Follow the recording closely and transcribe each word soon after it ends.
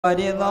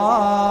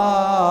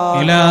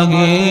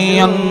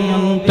إلهي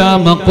أنت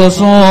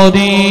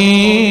مقصودي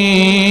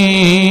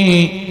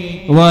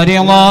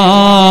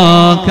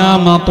ورضاك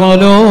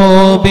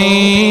مطلوبي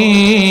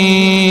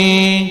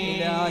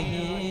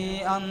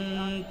إلهي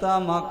أنت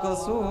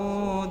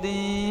مقصودي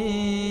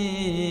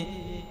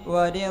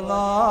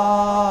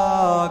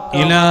ورضاك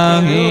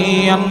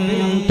إلهي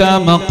أنت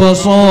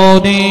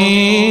مقصودي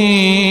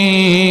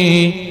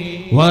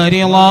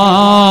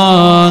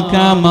ورضاك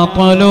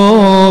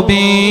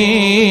مطلوبي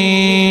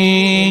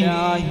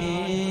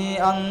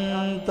إلهي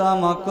أنت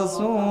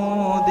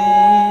مقصودي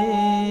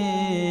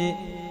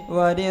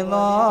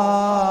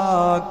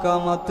ورضاك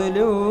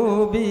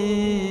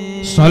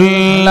مطلوبي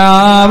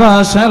صلى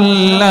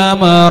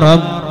وسلم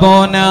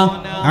ربنا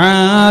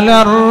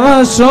على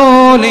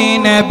الرسول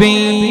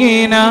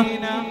نبينا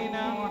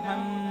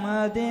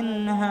محمد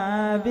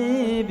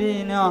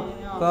حبيبنا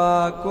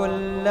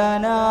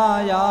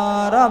فكلنا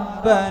يا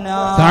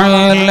ربنا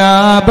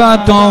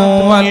ثعلبة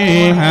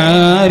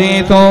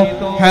والحارث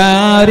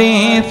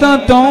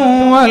حارثة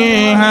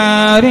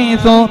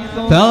والحارث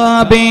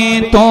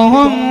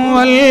ثابتهم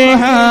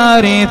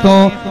والحارث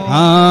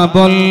آب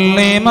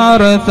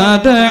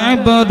لمرثد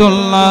عبد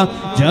الله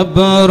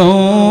جبر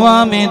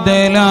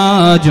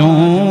ومدلاج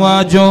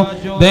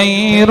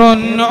وجبير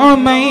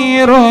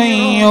عمير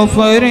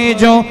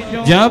يفرج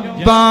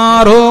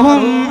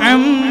جبارهم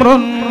عمرو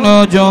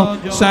نجو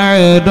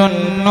سعد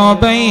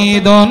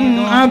عبيد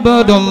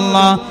عبد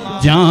الله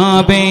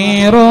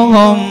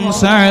جابرهم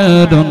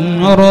سعد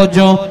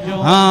رجو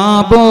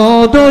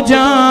عبود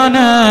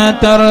جانا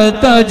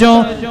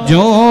ترتجو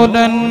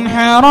جودا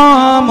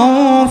حرام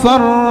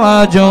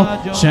فرجو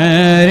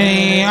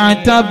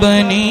شريعة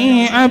ابن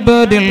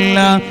عبد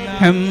الله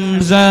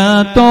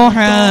حمزة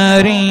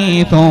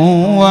حريث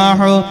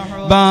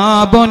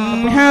وحباب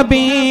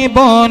حبيب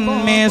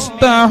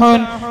مستح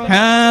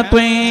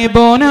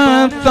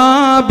حطيبنا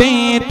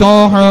الثابت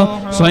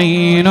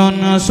حصين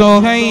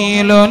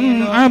سهيل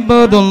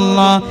عبد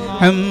الله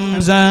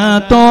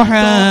حمزة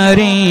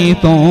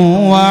حريث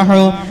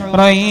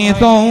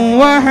وحريث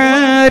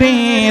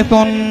وحريث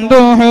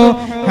دح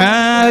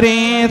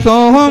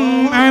حريثهم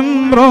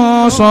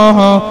عمرو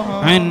صح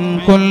عن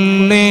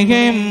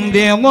كلهم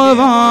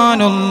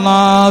رضوان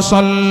الله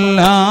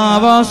صلى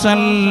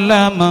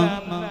وسلم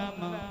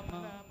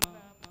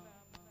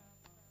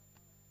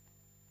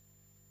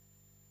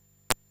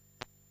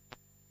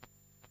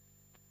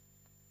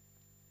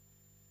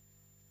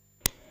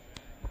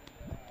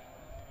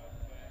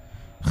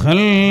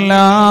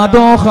خلاد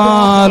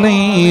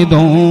خالد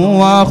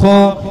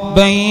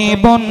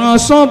وخبيب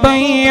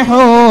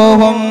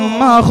صبيحهم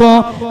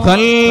أخو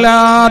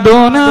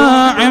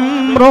خلادنا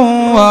عمرو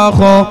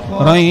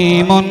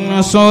وخريم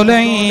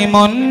سليم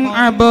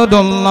عبد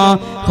الله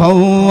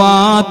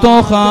خوات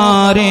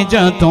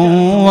خارجة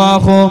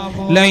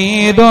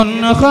وخليد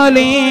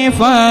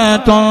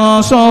خليفة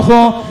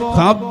صخو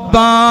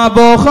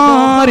خباب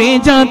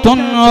خارجة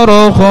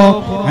رخو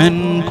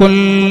عن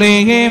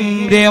كلهم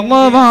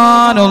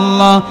رضوان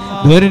الله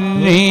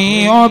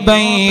ذري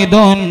عبيد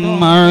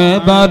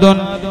معبد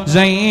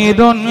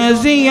زيد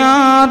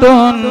زياد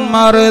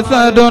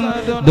مرثد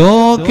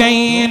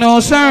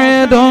دوكين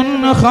سعد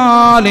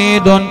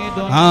خالد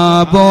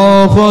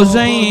أبو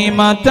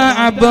خزيمة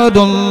عبد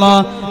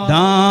الله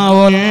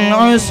داو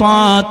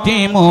العصاة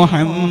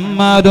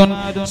محمد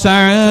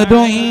سعد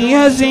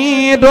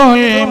يزيد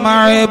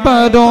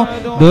المعبد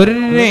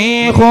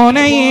دري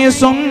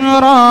خنيس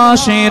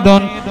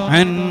راشد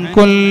عن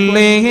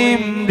كلهم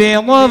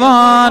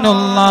رضوان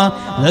الله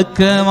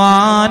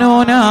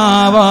ذكواننا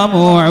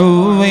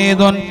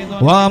ومعوذ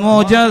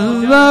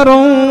ومجذر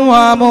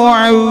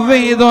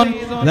ومعوذ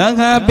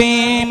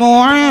ذهبي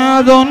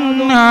معاذ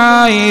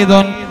عايذ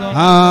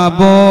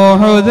أبو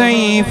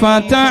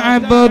حذيفة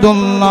عبد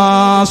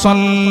الله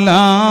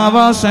صلى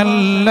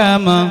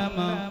وسلم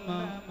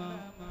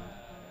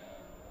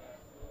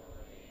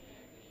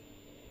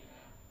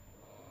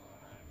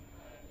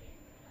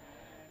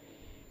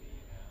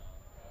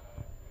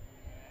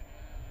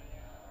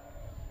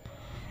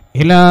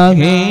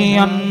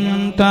إلهي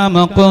أنت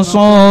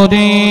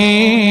مقصودي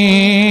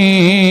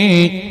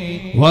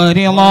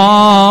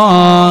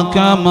ورضاك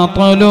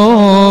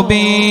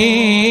مطلوبي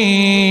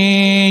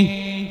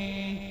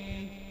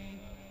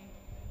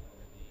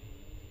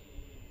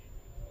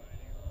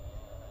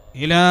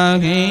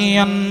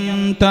إلهي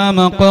أنت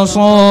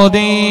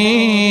مقصودي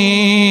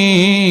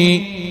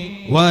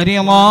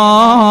ورضاك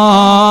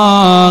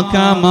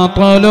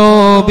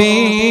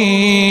مطلوبي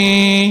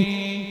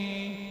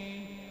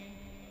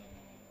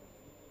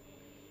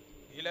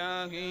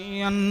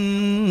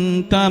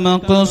أنت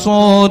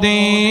مقصودي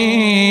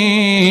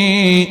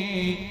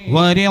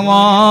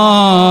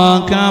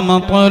ورضاك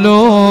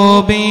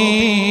مطلوبي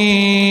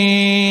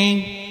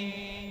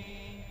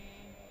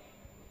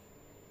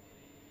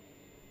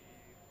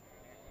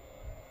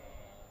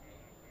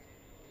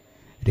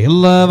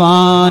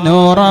رضوان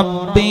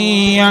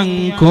ربي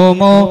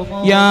عنكم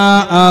يا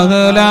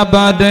أهل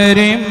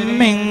بدر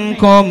من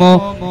منكم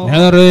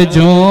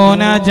نرجو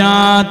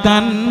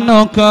نجاة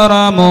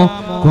نكرم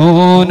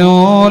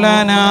كونوا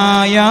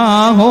لنا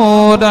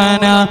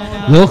يهودنا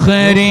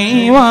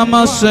ذخري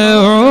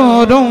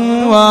ومسعود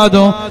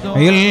وذو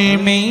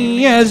علم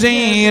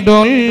يزيد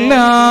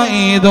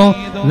اللائذ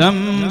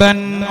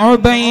ذنبا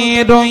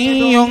عبيد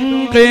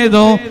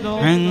ينقذ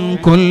عن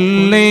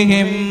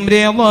كلهم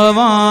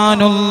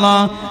رضوان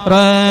الله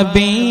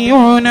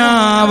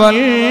ربيعنا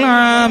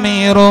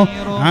والعامر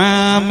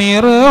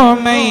عامر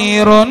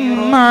عمير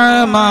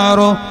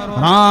معمر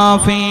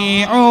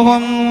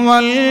رافيعهم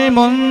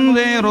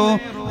والمنذر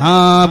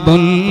آب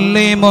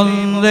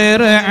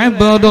لمنذر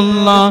عبد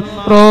الله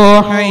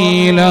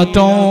روحيلة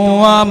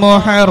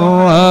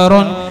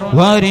ومحرر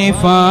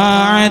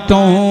ورفاعة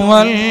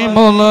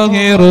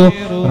والمظهر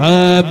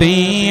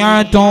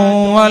ربيعة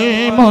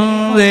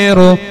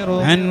والمنذر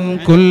عن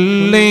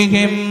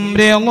كلهم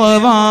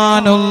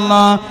رضوان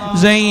الله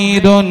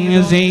زيد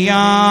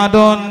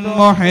زياد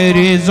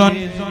محرز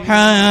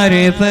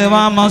حارث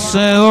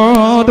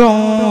ومسعود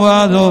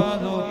وذو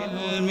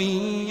علم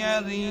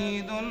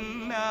يزيد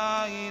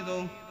اللائذ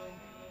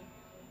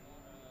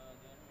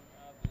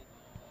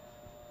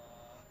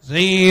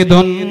زيد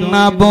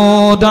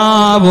أبو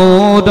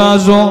داود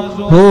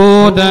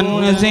زهودا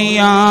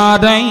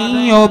زيادا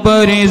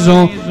يبرز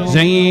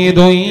زيد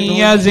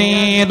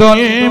يزيد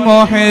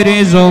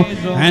المحرز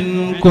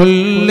عن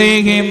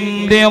كلهم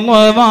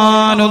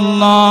رضوان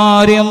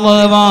الله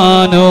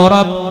رضوان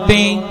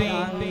ربي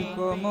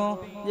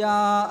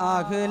يا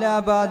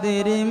أهل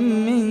بدر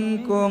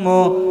منكم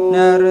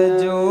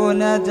نرجو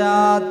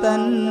نجاة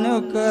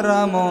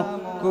نكرم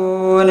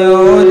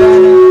كونوا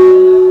لنا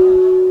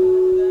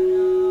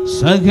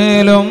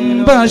سهل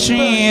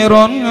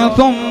بشير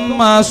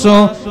ثم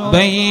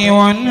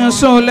سبيع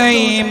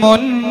سليم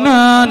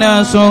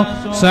نانس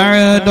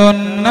سعد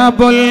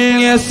أبو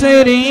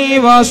اليسر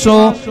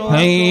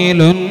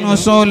وسهيل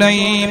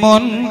سليم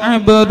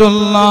عبد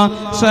الله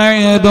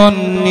سعد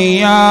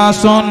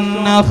نياس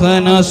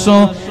نخنس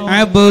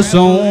عبس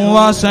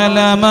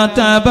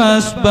وسلمة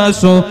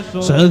بسبس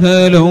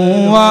سهل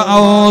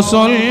وأوس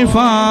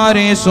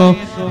الفارس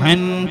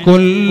عن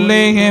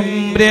كلهم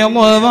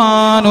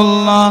رضوان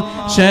الله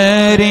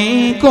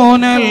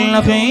شريكنا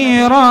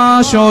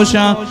الخراش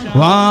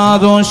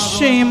وذو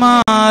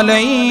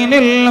الشمالين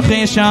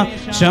الخشا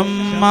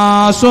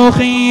شماس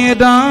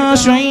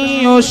خداش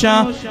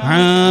يشا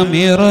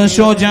عامر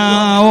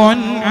شجاع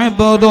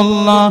عبد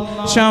الله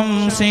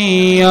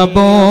شمسي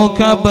أبو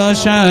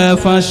كبش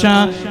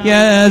فشا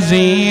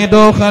يزيد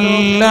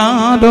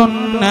خلاد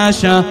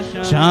نشا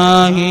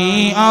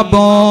شاهي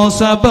أبو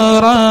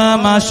صبر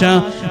مشى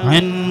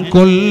عن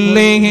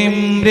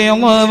كلهم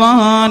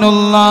رضوان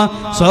الله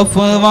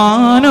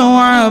صفوان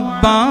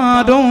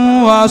وعباد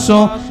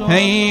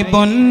وصهيب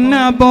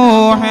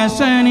أبو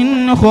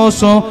حسن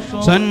خصو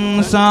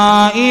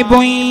سنسائب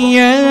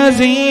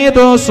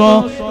يزيد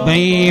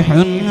صبيح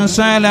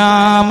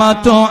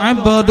سلامة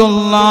عبد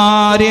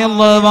الله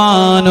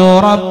رضوان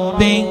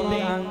ربي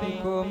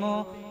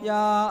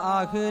يا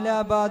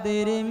أهل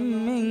بدر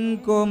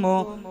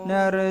منكم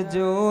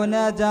نرجو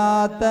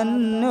نجاة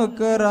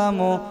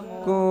نكرم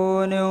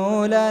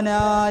كونوا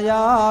لنا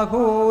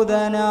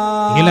يهودنا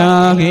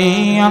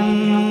إلهي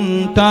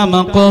أنت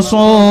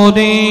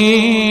مقصودي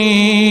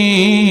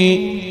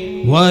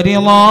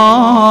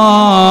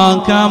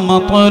ورضاك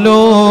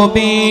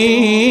مطلوبي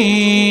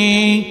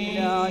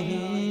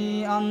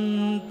إلهي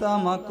أنت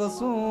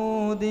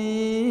مقصودي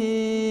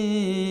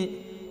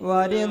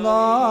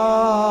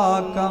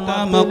ورضاك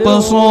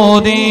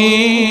مقصودي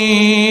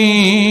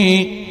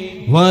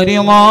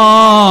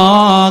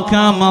ورضاك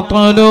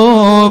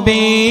مطلوبي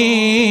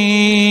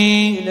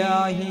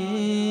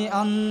إلهي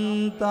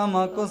أنت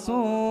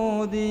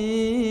مقصودي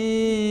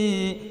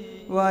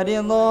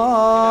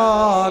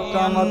ورضاك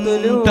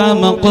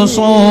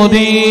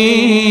مقصودي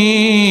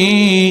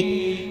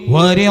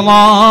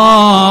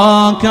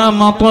ورضاك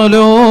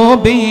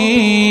مطلوبي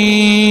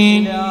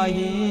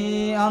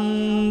إلهي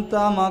أنت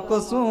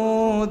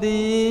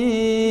مقصودي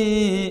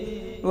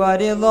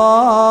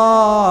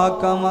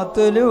ورضاك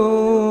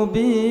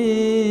مطلوبي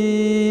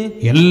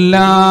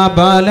എല്ലാ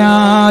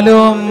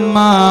ബലാലും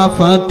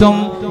ആഫത്തും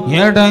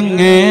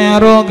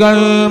എടങ്ങേറുകൾ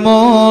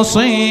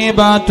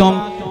മുസീബത്തും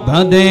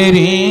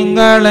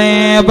ബദരീങ്ങളെ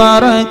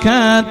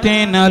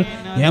ബറകത്തിനാൽ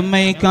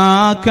എമ്മൈ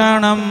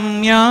കാക്കണം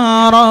യാ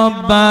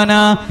റബ്ബന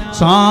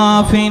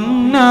സാഫിൻ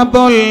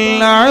അബുൽ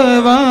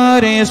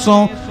അവാരിസു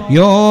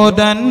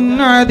യോദൻ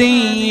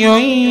അദിയ്യു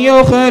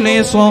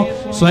യുഖ്ലിസു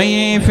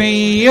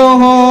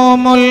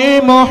صيفيهم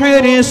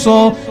المحرص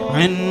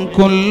عن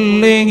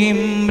كلهم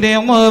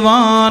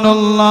رضوان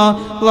الله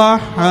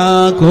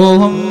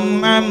ضحاكهم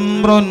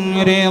عمر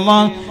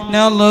رضا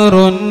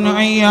نظر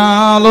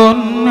عياض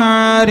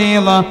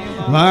عارضة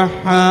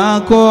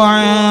ضحاك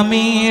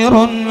عامير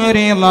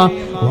رضا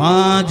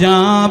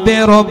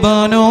وجابر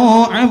بن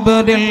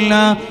عبد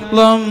الله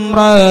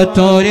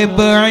ضمرة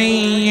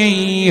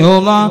ربعي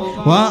يضا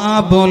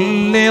وأبو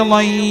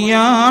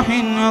لضياح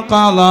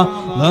قضى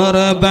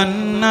ضربا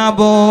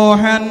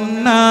نبوحا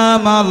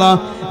مضى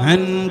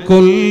عن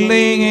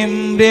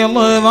كلهم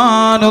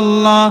رضوان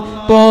الله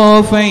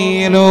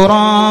طفيل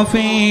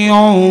رافع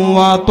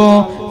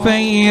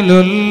وطفيل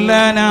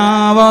لنا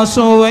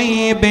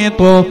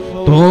وسويبط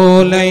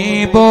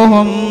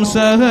طليبهم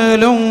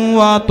سهل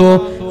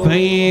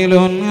وطفيل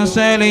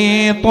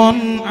سليط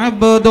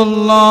عبد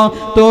الله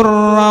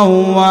ترا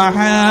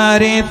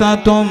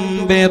وحارثة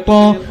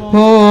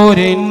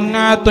بطهور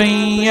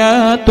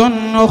عطيات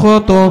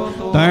خطو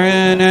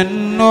طعنا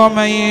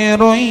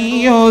نمير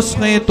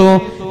يسخط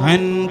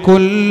عن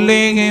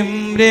كلهم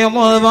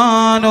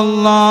رضوان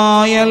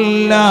الله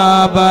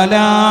يلا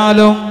بلال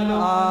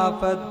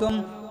ആപത്തും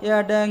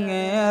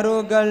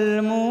എടങ്ങേറുകൾ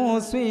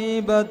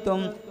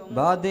മുസീബത്തും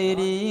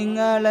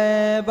ബദരീങ്ങളെ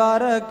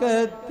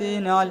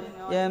ബറക്കത്തിനാൽ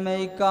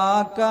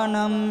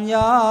എമൈക്കാക്കണം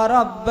യാ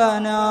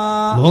റബ്ബന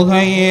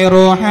غير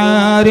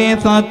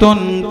حارثة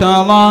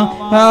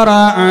تظاهر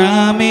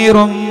عامر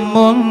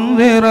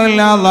منذر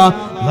لظى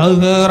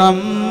ظهرا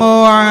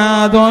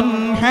معاذ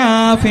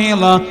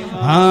حافظا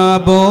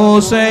أبو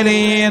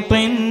سليط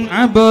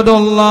عبد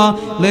الله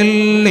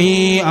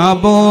للي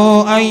أبو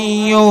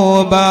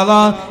أيوب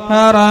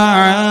ظهر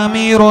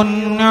عامر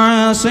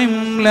عاصم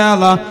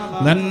لظى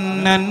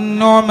ظنا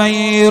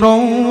نمير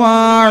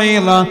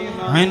واعظا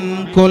عن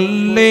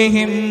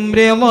كلهم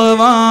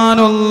رضوان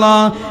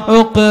الله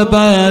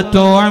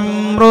عقبة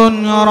عمر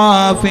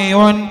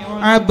رافع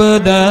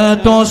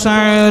عبدة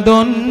سعد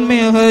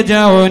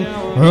مهجع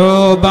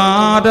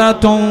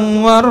عبادة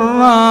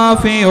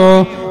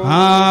والرافع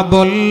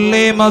أبو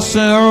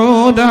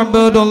لمسعود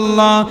عبد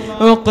الله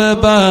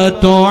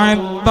عقبة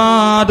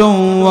عباد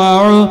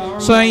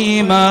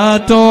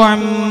وعصيمة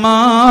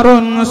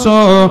عمار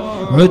سوء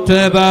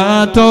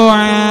عتبة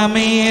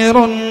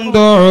عامير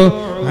دع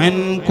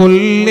عن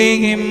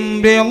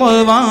كلهم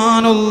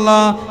رضوان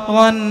الله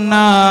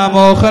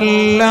غنام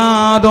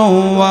خلاد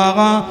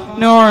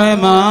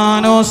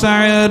ونعمان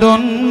سعد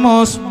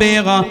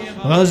مسبغا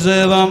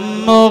غزوا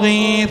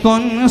مغيث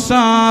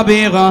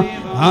سابغا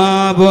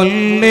أبو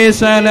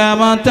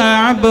لسلمة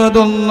عبد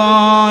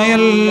الله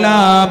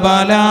إلا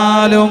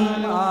بلال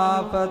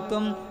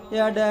ആപത്തും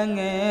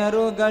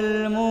എടങ്ങേറുകൾ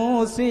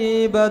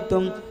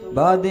മുസീബത്തും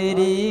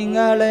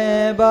ബദരീങ്ങളെ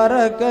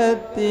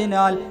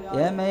ബറക്കത്തിനാൽ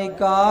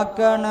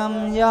എമൈക്കാക്കണം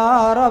യാ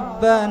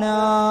റബ്ബന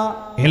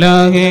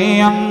إلهي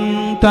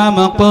أنت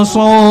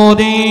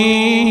مقصودي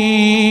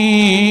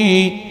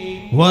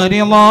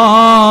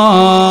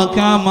ورضاك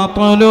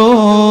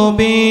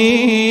مطلوبي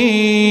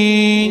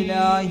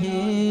إلهي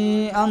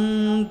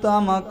أنت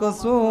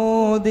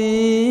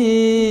مقصودي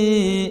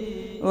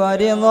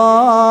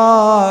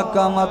ورضاك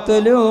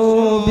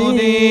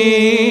مطلوبي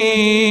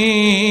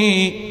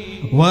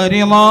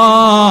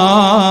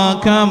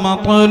ورضاك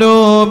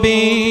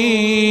مطلوبي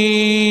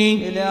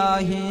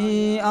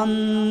إلهي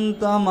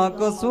أنت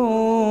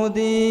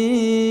مقصودي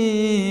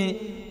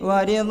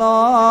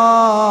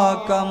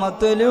ورضاك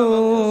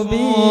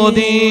مطلوبي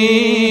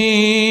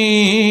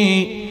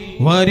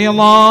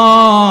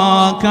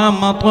ورضاك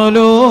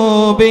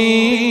مطلوبي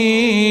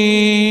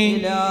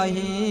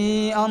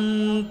إلهي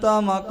أنت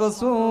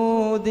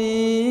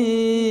مقصودي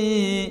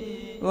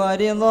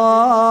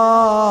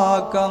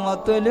ورضاك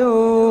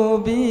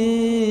مطلوبي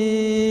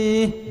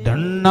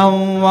ദണ്ണം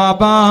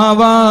വപാവസൂരിയും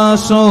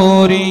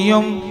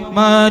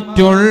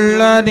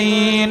മറ്റുള്ള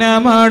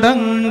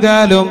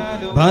ദീനമടങ്കലും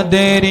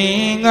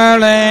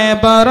ബദരീങ്ങളെ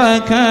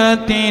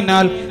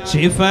ബറക്കത്തിനാൽ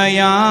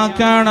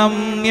ശിഫയാക്കണം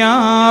യാ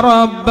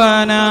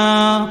റബ്ബന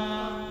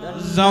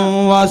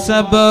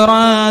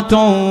وسبرات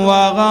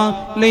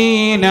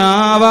وغلينا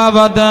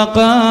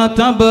وبدقات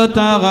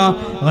ابتغى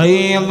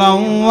غيظا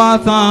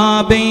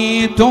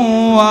وثابت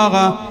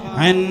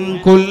عن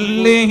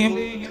كلهم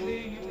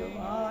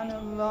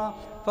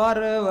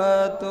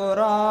فروة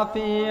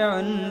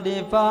رافع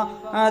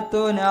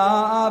دفاعتنا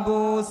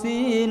أبو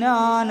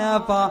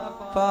سينان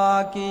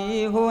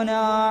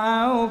فاكيهنا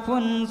عوف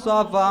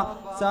صفا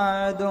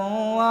سعد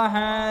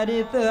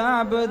وحارث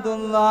عبد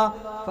الله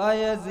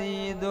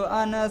فيزيد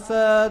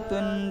أنسة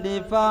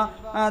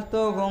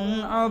دفاعتهم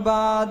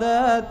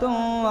عبادة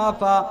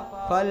وفا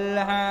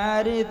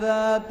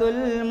فالحارثة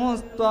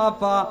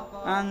المصطفى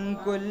عن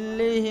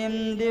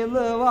كلهم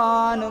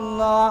رضوان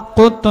الله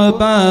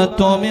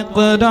قطبات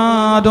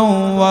مقداد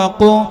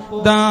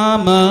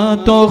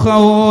وقدامة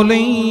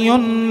خولي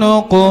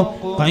نقو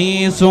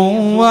قيس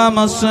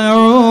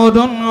ومسعود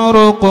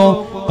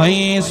رق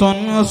قيس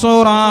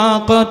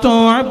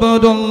سراقة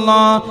عبد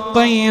الله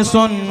قيس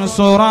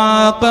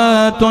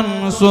سراقة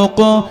سق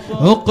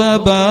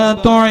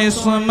عقبة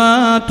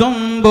عصمة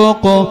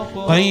بق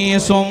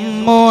قيس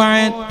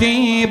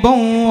معتيب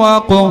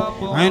وق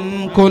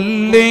عن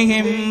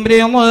كلهم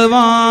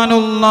رضوان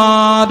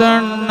الله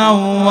دنا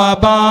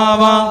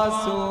وبابا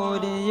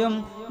സൂര്യയും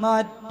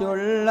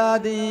മറ്റുള്ള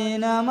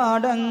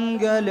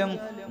ദീനമടങ്കലും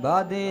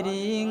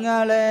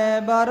ബദരീങ്ങളെ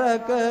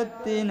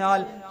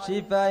ബറക്കത്തിനാൽ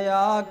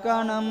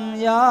ശിഫയാക്കണം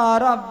യാ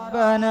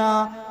റബ്ബന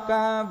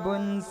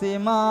കഅബുൻ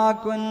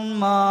സിമാകുൻ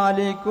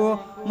മാലികു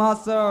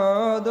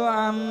മസ്ഊദ്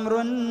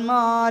അംറുൻ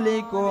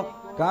മാലികു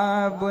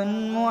كعب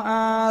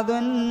معاذ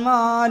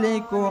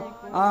مالك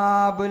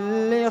آب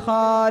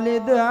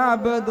لخالد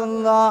عبد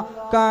الله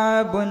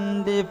كعب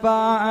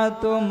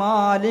دفاعة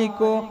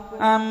مالك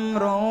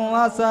عمرو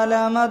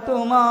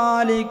وسلمة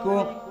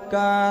مالك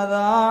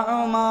كذا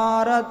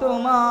عمارة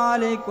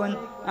مالك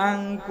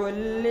عن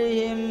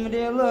كلهم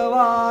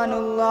رضوان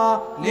الله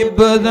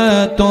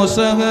لبذة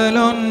سهل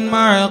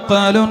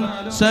معقل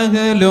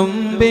سهل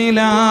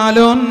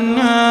بلال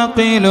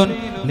عاقل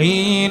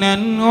لينا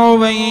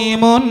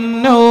عويم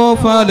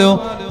نوفل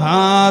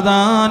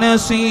هذا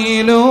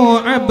نسيل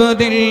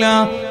عبد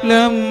الله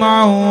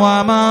لمع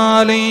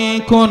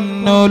ومالك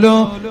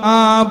نلو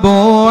أبو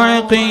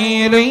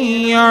عقيل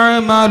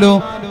يعمل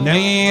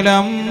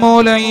ليلا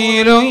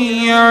مليل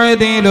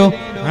يعدل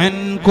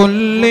عن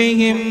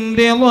كلهم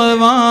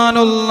رضوان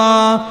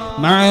الله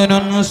معن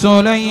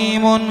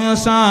سليم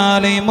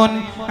سالم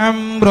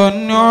عمرو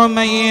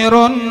عمير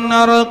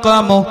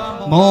أرقم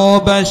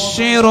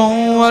مبشر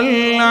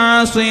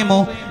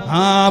والعاصم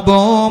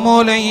أبو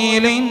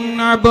مليل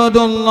عبد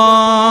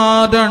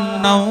الله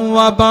دنا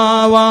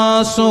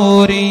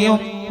وباواسوري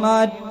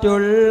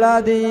മറ്റുള്ള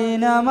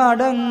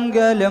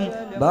ദീനമടങ്കലും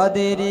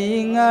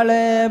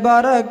ബദരീങ്ങളെ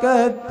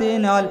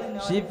ബറക്കത്തിനാൽ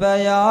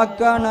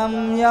ശിഫയാക്കണം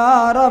യാ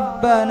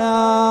റബ്ബന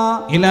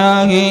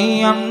ഇലാഹി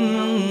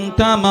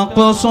അൻത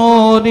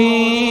മഖ്സൂദി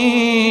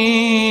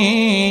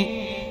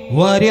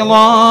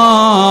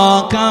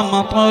വറിളാക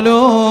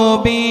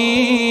മത്ലൂബി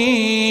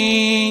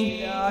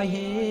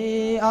ഇലാഹി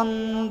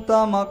അൻത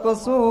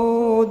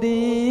മഖ്സൂദി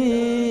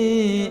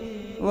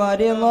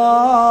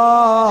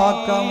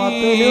ورضاك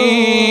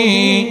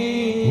مطلوبي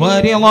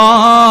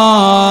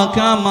ورضاك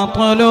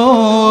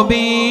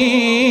مطلوبي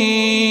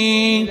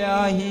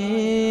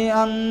إلهي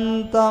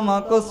أنت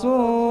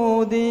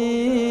مقصودي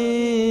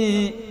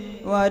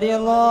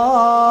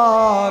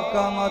ورضاك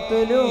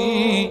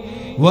مطلوبي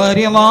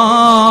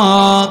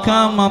ورضاك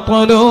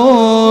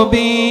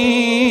مطلوبي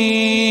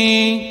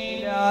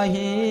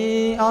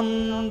إلهي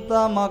أنت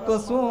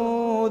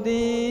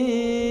مقصودي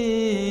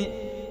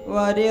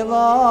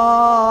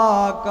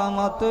ورضاك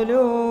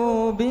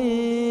مطلوبي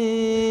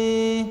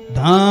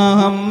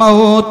ദാഹം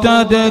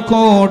മൗതദ്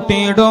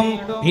കൂട്ടിടും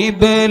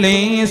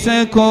ഇബ്ലീസ്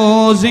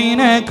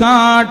കോസിനെ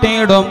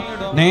കാട്ടിടും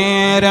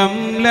നേരം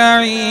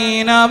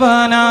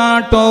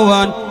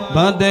ലഈനവനാട്ടുവാൻ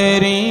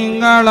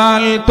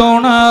ബദരീങ്ങളാൽ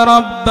തുണ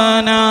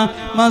റബ്ബന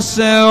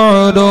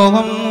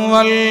മസ്ഊദുഹും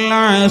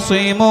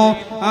വൽആസിമു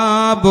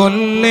അബുൽ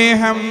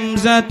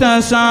ഹംസത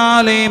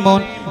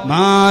സാലിമുൻ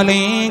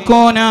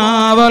മാലികുനാ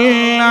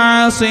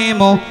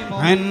വൽആസിമു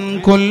عن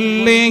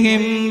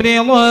كلهم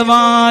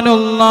رضوان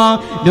الله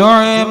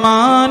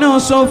نعمان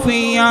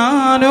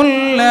سفيان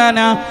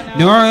لنا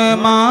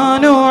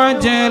نعمان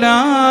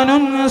عجلان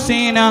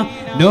سنا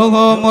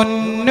نهم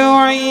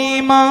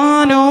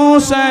النعيمان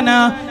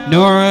سنا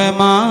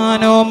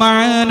نعمان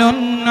معن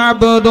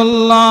عبد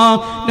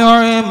الله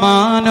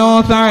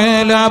نعمان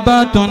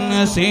ثعلبة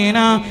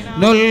سنا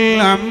ذو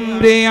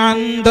الأمر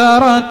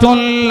عنذرة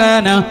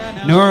لنا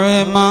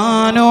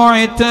نعمان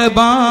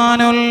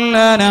عتبان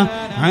لنا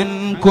عن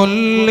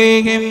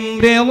كلهم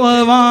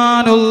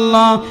رضوان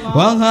الله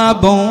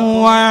وهب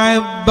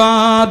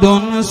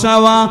وعباد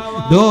سوى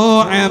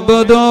ذو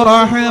عبد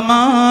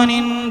الرحمن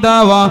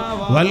دوا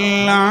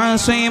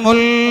والعاصم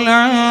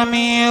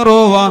الأمير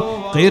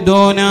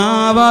وقدنا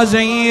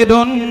وزيد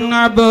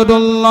عبد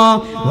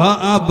الله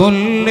وأبو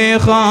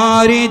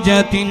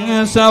لخارجة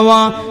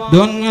سوى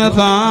دن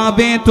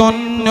ثابت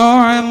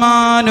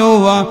النعمان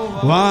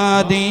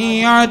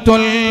ووديعة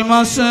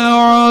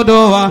المسعود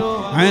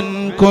عن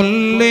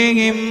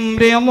كلهم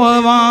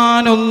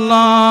رضوان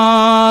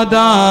الله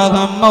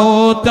داهم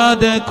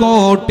موتد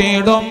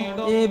കൂട്ടിടും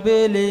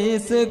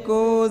ഇബ്ലീസ്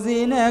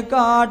കൂസിനെ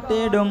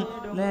കാട്ടിടും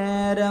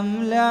നേരം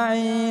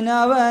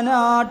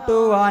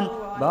ലഈനവനാട്ടുവാൻ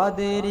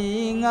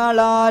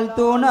ബദരീങ്ങളാൽ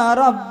തുണ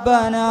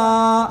റബ്ബന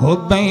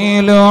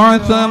ഹുബൈലു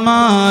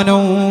ഉസ്മാനു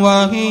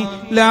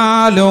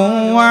വഹിലാലു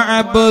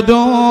വഅബ്ദു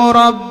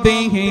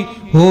റബ്ബിഹി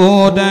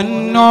ഹൂദൻ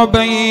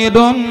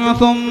ഉബൈദുൻ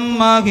ثم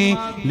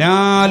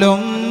هلال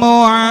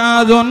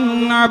معاذ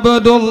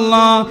عبد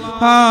الله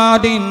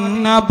هاد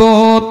أبو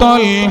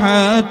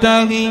طلحة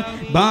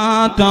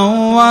باتا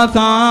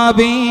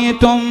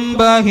وثابت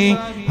به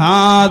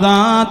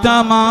هذا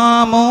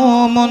تمام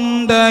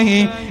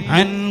منتهي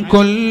عن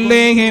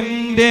كلهم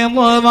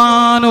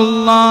رضوان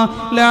الله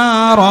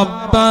لا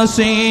رب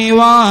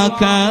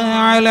سواك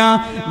على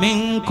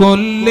من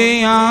كل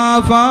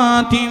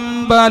آفات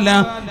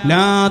بلا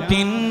لات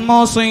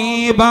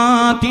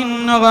مصيبات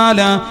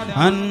غلا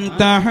أن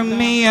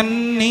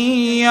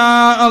تحميني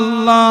يا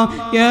الله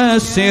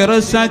يسر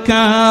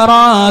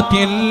سكرات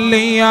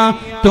لي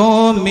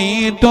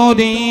تميت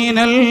دين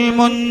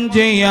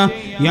المنجية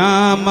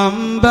يا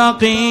من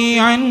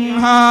بقيعا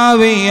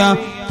هاوية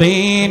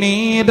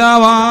قيني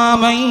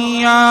دواما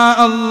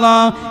يا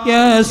الله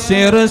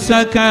يسر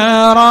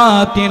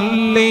سكرات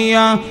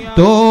لي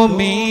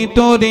تميت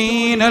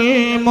دين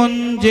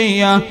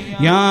المنجية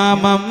يا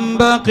من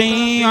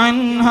بقيعا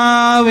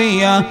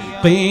هاوية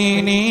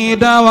قيني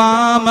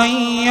دواما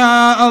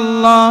يا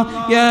الله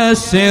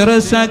يسر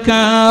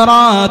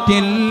سكرات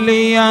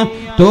لي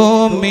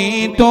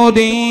تميت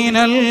دين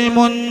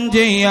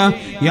المنجية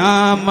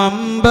يا من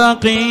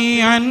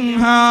بقيعا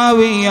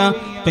هاوية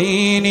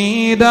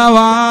قيني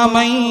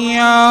دواما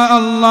يا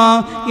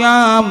الله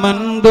يا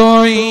من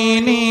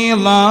دعيني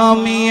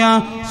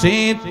ضامية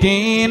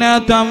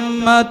 60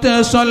 تمت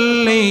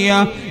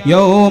صلية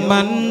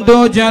يوما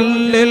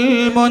دجل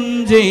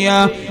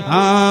المنجية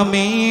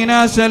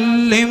آمين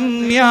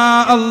سلم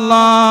يا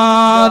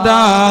الله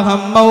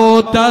داهم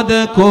موتد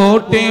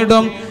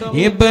കൂട്ടിടും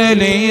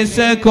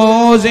ഇബ്ലീസ്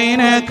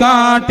കോസിനെ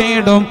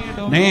കാട്ടിടും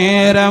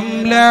നേരം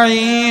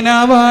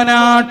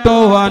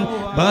ലഈനവനാട്ടുവാൻ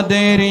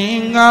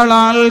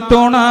ബദരീങ്ങളാൽ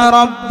തുണ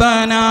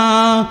റബ്ബന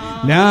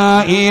ലാ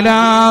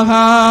ഇലാഹ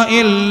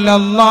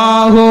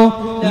ഇല്ലല്ലാഹു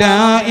ലാ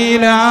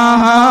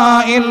ഇലാഹ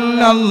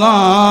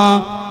ഇല്ലല്ലാഹ്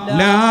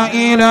ലാ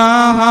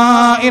ഇലാഹ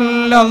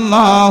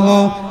ഇല്ലല്ലാഹു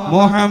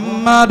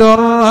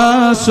മുഹമ്മദുർ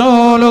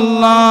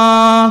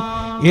റസൂലുള്ളാഹ്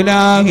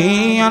ഇലാഹി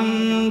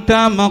അൻത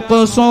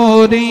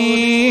മഖ്സൂദി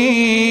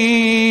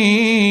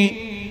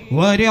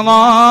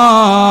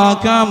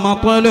ورضاك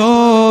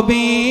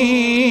مطلوبي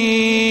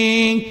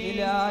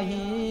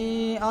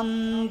إلهي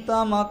أنت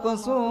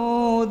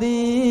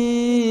مقصودي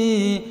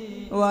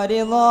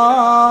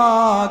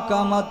ورضاك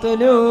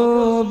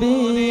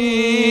مطلوبي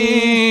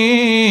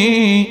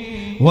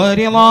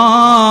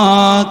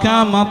ورضاك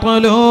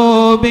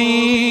مطلوبي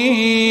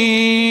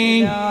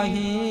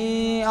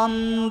إلهي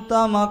أنت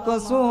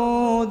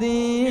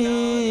مقصودي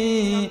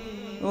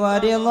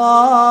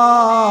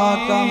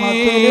ورضاك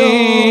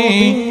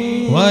مطلوبي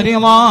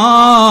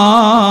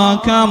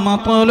ورضاك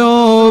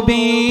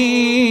مطلوبي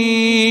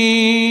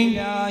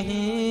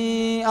إلهي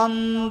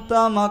أنت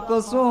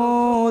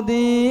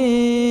مقصودي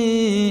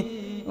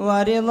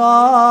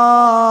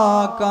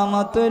ورضاك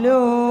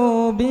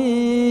مطلوبي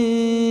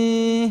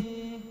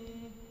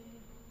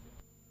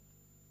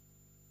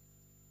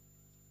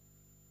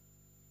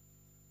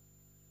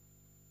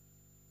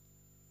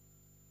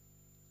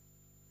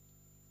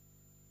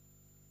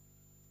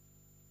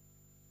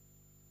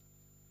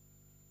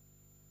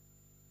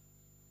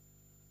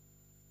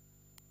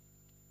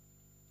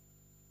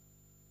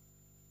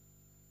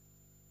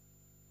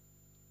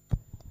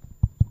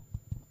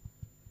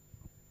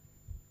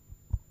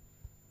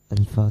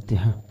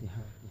الفاتحة.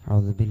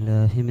 أعوذ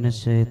بالله من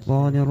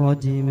الشيطان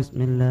الرجيم. بسم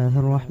الله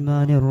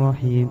الرحمن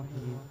الرحيم.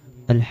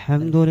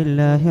 الحمد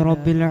لله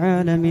رب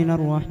العالمين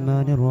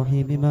الرحمن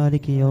الرحيم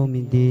مالك يوم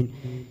الدين.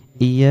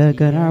 إياك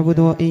نعبد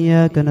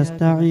وإياك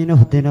نستعين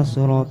اهدنا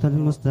الصراط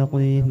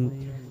المستقيم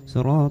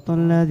صراط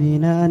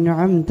الذين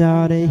أنعمت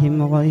عليهم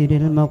غير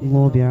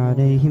المغضوب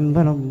عليهم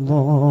ولا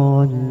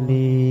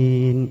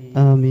الضالين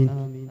آمين.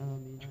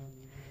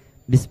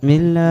 بسم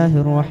الله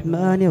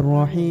الرحمن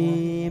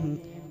الرحيم.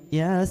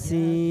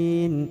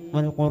 ياسين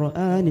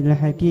والقرآن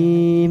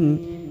الحكيم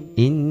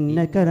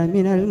إنك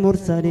لمن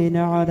المرسلين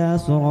على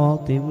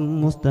صراط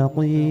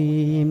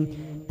مستقيم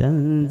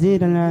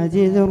تنزيل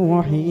العزيز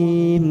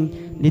الرحيم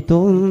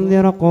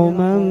لتنذر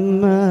قوما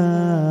ما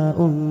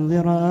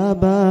أنذر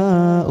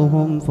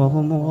آباؤهم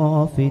فهم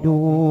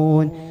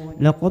غافلون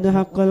لقد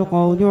حق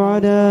القول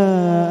على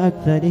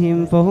أكثرهم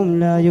فهم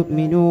لا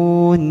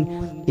يؤمنون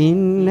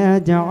إنا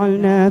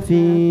جعلنا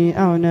في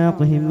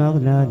أعناقهم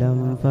أغلالا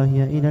فهي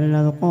إلى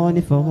الأذقان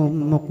فهم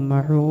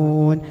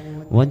مقمحون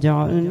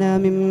وجعلنا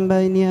من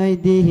بين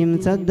أيديهم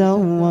سدا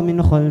ومن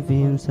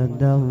خلفهم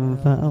سدا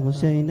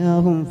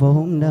فأغشيناهم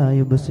فهم لا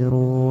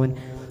يبصرون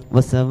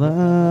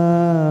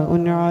وسواء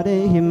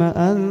عليهم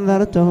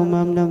أنذرتهم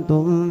أم لم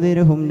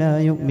تنذرهم لا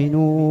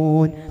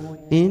يؤمنون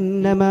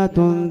إنما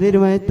تنذر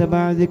من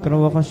اتبع ذكر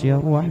وخشي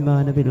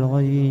الرحمن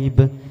بالغيب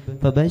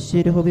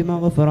فبشره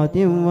بمغفرة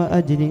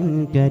وأجر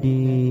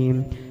كريم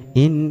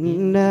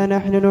إنا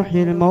نحن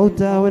نحيي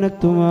الموتى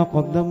ونكتب ما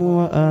قدموا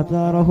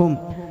وآثارهم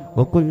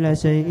وكل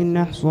شيء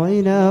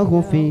أحصيناه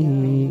في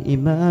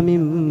إمام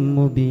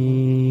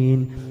مبين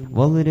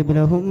واضرب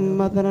لهم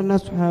مثلا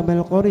أصحاب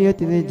القرية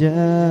إذ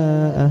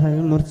جاءها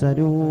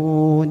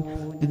المرسلون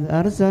إذ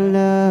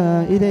أرسلنا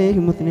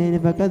إليهم 2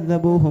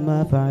 فكذبوهما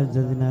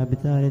فعززنا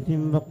بثالث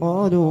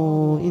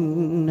فقالوا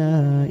إنا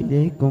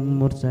إليكم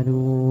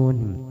مرسلون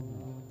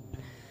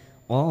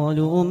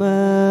قالوا ما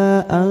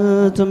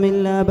أنتم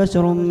إلا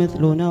بشر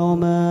مثلنا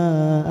وما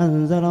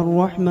أنزل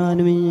الرحمن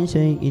من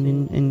شيء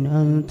إن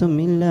أنتم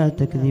إلا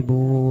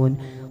تكذبون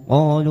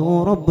قالوا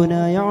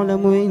ربنا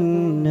يعلم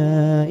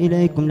إنا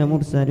إليكم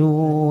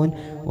لمرسلون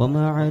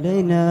وما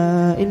علينا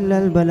إلا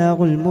البلاغ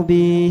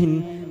المبين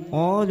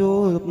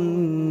قالوا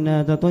إنا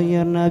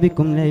تطيرنا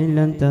بكم لئن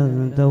لم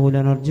تنتهوا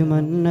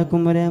لنرجمنكم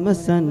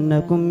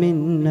وليمسنكم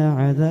منا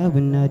عذاب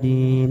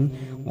أليم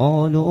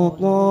قالوا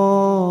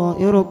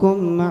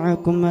طائركم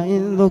معكم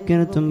إن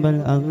ذكرتم بل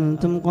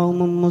أنتم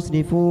قوم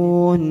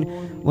مسرفون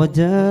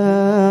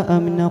وجاء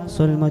من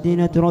أقصى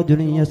المدينة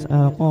رجل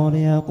يسعى قال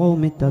يا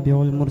قوم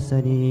اتبعوا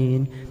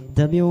المرسلين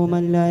اتبعوا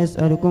من لا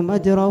يسألكم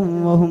أجرا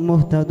وهم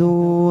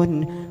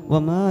مهتدون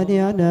وما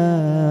لي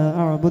لا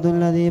أعبد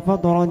الذي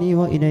فطرني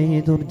وإليه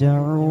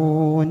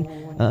ترجعون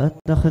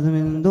أتخذ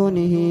من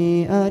دونه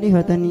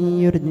آلهة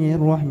يردني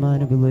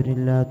الرحمن بضر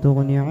لا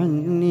تغني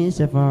عني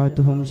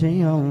شفاعتهم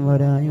شيئا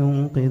ولا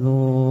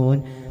ينقذون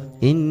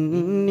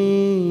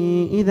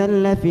إني إذا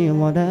لفي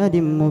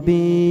ضلال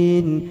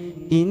مبين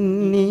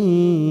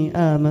إني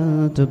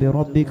آمنت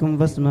بربكم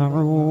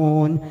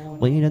فاسمعون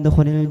قيل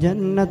ادخل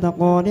الجنة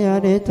قال يا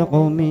ليت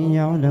قومي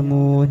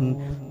يعلمون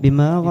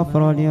بما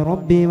غفر لي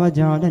ربي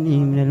وجعلني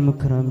من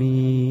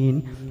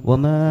المكرمين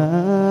وما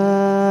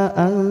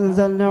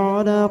أنزلنا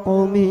على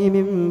قومه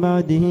من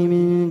بعده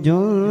من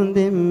جند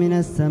من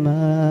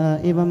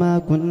السماء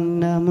وما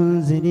كنا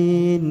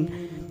منزلين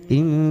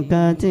إن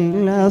كانت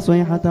إلا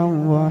صيحة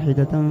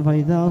واحدة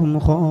فإذا هم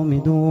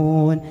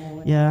خامدون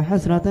يا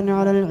حسرة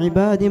على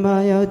العباد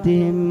ما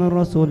يأتيهم من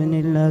رسول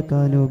إلا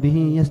كانوا به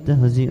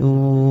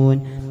يستهزئون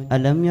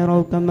ألم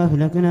يروا كما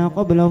أهلكنا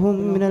قبلهم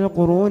من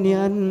القرون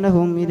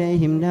أنهم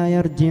إليهم لا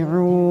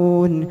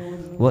يرجعون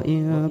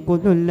وإن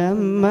كل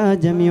لما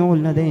جميع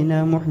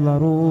لدينا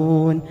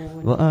محضرون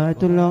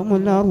وآتوا لهم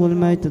الأرض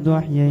الميتة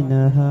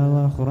وأحييناها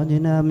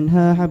وأخرجنا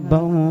منها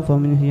حبا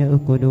فمنه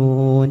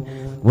يأكلون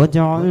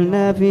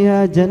وجعلنا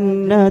فيها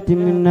جنات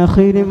من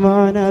نخيل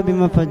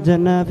وعناب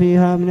وفجرنا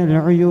فيها من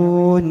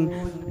العيون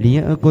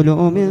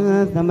ليأكلوا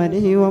من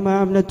ثمره وما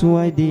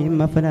عملته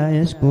أيديهم فلا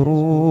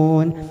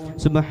يشكرون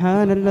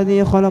سبحان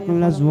الذي خلق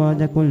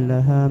الأزواج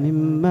كلها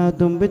مما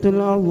تنبت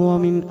الأرض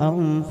ومن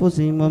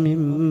أنفسهم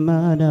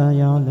ومما لا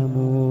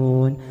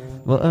يعلمون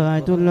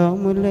وآتوا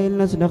لهم الليل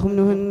نسلخ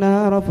منه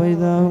النهار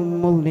فإذا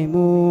هم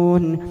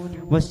مظلمون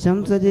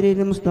والشمس تجري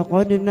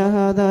لمستقر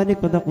لها ذلك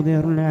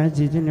تقدير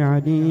العزيز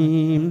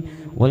العليم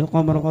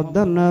والقمر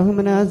قدرناه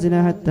منازل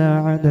حتى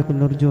عاد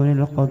كالأرجون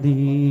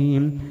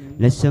القديم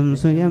لا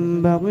الشمس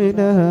ينبغي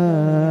لها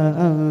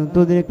أن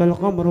تدرك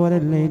القمر ولا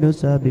الليل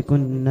سابق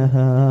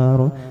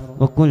النهار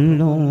وكل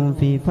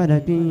في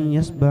فلك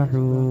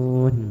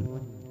يسبحون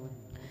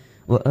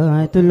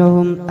وآية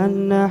لهم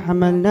أنا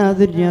حملنا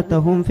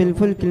ذريتهم في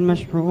الفلك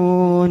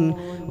المشحون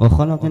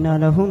وخلقنا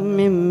لهم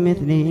من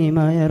مثله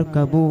ما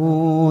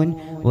يركبون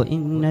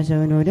وإن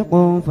نشأ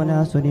نغرقهم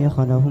فلا صريخ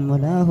لهم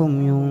ولا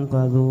هم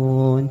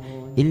ينقذون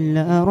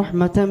إلا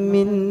رحمة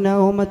منا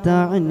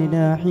ومتاعا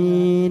إلى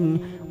حين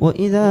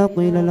وإذا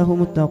قيل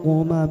لهم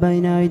اتقوا ما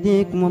بين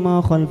أيديكم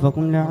وما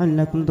خلفكم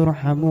لعلكم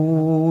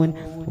ترحمون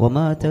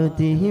وما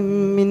تأتيهم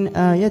من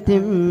آية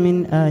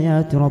من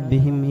آيات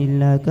ربهم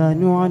إلا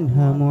كانوا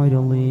عنها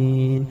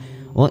معرضين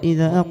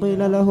وإذا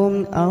قيل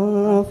لهم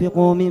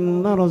أنفقوا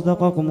مما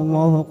رزقكم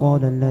الله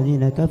قال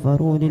الذين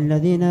كفروا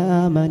للذين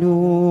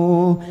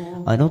آمنوا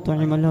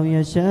أنطعم لو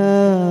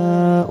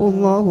يشاء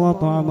الله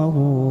أطعمه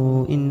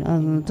إن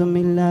أنتم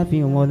إلا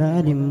في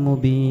ضلال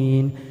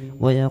مبين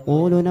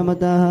ويقولون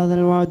متى هذا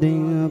الوعد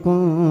إن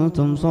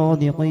كنتم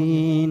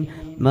صادقين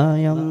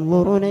ما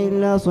ينظرون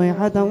إلا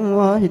صيحة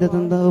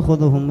واحدة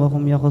تأخذهم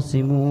وهم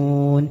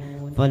يخصمون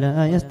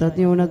فلا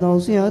يستطيعون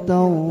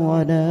توصية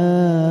ولا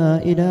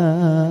إلى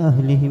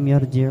أهلهم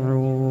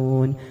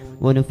يرجعون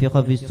ونفخ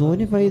في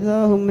الصور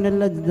فإذا هم من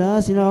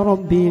الأجداث إلى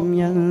ربهم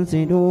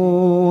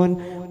ينسلون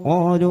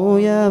قالوا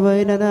يا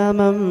ويلنا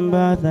من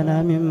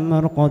بعثنا من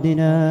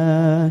مرقدنا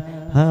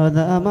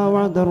هذا ما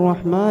وعد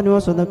الرحمن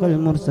وصدق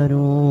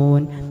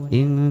المرسلون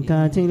إن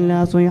كانت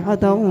إلا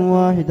صيحة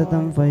واحدة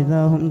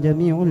فإذا هم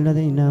جميع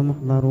لدينا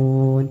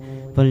محضرون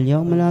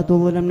فاليوم لا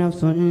تظلم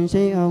نفس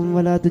شيئا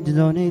ولا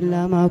تجزون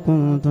إلا ما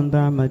كنتم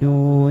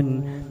تعملون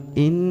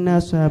إن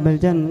أصحاب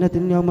الجنة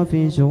اليوم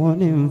في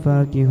شغل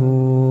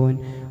فاكهون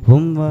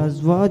هم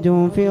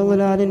وأزواجهم في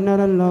ظلال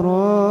على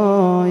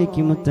الأرائك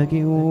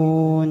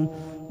متكئون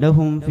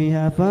لهم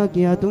فيها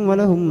فاكهة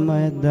ولهم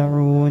ما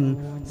يدعون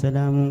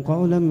سلام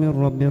قولا من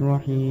رب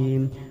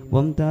رحيم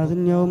وامتاز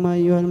اليوم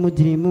أيها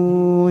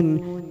المجرمون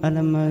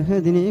ألم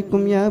أعهد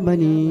إليكم يا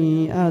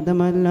بني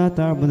آدم ألا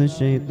تعبدوا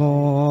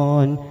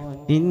الشيطان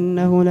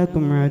إنه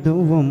لكم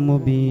عدو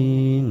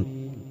مبين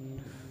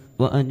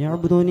وأن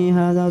اعبدوني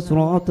هذا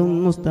صراط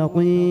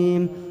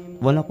مستقيم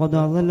ولقد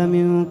أضل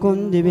منكم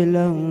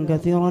جبلا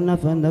كثيرا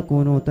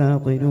فلتكونوا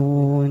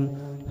تعقلون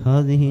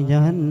هذه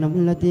جهنم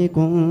التي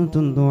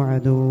كنتم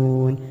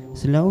توعدون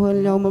اصلوها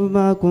اليوم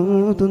بما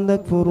كنتم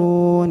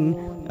تكفرون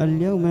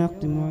اليوم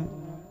يختم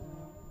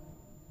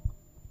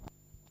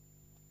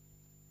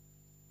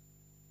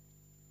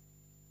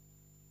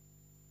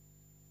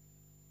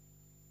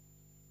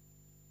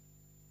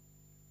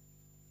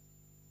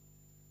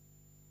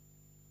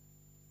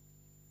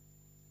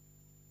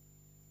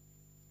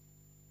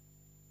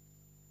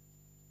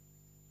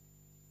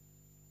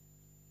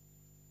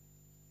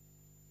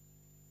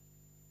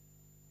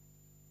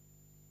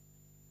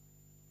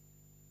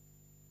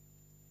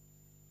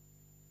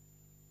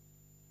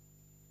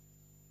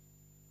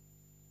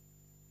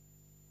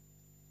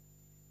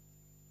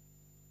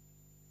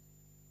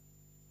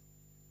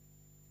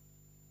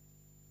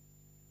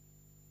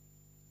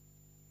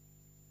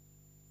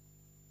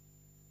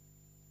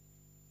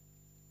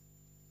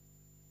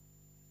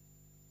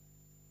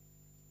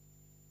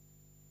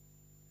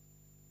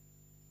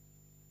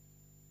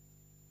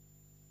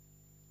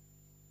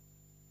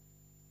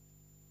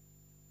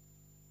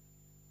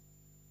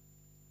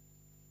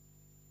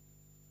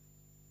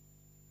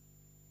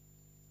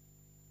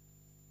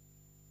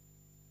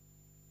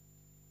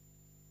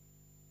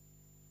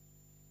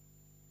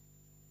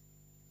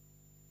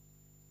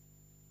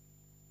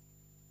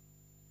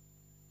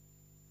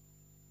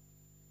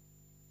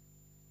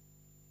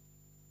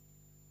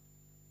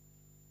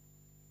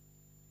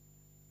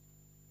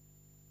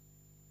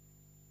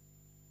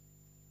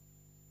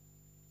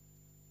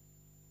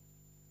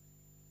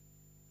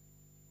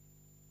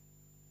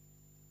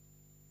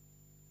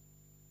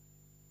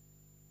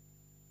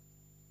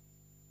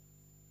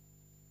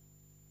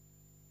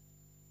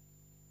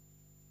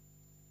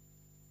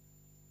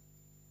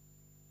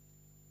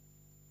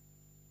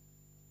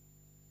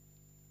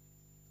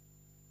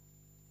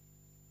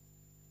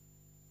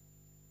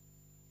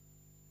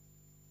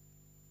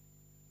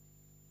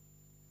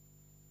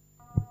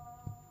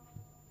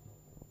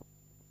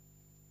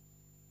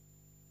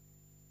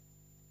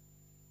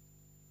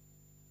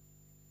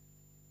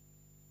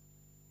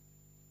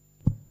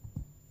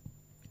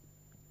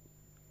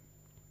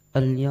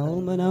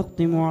اليوم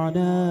نختم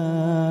على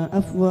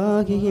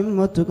أفواههم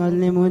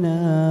وتكلمنا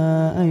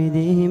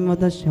أيديهم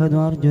وتشهد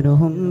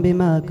أرجلهم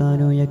بما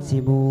كانوا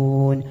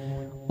يكسبون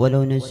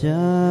ولو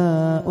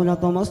نشاء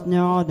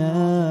لطمسنا على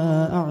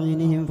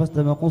أعينهم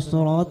فاستبقوا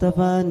الصراط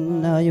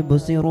فأنى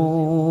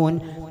يبصرون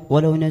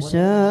ولو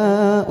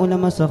نشاء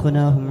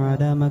لمسخناهم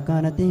على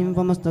مكانتهم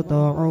فما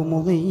استطاعوا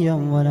مضيا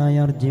ولا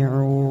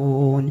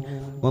يرجعون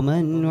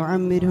ومن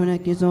نعمره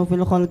نكسه في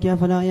الخلق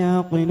فلا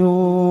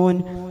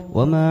يعقلون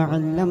وما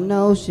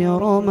علمناه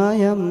الشعر ما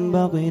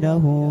ينبغي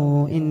له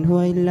إن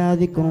هو إلا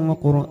ذكر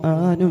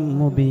وقرآن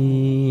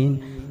مبين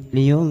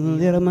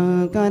لينذر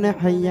من كان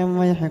حيا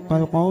ويحق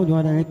القول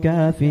على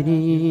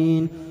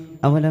الكافرين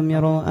أولم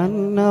يروا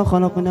أنا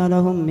خلقنا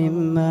لهم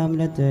مما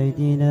عملت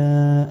أيدينا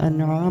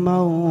أنعاما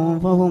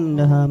فهم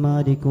لها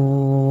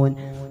مالكون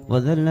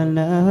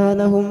وذللناها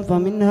لهم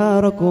فمنها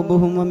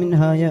ركوبهم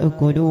ومنها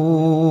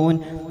يأكلون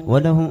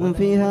ولهم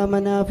فيها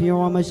منافع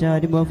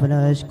ومشارب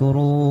فلا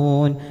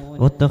يشكرون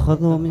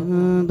واتخذوا من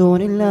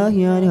دون الله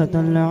آلهة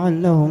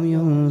لعلهم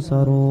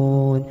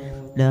ينصرون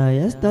لا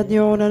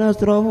يستطيعون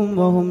نصرهم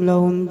وهم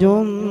لهم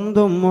جند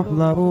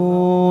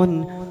محضرون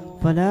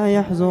فلا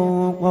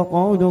يحزنك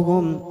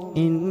قولهم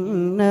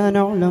إنا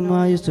نعلم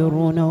ما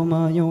يسرون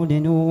وما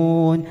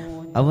يعلنون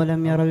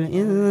أولم ير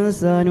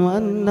الإنسان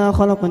أنا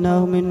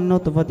خلقناه من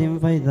نطفة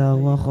فإذا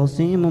هو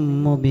خصيم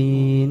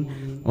مبين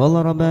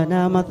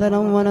وضربنا مثلا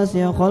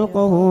ونسي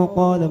خلقه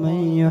قال من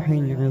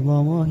يحيي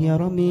العظام وهي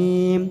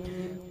رميم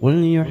قل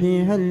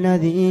يحييها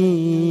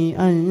الذي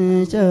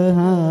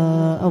أنشأها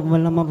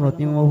أول مرة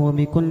وهو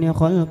بكل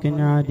خلق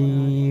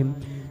عليم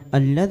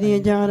الذي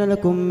جعل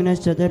لكم من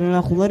الشجر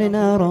الأخضر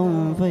نارا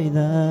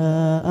فإذا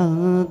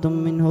أنتم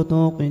منه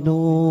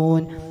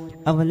توقدون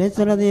أوليس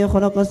الذي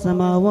خلق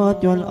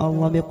السماوات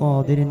والأرض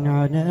بقادر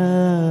على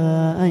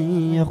أن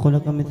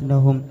يخلق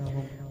مثلهم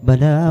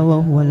بلى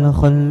وهو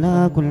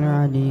الخلاق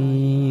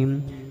العليم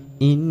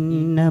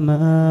إنما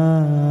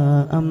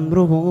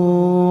أمره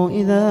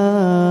إذا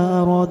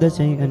أراد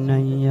شيئا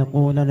أن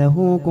يقول له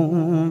كن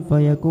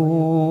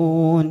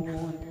فيكون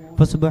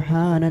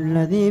فسبحان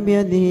الذي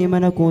بيده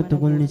ملكوت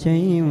كل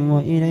شيء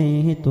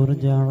وإليه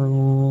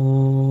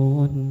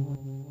ترجعون.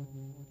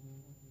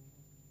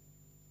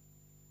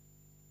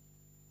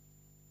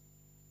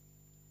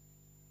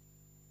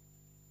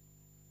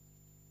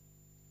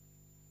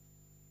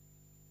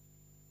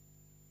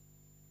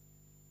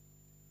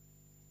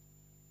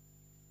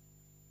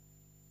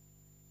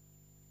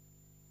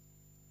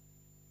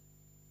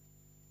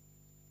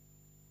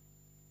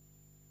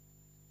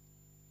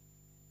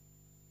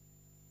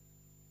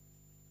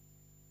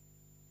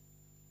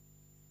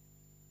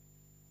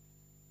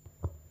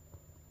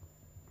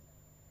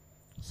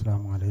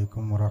 അസ്സലാമു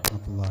അലൈക്കും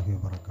വറഹ്മത്തുള്ളാഹി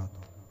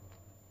വബറകാതുഹു.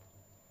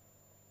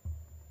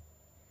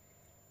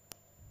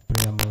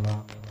 പ്രിയമുള്ള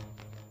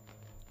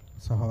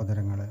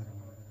സഹോദരങ്ങളെ,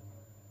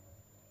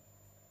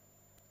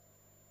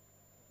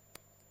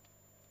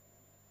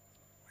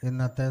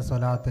 ഇന്നത്തെ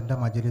സ്വലാത്തിൻ്റെ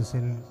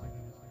മജ്‌ലിസിൽ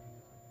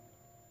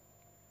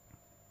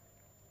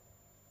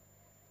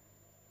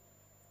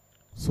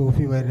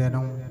സൂഫി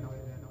വര്യനും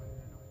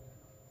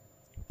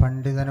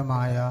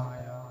പണ്ഡിതനുമായ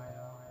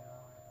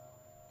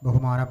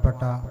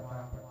ബഹുമാനപ്പെട്ട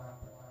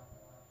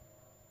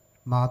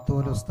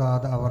മാത്തൂൽ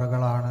ഉസ്താദ്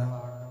അവറുകളാണ്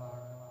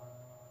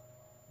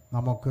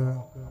നമുക്ക്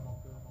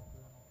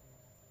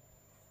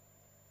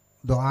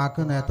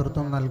ദുആക്ക്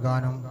നേതൃത്വം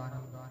നൽകാനും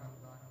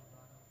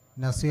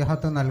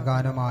നസീഹത്ത്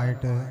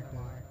നൽകാനുമായിട്ട്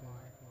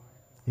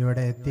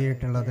ഇവിടെ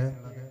എത്തിയിട്ടുള്ളത്.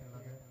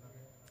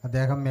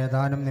 അദ്ദേഹം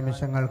ഏതാനും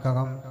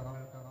നിമിഷങ്ങൾക്കകം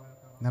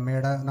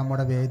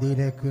നമ്മുടെ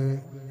വേദിയിലേക്ക്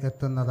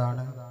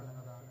എത്തുന്നതാണ്.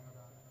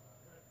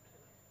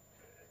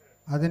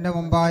 അതിൻ്റെ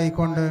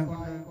മുമ്പായിക്കൊണ്ട്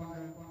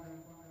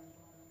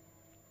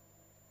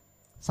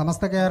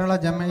സമസ്ത കേരള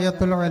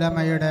ജംഇയ്യത്തുൽ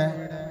ഉലമയുടെ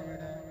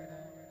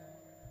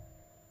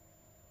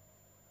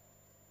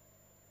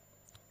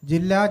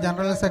ജില്ലാ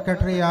ജനറൽ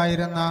സെക്രട്ടറി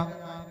ആയിരുന്ന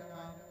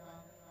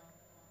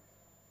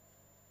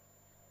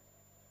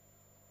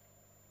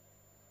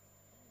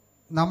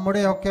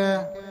നമ്മുടെയൊക്കെ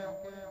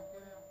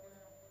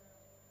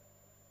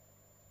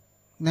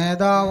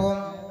നേതാവും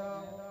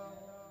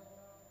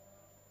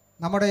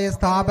നമ്മുടെ ഈ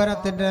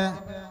സ്ഥാപനത്തിൻ്റെ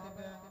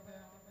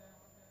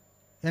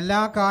എല്ലാ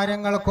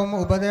കാര്യങ്ങൾക്കും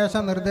ഉപദേശ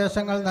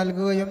നിർദ്ദേശങ്ങൾ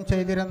നൽകുകയും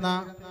ചെയ്തിരുന്ന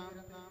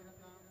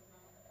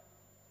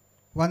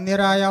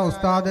വന്ദ്യരായ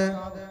ഉസ്താദ്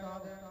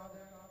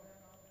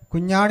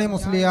കുഞ്ഞാണി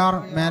മുസ്ലിയാർ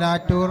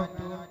മേലാറ്റൂർ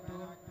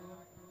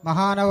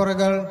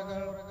മഹാനവറുകൾ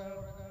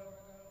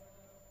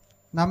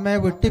നമ്മെ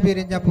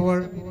വിട്ടുപിരിഞ്ഞപ്പോൾ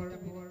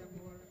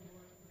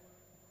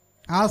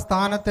ആ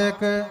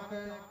സ്ഥാനത്തേക്ക്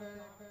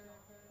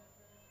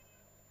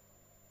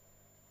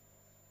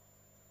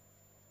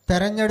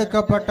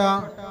തെരഞ്ഞെടുക്കപ്പെട്ട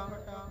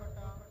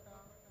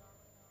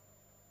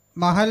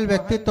മഹൽ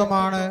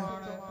വ്യക്തിത്വമാണ്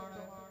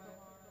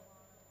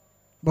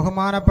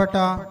ബഹുമാനപ്പെട്ട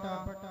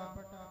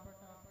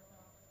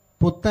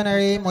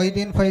പുത്തനഴി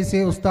മൊയ്തീൻ ഫൈസി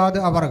ഉസ്താദ്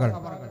അവർകൾ.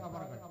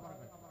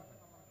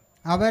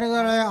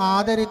 അവരുകളെ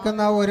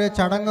ആദരിക്കുന്ന ഒരു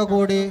ചടങ്ങ്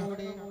കൂടി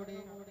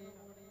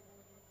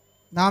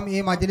നാം ഈ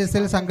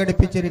മജ്‌ലിസിൽ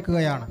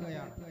സംഘടിപ്പിച്ചിരിക്കുകയാണ്.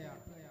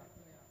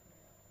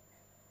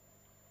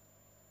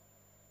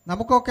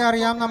 നമുക്കൊക്കെ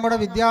അറിയാം, നമ്മുടെ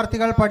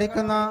വിദ്യാർത്ഥികൾ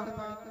പഠിക്കുന്ന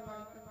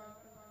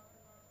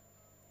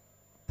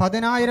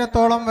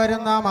 10,000-ഓളം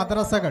വരുന്ന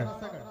മദ്രസകൾ,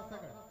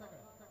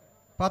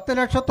 10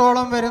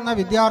 ലക്ഷത്തോളം വരുന്ന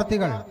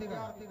വിദ്യാർത്ഥികൾ,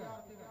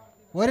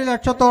 1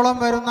 ലക്ഷത്തോളം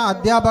വരുന്ന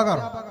അധ്യാപകർ,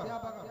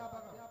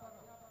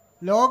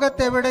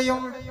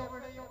 ലോകത്തെവിടെയും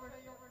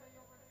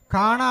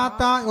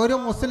കാണാത്ത, ഒരു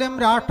മുസ്ലിം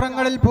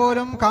രാഷ്ട്രങ്ങളിൽ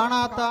പോലും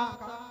കാണാത്ത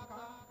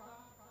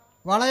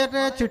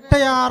വളരെ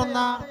ചിട്ടയാർന്ന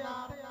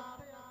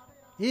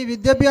ഈ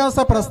വിദ്യാഭ്യാസ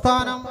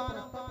പ്രസ്ഥാനം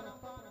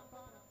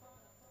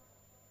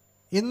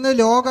ഇന്ന്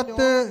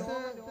ലോകത്ത്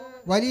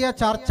വലിയ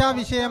ചർച്ചാ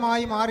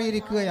വിഷയമായി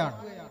മാറിയിരിക്കുകയാണ്.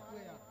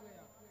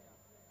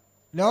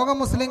 ലോക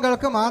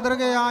മുസ്ലിങ്ങൾക്ക്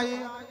മാതൃകയായി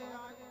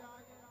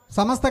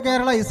സമസ്ത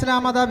കേരള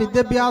ഇസ്ലാം മത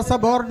വിദ്യാഭ്യാസ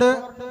ബോർഡ്,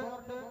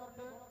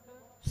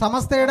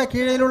 സമസ്തയുടെ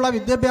കീഴിലുള്ള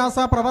വിദ്യാഭ്യാസ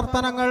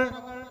പ്രവർത്തനങ്ങൾ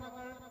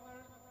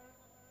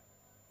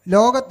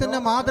ലോകത്തിന്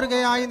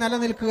മാതൃകയായി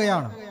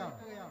നിലനിൽക്കുകയാണ്.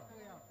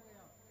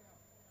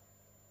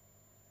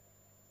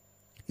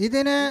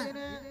 ഇതിനെ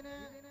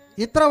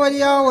ഇത്ര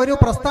വലിയ ഒരു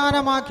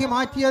പ്രസ്ഥാനമാക്കി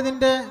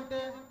മാറ്റിയതിൻ്റെ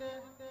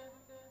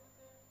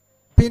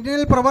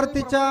പിന്നിൽ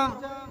പ്രവർത്തിച്ച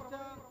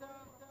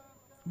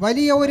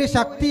വലിയ ഒരു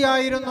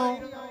ശക്തിയായിരുന്നു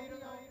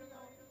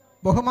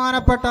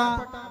ബഹുമാനപ്പെട്ട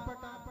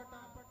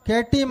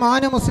KT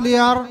മാനു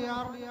മുസ്ലിയാർ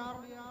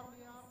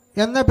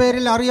എന്ന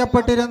പേരിൽ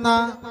അറിയപ്പെട്ടിരുന്ന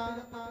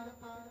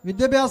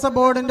വിദ്യാഭ്യാസ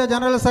ബോർഡിന്റെ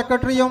ജനറൽ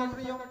സെക്രട്ടറിയും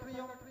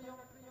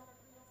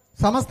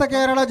സമസ്ത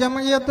കേരള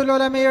ജംഇയ്യത്തുൽ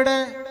ഉലമയുടെ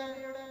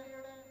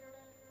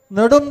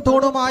നെടും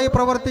തൂണുമായി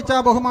പ്രവർത്തിച്ച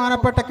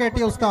ബഹുമാനപ്പെട്ട KT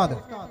ഉസ്താദ്.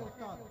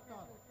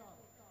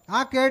 ആ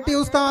KT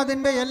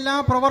ഉസ്താദിന്റെ എല്ലാ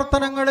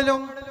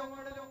പ്രവർത്തനങ്ങളിലും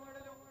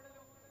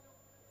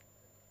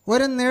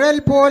ഒരു നിഴൽ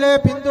പോലെ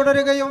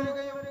പിന്തുടരുകയും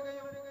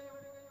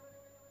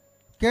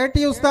KT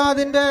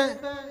ഉസ്താദിന്റെ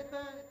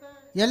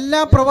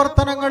എല്ലാ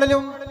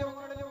പ്രവർത്തനങ്ങളിലും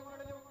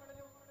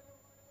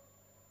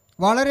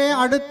വളരെ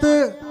അടുത്ത്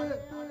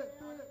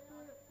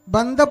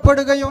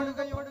ബന്ധപ്പെടുകയും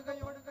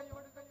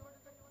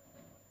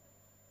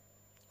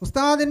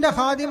ഉസ്താദിന്റെ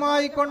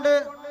ഹാദിമായിക്കൊണ്ട്,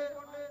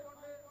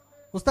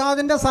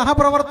 ഉസ്താദിന്റെ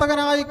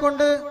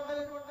സഹപ്രവർത്തകനായിക്കൊണ്ട്,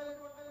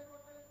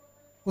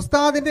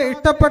 ഉസ്താദിന്റെ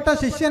ഇഷ്ടപ്പെട്ട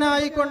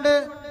ശിഷ്യനായിക്കൊണ്ട്,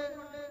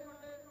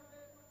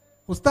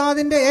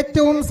 ഉസ്താദിന്റെ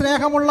ഏറ്റവും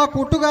സ്നേഹമുള്ള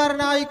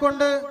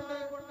കൂട്ടുകാരനായിക്കൊണ്ട്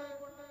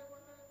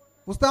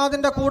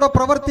ഉസ്താദിന്റെ കൂടെ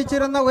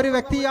പ്രവർത്തിച്ചിരുന്ന ഒരു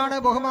വ്യക്തിയാണ്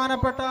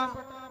ബഹുമാനപ്പെട്ട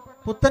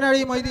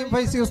പുത്തനഴി മൊയ്തീൻ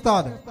ഫൈസി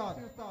ഉസ്താദ്.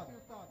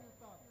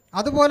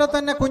 അതുപോലെ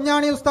തന്നെ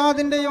കുഞ്ഞാണി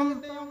ഉസ്താദിന്റെയും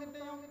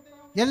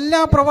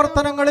എല്ലാ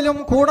പ്രവർത്തനങ്ങളിലും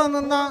കൂടെ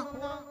നിന്ന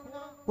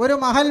ഒരു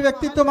മഹൽ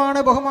വ്യക്തിത്വമാണ്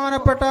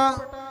ബഹുമാനപ്പെട്ട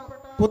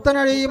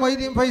പുത്തനഴി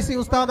മൊയ്തീൻ ഫൈസി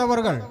ഉസ്താദ്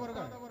അവർകൾ.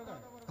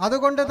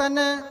 അതുകൊണ്ട്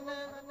തന്നെ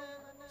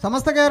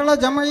സമസ്ത കേരള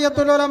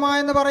ജംഇയ്യത്തുൽ ഉലമ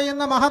എന്ന്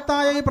പറയുന്ന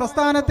മഹത്തായ ഈ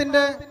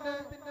പ്രസ്ഥാനത്തിന്റെ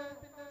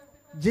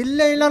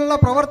ജില്ലയിലുള്ള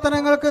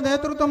പ്രവർത്തനങ്ങൾക്ക്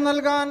നേതൃത്വം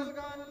നൽകാൻ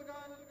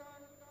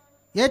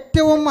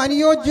ഏറ്റവും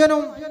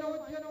അനുയോജ്യനും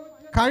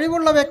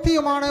കഴിവുള്ള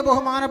വ്യക്തിയുമാണ്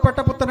ബഹുമാനപ്പെട്ട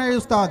പുത്തനഴി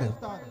ഉസ്താദ്.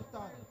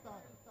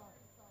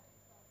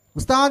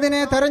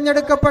 ഉസ്താദിനെ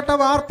തെരഞ്ഞെടുക്കപ്പെട്ട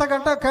വാർത്ത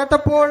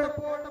കേട്ടപ്പോൾ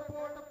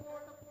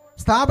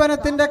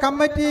സ്ഥാപനത്തിന്റെ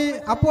കമ്മിറ്റി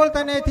അപ്പോൾ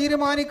തന്നെ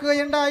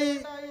തീരുമാനിക്കുകയുണ്ടായി,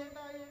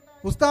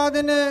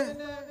 ഉസ്താദിന്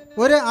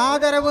ഒരു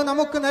ആദരവ്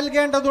നമുക്ക്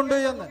നൽകേണ്ടതുണ്ട്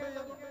എന്ന്.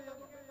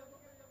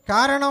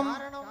 കാരണം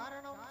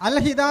അൽ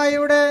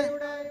ഹിദായയുടെ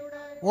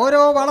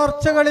ഓരോ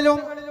വളർച്ചകളിലും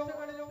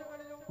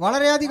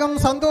വളരെയധികം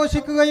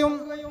സന്തോഷിക്കുകയും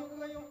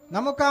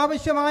നമുക്ക്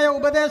ആവശ്യമായ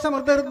ഉപദേശ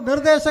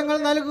നിർദ്ദേശങ്ങൾ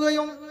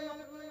നൽകുകയും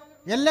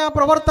എല്ലാ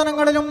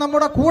പ്രവർത്തനങ്ങളിലും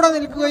നമ്മുടെ കൂടെ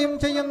നിൽക്കുകയും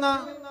ചെയ്യുന്ന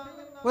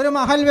ഒരു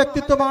മഹൽ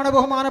വ്യക്തിത്വമാണ്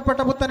ബഹുമാനപ്പെട്ട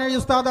പുത്തനഴി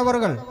ഉസ്താദ്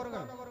അവർകൾ.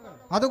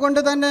 അതുകൊണ്ട്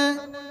തന്നെ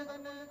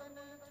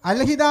അൽ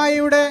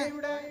ഹിദായയുടെ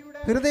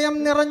ഹൃദയം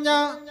നിറഞ്ഞ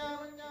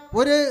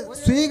ഒരു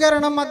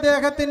സ്വീകരണം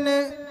അദ്ദേഹത്തിന്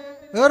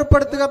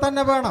ഏർപ്പെടുത്തുക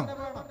തന്നെ വേണം.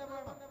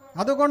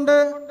 അതുകൊണ്ട്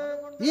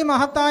ഈ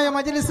മഹത്തായ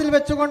മജ്ലിസിൽ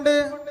വെച്ചുകൊണ്ട്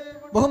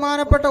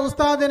ബഹുമാനപ്പെട്ട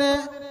ഉസ്താദിനെ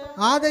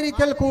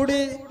ആദരിക്കൽ കൂടി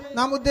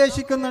നാം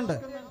ഉദ്ദേശിക്കുന്നുണ്ട്.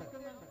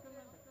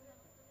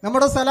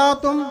 നമ്മുടെ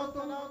സലാത്തും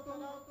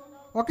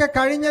ഒക്കെ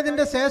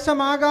കഴിഞ്ഞതിന്റെ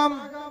ശേഷമാകാം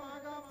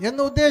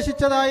എന്ന്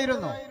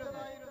ഉദ്ദേശിച്ചതായിരുന്നു.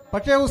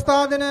 പക്ഷേ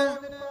ഉസ്താദിന്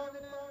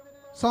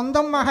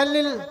സ്വന്തം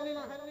മഹലിൽ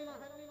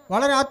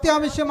വളരെ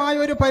അത്യാവശ്യമായ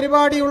ഒരു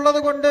പരിപാടി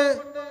ഉള്ളതുകൊണ്ട്,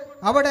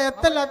 അവിടെ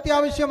എത്തൽ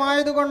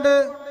അത്യാവശ്യമായതുകൊണ്ട്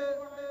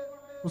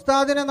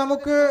ഉസ്താദിനെ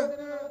നമുക്ക്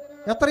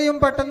എത്രയും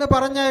പെട്ടെന്ന്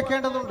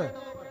പറഞ്ഞയക്കേണ്ടതുണ്ട്.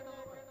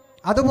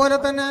 അതുപോലെ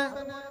തന്നെ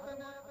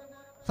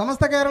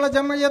സമസ്ത കേരള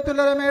ജംഇയ്യത്തുൽ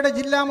ഉലമയുടെ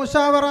ജില്ലാ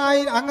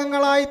മുശാവറയായി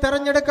അംഗങ്ങളായി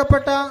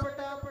തെരഞ്ഞെടുക്കപ്പെട്ട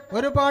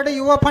ഒരുപാട്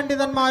യുവ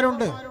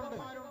പണ്ഡിതന്മാരുണ്ട്.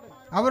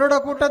 അവരുടെ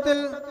കൂട്ടത്തിൽ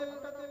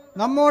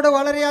നമ്മോട്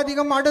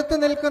വളരെയധികം അടുത്ത്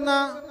നിൽക്കുന്ന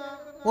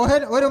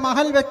ഒരു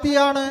മഹൽ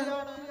വ്യക്തിയാണ്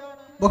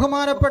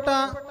ബഹുമാനപ്പെട്ട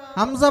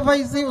ഹംസ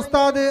ഫൈസി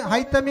ഉസ്താദ്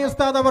ഹൈത്തമി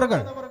ഉസ്താദ്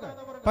അവർകൾ.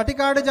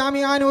 പട്ടിക്കാട്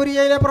ജാമിഅ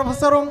നൂരിയയിലെ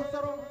പ്രൊഫസറും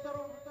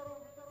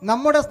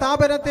നമ്മുടെ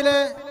സ്ഥാപനത്തിലെ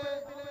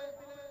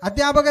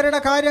അധ്യാപകരുടെ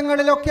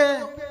കാര്യങ്ങളിലൊക്കെ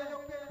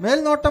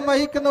മേൽനോട്ടം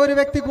വഹിക്കുന്ന ഒരു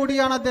വ്യക്തി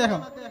കൂടിയാണ്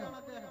അദ്ദേഹം.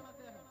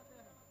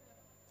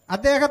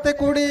 അദ്ദേഹത്തെ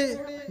കൂടി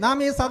നാം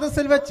ഈ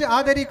സദസ്സിൽ വെച്ച്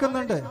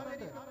ആദരിക്കുന്നുണ്ട്.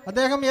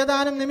 അദ്ദേഹം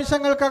ഏതാനും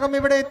നിമിഷങ്ങൾക്കകം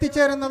ഇവിടെ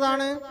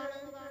എത്തിച്ചേരുന്നതാണ്.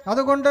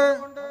 അതുകൊണ്ട്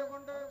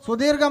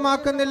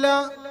സുദീർഘമാക്കുന്നില്ല.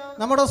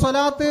 നമ്മുടെ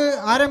സ്വലാത്ത്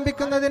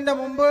ആരംഭിക്കുന്നതിന്റെ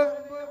മുമ്പ്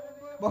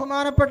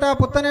ബഹുമാനപ്പെട്ട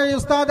പുത്തനഴി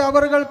ഉസ്താദ്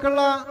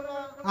അവറുകൾക്കുള്ള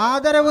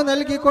ആദരവ്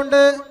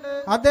നൽകിക്കൊണ്ട്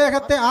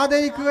അദ്ദേഹത്തെ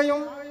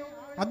ആദരിക്കുകയും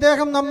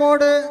അദ്ദേഹം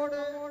നമ്മോട്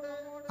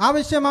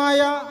ആവശ്യമായ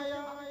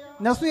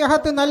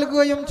നസീഹത്ത്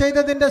നൽകുകയും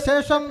ചെയ്തതിൻ്റെ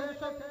ശേഷം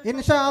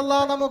ഇൻഷാ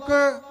അല്ലാഹ്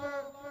നമുക്ക്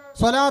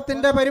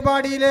സ്വലാത്തിന്റെ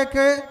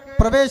പരിപാടിയിലേക്ക്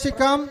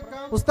പ്രവേശിക്കാം.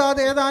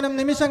 ഉസ്താദ് ഏതാനും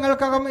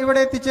നിമിഷങ്ങൾക്കകം ഇവിടെ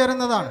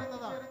എത്തിച്ചേരുന്നതാണ്.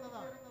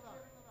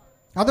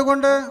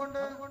 അതുകൊണ്ട്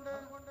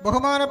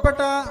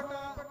ബഹുമാനപ്പെട്ട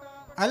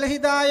അൽ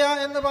ഹിദായ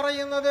എന്ന്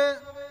പറയുന്നത്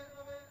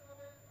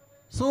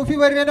സൂഫി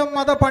വര്യനും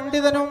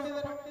മതപണ്ഡിതനും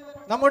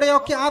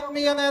നമ്മുടെയൊക്കെ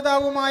ആത്മീയ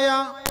നേതാവുമായ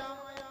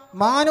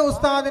മാനു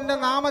ഉസ്താദിന്റെ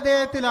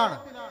നാമധേയത്തിലാണ്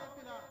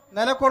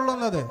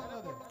നിലകൊള്ളുന്നത്.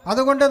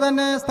 അതുകൊണ്ട്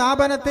തന്നെ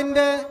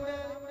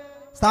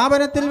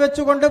സ്ഥാപനത്തിൽ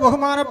വെച്ചുകൊണ്ട്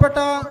ബഹുമാനപ്പെട്ട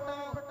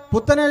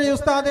പുത്തനഴി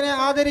ഉസ്താദിനെ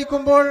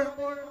ആദരിക്കുമ്പോൾ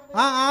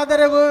ആ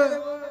ആദരവ്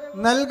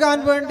നൽകാൻ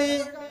വേണ്ടി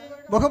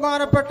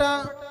ബഹുമാനപ്പെട്ട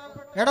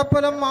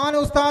എടപ്പലം മാനു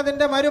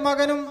ഉസ്താദിന്റെ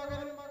മരുമകനും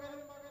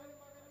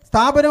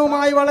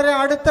സ്ഥാപനവുമായി വളരെ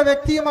അടുത്ത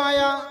വ്യക്തിയുമായ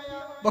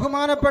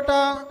ബഹുമാനപ്പെട്ട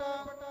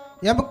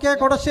MK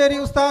കൊടശ്ശേരി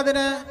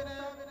ഉസ്താദിനെ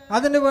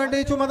അതിനുവേണ്ടി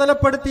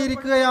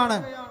ചുമതലപ്പെടുത്തിയിരിക്കുകയാണ്.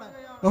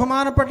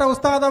 ബഹുമാനപ്പെട്ട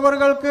ഉസ്താദ്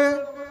അവറുകൾക്ക്,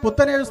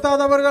 പുത്തനഴി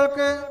ഉസ്താദ്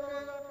അവറുകൾക്ക്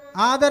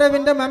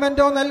ആദരവിന്റെ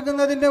മെമന്റോ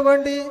നൽകുന്നതിന്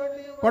വേണ്ടി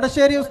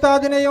കൊടശ്ശേരി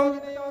ഉസ്താദിനെയും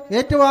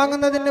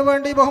ഏറ്റുവാങ്ങുന്നതിന്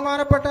വേണ്ടി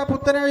ബഹുമാനപ്പെട്ട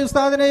പുത്തനഴി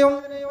ഉസ്താദിനെയും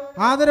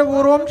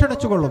ആദരപൂർവ്വം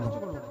ക്ഷണിച്ചുകൊള്ളുന്നു.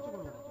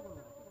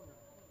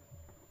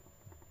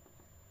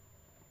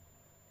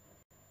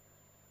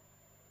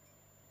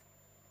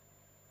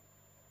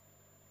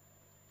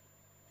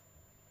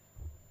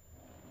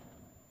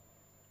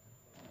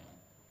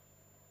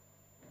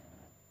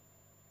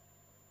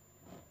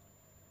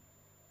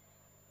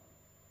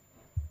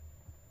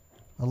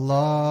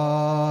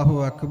 അല്ലാഹു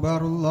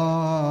അക്ബർ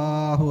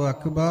അല്ലാഹു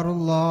അക്ബർ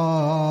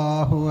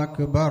അല്ലാഹു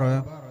അക്ബർ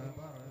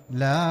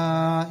ലാ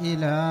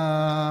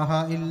ഇലാഹ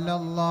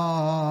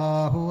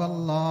ഇല്ലല്ലാഹു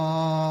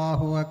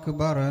അല്ലാഹു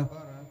അക്ബർ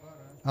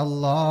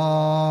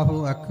അല്ലാഹു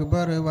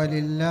അക്ബർ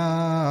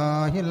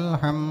വലില്ലാഹിൽ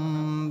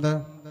ഹംദ്.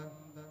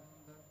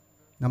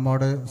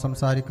 നമ്മോട്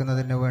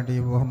സംസാരിക്കുന്നതിന് വേണ്ടി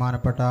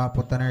ബഹുമാനപ്പെട്ട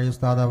പുത്തനഴി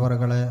ഉസ്താദ്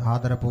അവറുകളെ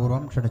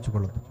ആദരപൂർവ്വം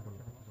ക്ഷണിച്ചുകൊള്ളുന്നു.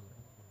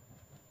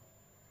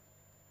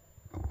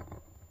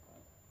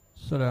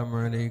 السلام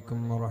عليكم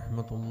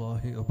ورحمة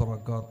الله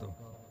وبركاته.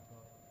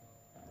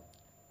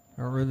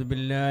 أعوذ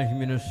بالله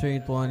من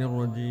الشيطان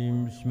الرجيم.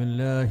 بسم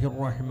الله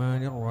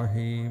الرحمن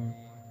الرحيم.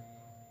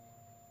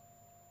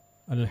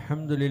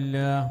 الحمد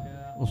لله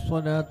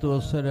والصلاة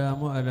والسلام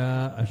على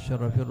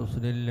أشرف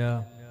رسل الله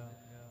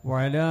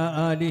وعلى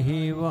آله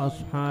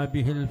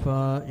وأصحابه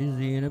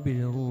الفائزين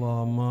برضا الله.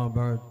 ما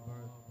بعد،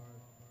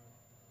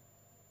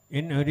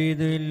 إن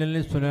أريد إلا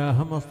الإصلاح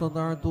ما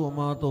استطعت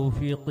وما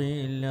توفيقي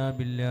إلا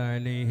بالله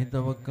عليه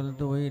توكلت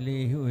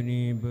وإليه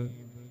أنيب.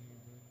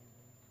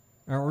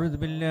 أعوذ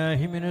بالله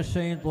من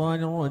الشيطان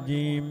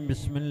الرجيم.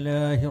 بسم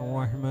الله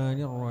الرحمن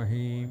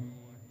الرحيم.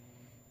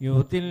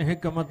 يؤتي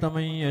الحكمة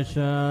من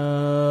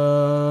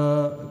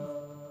يشاء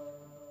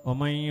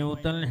ومن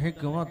يؤت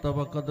الحكمة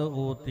فقد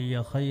أوتي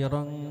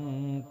خيرا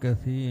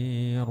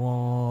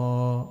كثيرا.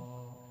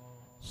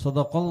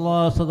 صدق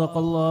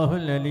الله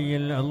العلي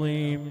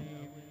العظيم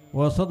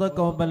وصدق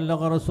وبلغ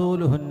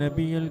رسوله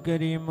النبي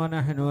الكريم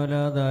ونحن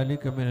على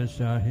ذلك من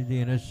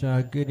الشاهدين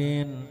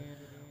الشاكرين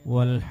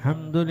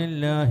والحمد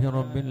لله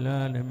رب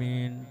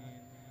العالمين.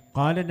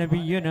 قال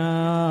نبينا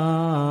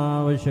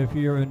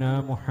وشفيعنا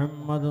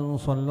محمد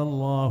صلى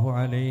الله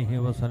عليه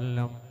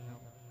وسلم: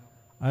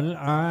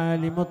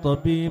 العالم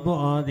طبيب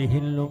هذه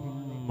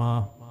الأمة.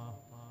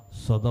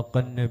 صدق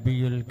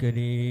النبي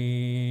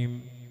الكريم.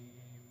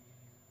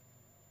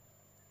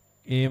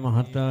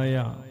 മഹത്തായ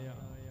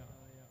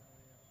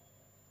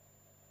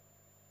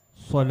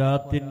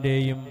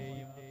സ്വലാത്തിൻ്റെയും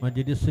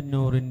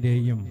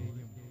മജ്ലിസുന്നൂറിൻ്റെയും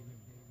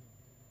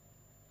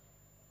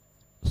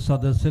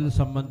സദസ്സിൽ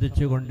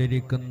സംബന്ധിച്ചു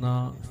കൊണ്ടിരിക്കുന്ന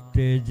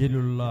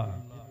സ്റ്റേജിലുള്ള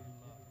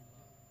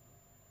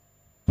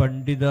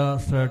പണ്ഡിത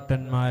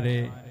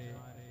ശ്രേഷ്ഠന്മാരെ,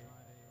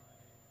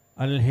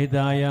 അൽ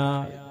ഹിദായ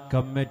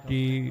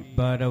കമ്മിറ്റി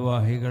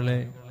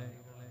ഭാരവാഹികളെ,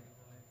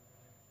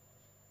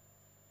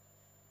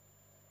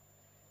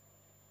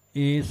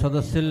 ഈ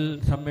സദസ്സിൽ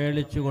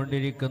സമ്മേളിച്ചു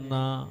കൊണ്ടിരിക്കുന്ന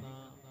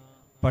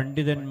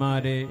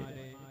പണ്ഡിതന്മാരെ,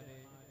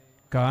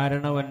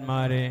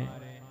 കാരണവന്മാരെ,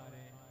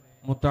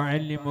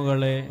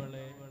 മുതഅല്ലിമുകളെ,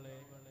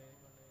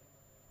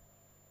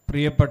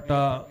 പ്രിയപ്പെട്ട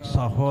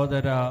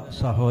സഹോദര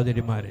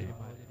സഹോദരിമാരെ,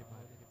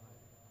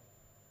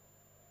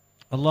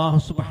 അല്ലാഹു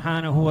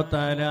സുബ്ഹാനഹു വ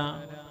തആല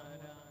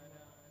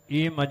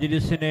ഈ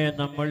മജ്ലിസിനെ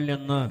നമ്മളിൽ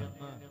നിന്ന്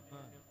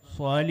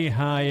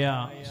സ്വാലിഹായ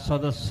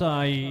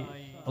സദസ്സായി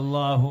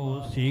അല്ലാഹു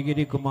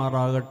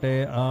സ്വീകരിക്കുമാറാകട്ടെ.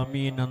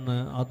 ആമീൻ എന്ന്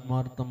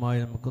ആത്മാർത്ഥമായി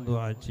നമുക്ക്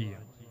ദുആ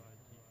ചെയ്യാം.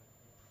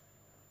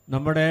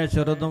 നമ്മുടെ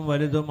ചെറുതും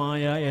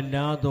വലുതുമായ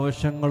എല്ലാ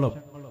ദോഷങ്ങളും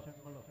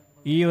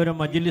ഈ ഒരു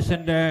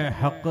മജ്ലിസിന്റെ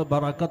ഹക്ക്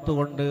ബറക്കത്ത്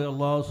കൊണ്ട്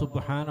അല്ലാഹു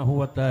സുബ്ഹാനഹു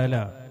വ തആല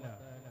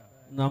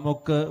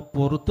നമുക്ക്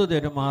പുറത്തു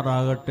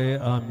തരുമാറാകട്ടെ.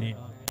 ആമീൻ.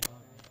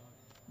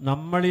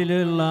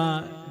 നമ്മളിലുള്ള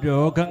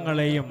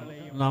രോഗങ്ങളെയും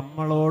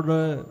നമ്മളോട്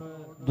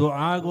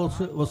ദുആ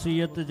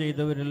വസിയത്ത്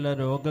ചെയ്തവരുള്ള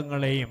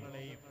രോഗങ്ങളെയും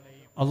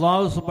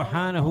അല്ലാഹു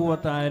സുബ്ഹാനഹു വ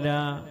തആല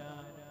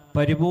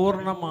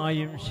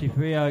പരിപൂർണമായും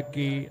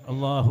ശിഫയാക്കി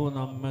അള്ളാഹു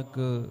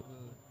നമുക്ക്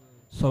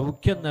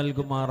സൗഖ്യം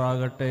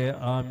നൽകുമാറാകട്ടെ.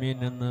 ആമീൻ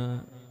എന്ന്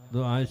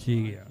ദുആ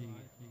ചെയ്യുക.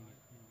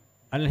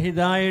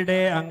 അൽഹിദായുടെ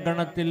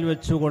അങ്കണത്തിൽ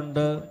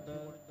വെച്ചുകൊണ്ട്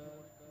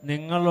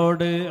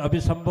നിങ്ങളോട്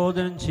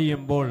അഭിസംബോധന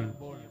ചെയ്യുമ്പോൾ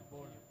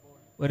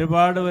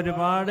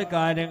ഒരുപാട്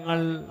കാര്യങ്ങൾ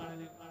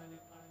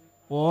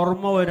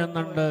ഓർമ്മ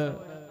വരുന്നുണ്ട്,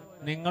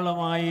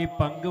 നിങ്ങളുമായി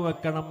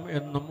പങ്കുവെക്കണം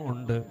എന്നും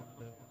ഉണ്ട്.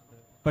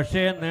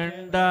 പക്ഷേ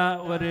നീണ്ട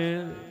ഒരു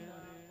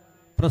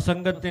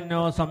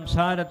പ്രസംഗത്തിനോ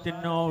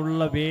സംസാരത്തിനോ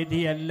ഉള്ള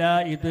വേദിയല്ല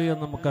ഇത്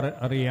എന്ന് നമുക്ക്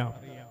അറിയാം.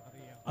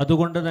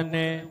 അതുകൊണ്ട്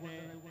തന്നെ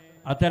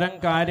അത്തരം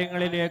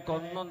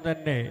കാര്യങ്ങളിലേക്കൊന്നും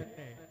തന്നെ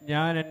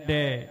ഞാൻ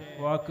എൻ്റെ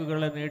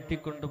വാക്കുകളെ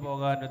നീട്ടിക്കൊണ്ടു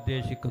പോകാൻ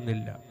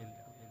ഉദ്ദേശിക്കുന്നില്ല.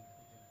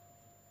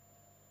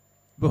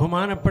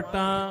 ബഹുമാനപ്പെട്ട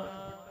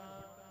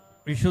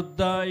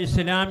വിശുദ്ധ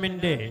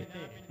ഇസ്ലാമിൻ്റെ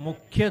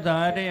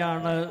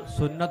മുഖ്യധാരയാണ്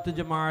സുന്നത്ത്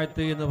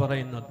ജമാഅത്ത് എന്ന്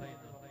പറയുന്നത്.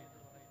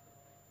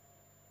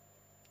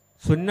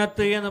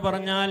 സുന്നത്ത് എന്ന്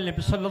പറഞ്ഞാൽ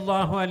നബി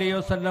സല്ലല്ലാഹു അലൈഹി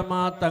വസല്ലമ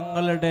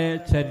തങ്ങളുടെ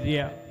ചര്യ.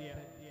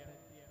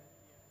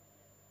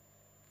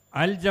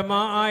 അൽ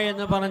ജമാഅ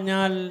എന്ന്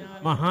പറഞ്ഞാൽ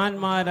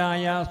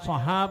മഹാന്മാരായ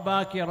സ്വഹാബ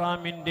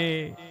കിറാമിൻ്റെ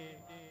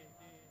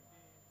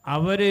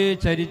അവര്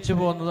ചരിച്ചു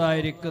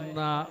പോന്നതായിരിക്കുന്ന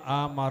ആ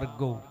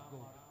മാർഗവും.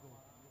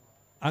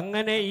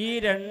 അങ്ങനെ ഈ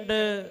രണ്ട്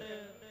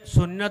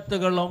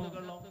സുന്നത്തുകളും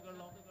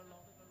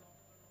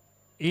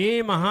ഈ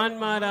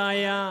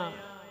മഹാന്മാരായ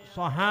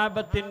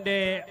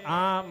സ്വഹാബത്തിൻ്റെ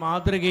ആ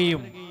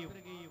മാതൃകയും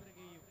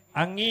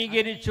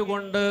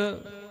അംഗീകരിച്ചുകൊണ്ട്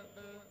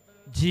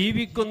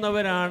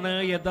ജീവിക്കുന്നവരാണ്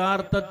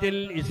യഥാർത്ഥത്തിൽ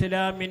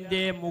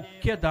ഇസ്ലാമിൻ്റെ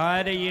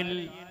മുഖ്യധാരയിൽ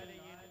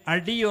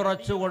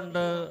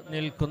അടിയുറച്ചുകൊണ്ട്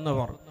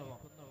നിൽക്കുന്നവർ.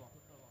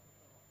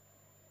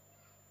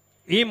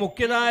 ഈ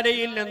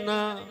മുഖ്യധാരയിൽ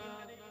നിന്ന്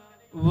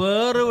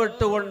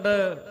വേറുവിട്ടുകൊണ്ട്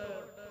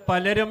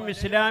പലരും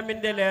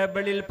ഇസ്ലാമിൻ്റെ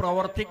ലേബലിൽ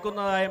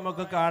പ്രവർത്തിക്കുന്നതായി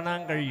നമുക്ക് കാണാൻ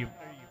കഴിയും.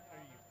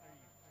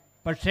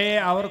 പക്ഷേ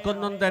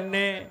അവർക്കൊന്നും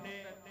തന്നെ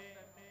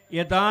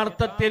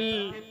യഥാർത്ഥത്തിൽ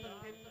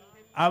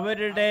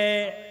അവരുടെ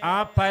ആ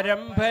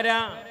പരമ്പര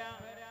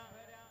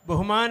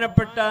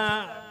ബഹുമാനപ്പെട്ട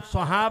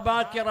സ്വഹാബാ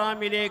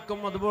കിറാമിലേക്കും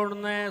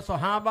അതുപോലെ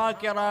സ്വഹാബാ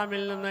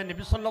കിറാമിൽ നിന്ന്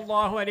നബി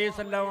സല്ലല്ലാഹു അലൈഹി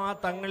വസല്ലം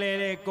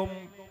തങ്ങളിലേക്കും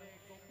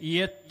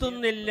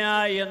എത്തുന്നില്ല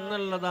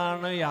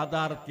എന്നുള്ളതാണ്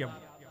യാഥാർത്ഥ്യം.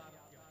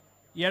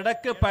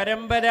 ഇടക്ക്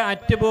പരമ്പര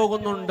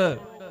അറ്റുപോകുന്നുണ്ട്.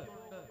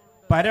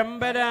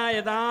 പരമ്പര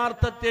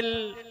യഥാർത്ഥത്തിൽ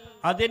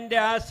അതിൻ്റെ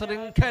ആ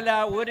ശൃംഖല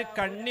ഒരു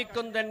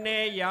കണ്ണിക്കും തന്നെ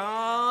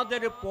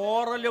യാതൊരു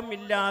പോറലും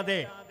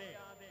ഇല്ലാതെ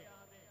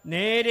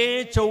നേരെ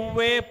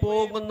ചൊവ്വേ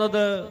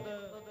പോകുന്നത്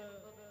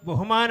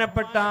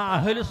ബഹുമാനപ്പെട്ട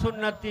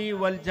അഹ്ലുസുന്നത്തി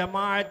വൽ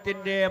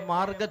ജമാഅത്തിന്റെ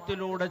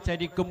മാർഗത്തിലൂടെ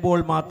ചരിക്കുമ്പോൾ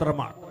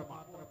മാത്രമാണ്.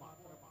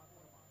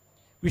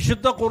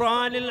 വിശുദ്ധ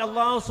ഖുർആനിൽ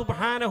അല്ലാഹു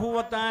സുബ്ഹാനഹു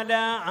വ തആല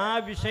ആ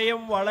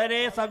വിഷയം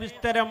വളരെ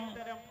സവിസ്തരം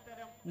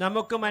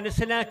നമുക്ക്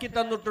മനസ്സിലാക്കി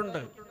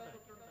തന്നിട്ടുണ്ട്.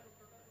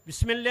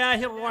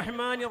 ബിസ്മില്ലാഹിർ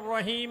റഹ്മാനിർ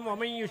റഹീം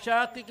വമൻ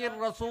യുശാഖിഖിർ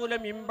റസൂല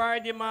മിൻ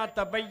ബഅദി മാ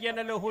തബയ്യന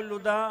ലഹുൽ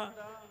ഹുദാ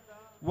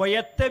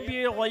വയത്തബി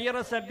ഗൈറ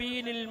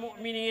സബീലിൽ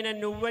മുഅ്മിനീന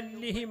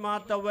നുവല്ലിഹി മാ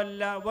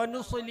തവല്ല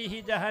വനുസ്ലിഹി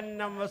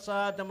ജഹന്നം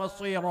വസാഅത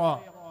മസീറാ.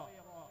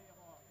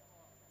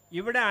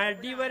 ഇവിടെ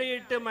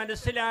അടിവരയിട്ട്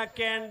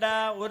മനസ്സിലാക്കേണ്ട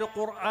ഒരു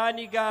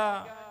ഖുർആനിക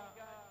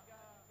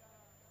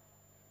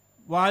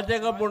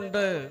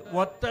വാചകമുണ്ട്.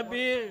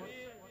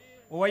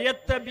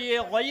 വയത്തബി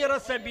ഗൈറ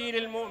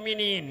സബീലിൽ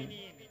മുഅ്മിനീൻ,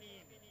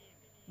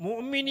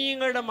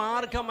 മുഅ്മിനീങ്ങളുടെ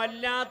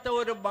മാർഗമല്ലാത്ത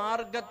ഒരു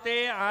മാർഗത്തെ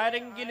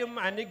ആരെങ്കിലും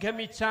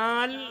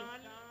അനുഗമിച്ചാൽ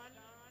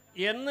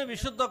എന്ന്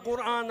വിശുദ്ധ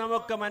ഖുർആൻ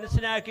നമുക്ക്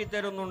മനസ്സിലാക്കി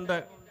തരുന്നുണ്ട്.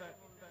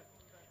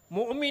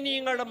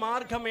 മുഅ്മിനീങ്ങളുടെ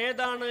മാർഗം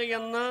ഏതാണ്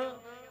എന്ന്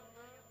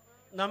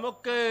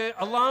നമുക്ക്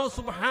അല്ലാഹു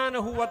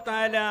സുബ്ഹാനഹു വ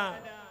തആല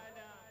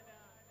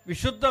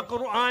വിശുദ്ധ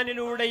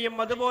ഖുർആനിലൂടെയും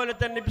അതുപോലെ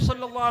തന്നെ നബി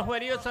സല്ലല്ലാഹു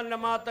അലൈഹി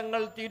വസല്ലമ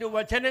തങ്ങൾ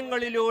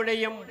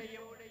തിരുവചനങ്ങളിലൂടെയും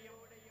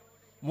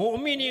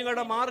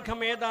മുഅ്മിനീങ്ങളുടെ മാർഗം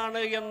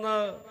ഏതാണ് എന്ന്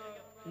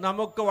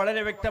നമുക്ക്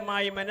വളരെ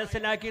വ്യക്തമായി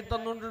മനസ്സിലാക്കി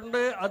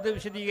തന്നിട്ടുണ്ട്. അത്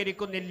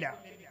വിശദീകരിക്കുന്നില്ല.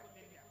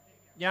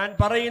 ഞാൻ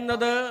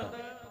പറയുന്നത്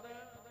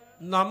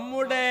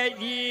നമ്മുടെ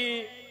ഈ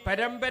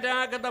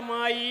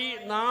പരമ്പരാഗതമായി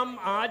നാം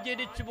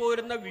ആചരിച്ചു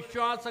പോരുന്ന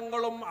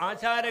വിശ്വാസങ്ങളും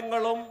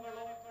ആചാരങ്ങളും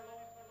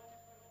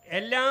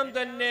എല്ലാം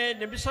തന്നെ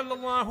നബി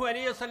സല്ലല്ലാഹു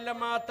അലൈഹി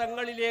വസല്ലമ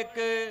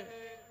തങ്ങളിലേക്ക്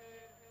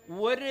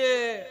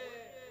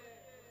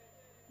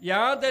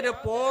യാതൊരു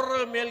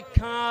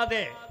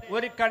പോറമേൽക്കാതെ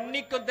ഒരു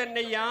കണ്ണിക്കും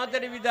തന്നെ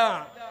യാതൊരുവിധ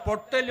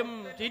പൊട്ടലും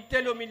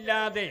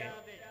ചീറ്റലുമില്ലാതെ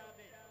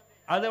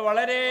അത്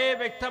വളരെ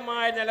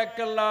വ്യക്തമായ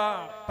നിലക്കുള്ള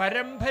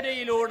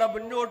പരമ്പരയിലൂടെ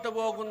മുന്നോട്ട്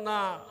പോകുന്ന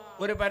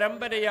ഒരു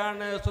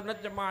പരമ്പരയാണ്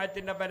സുന്നത്ത്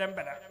ജമാഅത്തിന്റെ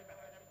പരമ്പര.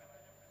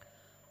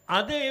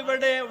 അത്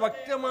ഇവിടെ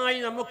വ്യക്തമായി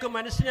നമുക്ക്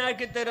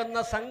മനസ്സിലാക്കി തരുന്ന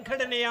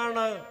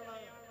സംഘടനയാണ്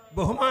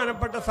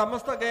ബഹുമാനപ്പെട്ട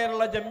സമസ്ത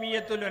കേരള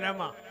ജംഇയ്യത്തുൽ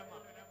ഉലമ.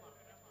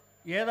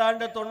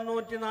 ഏതാണ്ട്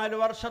 94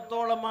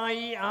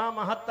 വർഷത്തോളമായി ആ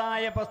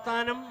മഹത്തായ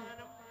പ്രസ്ഥാനം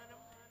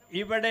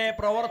ഇവിടെ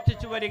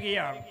പ്രവർത്തിച്ചു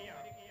വരികയാണ്.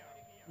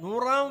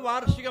 100-ാം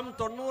വാർഷികം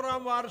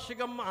 90-ാം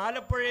വാർഷികം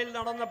ആലപ്പുഴയിൽ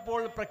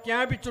നടന്നപ്പോൾ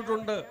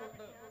പ്രഖ്യാപിച്ചിട്ടുണ്ട്.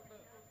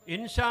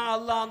 ഇൻഷാ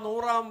അല്ലാഹ്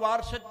 100-ാം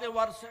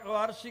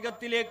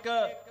വാർഷികത്തിലേക്ക്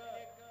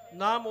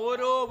നാം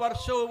ഓരോ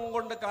വർഷവും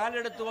കൊണ്ട്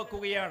കാലെടുത്ത്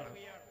വെക്കുകയാണ്.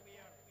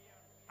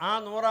 ആ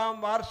 100ാം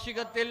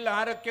വാർഷികത്തിൽ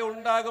ആരൊക്കെ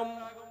ഉണ്ടാകും,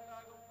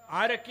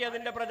 ആരൊക്കെ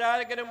അതിൻ്റെ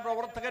പ്രചാരകരും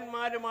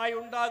പ്രവർത്തകന്മാരുമായി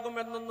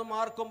ഉണ്ടാകുമെന്നൊന്നും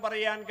ആർക്കും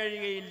പറയാൻ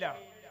കഴിയുകയില്ല.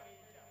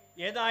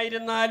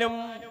 ഏതായിരുന്നാലും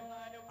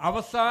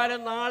അവസാന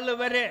നാൾ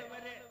വരെ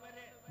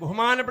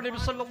ബഹുമാനപ്പെട്ട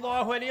നബി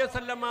സല്ലല്ലാഹു അലൈഹി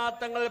വസല്ലമ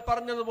തങ്ങൾ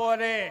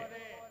പറഞ്ഞതുപോലെ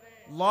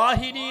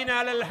ലാഹിരീന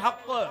അലൽ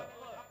ഹഖ്,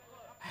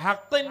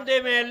 ഹഖിന്റെ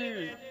മേൽ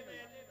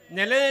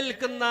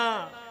നിലനിൽക്കുന്ന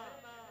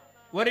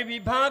ഒരു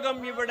വിഭാഗം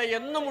ഇവിടെ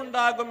എന്നും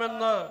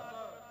ഉണ്ടാകുമെന്ന്,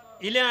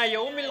 ഇലാ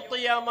യൗമിൽ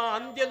ഖിയാമ,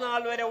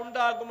 അന്ത്യനാൾ വരെ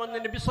ഉണ്ടാകുമെന്ന്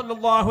നബി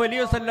സല്ലല്ലാഹു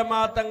അലൈഹി വസല്ലമ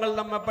തങ്ങൾ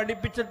നമ്മെ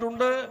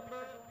പഠിപ്പിച്ചിട്ടുണ്ട്.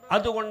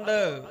 അതുകൊണ്ട്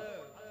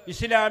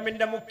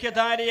ഇസ്ലാമിന്റെ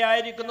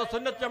മുഖ്യധാരയായിരിക്കുന്ന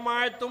സുന്നത്ത്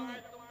ജമാഅത്തും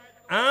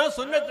ആ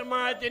സുന്നത്ത്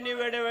ജമാഅത്തിന്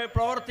വേണ്ടി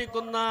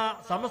പ്രവർത്തിക്കുന്ന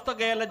സമസ്ത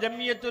കേരള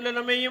ജംഇയ്യത്തുൽ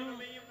ഉലമയും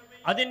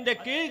അതിന്റെ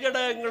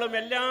കീഴ്ഘടകങ്ങളും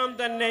എല്ലാം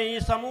തന്നെ ഈ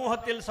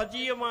സമൂഹത്തിൽ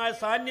സജീവമായ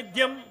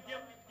സാന്നിധ്യം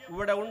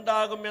ഇവിടെ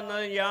ഉണ്ടാകുമെന്ന്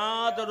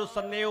യാതൊരു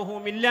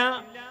സന്ദേഹവുമില്ല.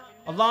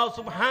 അല്ലാഹു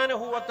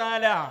സുബ്ഹാനഹു വ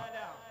തആല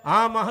ആ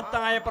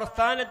മഹത്തായ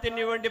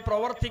പ്രസ്ഥാനത്തിന് വേണ്ടി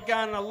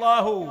പ്രവർത്തിക്കാൻ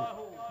അല്ലാഹു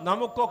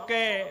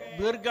നമുക്കൊക്കെ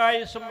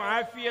ദീർഘായുസ്സും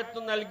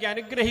ആഫിയത്തും നൽകി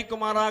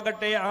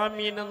അനുഗ്രഹിക്കുമാറാകട്ടെ.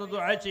 ആമീൻ എന്ന്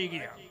ദുആ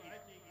ചെയ്യുകയാണ്.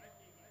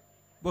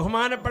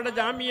 ബഹുമാനപ്പെട്ട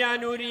ജാമിയ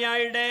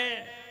നൂരിയയുടെ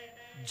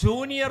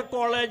ജൂനിയർ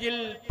കോളേജിൽ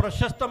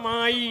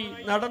പ്രശസ്തമായി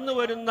നടന്നു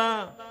വരുന്ന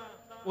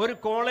ഒരു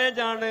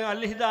കോളേജാണ്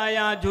അൽ ഹിദായ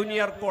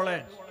ജൂനിയർ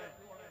കോളേജ്.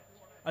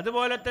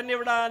 അതുപോലെ തന്നെ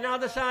ഇവിടെ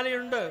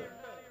അനാഥശാലയുണ്ട്.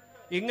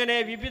 ഇങ്ങനെ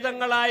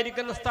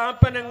വിവിധങ്ങളായിരിക്കുന്ന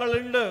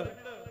സ്ഥാപനങ്ങളുണ്ട്.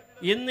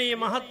 ഇന്ന് ഈ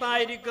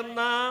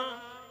മഹത്തായിരിക്കുന്ന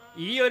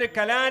ഈ ഒരു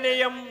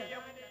കലാലയം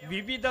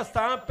വിവിധ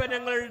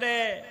സ്ഥാപനങ്ങളുടെ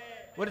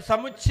ഒരു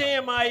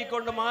സമുച്ചയമായി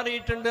കൊണ്ട്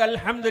മാറിയിട്ടുണ്ട്.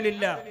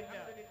 അൽഹംദുലില്ലാഹ്.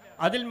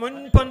 അതിൽ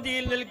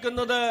മുൻപന്തിയിൽ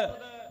നിൽക്കുന്നത്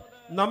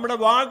നമ്മുടെ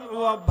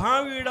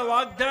ഭാവിയുടെ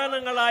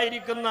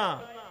വാഗ്ദാനങ്ങളായിരിക്കുന്ന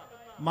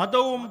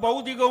മതവും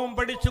ഭൗതികവും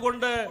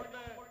പഠിച്ചുകൊണ്ട്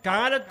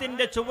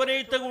കാലത്തിന്റെ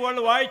ചുവരെഴുത്തുകൾ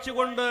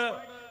വായിച്ചുകൊണ്ട്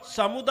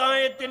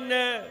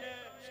സമുദായത്തിന്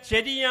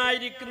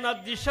ശരിയായിരിക്കുന്ന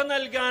ദിശ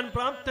നൽകാൻ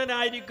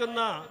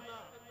പ്രാപ്തനായിരിക്കുന്ന,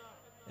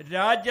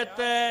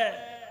 രാജ്യത്തെ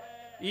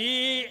ഈ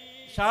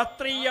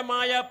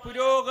ശാസ്ത്രീയമായ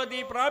പുരോഗതി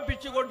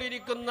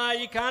പ്രാപിച്ചുകൊണ്ടിരിക്കുന്ന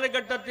ഈ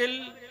കാലഘട്ടത്തിൽ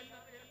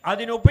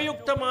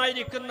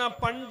അതിനുപയുക്തമായിരിക്കുന്ന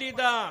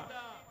പണ്ഡിത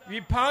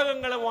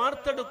വിഭാഗങ്ങളെ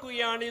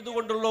വാർത്തെടുക്കുകയാണ്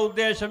ഇതുകൊണ്ടുള്ള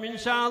ഉദ്ദേശം.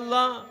 ഇൻഷാ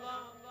അല്ലാഹ്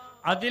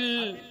അതിൽ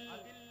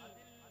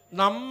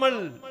നമ്മൾ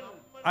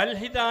അൽ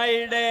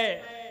ഹിദായയുടെ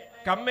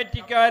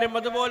കമ്മിറ്റിക്കാരും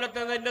അതുപോലെ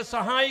തന്നെ അതിൻ്റെ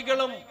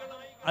സഹായികളും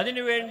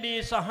അതിനുവേണ്ടി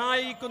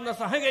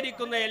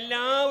സഹകരിക്കുന്ന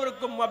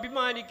എല്ലാവർക്കും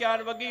അഭിമാനിക്കാൻ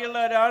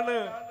വകയുള്ളവരാണ്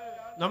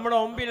നമ്മുടെ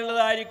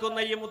മുമ്പിലുള്ളതായിരിക്കുന്ന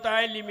ഈ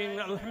മുതഅല്ലിമീൻ.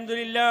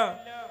 അൽഹംദുലില്ലാഹ്.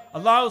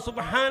 അല്ലാഹു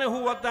സുബ്ഹാനഹു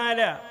വ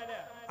തആല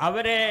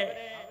അവരെ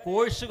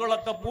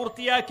കോഴ്സുകളൊക്കെ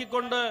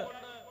പൂർത്തിയാക്കിക്കൊണ്ട്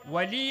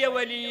വലിയ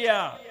വലിയ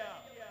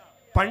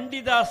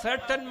പണ്ഡിത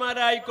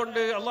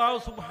ശ്രേഷ്ഠന്മാരായിക്കൊണ്ട് അല്ലാഹു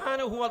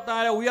സുബ്ഹാനഹു വ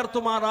തആല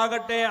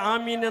ഉയർത്തുമാറാകട്ടെ.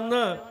 ആമീൻ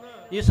എന്ന്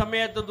ഈ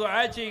സമയത്ത്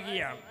ദുആ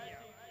ചെയ്യുകയാണ്.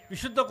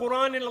 വിശുദ്ധ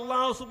ഖുർആനിൽ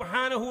അല്ലാഹു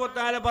സുബ്ഹാനഹു വ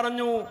തആല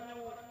പറഞ്ഞു,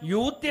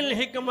 യൂത്തിൽ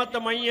ഹിക്മത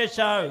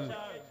മയ്യശാ.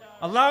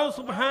 അല്ലാഹു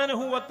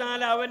സുബ്ഹാനഹു വ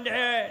തആല അവന്റെ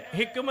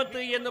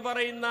ഹിക്മത്ത് എന്ന്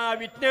പറയുന്ന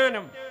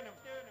വിജ്ഞാനം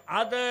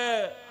അത്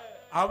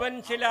അവൻ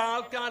ചില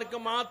ആൾക്കാർക്ക്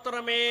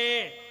മാത്രമേ,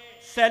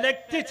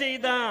 സെലക്ട്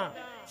ചെയ്ത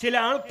ചില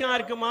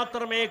ആൾക്കാർക്ക്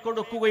മാത്രമേ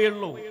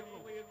കൊടുക്കുകയുള്ളൂ.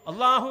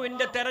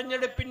 അള്ളാഹുവിന്റെ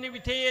തെരഞ്ഞെടുപ്പിന്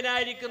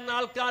വിധേയരായിരിക്കുന്ന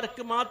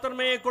ആൾക്കാർക്ക്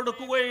മാത്രമേ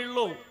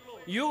കൊടുക്കുകയുള്ളൂ.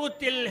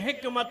 യൂത്തിൽ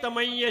ഹിക്മത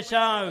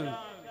മയ്യശാ.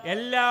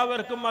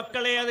 എല്ലാവർക്കും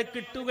മക്കളെ അത്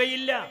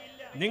കിട്ടുകയില്ല.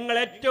 നിങ്ങൾ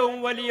ഏറ്റവും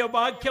വലിയ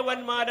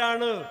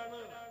ഭാഗ്യവാന്മാരാണ്.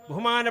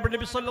 ബഹുമാനപ്പെട്ട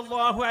നബി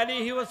സല്ലല്ലാഹു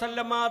അലൈഹി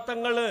വസല്ലമ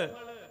തങ്ങള്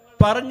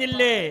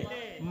പറഞ്ഞില്ലേ,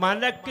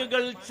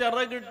 മലക്കുകൾ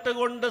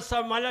ചിറകിട്ടുകൊണ്ട്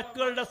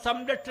മലക്കുകളുടെ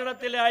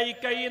സംരക്ഷണത്തിലായി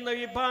കഴിയുന്ന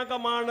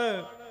വിഭാഗമാണ്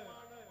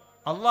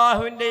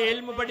അള്ളാഹുവിന്റെ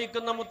ഇൽമു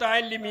പഠിക്കുന്ന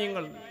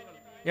മുതഅല്ലിമീങ്ങൾ.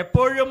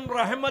 എപ്പോഴും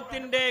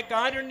റഹ്മത്തിന്റെ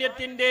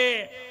കാരുണ്യത്തിന്റെ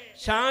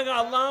ശാഖ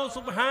അല്ലാഹു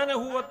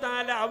സുബ്ഹാനഹു വ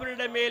തആല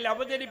അവരുടെ മേൽ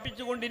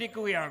അവതരിപ്പിച്ചു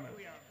കൊണ്ടിരിക്കുകയാണ്.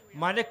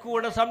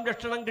 മലക്കുകളുടെ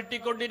സംരക്ഷണം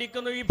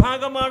കിട്ടിക്കൊണ്ടിരിക്കുന്ന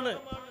വിഭാഗമാണ്.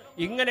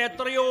 ഇങ്ങനെ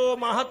എത്രയോ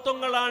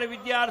മഹത്വങ്ങളാണ്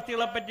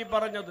വിദ്യാർത്ഥികളെ പറ്റി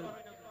പറഞ്ഞത്.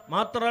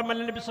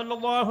 മാത്രമല്ല നബി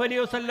സല്ലല്ലാഹു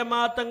അലൈഹി വസല്ലമ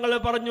തങ്ങൾ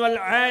പറഞ്ഞു, അൽ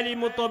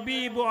ആലിമു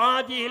തബീബു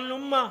ആദിഹിൽ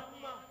ഉമ്മ.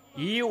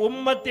 ഈ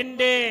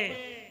ഉമ്മത്തിന്റെ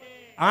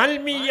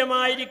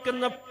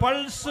ആത്മീയമായിരിക്കുന്ന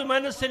പൾസ്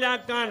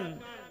മനസ്സിലാക്കാൻ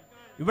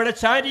ഇവിടെ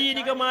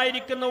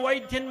ശാരീരികമായിരിക്കുന്ന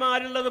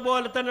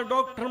വൈദ്യന്മാരുള്ളതുപോലെ തന്നെ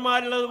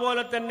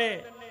ഡോക്ടർമാരുള്ളതുപോലെ തന്നെ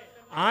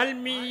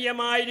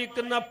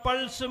ആത്മീയമായിരിക്കുന്ന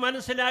പൾസ്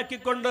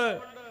മനസ്സിലാക്കിക്കൊണ്ട്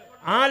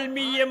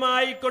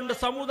ആത്മീയമായിക്കൊണ്ട്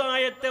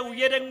സമുദായത്തെ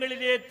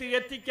ഉയരങ്ങളിലേക്ക്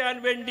എത്തിക്കാൻ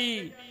വേണ്ടി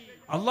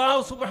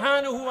അല്ലാഹു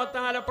സുബ്ഹാനഹു വ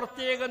തആല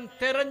പ്രത്യേകം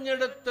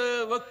തെരഞ്ഞെടുത്ത്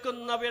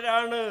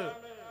വെക്കുന്നവരാണ്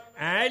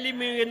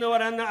ആലിമി എന്ന്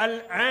പറയുന്ന അൽ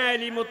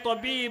ആലിമു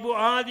തബീബു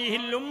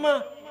ആദിഹിൽ ഉമ്മ.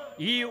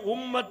 ഈ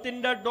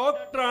ഉമ്മത്തിന്റെ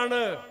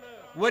ഡോക്ടറാണ്,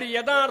 ഒരു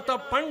യഥാർത്ഥ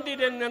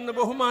പണ്ഡിതൻ എന്ന്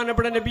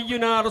ബഹുമാനപ്പെട്ട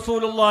നബിയുനാ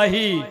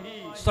റസൂലുള്ളാഹി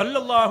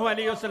സ്വല്ലല്ലാഹു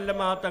അലൈഹി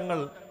വസല്ലമ തങ്ങൾ.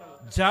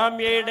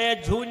 ജാമിയയുടെ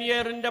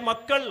ജൂനിയറിന്റെ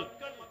മക്കൾ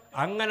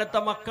അങ്ങനത്തെ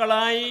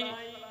മക്കളായി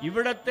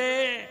ഇവിടത്തെ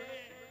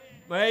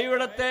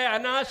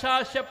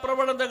അനാശാസ്യ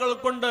പ്രവണതകൾ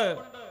കൊണ്ട്,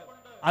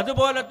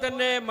 അതുപോലെ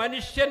തന്നെ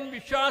മനുഷ്യൻ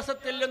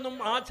വിശ്വാസത്തിൽ നിന്നും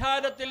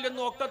ആചാരത്തിൽ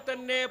നിന്നും ഒക്കെ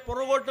തന്നെ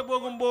പുറകോട്ട്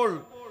പോകുമ്പോൾ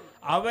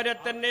അവരെ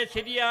തന്നെ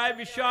ശരിയായ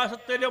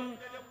വിശ്വാസത്തിലും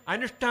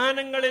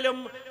അനുഷ്ഠാനങ്ങളിലും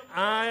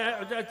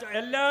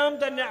എല്ലാം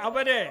തന്നെ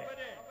അവരെ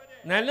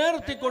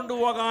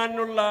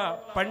നിലനിർത്തിക്കൊണ്ടുപോകാനുള്ള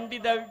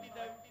പണ്ഡിത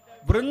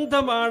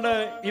വൃന്ദമാണ്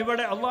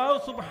ഇവിടെ അല്ലാഹു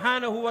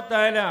സുബ്ഹാനഹു വ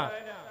തആല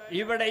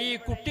ഇവിടെ ഈ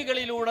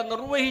കുട്ടികളിലൂടെ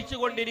നിർവഹിച്ചു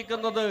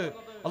കൊണ്ടിരിക്കുന്നത്.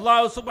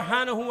 അല്ലാഹു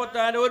സുബ്ഹാനഹു വ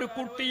തആല ഒരു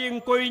കുട്ടിയും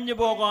കൊഴിഞ്ഞു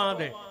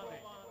പോകാതെ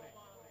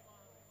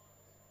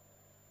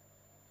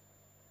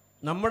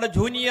നമ്മുടെ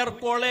ജൂനിയർ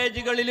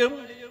കോളേജുകളിലും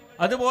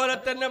അതുപോലെ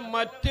തന്നെ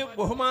മറ്റ്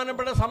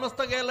ബഹുമാനപ്പെട്ട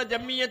സമസ്ത കേരള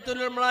ജമിയത്തുൽ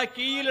ഉലമ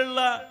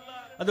കീഴിലുള്ള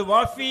അത്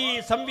വാഫി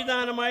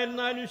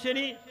സംവിധാനമായിരുന്നാലും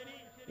ശരി,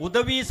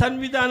 ഉദവി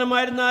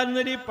സംവിധാനമായിരുന്നാലും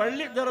ശരി,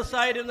 പള്ളി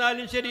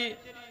ദർസായിരുന്നാലും ശരി,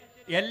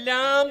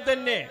 എല്ലാം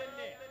തന്നെ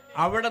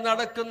അവിടെ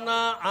നടക്കുന്ന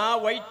ആ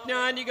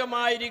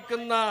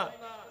വൈജ്ഞാനികമായിരിക്കുന്ന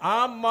ആ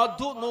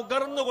മധു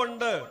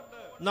നുകർന്നുകൊണ്ട്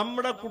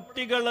നമ്മുടെ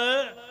കുട്ടികള്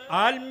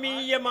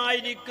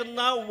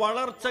ആത്മീയമായിരിക്കുന്ന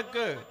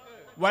വളർച്ചക്ക്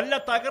വല്ല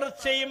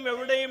തകർച്ചയും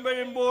എവിടെയും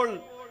വരുമ്പോൾ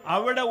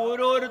അവിടെ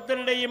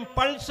ഓരോരുത്തരുടെയും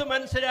പൾസ്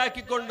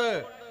മനസ്സിലാക്കിക്കൊണ്ട്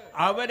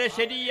അവരെ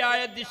ശരിയായ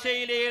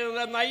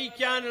ദിശയിലേക്ക്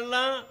നയിക്കാനുള്ള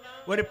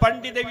ഒരു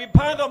പണ്ഡിത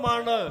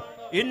വിഭാഗമാണ്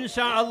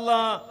ഇൻഷാ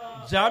അല്ലാഹ്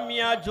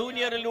ജാമിയ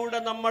ജൂനിയറിലൂടെ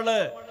നമ്മൾ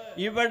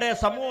ഇവിടെ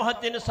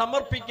സമൂഹത്തിന്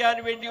സമർപ്പിക്കാൻ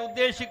വേണ്ടി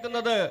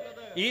ഉദ്ദേശിക്കുന്നത്.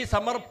 ഈ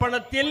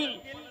സമർപ്പണത്തിൽ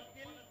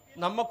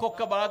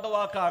നമുക്കൊക്കെ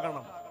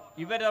ഭാഗവാക്കാകണം.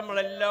 ഇവരെ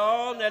നമ്മളെല്ലാ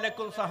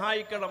നിലക്കും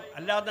സഹായിക്കണം.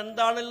 അല്ലാതെ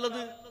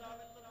എന്താണുള്ളത്?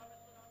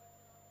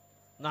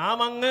 നാം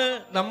അങ്ങ്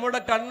നമ്മുടെ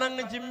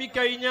കണ്ണങ്ങ്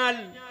ചിമ്മിക്കഴിഞ്ഞാൽ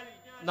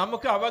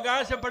നമുക്ക്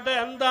അവകാശപ്പെട്ട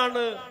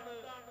എന്താണ്?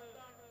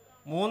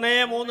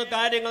 3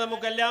 കാര്യങ്ങൾ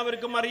നമുക്ക്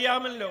എല്ലാവർക്കും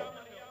അറിയാമല്ലോ.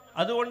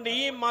 അതുകൊണ്ട്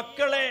ഈ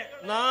മക്കളെ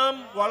നാം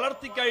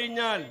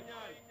വളർത്തിക്കഴിഞ്ഞാൽ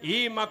ഈ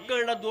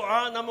മക്കളുടെ ദുആ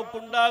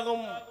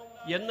നമുക്കുണ്ടാകും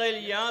എന്നതിൽ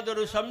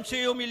യാതൊരു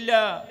സംശയവുമില്ല.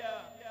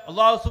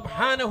 അല്ലാഹു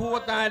സുബ്ഹാനഹു വ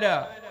തആല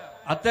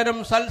അത്തരം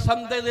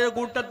സൽസന്തതിയുടെ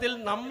കൂട്ടത്തിൽ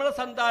നമ്മുടെ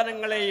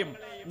സന്താനങ്ങളെയും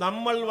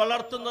നമ്മൾ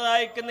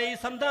വളർത്തുന്നതായിരിക്കുന്ന ഈ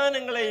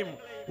സന്താനങ്ങളെയും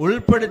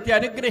ഉൾപ്പെടുത്തി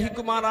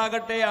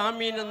അനുഗ്രഹിക്കുമാറാകട്ടെ.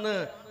 ആമീൻ എന്ന്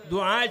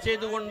ദുആ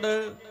ചെയ്തുകൊണ്ട്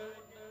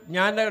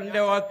ഞാൻ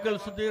എൻ്റെ വാക്കുകൾ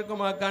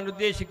സുദീർഘമാക്കാൻ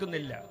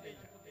ഉദ്ദേശിക്കുന്നില്ല.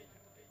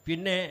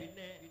 പിന്നെ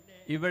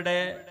ഇവിടെ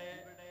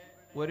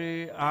ഒരു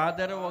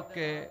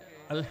ആദരവൊക്കെ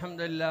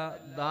അൽഹംദുലില്ലാഹ്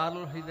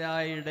ദാറുൽ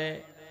ഹിദായയുടെ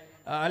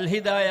അൽ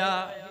ഹിദായ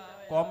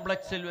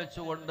കോംപ്ലക്സിൽ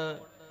വെച്ചുകൊണ്ട്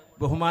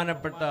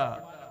ബഹുമാനപ്പെട്ട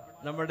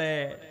നമ്മുടെ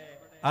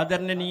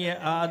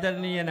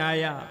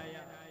ആദരണീയനായ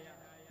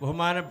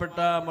ബഹുമാനപ്പെട്ട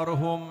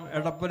മർഹൂം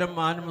എടപ്പുരം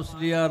മാൻ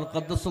മുസ്ലിയാർ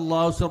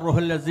ഖദ്ദസുല്ലാഹു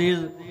സിർറുൽ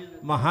അസീസ്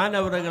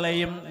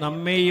മഹാനവറുകളെയും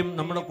നമ്മെയും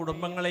നമ്മുടെ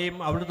കുടുംബങ്ങളെയും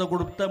അവിടുത്തെ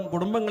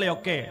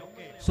കുടുംബങ്ങളെയൊക്കെ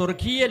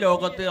സ്വർഗീയ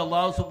ലോകത്ത്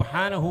അല്ലാഹു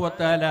സുബ്ഹാനഹു വ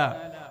തആല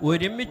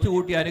ഒരുമിച്ച്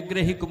കൂട്ടി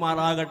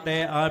അനുഗ്രഹിക്കുമാറാകട്ടെ.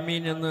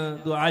 ആമീൻ എന്ന്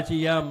ദുആ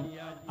ചെയ്യാം.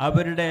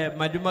 അവരുടെ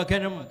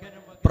മരുമകനും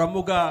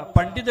പ്രമുഖ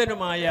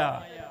പണ്ഡിതനുമായ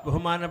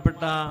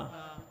ബഹുമാനപ്പെട്ട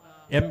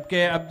MK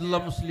അബ്ദുള്ള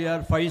മുസ്ലിയാർ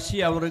ഫൈസി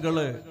അവറുകൾ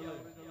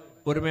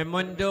ഒരു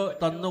മെമ്മൻറ്റോ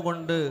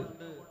തന്നുകൊണ്ട്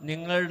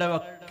നിങ്ങളുടെ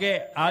ഒക്കെ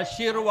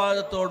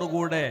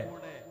ആശീർവാദത്തോടുകൂടെ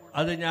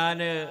അത് ഞാൻ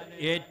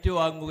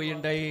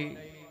ഏറ്റുവാങ്ങുകയുണ്ടായി.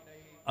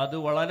 അത്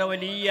വളരെ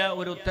വലിയ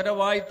ഒരു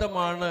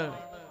ഉത്തരവാദിത്തമാണ്.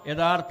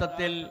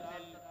 യഥാർത്ഥത്തിൽ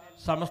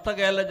സമസ്ത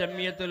കേരള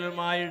ജമിയത്തുൽ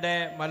ഉലമായുടെ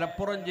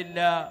മലപ്പുറം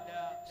ജില്ലാ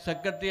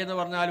സെക്രട്ടറി എന്ന്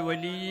പറഞ്ഞാൽ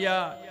വലിയ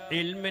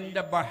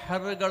ഇൽമിൻ്റെ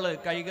ബഹറുകൾ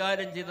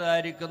കൈകാര്യം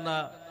ചെയ്തതായിരിക്കുന്ന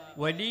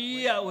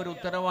വലിയ ഒരു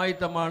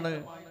ഉത്തരവാദിത്തമാണ്.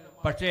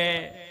 പക്ഷേ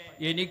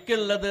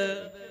എനിക്കുള്ളത്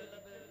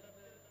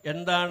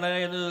എന്താണ്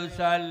എന്ന്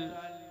ചോദിച്ചാൽ,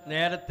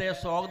 നേരത്തെ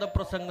സ്വാഗത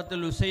പ്രസംഗത്തിൽ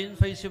ഹുസൈൻ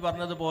ഫൈസി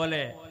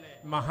പറഞ്ഞതുപോലെ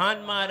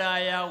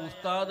മഹാന്മാരായ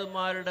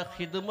ഉസ്താദുമാരുടെ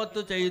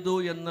ഖിദ്മത്ത് ചെയ്തു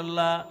എന്നുള്ള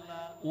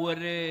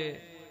ഒരു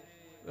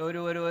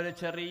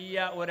ചെറിയ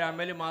ഒരു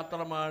അമല്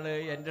മാത്രമാണ്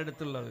എൻ്റെ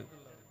അടുത്തുള്ളത്.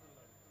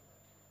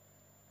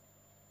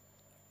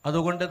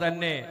 അതുകൊണ്ട്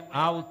തന്നെ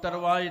ആ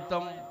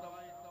ഉത്തരവാദിത്തം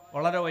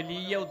വളരെ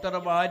വലിയ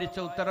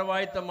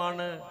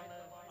ഉത്തരവാദിത്തമാണ്.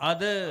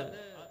 അത്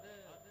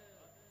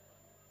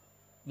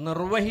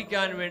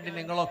നിർവഹിക്കാൻ വേണ്ടി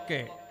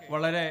നിങ്ങളൊക്കെ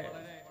വളരെ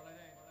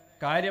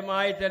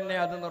കാര്യമായി തന്നെ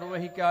അത്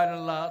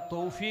നിർവഹിക്കാനുള്ള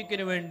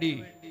തൗഫീക്കിന് വേണ്ടി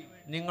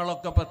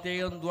നിങ്ങളൊക്കെ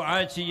പ്രത്യേകം ദുആ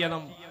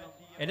ചെയ്യണം.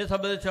 എന്നെ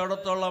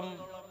സംബന്ധിച്ചിടത്തോളം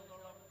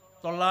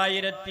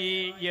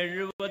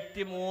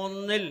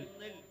 973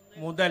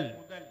 മുതൽ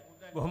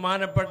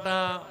ബഹുമാനപ്പെട്ട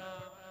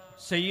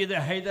സയ്യിദ്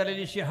ഹൈദർ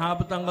അലി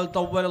ശിഹാബ് തങ്ങൾ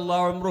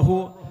തവ്വലല്ലാഹു ഉംറഹു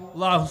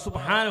അല്ലാഹു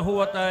സുബ്ഹാനഹു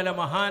വ തആല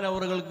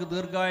മഹാനവറുകൾക്ക്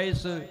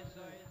ദീർഘായുസ്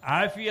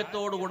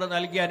ആഫിയത്തോടുകൂടെ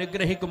നൽകി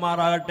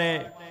അനുഗ്രഹിക്കുമാറാകട്ടെ.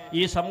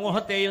 ഈ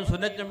സമൂഹത്തെയും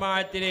സുന്നത്ത്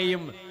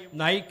ജമാഅത്തിനെയും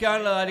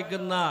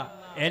നയിക്കാനുള്ളതായിരിക്കുന്ന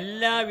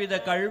എല്ലാവിധ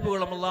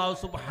കഴിവുകളും അല്ലാഹു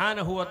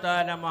സുബ്ഹാനഹു വ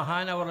തആല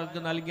മഹാനവറുകൾക്ക്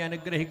നൽകി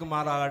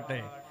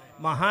അനുഗ്രഹിക്കുമാറാകട്ടെ.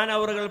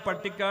 മഹാനവറുകൾ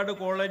പട്ടിക്കാട്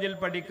കോളേജിൽ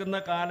പഠിക്കുന്ന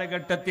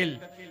കാലഘട്ടത്തിൽ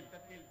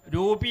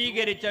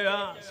രൂപീകരിച്ച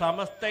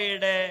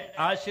സമസ്തയുടെ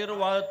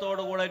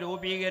ആശീർവാദത്തോടുകൂടെ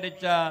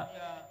രൂപീകരിച്ച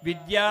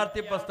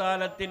വിദ്യാർത്ഥി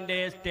പ്രസ്ഥാനത്തിൻ്റെ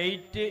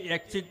സ്റ്റേറ്റ്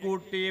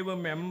എക്സിക്യൂട്ടീവ്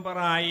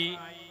മെമ്പറായി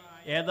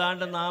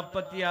ഏതാണ്ട്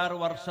 46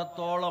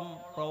 വർഷത്തോളം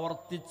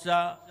പ്രവർത്തിച്ച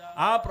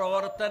ആ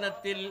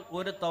പ്രവർത്തനത്തിൽ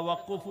ഒരു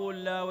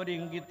തവക്കുഫുമില്ല, ഒരു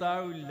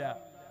ഇംഗിതാവുമില്ല.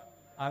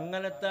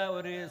 അങ്ങനത്തെ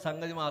ഒരു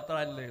സംഗതി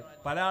മാത്രമല്ല.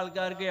 പല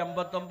ആൾക്കാർക്ക്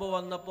 89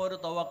 വന്നപ്പോൾ ഒരു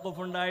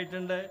തവക്കുഫ്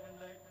ഉണ്ടായിട്ടുണ്ട്.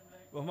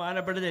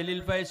 ബഹുമാനപ്പെട്ട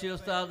ജലീൽ ഫൈസി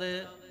ഉസ്താദ്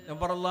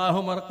നബറല്ലാഹു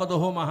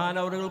മർഖദഹു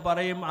മഹാനവറുകൾ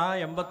പറയും, ആ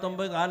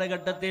 89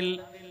 കാലഘട്ടത്തിൽ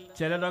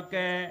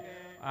ചിലരൊക്കെ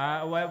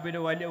പിന്നെ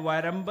വലിയ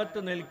വരമ്പത്ത്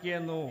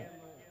നിൽക്കുന്നു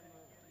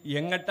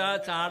എങ്ങട്ടാ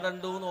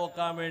ചാടണ്ടു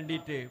നോക്കാൻ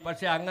വേണ്ടിയിട്ട്.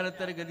 പക്ഷെ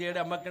അങ്ങനത്തെ ഒരു ഗതിയുടെ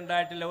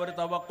നമുക്കുണ്ടായിട്ടില്ല, ഒരു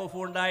തവക്കുഫ്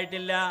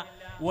ഉണ്ടായിട്ടില്ല,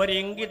 ഒരു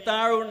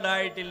ഇംഗിത്താഴും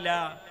ഉണ്ടായിട്ടില്ല.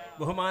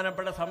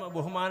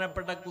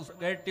 ബഹുമാനപ്പെട്ട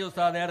KT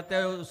ഉസ്താദ്, നേരത്തെ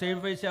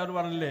സെയ്ഫ് ഫൈസി അവർ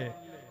പറഞ്ഞില്ലേ,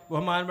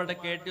 ബഹുമാനപ്പെട്ട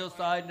KT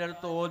ഉസ്താദിൻ്റെ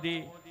അടുത്ത് ഓതി.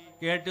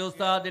 KT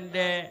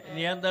ഉസ്താദിൻ്റെ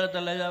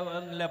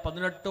നിയന്ത്രണത്തിലുള്ള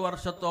 18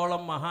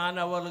 വർഷത്തോളം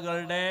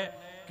മഹാനവറുകളുടെ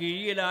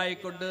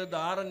കീഴിലായിക്കൊണ്ട്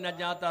ദാറുൻ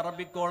നജാത്ത്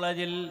അറബിക്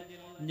കോളേജിൽ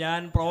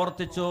ഞാൻ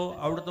പ്രവർത്തിച്ചു,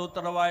 അവിടുത്തെ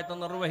ഉത്തരവാദിത്വം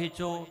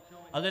നിർവഹിച്ചു.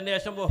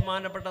 അതിനുശേഷം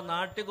ബഹുമാനപ്പെട്ട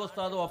നാട്ടിക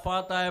ഉസ്താദ്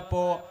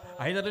വഫാത്തായപ്പോൾ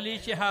ഹൈദരലി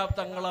ശിഹാബ്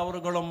തങ്ങൾ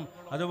അവറുകളും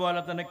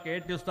അതുപോലെ തന്നെ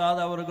KT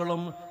ഉസ്താദ്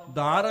അവറുകളും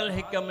ദാറുൽ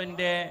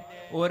ഹിക്കമിൻ്റെ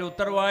ഒരു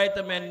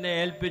ഉത്തരവാദിത്വം എന്നെ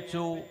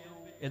ഏൽപ്പിച്ചു.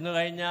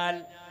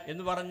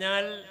 എന്ന്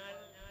പറഞ്ഞാൽ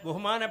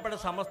ബഹുമാനപ്പെട്ട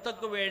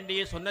സമസ്തക്ക് വേണ്ടി,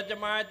 സുന്നത്ത്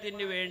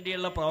ജമാഅത്തിന്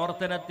വേണ്ടിയുള്ള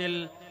പ്രവർത്തനത്തിൽ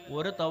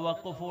ഒരു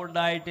തവക്കുഫും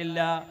ഉണ്ടായിട്ടില്ല,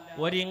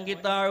 ഒരു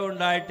ഇംഗിത്താഴും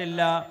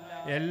ഉണ്ടായിട്ടില്ല.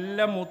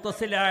 എല്ലാം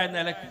മുത്തസിലായ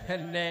നിലയ്ക്ക്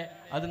തന്നെ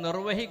അത്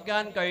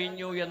നിർവഹിക്കാൻ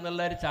കഴിഞ്ഞു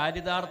എന്നുള്ള ഒരു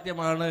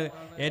ചാരിതാർത്ഥ്യമാണ്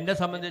എന്നെ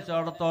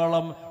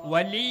സംബന്ധിച്ചിടത്തോളം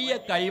വലിയ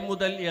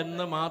കൈമുതൽ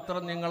എന്ന്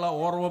മാത്രം നിങ്ങളെ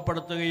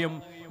ഓർമ്മപ്പെടുത്തുകയും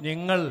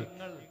നിങ്ങൾ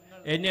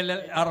എന്നിൽ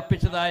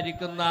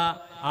അർപ്പിച്ചതായിരിക്കുന്ന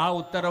ആ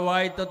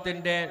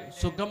ഉത്തരവാദിത്വത്തിൻ്റെ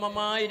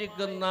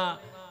സുഗമമായിരിക്കുന്ന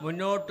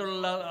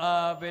മുന്നോട്ടുള്ള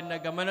പിന്നെ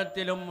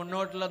ഗമനത്തിലും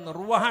മുന്നോട്ടുള്ള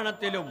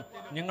നിർവഹണത്തിലും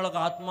നിങ്ങൾക്ക്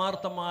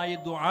ആത്മാർത്ഥമായി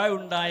ദുആ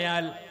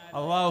ഉണ്ടായാൽ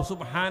അല്ലാഹു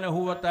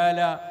സുബ്ഹാനഹു വ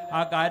തആല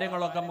ആ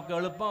കാര്യങ്ങളൊക്കെ നമുക്ക്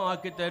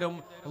എളുപ്പമാക്കി തരും.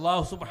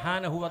 അല്ലാഹു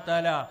സുബ്ഹാനഹു വ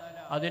തആല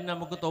അതിന്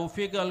നമുക്ക്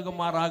തൗഫീഖ്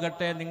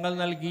നൽകുമാറാകട്ടെ. നിങ്ങൾ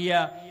നൽകിയ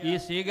ഈ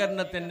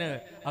സ്വീകരണത്തിന്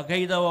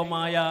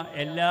അഗൈതവമായ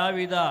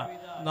എല്ലാവിധ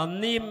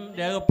നന്ദിയും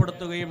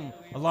രേഖപ്പെടുത്തുകയും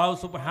അല്ലാഹു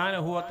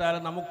സുബ്ഹാനഹു വ തആല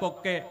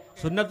നമുക്കൊക്കെ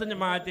സുന്നത്ത്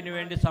ജമാഅത്തിന്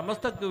വേണ്ടി,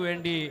 സമസ്തക്ക്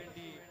വേണ്ടി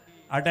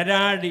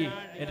അടരാടി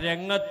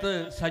രംഗത്ത്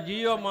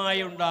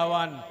സജീവമായി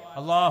ഉണ്ടാവാൻ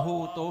അള്ളാഹു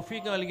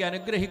തൗഫീഖ് നൽകി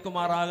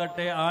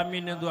അനുഗ്രഹിക്കുമാറാകട്ടെ.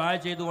 ആമീൻ എന്ന് ദുആ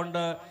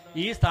ചെയ്തുകൊണ്ട്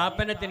ഈ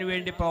സ്ഥാപനത്തിന്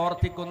വേണ്ടി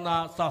പ്രവർത്തിക്കുന്ന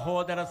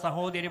സഹോദര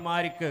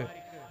സഹോദരിമാർക്ക്,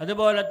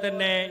 അതുപോലെ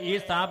തന്നെ ഈ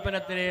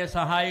സ്ഥാപനത്തിനെ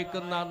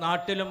സഹായിക്കുന്ന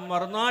നാട്ടിലും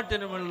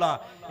മറുനാട്ടിലുമുള്ള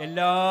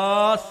എല്ലാ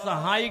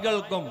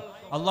സഹായികൾക്കും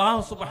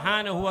അല്ലാഹു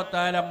സുബ്ഹാനഹു വ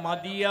തആല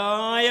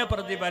മതിയായ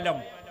പ്രതിഫലം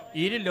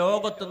ഇരു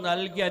ലോകത്ത്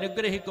നൽകി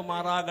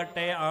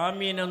അനുഗ്രഹിക്കുമാറാകട്ടെ.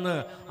 ആമീൻ എന്ന്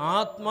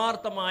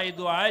ആത്മാർത്ഥമായി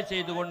ദുആ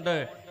ചെയ്തുകൊണ്ട്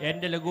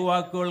എൻ്റെ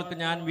ലഘുവാക്കുകൾക്ക്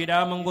ഞാൻ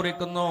വിരാമം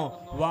കുറിക്കുന്നു.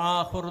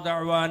 വാഖിറു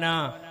ദഅ്വാനാ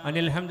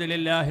അനിൽ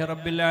ഹംദുലില്ലാഹി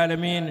റബ്ബിൽ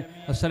ആലമീൻ.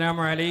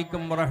 അസ്സലാമു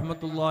അലൈക്കും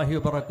വറഹ്മത്തുള്ളാഹി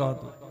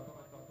വബറകാതുഹു.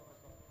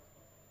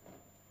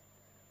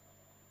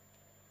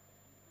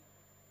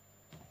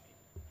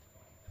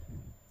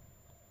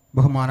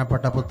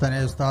 ബഹുമാനപ്പെട്ട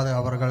പുത്തനെ ഉസ്താദ്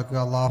അവർക്ക്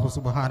അല്ലാഹു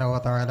സുബ്ഹാനഹു വ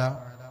തആല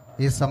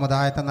ഈ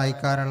സമുദായത്തെ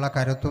നയിക്കാനുള്ള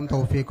കരുത്തും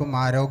തൗഫീക്കും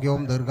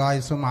ആരോഗ്യവും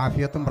ദീർഘായുസ്സും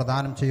ആഫിയത്തും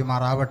പ്രദാനം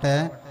ചെയ്യുമാറാവട്ടെ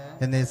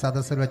എന്ന് ഈ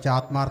സദസ്സിൽ വെച്ച്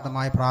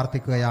ആത്മാർത്ഥമായി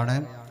പ്രാർത്ഥിക്കുകയാണ്.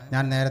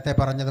 ഞാൻ നേരത്തെ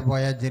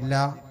പറഞ്ഞതുപോലെ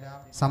ജില്ലാ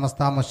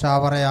സമസ്ത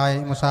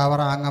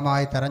മുഷാവറ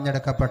അംഗമായി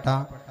തെരഞ്ഞെടുക്കപ്പെട്ട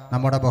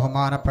നമ്മുടെ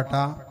ബഹുമാനപ്പെട്ട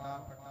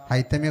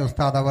ഹൈത്തമി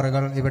ഉസ്താദ്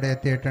അവറുകൾ ഇവിടെ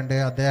എത്തിയിട്ടുണ്ട്.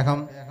 അദ്ദേഹം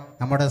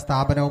നമ്മുടെ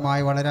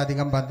സ്ഥാപനവുമായി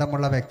വളരെയധികം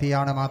ബന്ധമുള്ള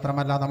വ്യക്തിയാണ്.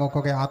 മാത്രമല്ല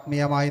നമുക്കൊക്കെ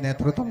ആത്മീയമായി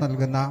നേതൃത്വം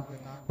നൽകുന്ന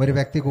ഒരു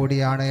വ്യക്തി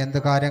കൂടിയാണ്. എന്ത്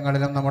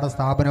കാര്യങ്ങളിലും നമ്മുടെ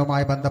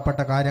സ്ഥാപനവുമായി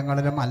ബന്ധപ്പെട്ട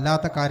കാര്യങ്ങളിലും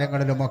അല്ലാത്ത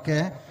കാര്യങ്ങളിലുമൊക്കെ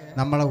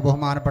നമ്മൾ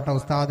ബഹുമാനപ്പെട്ട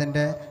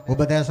ഉസ്താദിൻ്റെ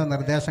ഉപദേശ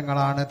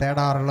നിർദ്ദേശങ്ങളാണ്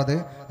തേടാറുള്ളത്.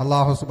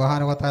 അല്ലാഹു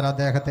സുബ്ഹാനഹു വ തആല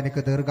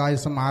അദ്ദേഹത്തിനു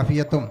ദീർഘായുസ്സും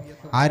ആഫിയത്തും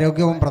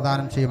ആരോഗ്യവും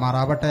പ്രദാനം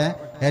ചെയ്യുമാറാവട്ടെ.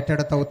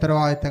 ഏറ്റെടുത്ത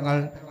ഉത്തരവാദിത്തങ്ങൾ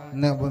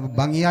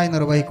ഭംഗിയായി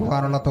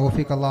നിർവഹിക്കുവാനുള്ള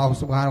തൗഫീഖ് അല്ലാഹു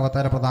സുബ്ഹാനഹു വ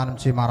തആല പ്രദാനം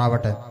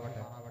ചെയ്യുമാറാവട്ടെ.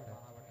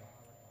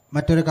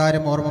 മറ്റൊരു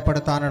കാര്യം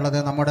ഓർമ്മപ്പെടുത്താനുള്ളത്,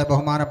 നമ്മുടെ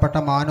ബഹുമാനപ്പെട്ട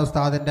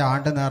മാനുസ്താദിൻ്റെ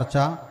ആണ്ട് നേർച്ച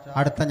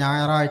അടുത്ത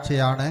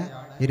ഞായറാഴ്ചയാണ്.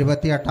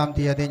 28-ാം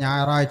തീയതി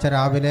ഞായറാഴ്ച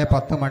രാവിലെ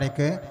 10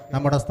 മണിക്ക്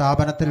നമ്മുടെ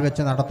സ്ഥാപനത്തിൽ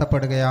വെച്ച്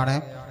നടത്തപ്പെടുകയാണ്.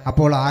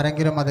 അപ്പോൾ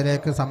ആരെങ്കിലും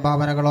അതിലേക്ക്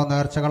സംഭാവനകളോ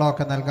നേർച്ചകളോ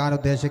ഒക്കെ നൽകാൻ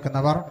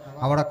ഉദ്ദേശിക്കുന്നവർ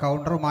അവിടെ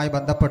കൗണ്ടറുമായി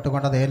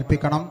ബന്ധപ്പെട്ടുകൊണ്ട് അത്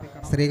ഏൽപ്പിക്കണം.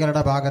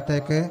 സ്ത്രീകളുടെ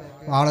ഭാഗത്തേക്ക്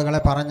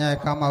ആളുകളെ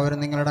പറഞ്ഞേക്കാം.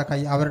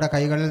 അവരുടെ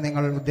കൈകളിൽ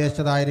നിങ്ങൾ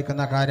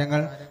ഉദ്ദേശിച്ചതായിരിക്കുന്ന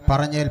കാര്യങ്ങൾ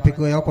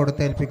പറഞ്ഞേൽപ്പിക്കുകയോ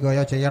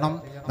കൊടുത്തേൽപ്പിക്കുകയോ ചെയ്യണം.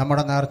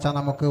 നമ്മുടെ നേർച്ച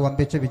നമുക്ക്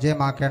വമ്പിച്ച്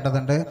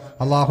വിജയമാക്കേണ്ടതുണ്ട്.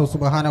 അല്ലാഹു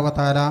സുബ്ഹാനഹു വ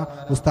തആല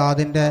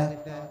ഉസ്താദിൻ്റെ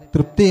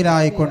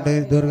തൃപ്തിയിലായിക്കൊണ്ട്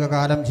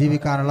ദീർഘകാലം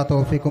ജീവിക്കാനുള്ള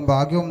തൗഫീഖും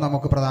ഭാഗ്യവും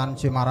നമുക്ക് പ്രദാനം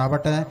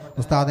ചെയ്യുമാറാവട്ടെ.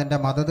 ഉസ്താദിൻ്റെ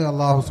മദദ്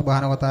അല്ലാഹു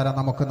സുബ്ഹാനഹു വ തആല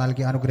നമുക്ക്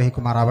നൽകി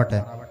അനുഗ്രഹിക്കുമാറാവട്ടെ.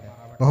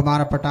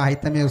 ബഹുമാനപ്പെട്ട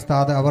ഹൈത്തമി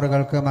ഉസ്താദ്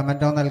അവറുകൾക്ക്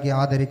മെമൻറ്റോ നൽകി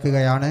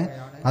ആദരിക്കുകയാണ്.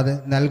 അത്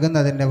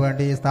നൽകുന്നതിന്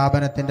വേണ്ടി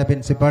സ്ഥാപനത്തിൻ്റെ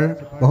പ്രിൻസിപ്പൽ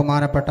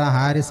ബഹുമാനപ്പെട്ട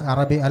ഹാരിസ്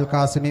അറബി അൽ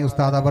കാസിമി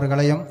ഉസ്താദ്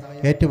അവറുകളെയും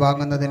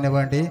ഏറ്റുവാങ്ങുന്നതിന്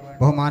വേണ്ടി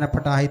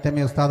ബഹുമാനപ്പെട്ട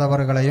ഹൈത്തമി ഉസ്താദ്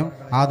അവറുകളെയും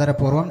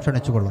ആദരപൂർവ്വം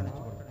ക്ഷണിച്ചുകൊള്ളുന്നു.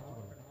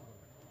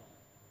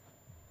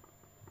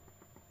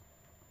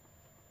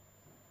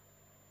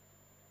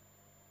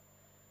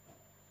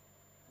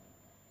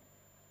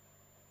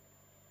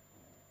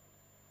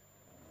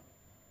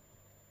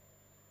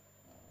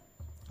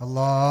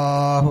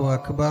 അല്ലാഹു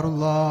അക്ബർ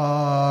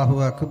അല്ലാഹു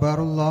അക്ബർ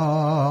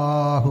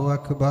അല്ലാഹു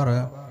അക്ബർ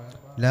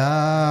ലാ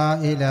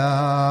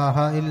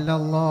ഇലാഹ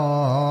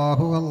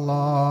ഇല്ലല്ലാഹു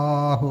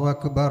അല്ലാഹു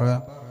അക്ബർ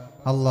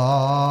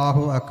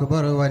അല്ലാഹു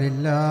അക്ബർ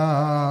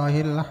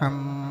വലില്ലാഹിൽ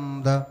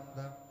ഹംദ്.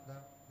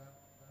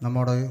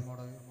 നമ്മോട്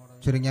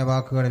ചുരുങ്ങിയ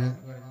വാക്കുകളിൽ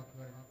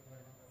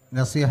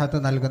നസീഹത്ത്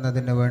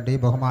നൽകുന്നതിന് വേണ്ടി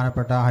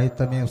ബഹുമാനപ്പെട്ട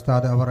ഹൈത്തമി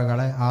ഉസ്താദ്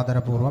അവറുകളെ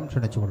ആദരപൂർവ്വം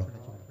ക്ഷണിച്ചുകൊള്ളും.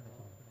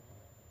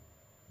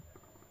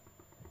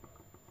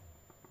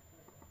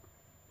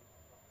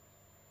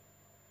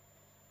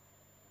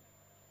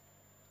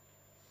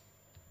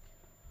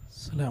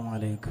 السلام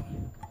عليكم.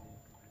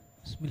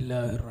 بسم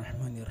الله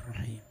الرحمن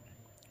الرحيم.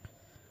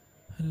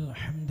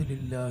 الحمد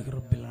لله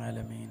رب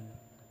العالمين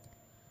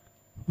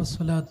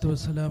والصلاة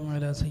والسلام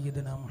على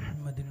سيدنا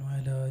محمد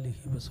وعلى آله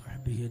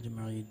وصحبه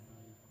أجمعين.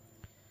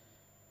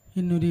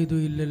 إن نريد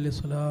إلا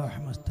الإصلاح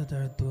ما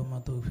استطعت وما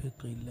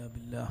توفيقي إلا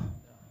بالله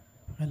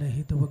عليه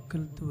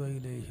توكلت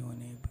وإليه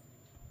أنيب.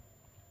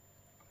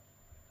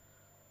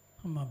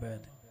 أما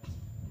بعد,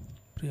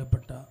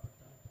 പ്രിയപ്പെട്ട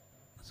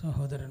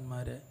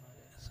സഹോദരന്മാരെ,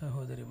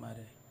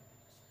 സഹോദരിമാരെ,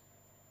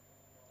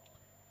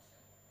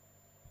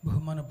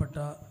 ബഹുമാനപ്പെട്ട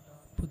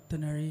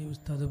പുത്തനഴി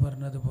ഉസ്താദ്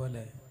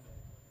പറഞ്ഞതുപോലെ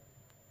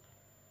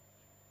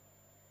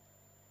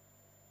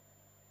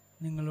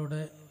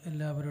നിങ്ങളുടെ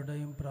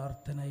എല്ലാവരുടെയും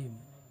പ്രാർത്ഥനയും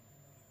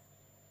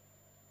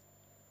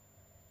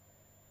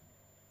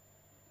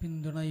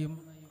പിന്തുണയും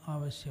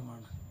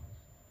ആവശ്യമാണ്.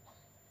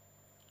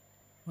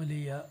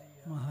 വലിയ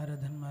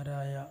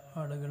മഹാരഥന്മാരായ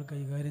ആളുകൾ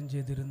കൈകാര്യം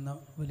ചെയ്തിരുന്ന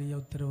വലിയ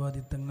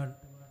ഉത്തരവാദിത്തങ്ങൾ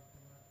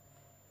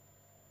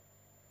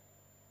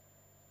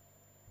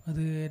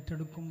അത്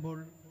ഏറ്റെടുക്കുമ്പോൾ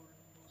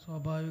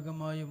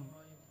സ്വാഭാവികമായും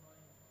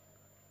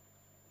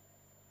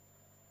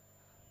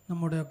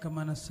നമ്മുടെയൊക്കെ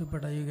മനസ്സ്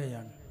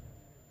പിടയുകയാണ്.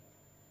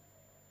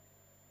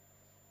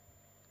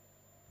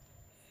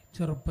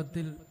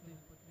 ചെറുപ്പത്തിൽ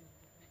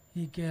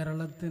ഈ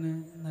കേരളത്തിന്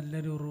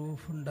നല്ലൊരു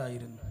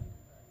റൂഫുണ്ടായിരുന്നു.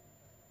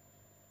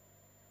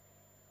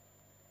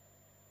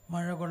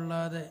 മഴ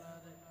കൊള്ളാതെ,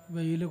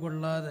 വെയിൽ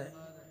കൊള്ളാതെ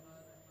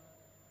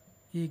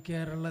ഈ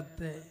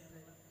കേരളത്തെ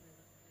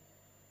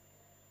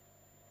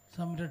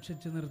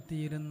സംരക്ഷിച്ചു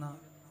നിർത്തിയിരുന്ന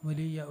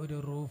വലിയ ഒരു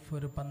റൂഫ്,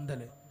 ഒരു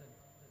പന്തൽ,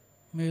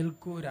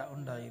 മേൽക്കൂര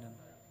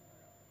ഉണ്ടായിരുന്നു.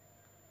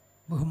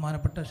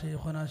 ബഹുമാനപ്പെട്ട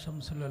ശൈഖുന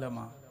ശംസുൽ ഉലമ,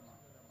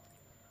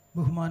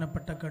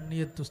 ബഹുമാനപ്പെട്ട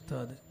കണ്ണിയത്ത്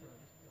ഉസ്താദ്,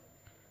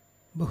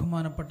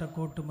 ബഹുമാനപ്പെട്ട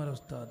കോട്ടുമല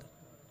ഉസ്താദ്,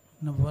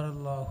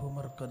 നവ്വറല്ലാഹു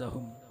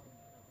മർക്കദഹും,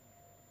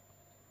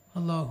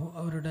 അള്ളാഹു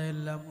അവരുടെ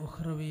എല്ലാം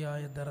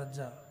ഉഖ്റവിയായ ദറജ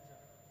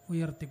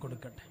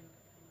ഉയർത്തിക്കൊടുക്കട്ടെ.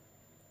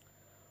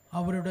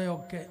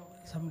 അവരുടെയൊക്കെ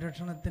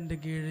സംരക്ഷണത്തിൻ്റെ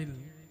കീഴിൽ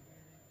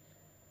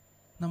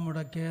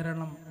നമ്മുടെ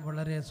കേരളം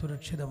വളരെ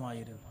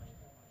സുരക്ഷിതമായിരുന്നു.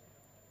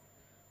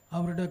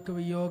 അവരുടെയൊക്കെ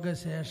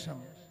വിയോഗശേഷം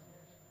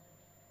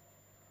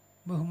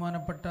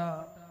ബഹുമാനപ്പെട്ട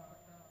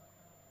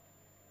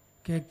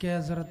കെ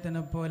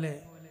അസറത്തിനെ പോലെ,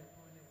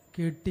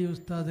 KT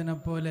ഉസ്താദിനെ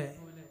പോലെ,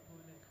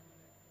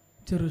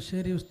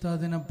 ചെറുശ്ശേരി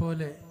ഉസ്താദിനെ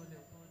പോലെ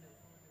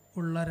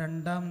ഉള്ള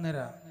രണ്ടാം നിര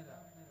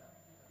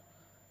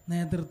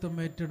നേതൃത്വം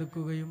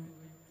ഏറ്റെടുക്കുകയും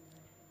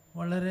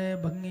വളരെ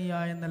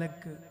ഭംഗിയായ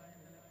നിലക്ക്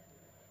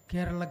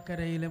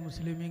കേരളക്കരയിലെ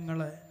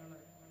മുസ്ലിമീങ്ങളെ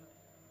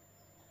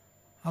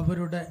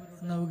അവരുടെ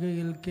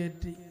നൗകയിൽ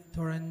കയറ്റി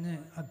തുഴഞ്ഞ്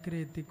അക്കരെ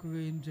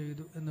എത്തിക്കുകയും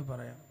ചെയ്തു എന്ന്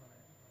പറയാം.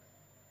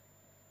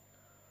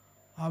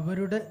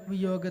 അവരുടെ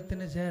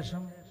വിയോഗത്തിന്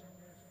ശേഷം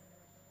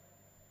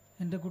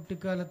എൻ്റെ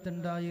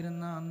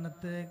കുട്ടിക്കാലത്തുണ്ടായിരുന്ന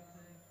അന്നത്തെ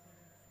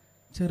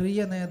ചെറിയ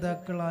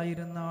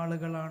നേതാക്കളായിരുന്ന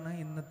ആളുകളാണ്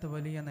ഇന്നത്തെ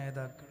വലിയ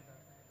നേതാക്കൾ.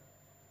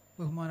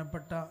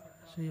 ബഹുമാനപ്പെട്ട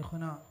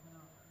ശൈഖുന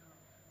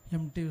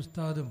MT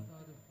ഉസ്താദും,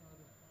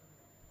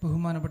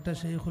 ബഹുമാനപ്പെട്ട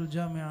ശൈഖുൽ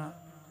ജാമിഅ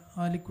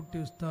ആലിക്കുട്ടി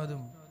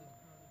ഉസ്താദും,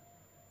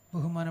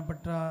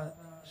 ബഹുമാനപ്പെട്ട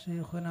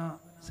ശൈഖുന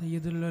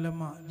സയ്യിദുൽ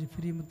ഉലമ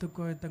ജിഫ്രി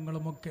മുത്തുക്കോയ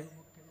തങ്ങളുമൊക്കെ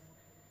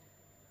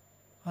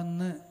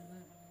അന്ന്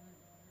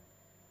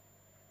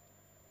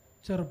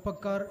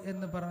ചെറുപ്പക്കാർ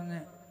എന്ന് പറഞ്ഞ്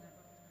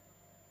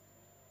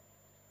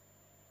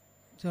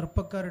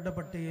ചെറുപ്പക്കാരുടെ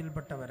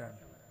പട്ടികയിൽപ്പെട്ടവരാണ്.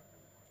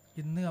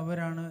 ഇന്ന്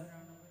അവരാണ്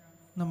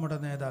നമ്മുടെ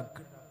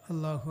നേതാക്കൾ.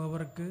 അള്ളാഹു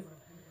അവർക്ക്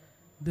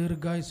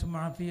ദീർഘായുസ്സും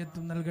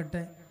ആഫിയത്തും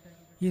നൽകട്ടെ.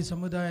 ഈ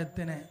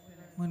സമുദായത്തിനെ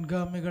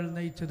മുൻഗാമികൾ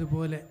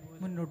നയിച്ചതുപോലെ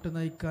മുന്നോട്ട്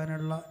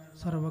നയിക്കാനുള്ള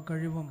സർവ്വ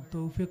കഴിവും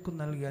തൗഫീഖും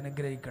നൽകി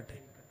അനുഗ്രഹിക്കട്ടെ.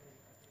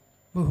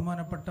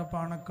 ബഹുമാനപ്പെട്ട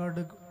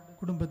പാണക്കാട്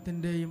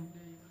കുടുംബത്തിൻ്റെയും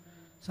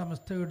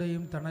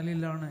സമസ്തയുടെയും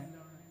തണലിലാണ്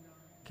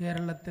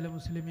കേരളത്തിലെ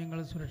മുസ്ലിമീങ്ങൾ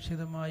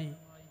സുരക്ഷിതമായി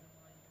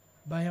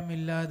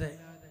ഭയമില്ലാതെ,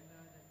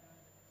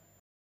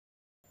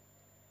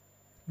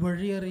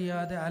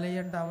 വഴിയറിയാതെ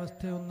അലയേണ്ട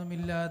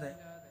അവസ്ഥയൊന്നുമില്ലാതെ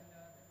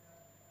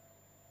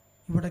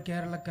ഇവിടെ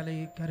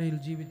കേരളക്കരയിൽ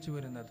ജീവിച്ചു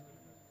വരുന്നത്.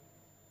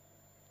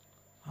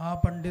 ആ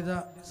പണ്ഡിത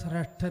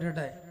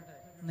ശ്രേഷ്ഠരുടെ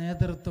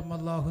നേതൃത്വം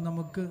അല്ലാഹു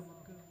നമുക്ക്,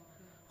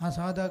 ആ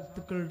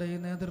സാദാത്തുക്കളുടെ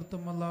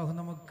നേതൃത്വം അല്ലാഹു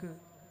നമുക്ക്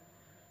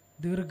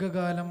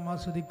ദീർഘകാലം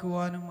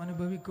ആസ്വദിക്കുവാനും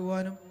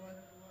അനുഭവിക്കുവാനും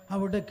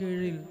അവിടെ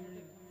കീഴിൽ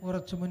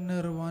ഉറച്ചു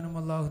മുന്നേറുവാനും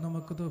അല്ലാഹു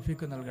നമുക്ക്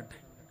തൗഫീഖ് നൽകട്ടെ.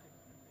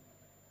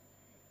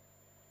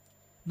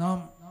 നാം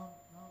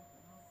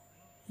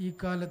ഈ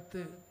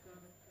കാലത്ത്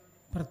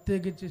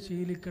പ്രത്യേകിച്ച്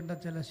ശീലിക്കേണ്ട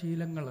ചില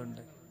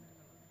ശീലങ്ങളുണ്ട്.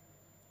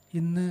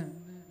 ഇന്ന്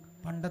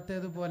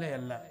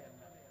പണ്ടത്തേതുപോലെയല്ല.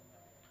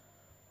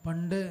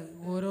 പണ്ട്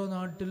ഓരോ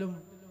നാട്ടിലും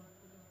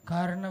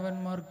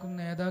കാരണവന്മാർക്കും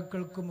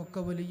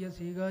നേതാക്കൾക്കുമൊക്കെ വലിയ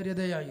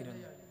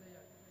സ്വീകാര്യതയായിരുന്നു.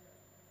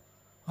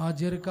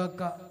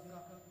 ആജിർക്കാക്ക,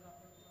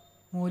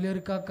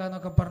 മൂല്യർക്കാക്ക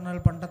എന്നൊക്കെ പറഞ്ഞാൽ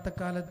പണ്ടത്തെ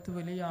കാലത്ത്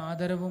വലിയ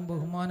ആദരവും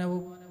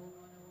ബഹുമാനവും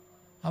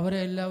അവരെ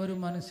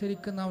എല്ലാവരും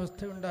അനുസരിക്കുന്ന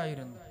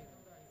അവസ്ഥയുണ്ടായിരുന്നു.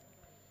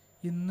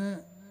 ഇന്ന്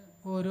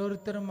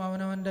ഓരോരുത്തരും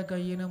അവനവൻ്റെ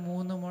കയ്യിന്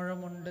 3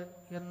 മുഴമുണ്ട്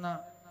എന്ന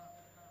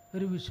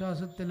ഒരു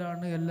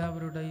വിശ്വാസത്തിലാണ്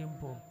എല്ലാവരുടെയും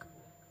പോക്ക്.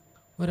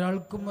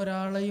 ഒരാൾക്കും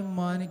ഒരാളെയും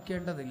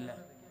മാനിക്കേണ്ടതില്ല.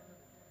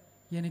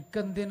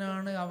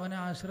 എനിക്കെന്തിനാണ് അവനെ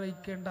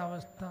ആശ്രയിക്കേണ്ട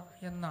അവസ്ഥ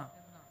എന്ന,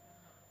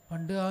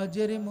 പണ്ട്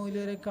ആചാര്യ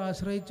മൂല്യരേക്ക്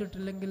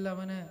ആശ്രയിച്ചിട്ടില്ലെങ്കിൽ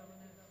അവന്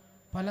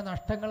പല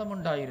നഷ്ടങ്ങളും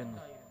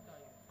ഉണ്ടായിരുന്നു.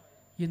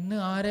 ഇന്ന്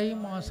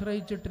ആരെയും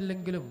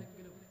ആശ്രയിച്ചിട്ടില്ലെങ്കിലും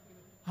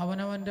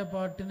അവനവൻ്റെ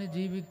പാട്ടിന്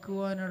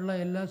ജീവിക്കുവാനുള്ള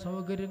എല്ലാ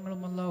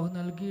സൗകര്യങ്ങളും അല്ലാഹു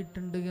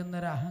നൽകിയിട്ടുണ്ട്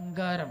എന്നൊരു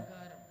അഹങ്കാരം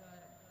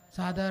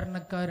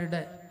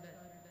സാധാരണക്കാരുടെ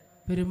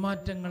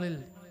പെരുമാറ്റങ്ങളിൽ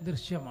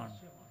ദൃശ്യമാണ്.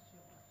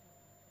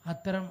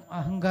 അത്തരം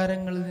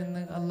അഹങ്കാരങ്ങളിൽ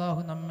നിന്ന്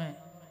അല്ലാഹു നമ്മെ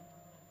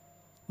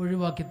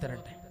ഒഴിവാക്കി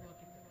തരട്ടെ.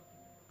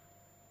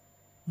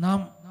 നാം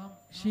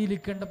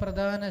ശീലിക്കേണ്ട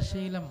പ്രധാന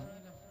ശീലം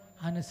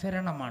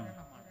അനുസരണമാണ്.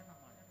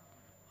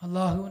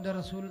 അല്ലാഹുവിൻ്റെ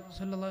റസൂൽ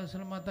സല്ലല്ലാഹു അലൈഹി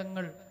വസല്ലം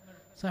തങ്ങൾ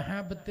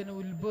സഹാബത്തിന്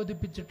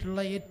ഉത്ബോധിപ്പിച്ചിട്ടുള്ള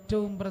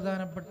ഏറ്റവും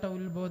പ്രധാനപ്പെട്ട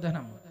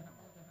ഉത്ബോധനം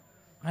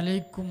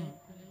അലൈക്കും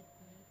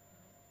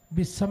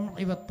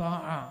ബിസ്സംഇ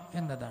വത്താഅ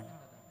എന്നതാണ്.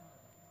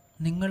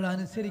 നിങ്ങൾ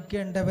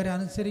അനുസരിക്കേണ്ടവരെ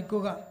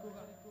അനുസരിക്കുക,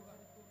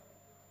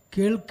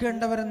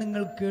 കേൾക്കേണ്ടവരെ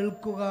നിങ്ങൾ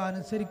കേൾക്കുക,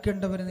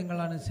 അനുസരിക്കേണ്ടവരെ നിങ്ങൾ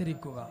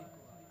അനുസരിക്കുക.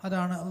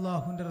 അതാണ്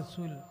അല്ലാഹുവിൻ്റെ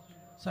റസൂൽ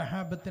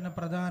സഹാബത്തിന്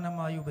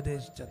പ്രധാനമായി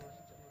ഉപദേശിച്ചത്.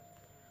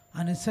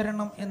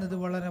 അനുസരണം എന്നത്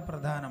വളരെ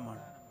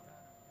പ്രധാനമാണ്.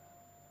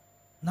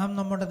 നാം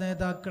നമ്മുടെ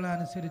നേതാക്കളെ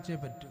അനുസരിച്ചേ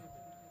പറ്റൂ.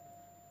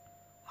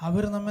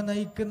 അവർ നമ്മെ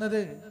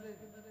നയിക്കുന്നത്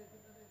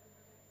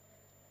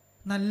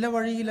നല്ല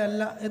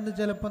വഴിയിലല്ല എന്ന്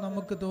ചിലപ്പോൾ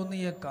നമുക്ക്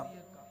തോന്നിയേക്കാം.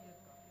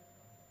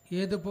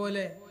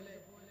 ഏതുപോലെ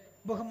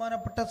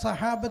ബഹുമാനപ്പെട്ട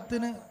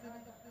സഹാബത്തിന്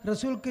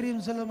റസൂൽ കരീം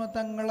സല്ലല്ലാഹു അലൈഹി വസല്ലം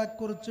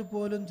തങ്ങളെക്കുറിച്ച്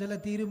പോലും ചില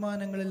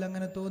തീരുമാനങ്ങളിൽ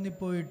അങ്ങനെ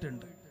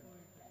തോന്നിപ്പോയിട്ടുണ്ട്.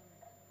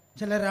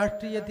 ചില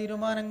രാഷ്ട്രീയ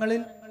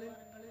തീരുമാനങ്ങളിൽ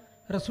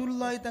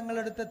റസൂലുള്ളാഹി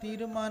തങ്ങളെടുത്ത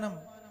തീരുമാനം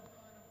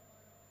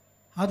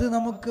അത്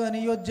നമുക്ക്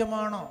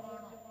അനുയോജ്യമാണോ,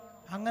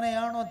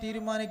 അങ്ങനെയാണോ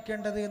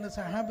തീരുമാനിക്കേണ്ടത് എന്ന്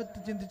സഹാബത്ത്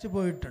ചിന്തിച്ചു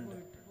പോയിട്ടുണ്ട്.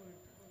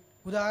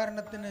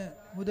 ഉദാഹരണത്തിന്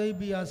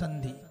ഹുദൈബിയ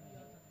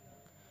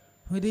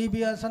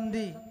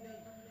സന്ധി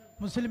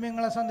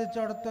മുസ്ലിമീങ്ങളെ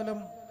സംബന്ധിച്ചിടത്തോളം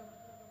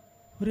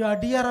ഒരു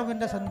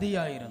അടിയറവിൻ്റെ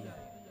സന്ധിയായിരുന്നു.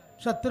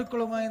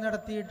 ശത്രുക്കളുമായി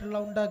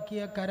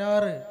ഉണ്ടാക്കിയ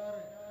കരാറ്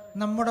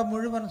നമ്മുടെ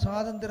മുഴുവൻ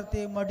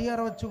സ്വാതന്ത്ര്യത്തെയും അടിയറ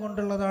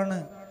വെച്ചുകൊണ്ടുള്ളതാണ്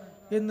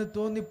എന്ന്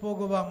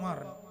തോന്നിപ്പോകുവാമാർ.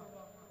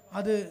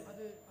 അത്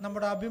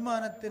നമ്മുടെ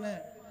അഭിമാനത്തിന്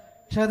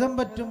ക്ഷതം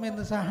പറ്റും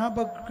എന്ന്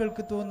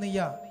സഹാബക്കൾക്ക് തോന്നിയ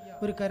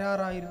ഒരു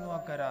കരാറായിരുന്നു ആ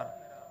കരാർ.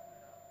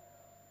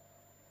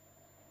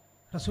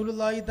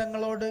 റസൂലുള്ളാഹി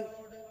തങ്ങളോട്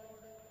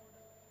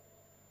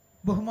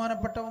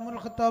ബഹുമാനപ്പെട്ട ഉമർ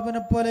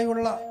ഖത്താബിനെ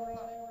പോലെയുള്ള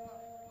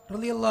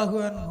റളിയല്ലാഹു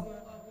അൻഹു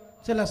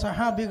ചില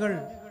സഹാബികൾ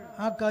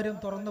ആ കാര്യം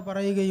തുറന്നു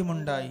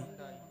പറയുകയുമുണ്ടായി.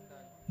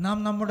 നാം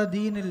നമ്മുടെ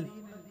ദീനിൽ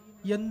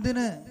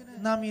എന്തിന്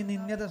നാം ഈ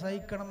നിന്ദത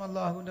സഹിക്കണം?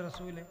 അല്ലാഹുവിൻ്റെ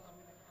റസൂലെ,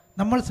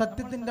 നമ്മൾ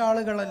സത്യത്തിൻ്റെ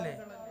ആളുകളല്ലേ,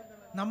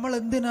 നമ്മൾ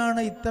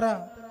എന്തിനാണ് ഇത്ര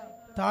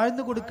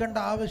താഴ്ന്നു കൊടുക്കേണ്ട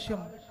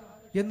ആവശ്യം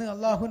എന്ന്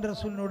അല്ലാഹുവിൻ്റെ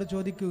റസൂലിനോട്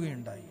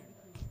ചോദിക്കുകയുണ്ടായി.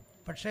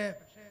 പക്ഷേ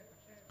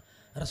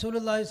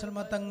റസൂലുള്ളാഹി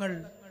സ്വല്ലല്ലാഹു അലൈഹി വസല്ലം തങ്ങൾ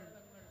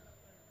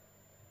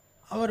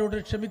അവരോട്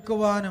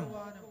ക്ഷമിക്കുവാനും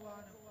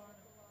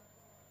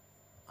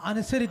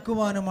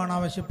അനുസരിക്കുവാനുമാണ്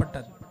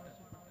ആവശ്യപ്പെട്ടത്.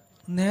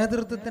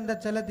 നേതൃത്വത്തിൻ്റെ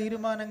ചില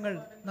തീരുമാനങ്ങൾ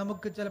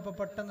നമുക്ക് ചിലപ്പോൾ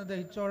പെട്ടെന്ന്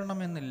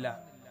ദഹിച്ചോളണമെന്നില്ല.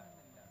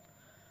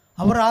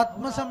 അവർ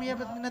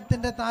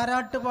ആത്മസംയമനത്തിൻ്റെ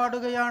താരാട്ട്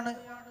പാടുകയാണ്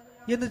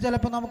എന്ന്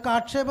ചിലപ്പോൾ നമുക്ക്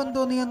ആക്ഷേപം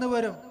തോന്നിയെന്ന്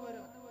വരും.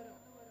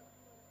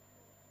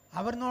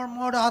 അവർ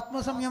നമ്മോട്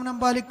ആത്മസംയമനം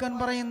പാലിക്കാൻ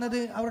പറയുന്നത്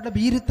അവരുടെ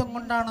ഭീരുത്വം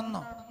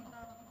കൊണ്ടാണെന്നോ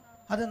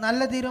അത്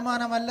നല്ല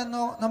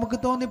തീരുമാനമല്ലെന്നോ നമുക്ക്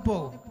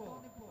തോന്നിപ്പോകും.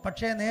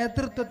 പക്ഷേ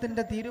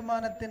നേതൃത്വത്തിൻ്റെ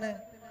തീരുമാനത്തിന്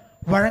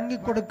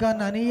വഴങ്ങിക്കൊടുക്കാൻ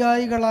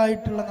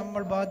അനുയായികളായിട്ടുള്ള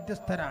നമ്മൾ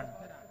ബാധ്യസ്ഥരാണ്.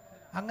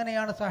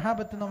 അങ്ങനെയാണ്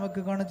സഹാബത്ത്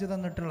നമുക്ക് കാണിച്ചു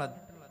തന്നിട്ടുള്ളത്.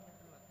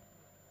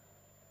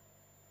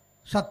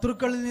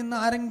 ശത്രുക്കളിൽ നിന്ന്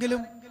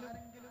ആരെങ്കിലും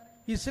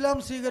ഇസ്ലാം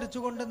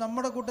സ്വീകരിച്ചുകൊണ്ട്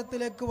നമ്മുടെ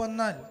കൂട്ടത്തിലേക്ക്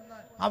വന്നാൽ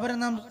അവരെ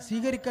നാം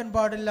സ്വീകരിക്കാൻ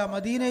പാടില്ല,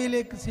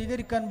 മദീനയിലേക്ക്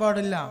സ്വീകരിക്കാൻ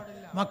പാടില്ല.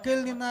 മക്കയിൽ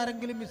നിന്ന്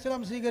ആരെങ്കിലും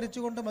ഇസ്ലാം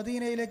സ്വീകരിച്ചുകൊണ്ട്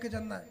മദീനയിലേക്ക്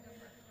ചെന്നാൽ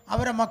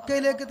അവരെ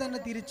മക്കയിലേക്ക് തന്നെ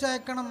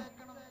തിരിച്ചയക്കണം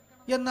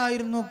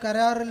എന്നായിരുന്നു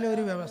കരാറിലെ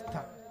ഒരു വ്യവസ്ഥ.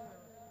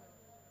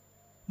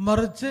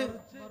 മറിച്ച്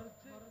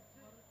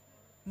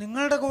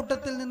നിങ്ങളുടെ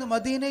കൂട്ടത്തിൽ നിന്ന്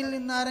മദീനയിൽ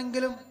നിന്ന്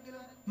ആരെങ്കിലും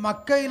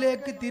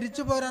മക്കയിലേക്ക്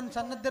തിരിച്ചു പോരാൻ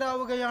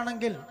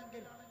സന്നദ്ധരാവുകയാണെങ്കിൽ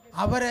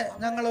അവരെ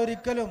ഞങ്ങൾ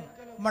ഒരിക്കലും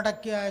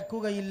മടക്കി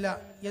അയക്കുകയില്ല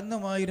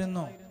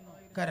എന്നുമായിരുന്നു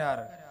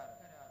കരാറ്.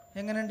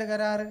 എങ്ങനെയുണ്ട്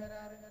കരാറ്?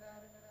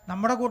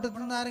 നമ്മുടെ കൂട്ടത്തിൽ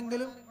നിന്ന്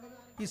ആരെങ്കിലും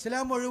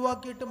ഇസ്ലാം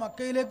ഒഴിവാക്കിയിട്ട്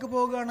മക്കയിലേക്ക്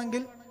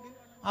പോവുകയാണെങ്കിൽ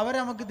അവരെ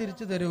നമുക്ക്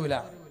തിരിച്ചു തരൂല.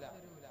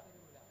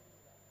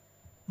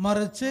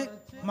 മറിച്ച്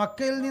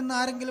മക്കയിൽ നിന്ന്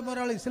ആരെങ്കിലും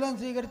ഒരാൾ ഇസ്ലാം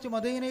സ്വീകരിച്ച്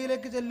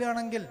മദീനയിലേക്ക്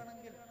ചെല്ലുകയാണെങ്കിൽ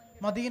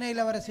മദീനയിൽ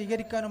അവരെ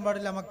സ്വീകരിക്കാനും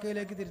പാടില്ല,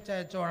 മക്കയിലേക്ക്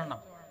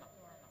തിരിച്ചയച്ചോളണം.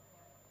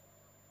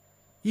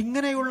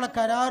 ഇങ്ങനെയുള്ള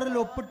കരാറിൽ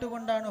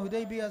ഒപ്പിട്ടുകൊണ്ടാണ്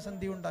ഹുദൈബിയ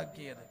സന്ധി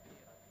ഉണ്ടാക്കിയത്.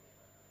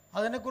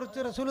 അതിനെക്കുറിച്ച്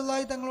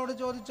റസൂലുള്ളാഹി തങ്ങളോട്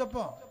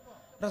ചോദിച്ചപ്പോൾ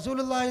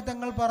റസൂലുള്ളാഹി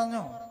തങ്ങൾ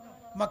പറഞ്ഞു,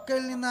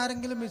 മക്കയിൽ നിന്ന്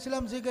ആരെങ്കിലും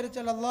ഇസ്ലാം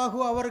സ്വീകരിച്ചാൽ അള്ളാഹു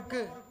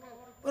അവർക്ക്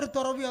ഒരു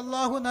തുറവി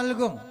അള്ളാഹു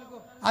നൽകും.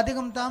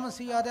 അധികം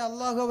താമസിയാതെ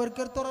അള്ളാഹു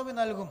അവർക്ക് ഒരു തുറവി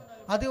നൽകും.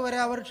 അതുവരെ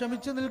അവർ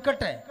ക്ഷമിച്ചു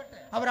നിൽക്കട്ടെ.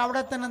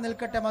 അവരവിടെ തന്നെ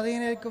നിൽക്കട്ടെ,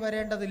 മദീനയിലേക്ക്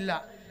വരേണ്ടതില്ല,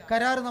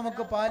 കരാർ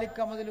നമുക്ക്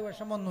പാലിക്കാം, അതിൽ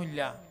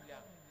വിഷമൊന്നുമില്ല.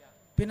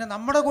 പിന്നെ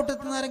നമ്മുടെ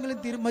കൂട്ടത്തിൽ നിന്ന് ആരെങ്കിലും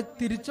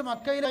തിരിച്ച്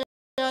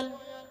മക്കയിലായാൽ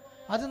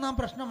അത് നാം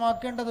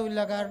പ്രശ്നമാക്കേണ്ടതുമില്ല.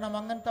 കാരണം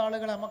അങ്ങനത്തെ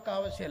ആളുകളെ നമുക്ക്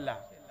ആവശ്യമല്ല.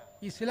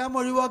 ഇസ്ലാം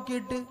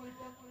ഒഴിവാക്കിയിട്ട്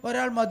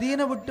ഒരാൾ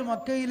മദീന വിട്ട്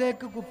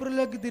മക്കയിലേക്ക്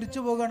കുഫറിലേക്ക് തിരിച്ചു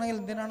പോകുകയാണെങ്കിൽ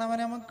എന്തിനാണ്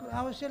അവനെ നമുക്ക്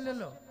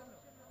ആവശ്യമില്ലല്ലോ.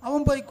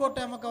 അവൻ പോയിക്കോട്ടെ,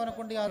 നമുക്ക് അവനെ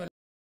കൊണ്ട്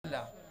ആവശ്യമില്ല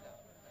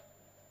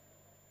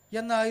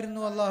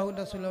എന്നായിരുന്നു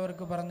അള്ളാഹുവിൻ്റെ റസൂൽ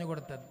അവർക്ക് പറഞ്ഞു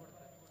കൊടുത്തത്.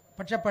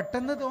 പക്ഷെ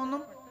പെട്ടെന്ന്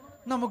തോന്നും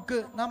നമുക്ക്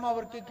നാം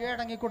അവർക്ക്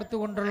കീഴടങ്ങി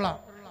കൊടുത്തുകൊണ്ടുള്ള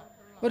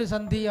ഒരു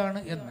സന്ധിയാണ്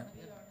എന്ന്.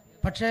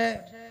 പക്ഷേ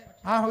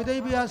ആ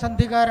ഹുദൈബിയ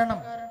സന്ധി കാരണം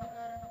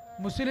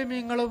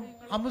മുസ്ലിമീങ്ങളും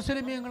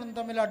അമുസ്ലിമീങ്ങളും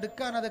തമ്മിൽ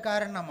അടുക്കാൻ അത്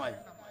കാരണമായി.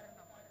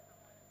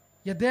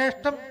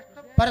 യഥേഷ്ടം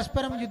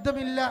പരസ്പരം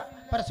യുദ്ധമില്ല,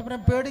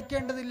 പരസ്പരം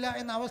പേടിക്കേണ്ടതില്ല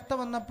എന്ന അവസ്ഥ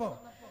വന്നപ്പോൾ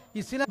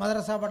ഇസ്ലാം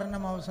മദ്രസ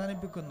പഠനം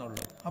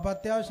അവസാനിപ്പിക്കുന്നുള്ളൂ. അപ്പോൾ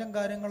അത്യാവശ്യം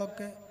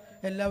കാര്യങ്ങളൊക്കെ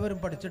എല്ലാവരും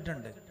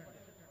പഠിച്ചിട്ടുണ്ട്.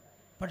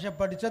 പക്ഷെ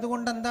പഠിച്ചത്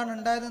കൊണ്ട് എന്താണ്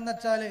ഉണ്ടായതെന്ന്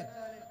വെച്ചാൽ,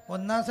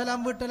 ഒന്നാം സലാം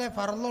വീട്ടിലെ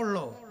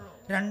ഫർളുള്ളൂ,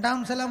 രണ്ടാം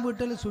സലാം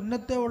വീട്ടിൽ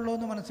സുന്നത്തേ ഉള്ളൂ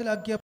എന്ന്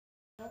മനസ്സിലാക്കിയ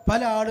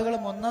പല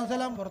ആളുകളും ഒന്നാം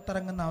സലാം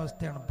പുറത്തിറങ്ങുന്ന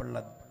അവസ്ഥയാണ് ഇപ്പോൾ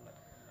ഉള്ളത്.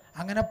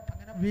 അങ്ങനെ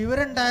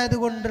വിവരമുണ്ടായത്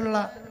കൊണ്ടുള്ള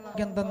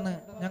എന്തെന്ന്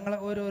ഞങ്ങളെ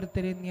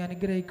ഓരോരുത്തരെയും നീ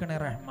അനുഗ്രഹിക്കണേ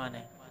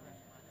റഹ്മാനെ.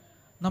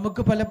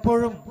 നമുക്ക്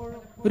പലപ്പോഴും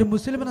ഒരു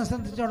മുസ്ലിമിനെ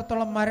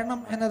സംബന്ധിച്ചിടത്തോളം മരണം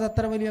എന്നത്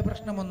അത്ര വലിയ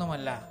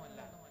പ്രശ്നമൊന്നുമല്ല.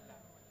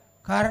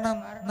 കാരണം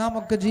നാം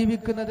ഒക്കെ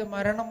ജീവിക്കുന്നത്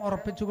മരണം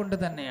ഉറപ്പിച്ചുകൊണ്ട്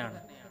തന്നെയാണ്.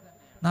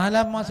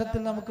 4-ാം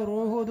മാസത്തിൽ നമുക്ക്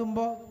റൂഹ്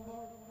ഓതുമ്പോൾ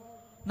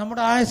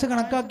നമ്മുടെ ആയുസ്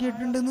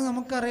കണക്കാക്കിയിട്ടുണ്ടെന്ന്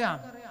നമുക്കറിയാം.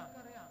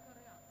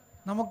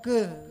 നമുക്ക്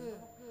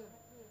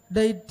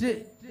ഡേറ്റ്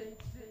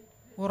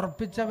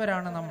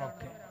ഉറപ്പിച്ചവരാണ്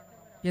നമ്മളൊക്കെ.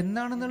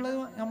 എന്നാണെന്നുള്ളത്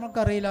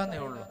നമ്മൾക്കറിയില്ല എന്നേ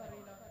ഉള്ളൂ.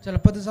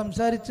 ചിലപ്പോൾ അത്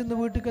സംസാരിച്ചെന്ന്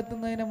വീട്ടിൽ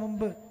എത്തുന്നതിന്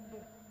മുമ്പ്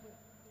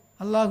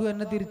അള്ളാഹു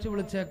എന്നെ തിരിച്ചു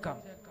വിളിച്ചേക്കാം.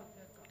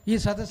 ഈ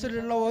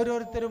സദസ്സിലുള്ള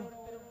ഓരോരുത്തരും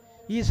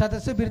ഈ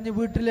സദസ്സ് പിരിഞ്ഞ്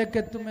വീട്ടിലേക്ക്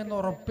എത്തുമെന്ന്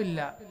ഉറപ്പില്ല.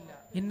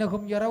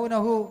 ഇന്നഹും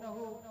യറൗനഹു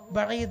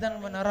ബഈദൻ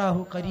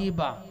വനറാഹു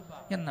ഖരീബ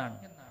എന്നാണ്.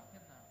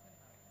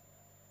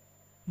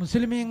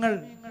 മുസ്ലിമീങ്ങൾ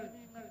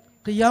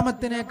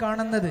ഖിയാമത്തിനെ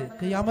കാണുന്നത്,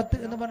 ഖിയാമത്ത്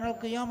എന്ന് പറഞ്ഞാൽ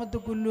ഖിയാമത്ത്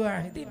കുല്ലു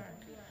അഹദിൻ,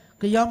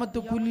 ഖിയാമത്ത്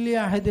കുല്ലി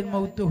അഹദിൻ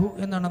മൗതുഹു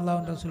എന്നാണ്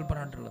അല്ലാഹുവിൻ്റെ റസൂൽ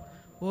പറഞ്ഞിട്ടുള്ളത്.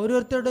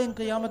 ഓരോരുത്തരുടെയും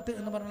ഖിയാമത്ത്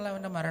എന്ന് പറഞ്ഞാൽ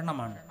അവൻ്റെ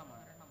മരണമാണ്.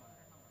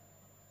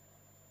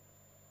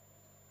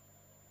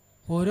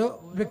 ഓരോ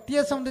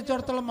വ്യക്തിയെ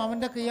സംബന്ധിച്ചിടത്തോളം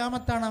അവൻ്റെ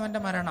ഖിയാമത്താണ്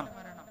അവൻ്റെ മരണം.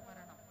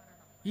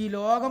 ഈ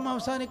ലോകം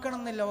അവസാനിക്കണം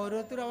എന്നില്ല,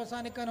 ഓരോരുത്തരും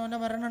അവസാനിക്കാൻ അവൻ്റെ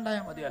മരണം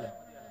ഉണ്ടായാൽ മതിയല്ലോ.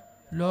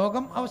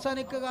 ലോകം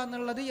അവസാനിക്കുക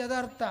എന്നുള്ളത്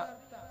യഥാർത്ഥ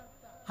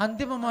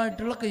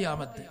അന്തിമമായിട്ടുള്ള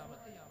ഖിയാമത്ത്.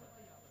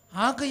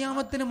 ആ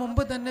ഖിയാമത്തിന്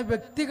മുമ്പ് തന്നെ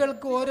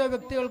വ്യക്തികൾക്ക്, ഓരോ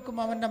വ്യക്തികൾക്കും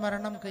അവൻ്റെ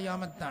മരണം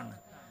ഖിയാമത്താണ്.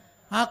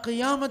 ആ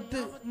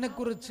ഖിയാമത്തിനെ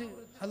കുറിച്ച്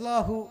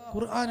അള്ളാഹു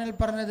ഖുർആനിൽ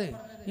പറഞ്ഞത്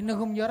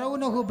ഇന്നഹും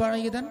യറൗനഹു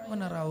ബഈദൻ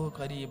വനറാഹു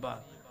ഖരീബ.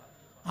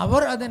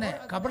 അവർ അതിനെ,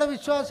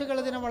 കപടവിശ്വാസികൾ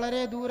അതിനെ വളരെ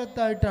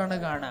ദൂരത്തായിട്ടാണ്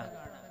കാണുക.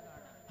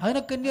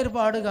 അതിനൊക്കെ ഇനി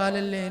ഒരുപാട്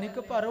കാലല്ലേ,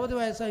 എനിക്കിപ്പോൾ 60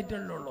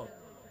 വയസ്സായിട്ടുള്ളൂ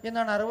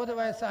എന്നാണ്. 60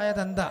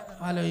 വയസ്സായത് എന്താ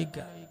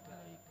ആലോചിക്കുക.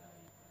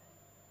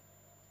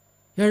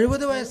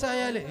 70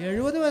 വയസ്സായാൽ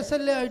 70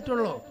 വയസ്സല്ലേ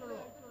ആയിട്ടുള്ളൂ,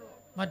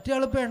 മറ്റേ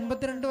ആളിപ്പോൾ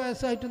 82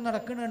 വയസ്സായിട്ടും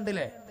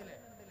നടക്കണുണ്ടല്ലേ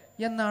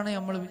എന്നാണ്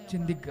നമ്മൾ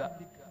ചിന്തിക്കുക.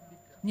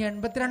 ഇനി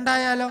 82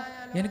 ആയാലോ,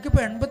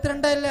 എനിക്കിപ്പോൾ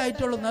 82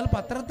 ആയിട്ടുള്ളൂ, എന്നാൽ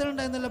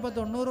പത്രത്തിലുണ്ടായിരുന്നില്ല ഇപ്പോൾ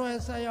 90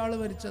 വയസ്സായ ആൾ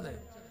മരിച്ചത്.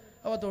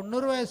 അപ്പോൾ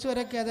 90 വയസ്സ്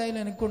വരെയൊക്കെ ഏതായാലും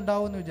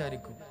എനിക്കുണ്ടാവും എന്ന്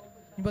വിചാരിക്കും.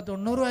 ഇപ്പോൾ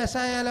 90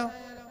 വയസ്സായാലോ,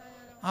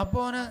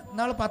 അപ്പോൾ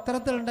നാൾ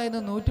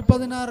പത്രത്തിലുണ്ടായിരുന്നു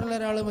 116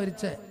 ഒരാൾ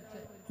മരിച്ച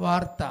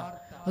വാർത്ത.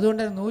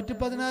 അതുകൊണ്ട്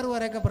 116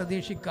 വരെയൊക്കെ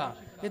പ്രതീക്ഷിക്കാം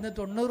എന്ന്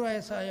 90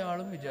 വയസ്സായ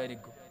ആളും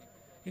വിചാരിക്കും.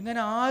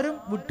 ഇങ്ങനെ ആരും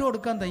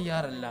വിട്ടുകൊടുക്കാൻ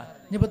തയ്യാറല്ല.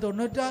 ഇനിയിപ്പോൾ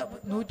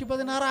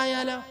 116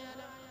 ആയാലോ,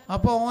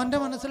 അപ്പോൾ ഓൻ്റെ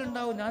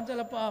മനസ്സിലുണ്ടാവും ഞാൻ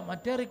ചിലപ്പോൾ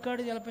മറ്റേ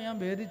റിക്കാർഡ് ചിലപ്പോൾ ഞാൻ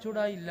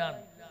ഭേദിച്ചൂടായില്ല,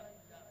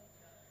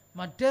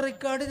 മറ്റേ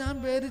റിക്കാർഡ് ഞാൻ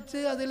ഭേദിച്ച്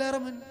അതിലേറെ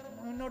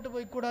മുന്നോട്ട്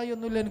പോയിക്കൂടായി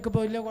ഒന്നുമില്ല,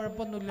 എനിക്കിപ്പോൾ വലിയ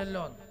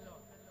കുഴപ്പമൊന്നുമില്ലല്ലോ.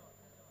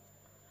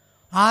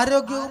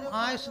 ആരോഗ്യവും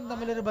ആയുസ്സും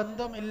തമ്മിലൊരു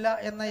ബന്ധം ഇല്ല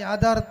എന്ന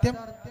യാഥാർത്ഥ്യം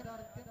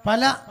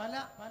പല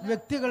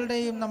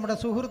വ്യക്തികളുടെയും നമ്മുടെ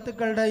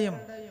സുഹൃത്തുക്കളുടെയും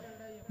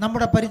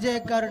നമ്മുടെ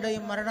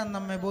പരിചയക്കാരുടെയും മരണം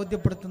നമ്മെ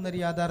ബോധ്യപ്പെടുത്തുന്ന ഒരു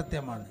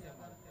യാഥാർത്ഥ്യമാണ്.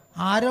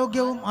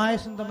 ആരോഗ്യവും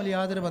ആയുസ്സും തമ്മിൽ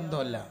യാതൊരു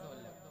ബന്ധമല്ല.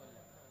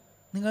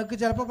 നിങ്ങൾക്ക്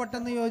ചിലപ്പോൾ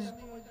പെട്ടെന്ന്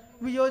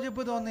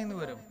വിയോജിപ്പ് തോന്നിയെന്ന്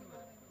വരും.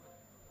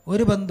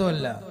 ഒരു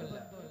ബന്ധമല്ല.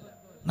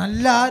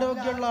 നല്ല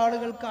ആരോഗ്യമുള്ള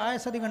ആളുകൾക്ക്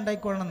ആയുസ് അധികം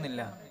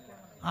ഉണ്ടായിക്കൊള്ളണമെന്നില്ല.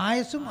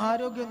 ആയുസ്സും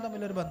ആരോഗ്യവും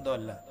തമ്മിലൊരു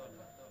ബന്ധമല്ല.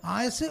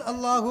 ആയുസ്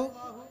അള്ളാഹു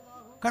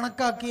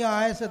കണക്കാക്കിയ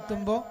ആയുസ്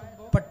എത്തുമ്പോൾ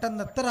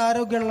പെട്ടെന്ന് എത്ര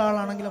ആരോഗ്യമുള്ള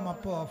ആളാണെങ്കിലും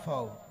അപ്പോൾ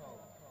ഓഫാവും.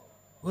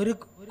 ഒരു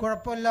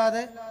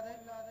കുഴപ്പമില്ലാതെ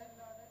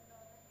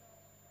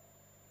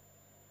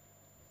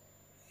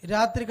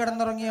രാത്രി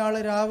കിടന്നുറങ്ങിയ ആൾ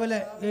രാവിലെ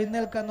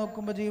എഴുന്നേൽക്കാൻ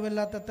നോക്കുമ്പോൾ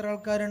ജീവനില്ലാത്ത എത്ര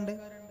ആൾക്കാരുണ്ട്.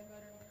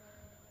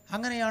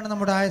 അങ്ങനെയാണ്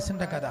നമ്മുടെ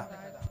ആയുസിന്റെ കഥ.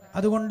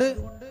 അതുകൊണ്ട്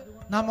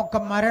നാം ഒക്കെ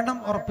മരണം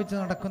ഉറപ്പിച്ച്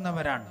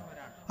നടക്കുന്നവരാണ്.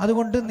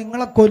 അതുകൊണ്ട്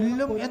നിങ്ങളെ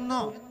കൊല്ലും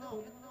എന്നോ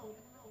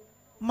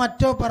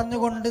മറ്റോ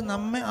പറഞ്ഞുകൊണ്ട്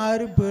നമ്മെ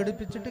ആരും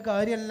പേടിപ്പിച്ചിട്ട്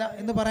കാര്യമല്ല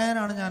എന്ന്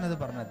പറയാനാണ് ഞാനത്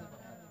പറഞ്ഞത്.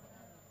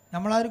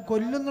 നമ്മളാരും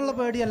കൊല്ലുന്നുള്ള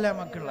പേടിയല്ല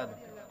നമുക്കുള്ളത്,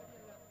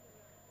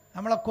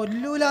 നമ്മളെ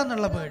കൊല്ലൂല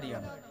എന്നുള്ള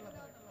പേടിയാണ്.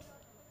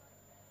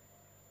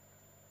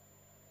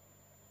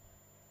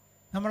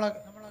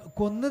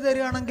 കൊന്നു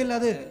തരികയാണെങ്കിൽ,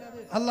 അത്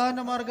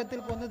അള്ളാഹുവിൻ്റെ മാർഗത്തിൽ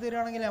കൊന്നു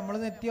തരികയാണെങ്കിൽ നമ്മൾ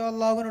നിത്യം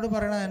അള്ളാഹുവിനോട്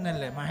പറയണത്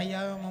തന്നെയല്ലേ,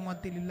 മഹയ്യായ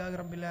മുഹമ്മത്തിൽ ഇല്ലാഹി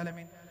റബ്ബിൽ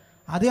ആലമീൻ.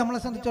 അത് നമ്മളെ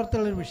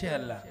സംബന്ധിച്ചിടത്തോളൊരു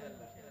വിഷയമല്ല.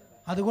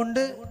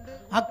 അതുകൊണ്ട്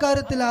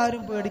അക്കാര്യത്തിൽ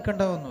ആരും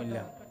പേടിക്കേണ്ടതൊന്നുമില്ല.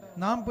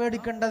 നാം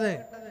പേടിക്കേണ്ടത്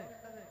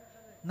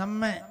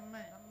നമ്മെ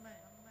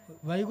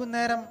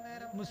വൈകുന്നേരം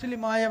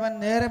മുസ്ലിമായവൻ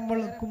നേരം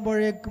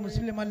വെളുക്കുമ്പോഴേക്ക്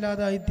മുസ്ലിം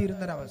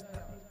അല്ലാതായിത്തീരുന്നൊരവസ്ഥ.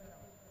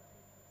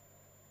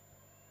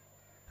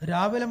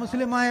 രാവിലെ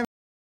മുസ്ലിമായ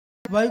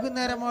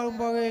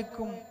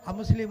വൈകുന്നേരമാകുമ്പോഴേക്കും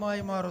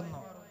അമുസ്ലിമായി മാറുന്നു.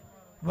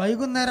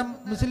 വൈകുന്നേരം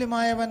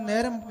മുസ്ലിമായവൻ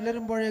നേരം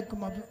പുലരുമ്പോഴേക്കും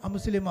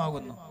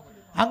അമുസ്ലിമാകുന്നു.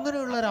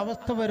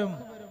 അങ്ങനെയുള്ളൊരവസ്ഥ വരും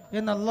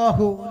എന്ന്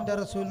അള്ളാഹുവിൻ്റെ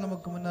റസൂൽ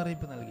നമുക്ക്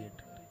മുന്നറിയിപ്പ്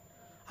നൽകിയിട്ടുണ്ട്.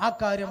 ആ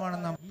കാര്യമാണ്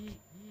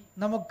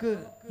നമുക്ക്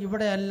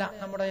ഇവിടെയല്ല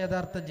നമ്മുടെ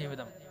യഥാർത്ഥ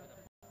ജീവിതം.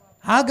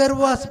 ആ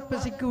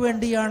ഗർവാസ്പസിക്ക്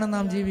വേണ്ടിയാണ്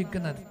നാം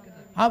ജീവിക്കുന്നത്.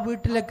 ആ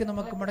വീട്ടിലേക്ക്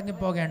നമുക്ക്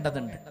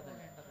മടങ്ങിപ്പോകേണ്ടതുണ്ട്.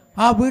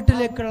 ആ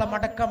വീട്ടിലേക്കുള്ള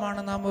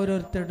മടക്കമാണ് നാം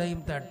ഓരോരുത്തരുടെയും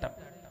തേട്ടം.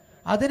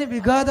 അതിന്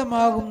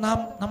വിഘാതമാകും നാം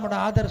നമ്മുടെ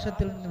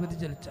ആദർശത്തിൽ നിന്ന്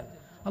വ്യതിചലിച്ചാൽ.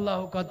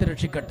 അള്ളാഹു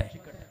കാത്തുരക്ഷിക്കട്ടെ.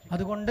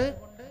 അതുകൊണ്ട്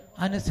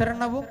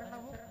അനുസരണവും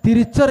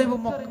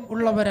തിരിച്ചറിവും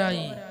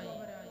ഉള്ളവരായി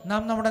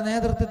നാം നമ്മുടെ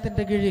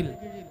നേതൃത്വത്തിന്റെ കീഴിൽ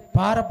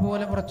പാറ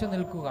പോലെ ഉറച്ചു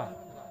നിൽക്കുക.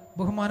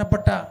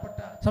 ബഹുമാനപ്പെട്ട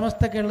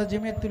സമസ്ത കേരള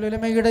ജമിയത്തുൽ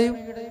ഉലമയുടെയും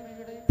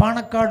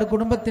പാണക്കാട്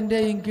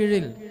കുടുംബത്തിന്റെയും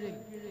കീഴിൽ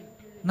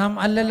നാം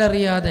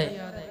അല്ലലറിയാതെ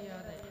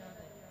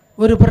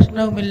ഒരു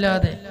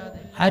പ്രശ്നവുമില്ലാതെ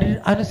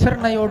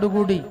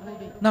അനുസരണയോടുകൂടി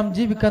നാം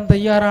ജീവിക്കാൻ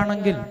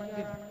തയ്യാറാണെങ്കിൽ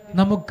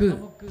നമുക്ക്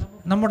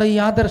നമ്മുടെ ഈ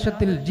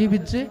ആദർശത്തിൽ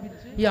ജീവിച്ച്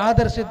ഈ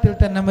ആദർശത്തിൽ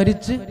തന്നെ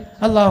മരിച്ച്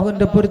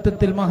അള്ളാഹുവിന്റെ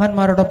പൊരുത്തത്തിൽ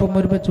മഹാന്മാരോടൊപ്പം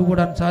ഒരുമിച്ച്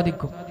കൂടാൻ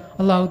സാധിക്കും.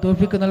 അള്ളാഹു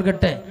തൗഫീഖ്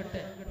നൽകട്ടെ.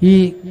 ഈ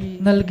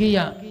നൽകിയ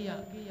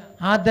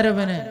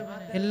ആദരവിന്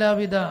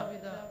എല്ലാവിധ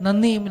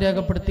നന്ദിയും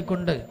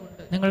രേഖപ്പെടുത്തിക്കൊണ്ട്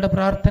നിങ്ങളുടെ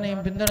പ്രാർത്ഥനയും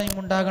പിന്തുണയും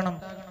ഉണ്ടാകണം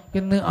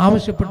എന്ന്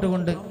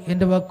ആവശ്യപ്പെട്ടുകൊണ്ട്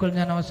എൻ്റെ വാക്കുകൾ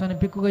ഞാൻ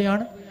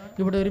അവസാനിപ്പിക്കുകയാണ്.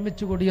 ഇവിടെ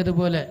ഒരുമിച്ച്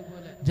കൂടിയതുപോലെ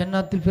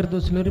ജന്നാത്തുൽ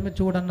ഫിർദൗസിൽ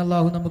ഒരുമിച്ച് കൂടാൻ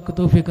അള്ളാഹു നമുക്ക്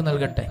തൗഫീഖ്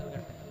നൽകട്ടെ.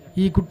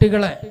 ഈ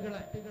കുട്ടികളെ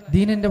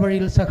ദീനിന്റെ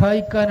വഴിയിൽ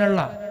സഹായിക്കാനുള്ള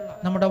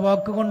നമ്മുടെ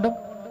വാക്കുകൊണ്ടും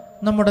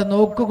നമ്മുടെ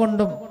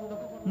നോക്കുകൊണ്ടും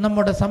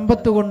നമ്മുടെ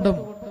സമ്പത്ത് കൊണ്ടും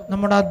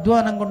നമ്മുടെ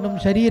അധ്വാനം കൊണ്ടും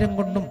ശരീരം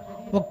കൊണ്ടും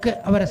ഒക്കെ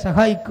അവരെ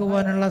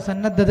സഹായിക്കുവാനുള്ള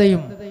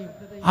സന്നദ്ധതയും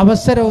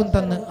അവസരവും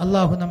തന്ന്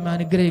അള്ളാഹു നമ്മെ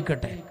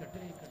അനുഗ്രഹിക്കട്ടെ.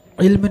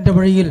 ഇൽമിന്റെ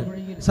വഴിയിൽ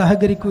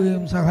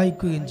സഹകരിക്കുകയും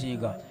സഹായിക്കുകയും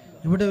ചെയ്യുക.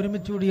 ഇവിടെ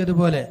ഒരുമിച്ച്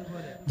കൂടിയതുപോലെ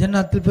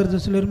ജന്നാത്തുൽ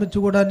ഫിർദൗസിൽ ഒരുമിച്ച്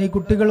കൂടാൻ ഈ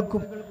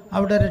കുട്ടികൾക്കും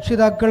അവരുടെ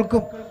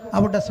രക്ഷിതാക്കൾക്കും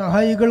അവരുടെ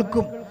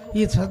സഹായികൾക്കും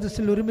ഈ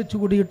സദസ്സിൽ ഒരുമിച്ച്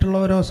കൂടിയിട്ടുള്ള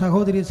ഓരോ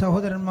സഹോദരി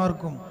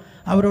സഹോദരന്മാർക്കും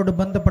അവരോട്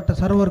ബന്ധപ്പെട്ട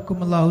സർവർക്കും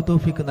അള്ളാഹു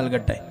തൗഫീഖ്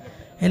നൽകട്ടെ.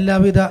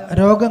 എല്ലാവിധ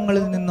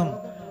രോഗങ്ങളിൽ നിന്നും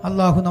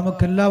അള്ളാഹു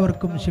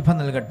നമുക്കെല്ലാവർക്കും ശിഫ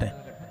നൽകട്ടെ.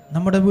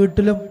 നമ്മുടെ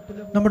വീട്ടിലും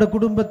നമ്മുടെ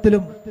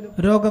കുടുംബത്തിലും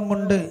രോഗം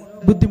കൊണ്ട്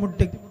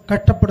ബുദ്ധിമുട്ടി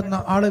കഷ്ടപ്പെടുന്ന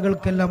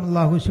ആളുകൾക്കെല്ലാം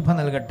അള്ളാഹു ശിഫ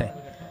നൽകട്ടെ.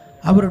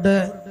 അവരുടെ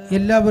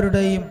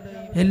എല്ലാവരുടെയും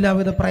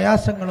എല്ലാവിധ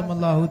പ്രയാസങ്ങളും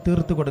അള്ളാഹു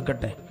തീർത്തു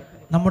കൊടുക്കട്ടെ.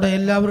 നമ്മുടെ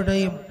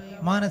എല്ലാവരുടെയും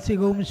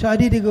മാനസികവും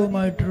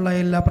ശാരീരികവുമായിട്ടുള്ള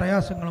എല്ലാ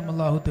പ്രയാസങ്ങളും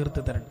അള്ളാഹു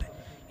തീർത്തു തരട്ടെ.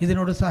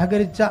 ഇതിനോട്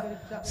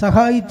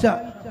സഹായിച്ച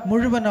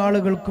മുഴുവൻ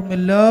ആളുകൾക്കും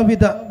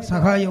എല്ലാവിധ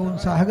സഹായവും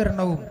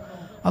സഹകരണവും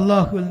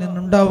അള്ളാഹുവിൽ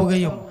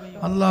നിന്നുണ്ടാവുകയും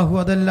അള്ളാഹു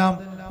അതെല്ലാം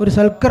ഒരു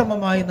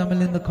സൽക്കർമ്മമായി നമ്മിൽ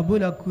നിന്ന്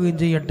കബൂലാക്കുകയും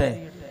ചെയ്യട്ടെ.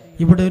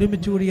 ഇവിടെ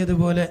ഒരുമിച്ച്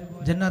കൂടിയതുപോലെ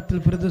ജന്നാത്തുൽ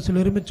ഫിർദൗസിൽ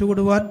ഒരുമിച്ച്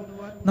കൂടുവാൻ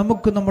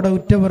നമുക്ക് നമ്മുടെ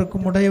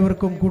ഉറ്റവർക്കും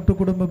ഉടയവർക്കും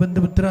കൂട്ടുകുടുംബ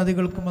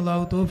ബന്ധുമിത്രാദികൾക്കും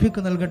അള്ളാഹു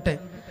തൗഫീഖ് നൽകട്ടെ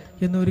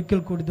എന്ന് ഒരിക്കൽ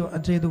കൂടി ദുആ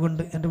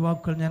ചെയ്തുകൊണ്ട് എൻ്റെ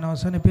വാക്കുകൾ ഞാൻ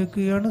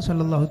അവസാനിപ്പിക്കുകയാണ്.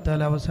 സല്ലല്ലാഹു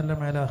തആല വസല്ലം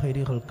അലാ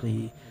ഖൈരി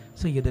ഖൽഖിഹി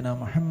സയ്യിദനാ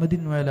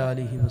മുഹമ്മദിൻ വഅലാ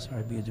ആലിഹി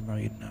വസഹ്ബിഹി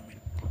അജ്മഈൻ. ആമീൻ.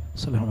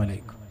 അസ്സലാമു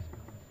അലൈക്കും.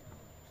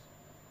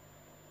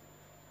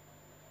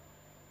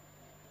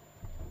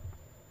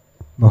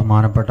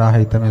 ബഹുമാനപ്പെട്ട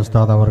ഹൈതമി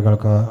ഉസ്താദ്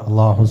അവർക്ക്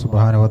അള്ളാഹു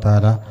സുബ്ഹാനഹു വ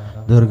തആല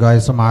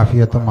ദീർഘായുസ്സും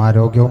ആഫിയത്തും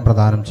ആരോഗ്യവും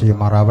പ്രദാനം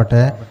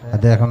ചെയ്യുമാറാവട്ടെ.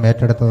 അദ്ദേഹം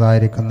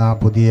ഏറ്റെടുത്തതായിരിക്കുന്ന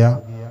പുതിയ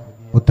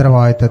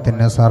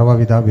ഉത്തരവാദിത്തത്തിന്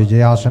സർവ്വവിധ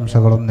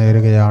വിജയാശംസകളും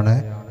നേരുകയാണ്.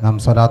 നാം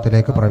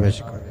സ്വലാത്തിലേക്ക്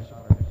പ്രവേശിക്കുക.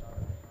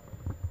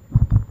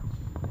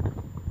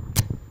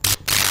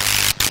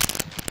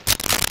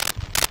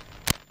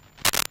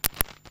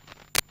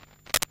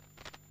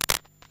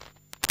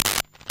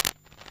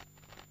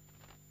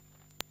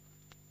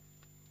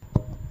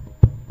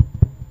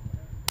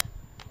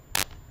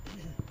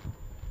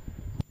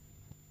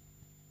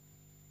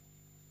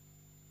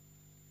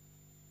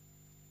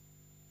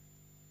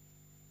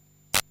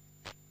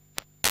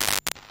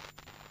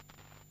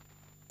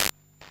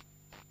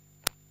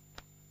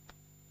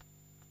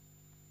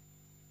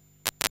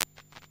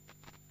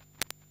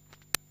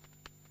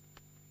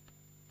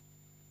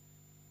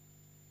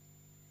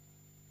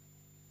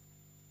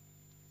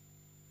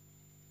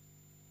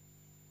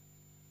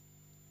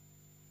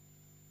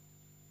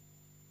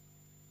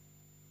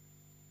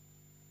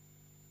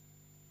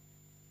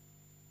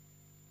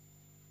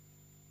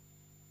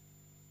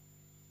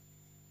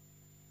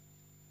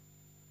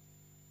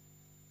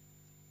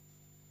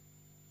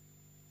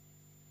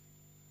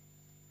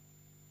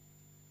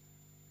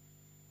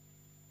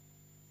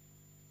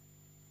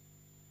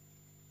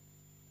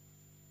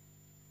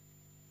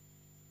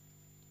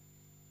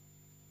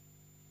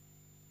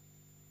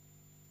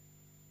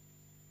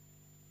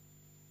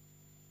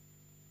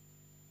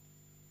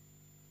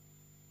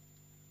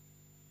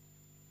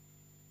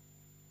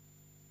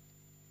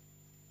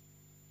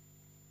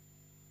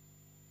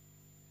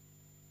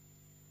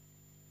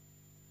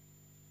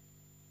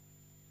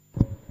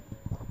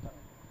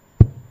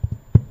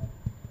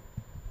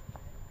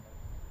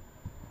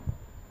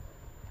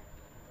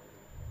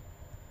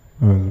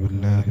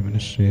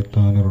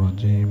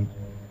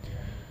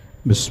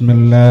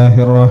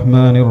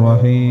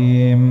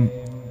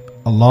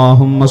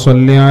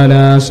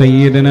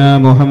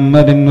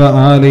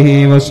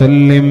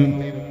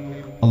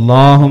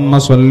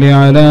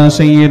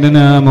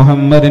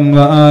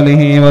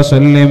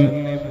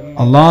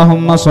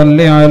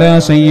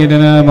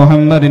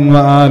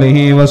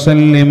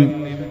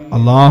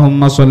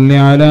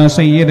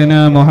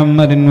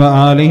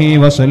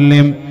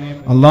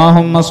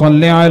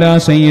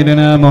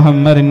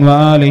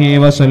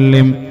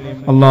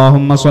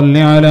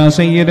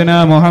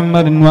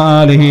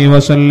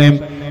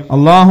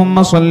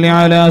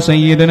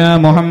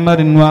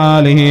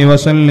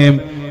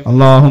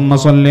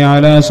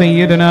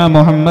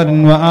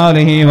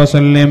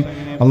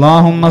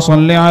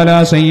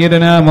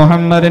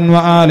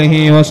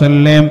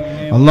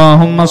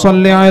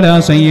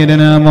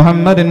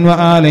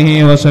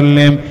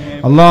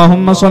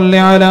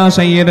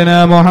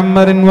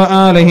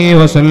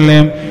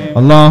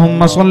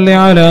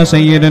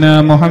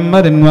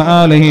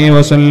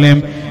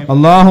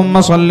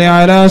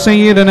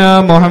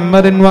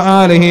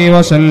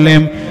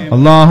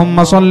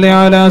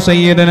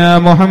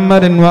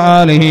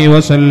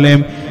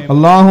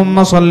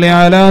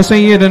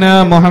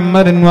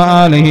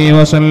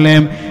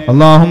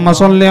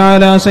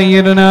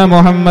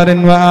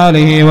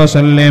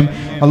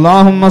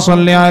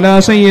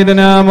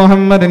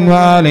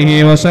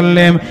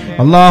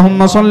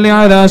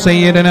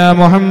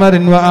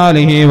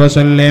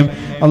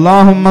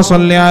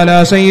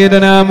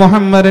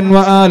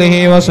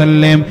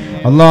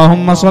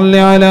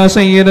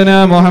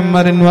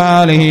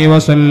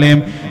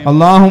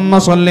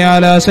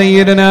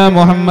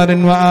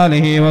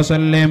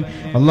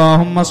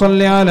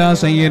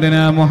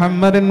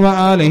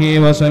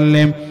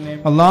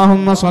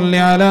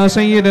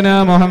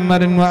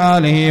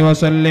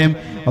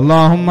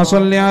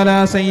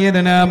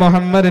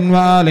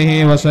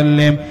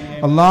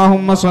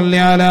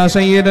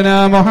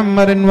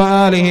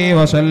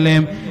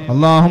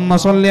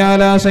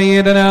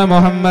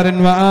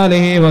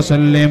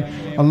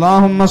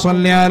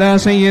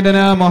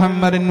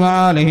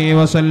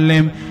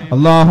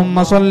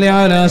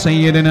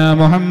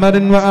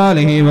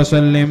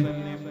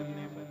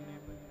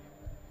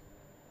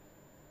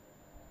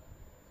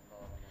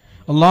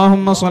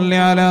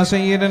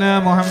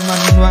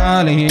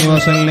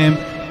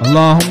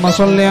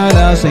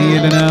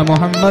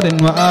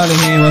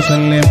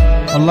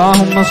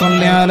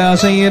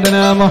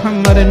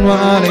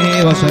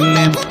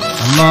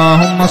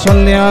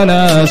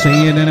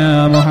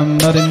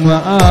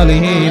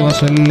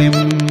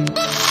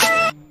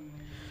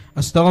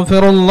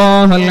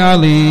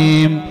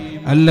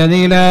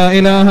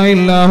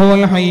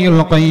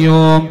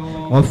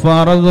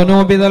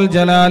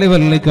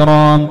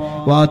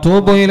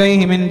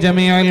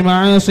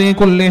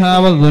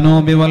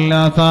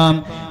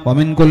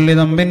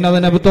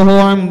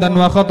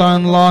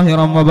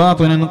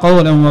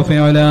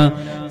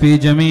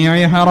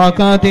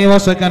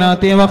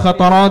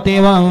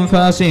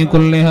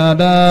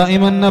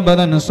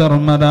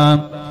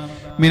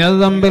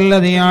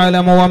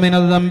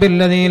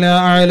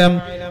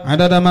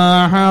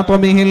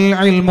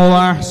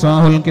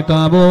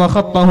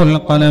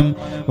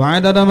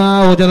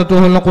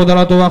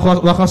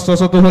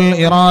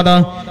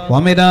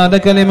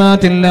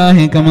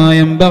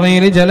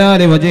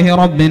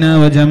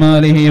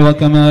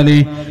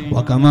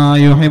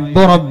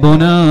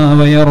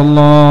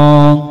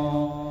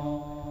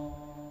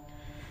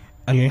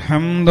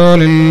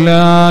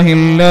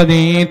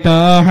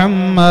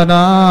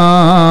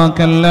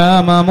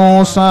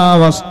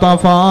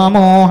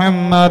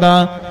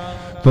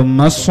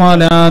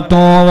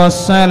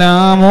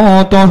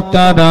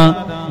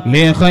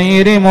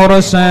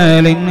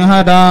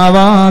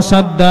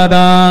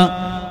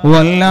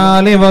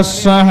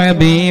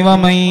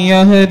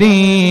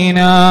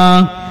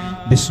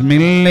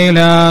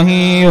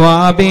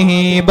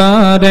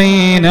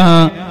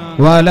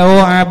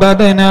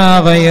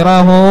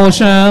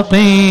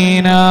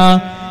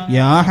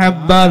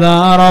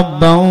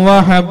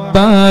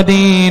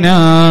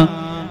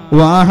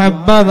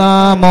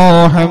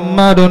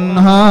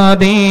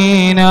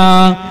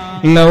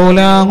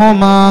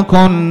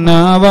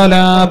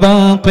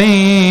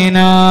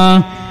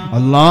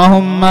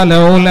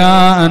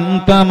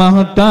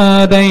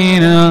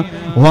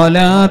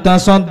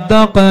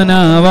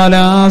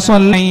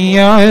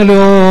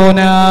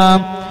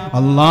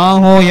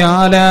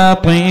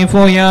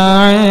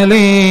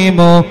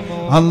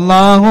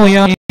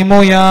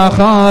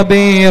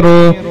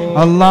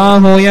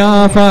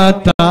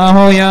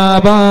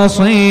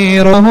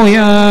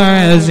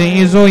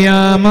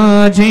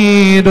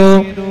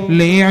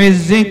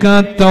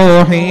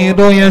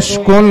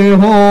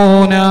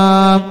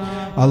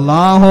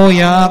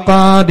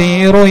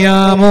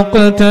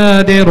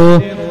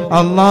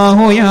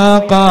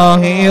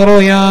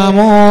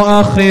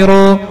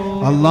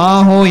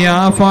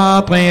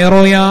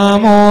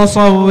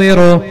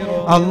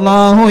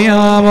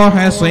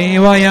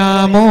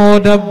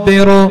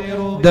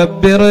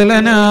 دبر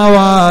لنا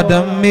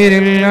ودمر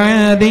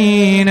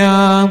العادين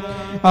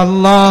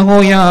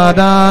الله يا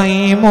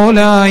دائم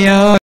لا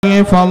يا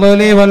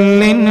الفضل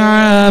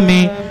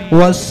والإنعام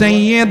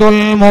والسيد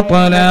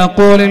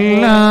المطلق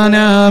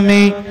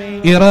للأنام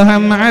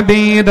ارحم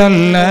عبيدا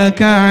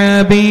لك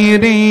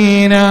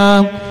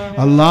عبيدينا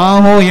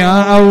الله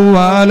يا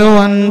أول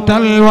أنت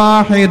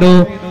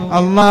الواحد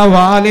الله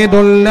والد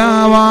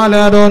لا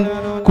والد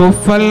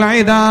كف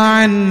العدا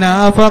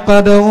عنا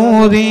فقد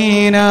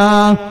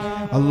أوذينا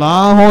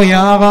الله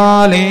يا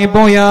غالب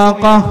يا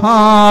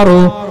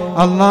قهار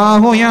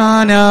الله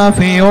يا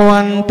نافع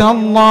أنت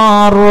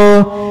الضار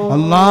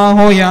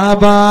الله يا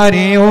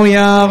بارئ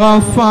يا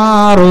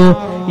غفار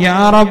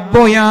يا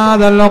رب يا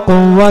ذا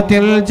القوة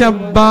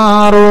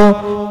الجبار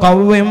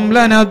قوم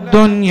لنا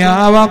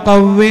الدنيا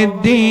وقو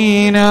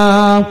الدين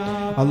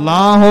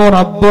الله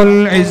رب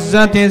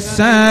العزة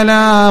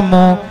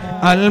السلام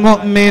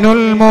المؤمن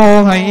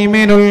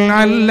المهيمن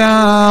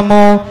العلام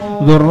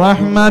ذو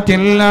الرحمة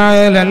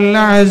الأعلى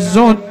العز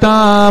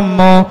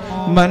التام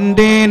من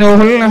دينه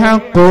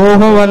الحق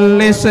هو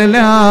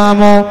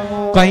الإسلام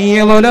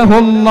قيض له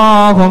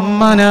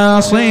اللهم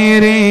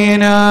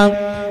ناصرينا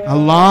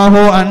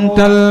الله أنت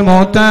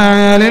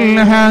المتعالي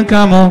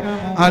الحكم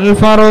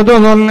الفرد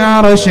ذو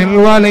العرش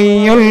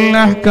الولي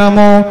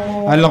الأحكم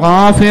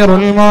الغافر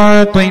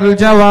المعطي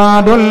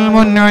الجواد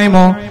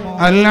المنعم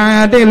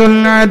العادل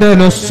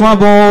العدل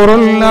الصبور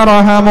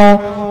الأرحم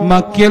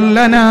مكن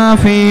لنا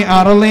في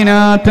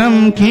أرضنا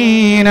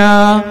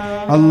تمكينا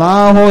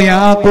الله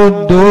يا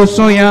قدوس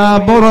يا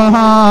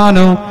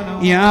برهان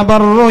يا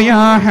بر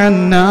يا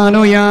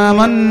حنان يا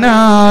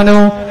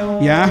منان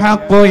يا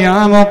حق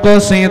يا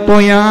مقسط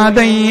يا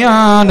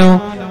ديان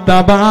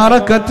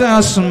تباركت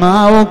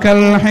أسماؤك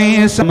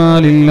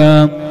الحسنى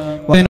لله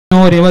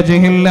ونور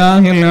وجه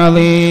الله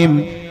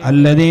العظيم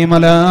الذي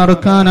ملا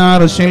أركان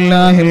عرش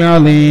الله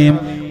العظيم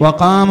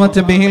وقامت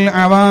به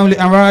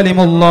العوالم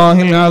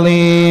الله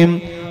العظيم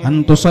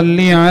أن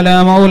تصلي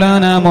على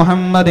مولانا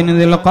محمد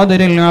ذي القدر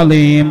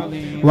العظيم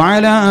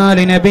وعلى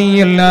آل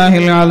نبي الله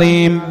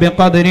العظيم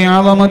بقدر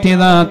عظمة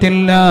ذات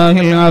الله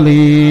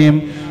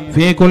العظيم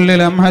في كل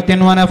لمحة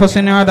ونفس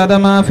عدد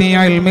ما في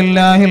علم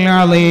الله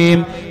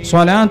العظيم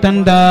صلاة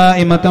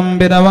دائمة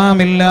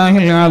بدوام الله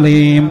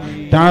العظيم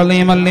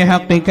تعظيما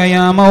لحقك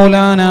يا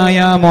مولانا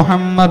يا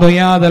محمد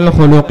يا ذا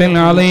الخلق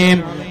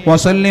العظيم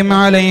وسلم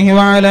عليه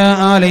وعلى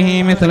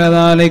آله مثل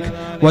ذلك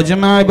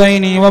واجمع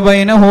بيني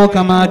وبينه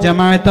كما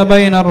جمعت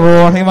بين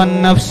الروح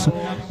والنفس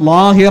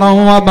ظاهرا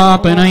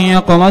وباطنا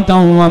يقظة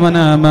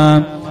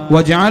ومناما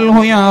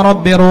واجعله يا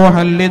رب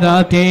روحا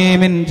لذاتي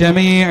من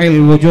جميع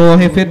الوجوه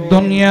في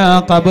الدنيا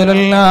قبل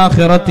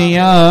الآخرة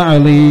يا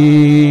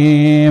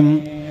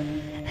عليم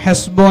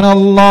حسبنا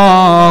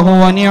الله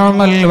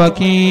ونعم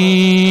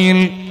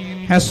الوكيل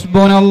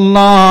حسبنا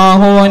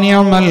الله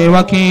ونعم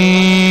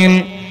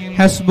الوكيل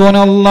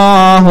حسبنا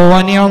الله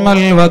ونعم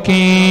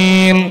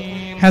الوكيل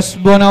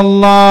حسبنا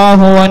الله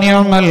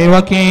ونعم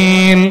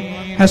الوكيل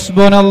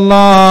حسبنا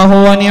الله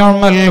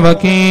ونعم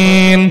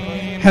الوكيل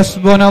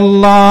حسبنا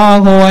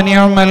الله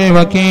ونعم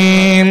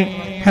الوكيل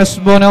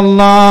حسبنا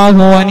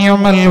الله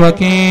ونعم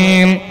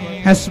الوكيل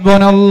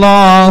حسبنا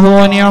الله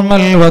ونعم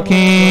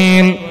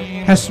الوكيل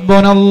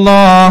حسبنا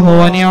الله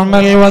ونعم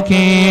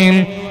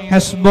الوكيل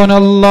حسبنا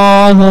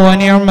الله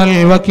ونعم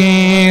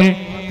الوكيل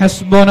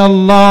حسبنا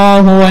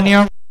الله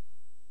ونعم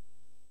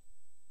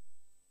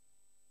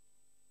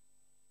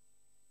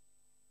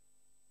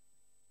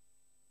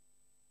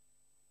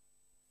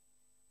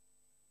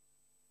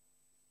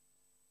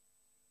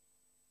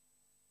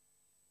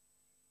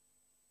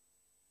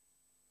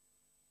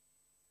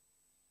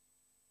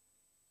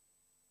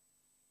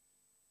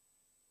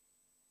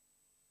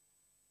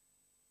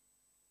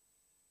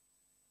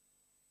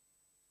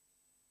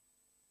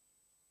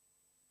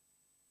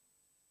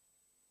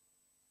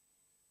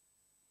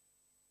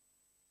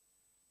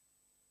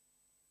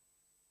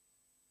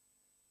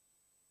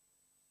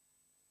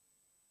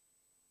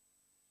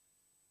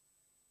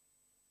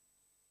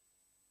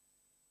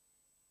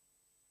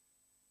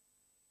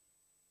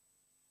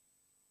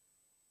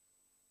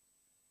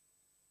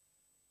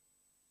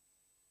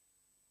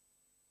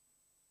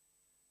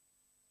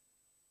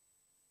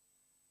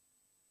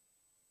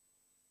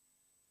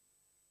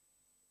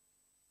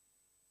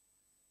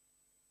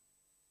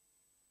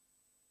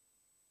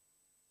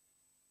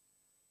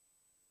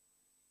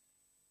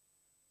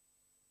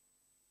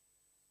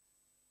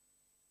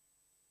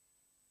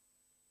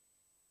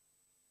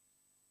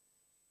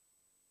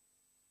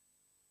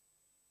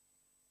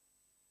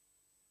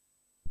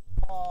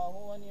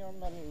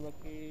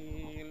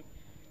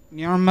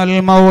نعم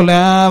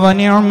المولى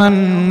ونعم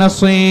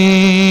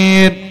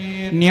النصير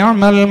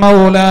نعم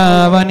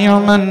المولى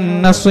ونعم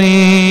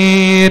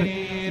النصير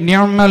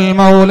نعم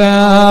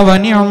المولى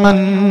ونعم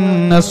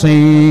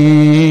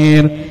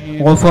النصير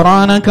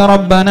غفرانك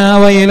ربنا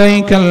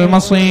وإليك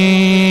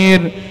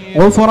المصير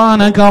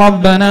غفرانك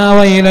ربنا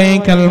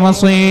وإليك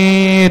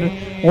المصير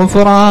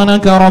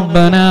غفرانك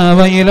ربنا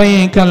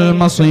وإليك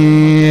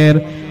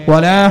المصير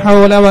ولا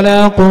حول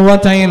ولا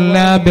قوة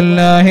إلا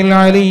بالله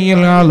العلي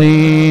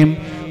العظيم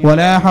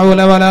ولا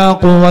حول ولا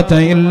قوة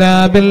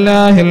إلا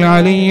بالله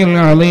العلي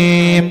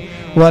العظيم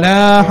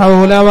ولا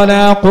حول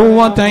ولا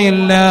قوة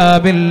إلا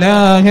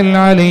بالله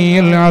العلي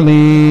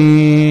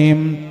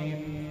العظيم.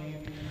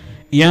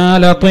 يا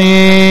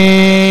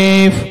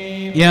لطيف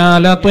يا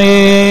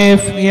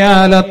لطيف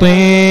يا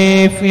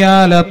لطيف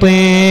يا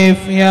لطيف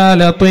يا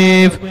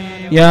لطيف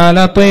يا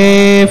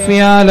لطيف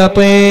يا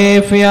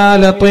لطيف يا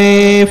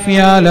لطيف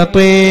يا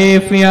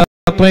لطيف يا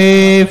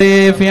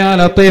لطيف يا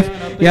لطيف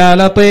يا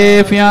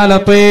لطيف يا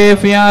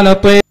لطيف يا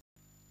لطيف.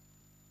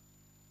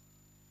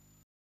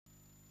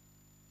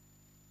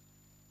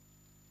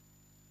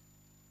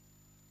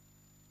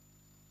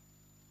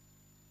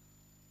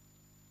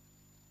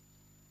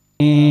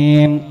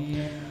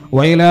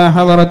 وإلى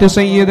حضرة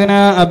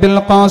سيدنا أبي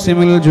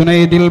القاسم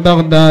الجنيد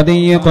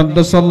البغدادي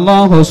قدس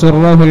الله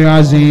سره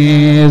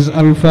العزيز.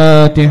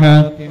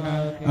 الفاتحة.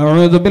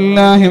 أعوذ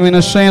بالله من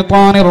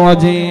الشيطان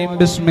الرجيم.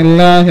 بسم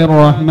الله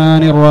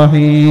الرحمن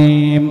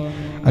الرحيم.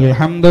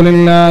 الحمد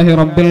لله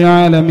رب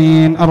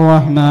العالمين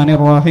الرحمن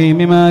الرحيم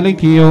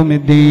مالك يوم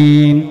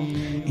الدين.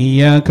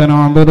 إياك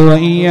نعبد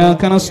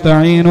وإياك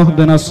نستعين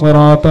اهدنا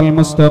الصراط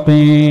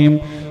المستقيم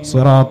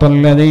صراط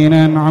الذين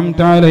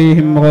أنعمت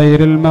عليهم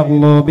غير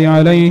المغضوب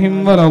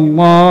عليهم ولا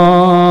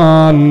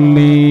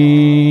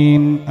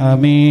الضالين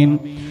آمين.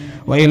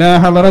 وإلى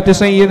حضرة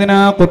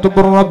سيدنا قطب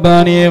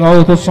الرباني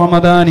غوث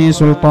الصمداني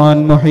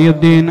سلطان محي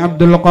الدين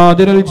عبد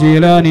القادر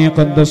الجيلاني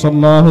قدس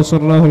الله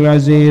سره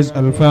العزيز.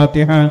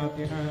 الفاتحة.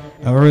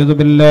 أعوذ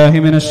بالله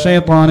من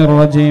الشيطان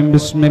الرجيم.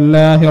 بسم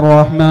الله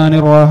الرحمن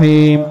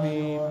الرحيم.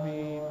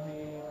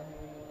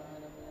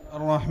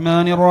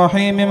 الرحمن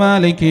الرحيم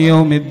مالك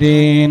يوم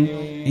الدين.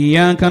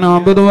 إياك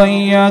نعبد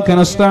وإياك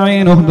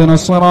نستعين اهدنا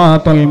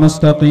الصراط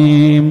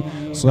المستقيم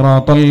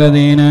صراط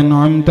الذين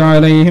أنعمت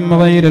عليهم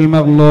غير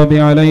المغضوب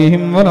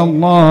عليهم ولا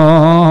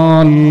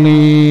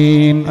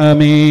الضالين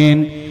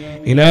آمين.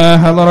 إلى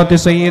حضرة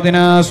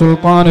سيدنا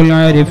سلطان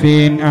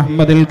العارفين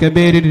أحمد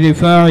الكبير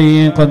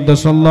الرفاعي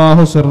قدس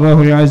الله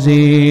سره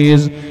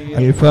العزيز.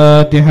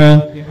 الفاتحة.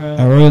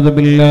 أعوذ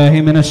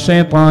بالله من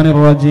الشيطان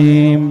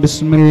الرجيم.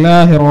 بسم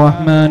الله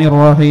الرحمن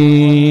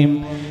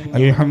الرحيم.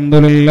 الحمد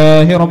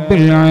لله رب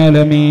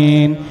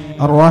العالمين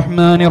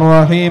الرحمن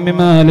الرحيم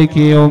مالك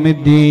يوم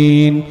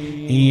الدين.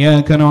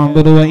 إياك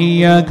نعبد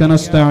وإياك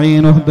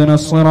نستعين اهدنا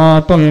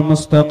الصراط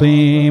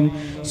المستقيم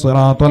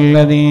صراط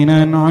الذين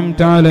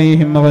أنعمت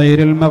عليهم غير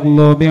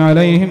المغضوب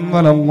عليهم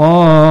ولا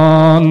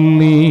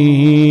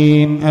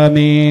الضالين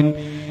آمين.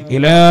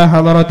 إلى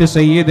حضرة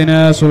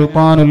سيدنا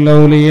سلطان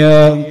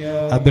الأولياء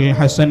أبي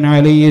الحسن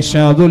علي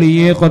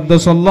الشاذلي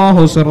قدس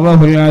الله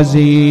سره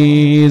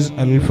العزيز.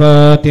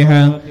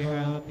 الفاتحة.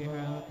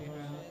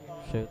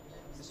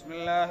 بسم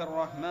الله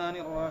الرحمن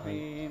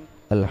الرحيم.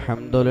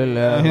 الحمد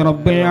لله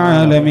رب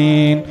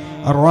العالمين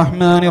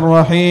الرحمن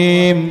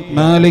الرحيم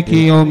مالك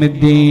يوم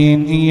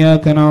الدين.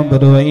 إياك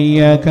نعبد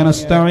وإياك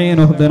نستعين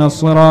اهدنا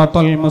الصراط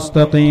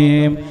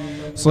المستقيم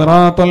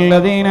صراط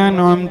الذين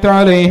أنعمت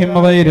عليهم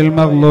غير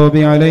المغضوب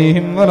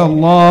عليهم ولا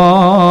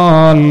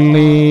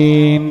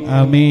الضالين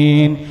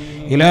آمين.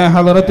 إلى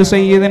حضرة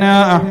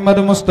سيدنا أحمد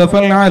مصطفى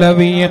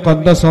العلوي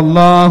قدس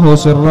الله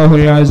سره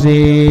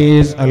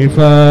العزيز.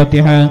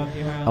 الفاتحة.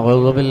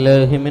 أعوذ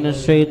بالله من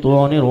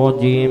الشيطان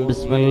الرجيم.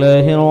 بسم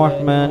الله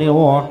الرحمن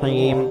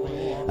الرحيم.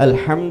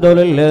 الحمد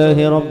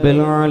لله رب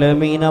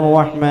العالمين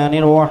الرحمن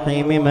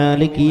الرحيم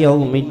مالك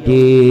يوم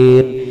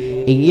الدين.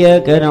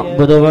 إياك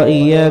نعبد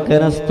وإياك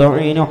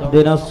نستعين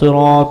اهدنا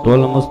الصراط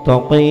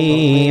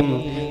المستقيم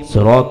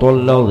صراط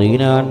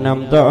الذين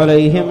أنعمت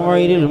عليهم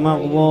غير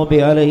المغضوب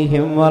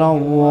عليهم ولا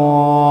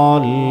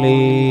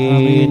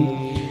الضالين.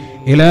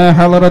 إلى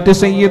حضرة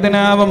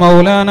سيدنا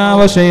ومولانا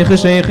وشيخ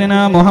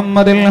شيخنا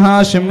محمد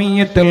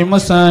الهاشمي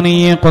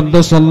التلمساني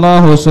قدس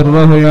الله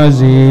سره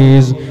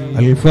العزيز.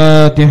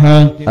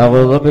 الفاتحة.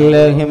 أعوذ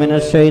بالله من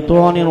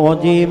الشيطان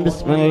الرجيم.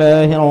 بسم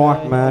الله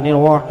الرحمن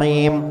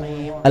الرحيم.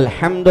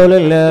 الحمد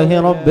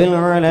لله رب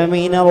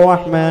العالمين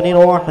الرحمن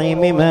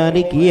الرحيم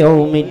مالك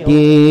يوم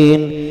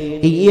الدين.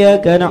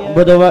 إياك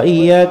نعبد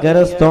وإياك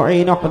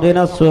نستعين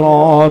اهدنا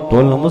الصراط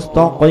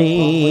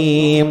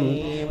المستقيم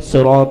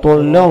صراط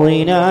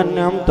الذين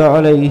أنعمت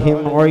عليهم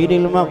غير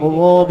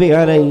المغضوب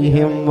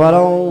عليهم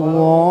ولا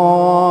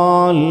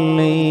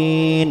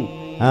الضالين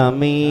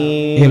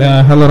آمين.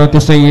 إلى حضرة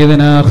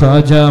سيدنا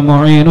خواجة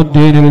معين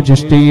الدين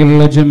الجشتي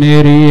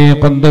الأجميري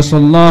قدس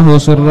الله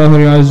سره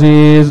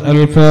العزيز.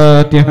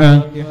 الفاتحة.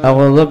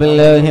 أعوذ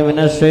بالله من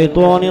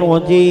الشيطان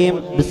الرجيم.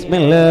 بسم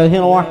الله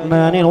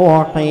الرحمن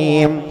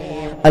الرحيم.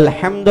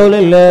 الحمد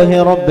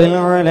لله رب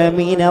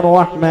العالمين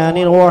الرحمن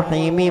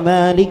الرحيم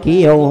مالك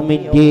يوم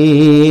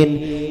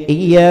الدين.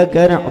 إياك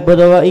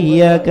نعبد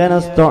وإياك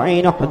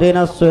نستعين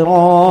اهدنا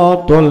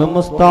الصراط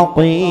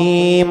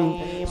المستقيم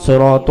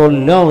صراط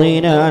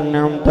الذين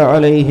أنعمت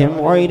عليهم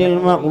غير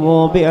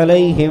المغضوب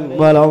عليهم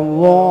ولا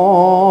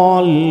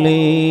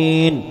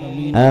الضالين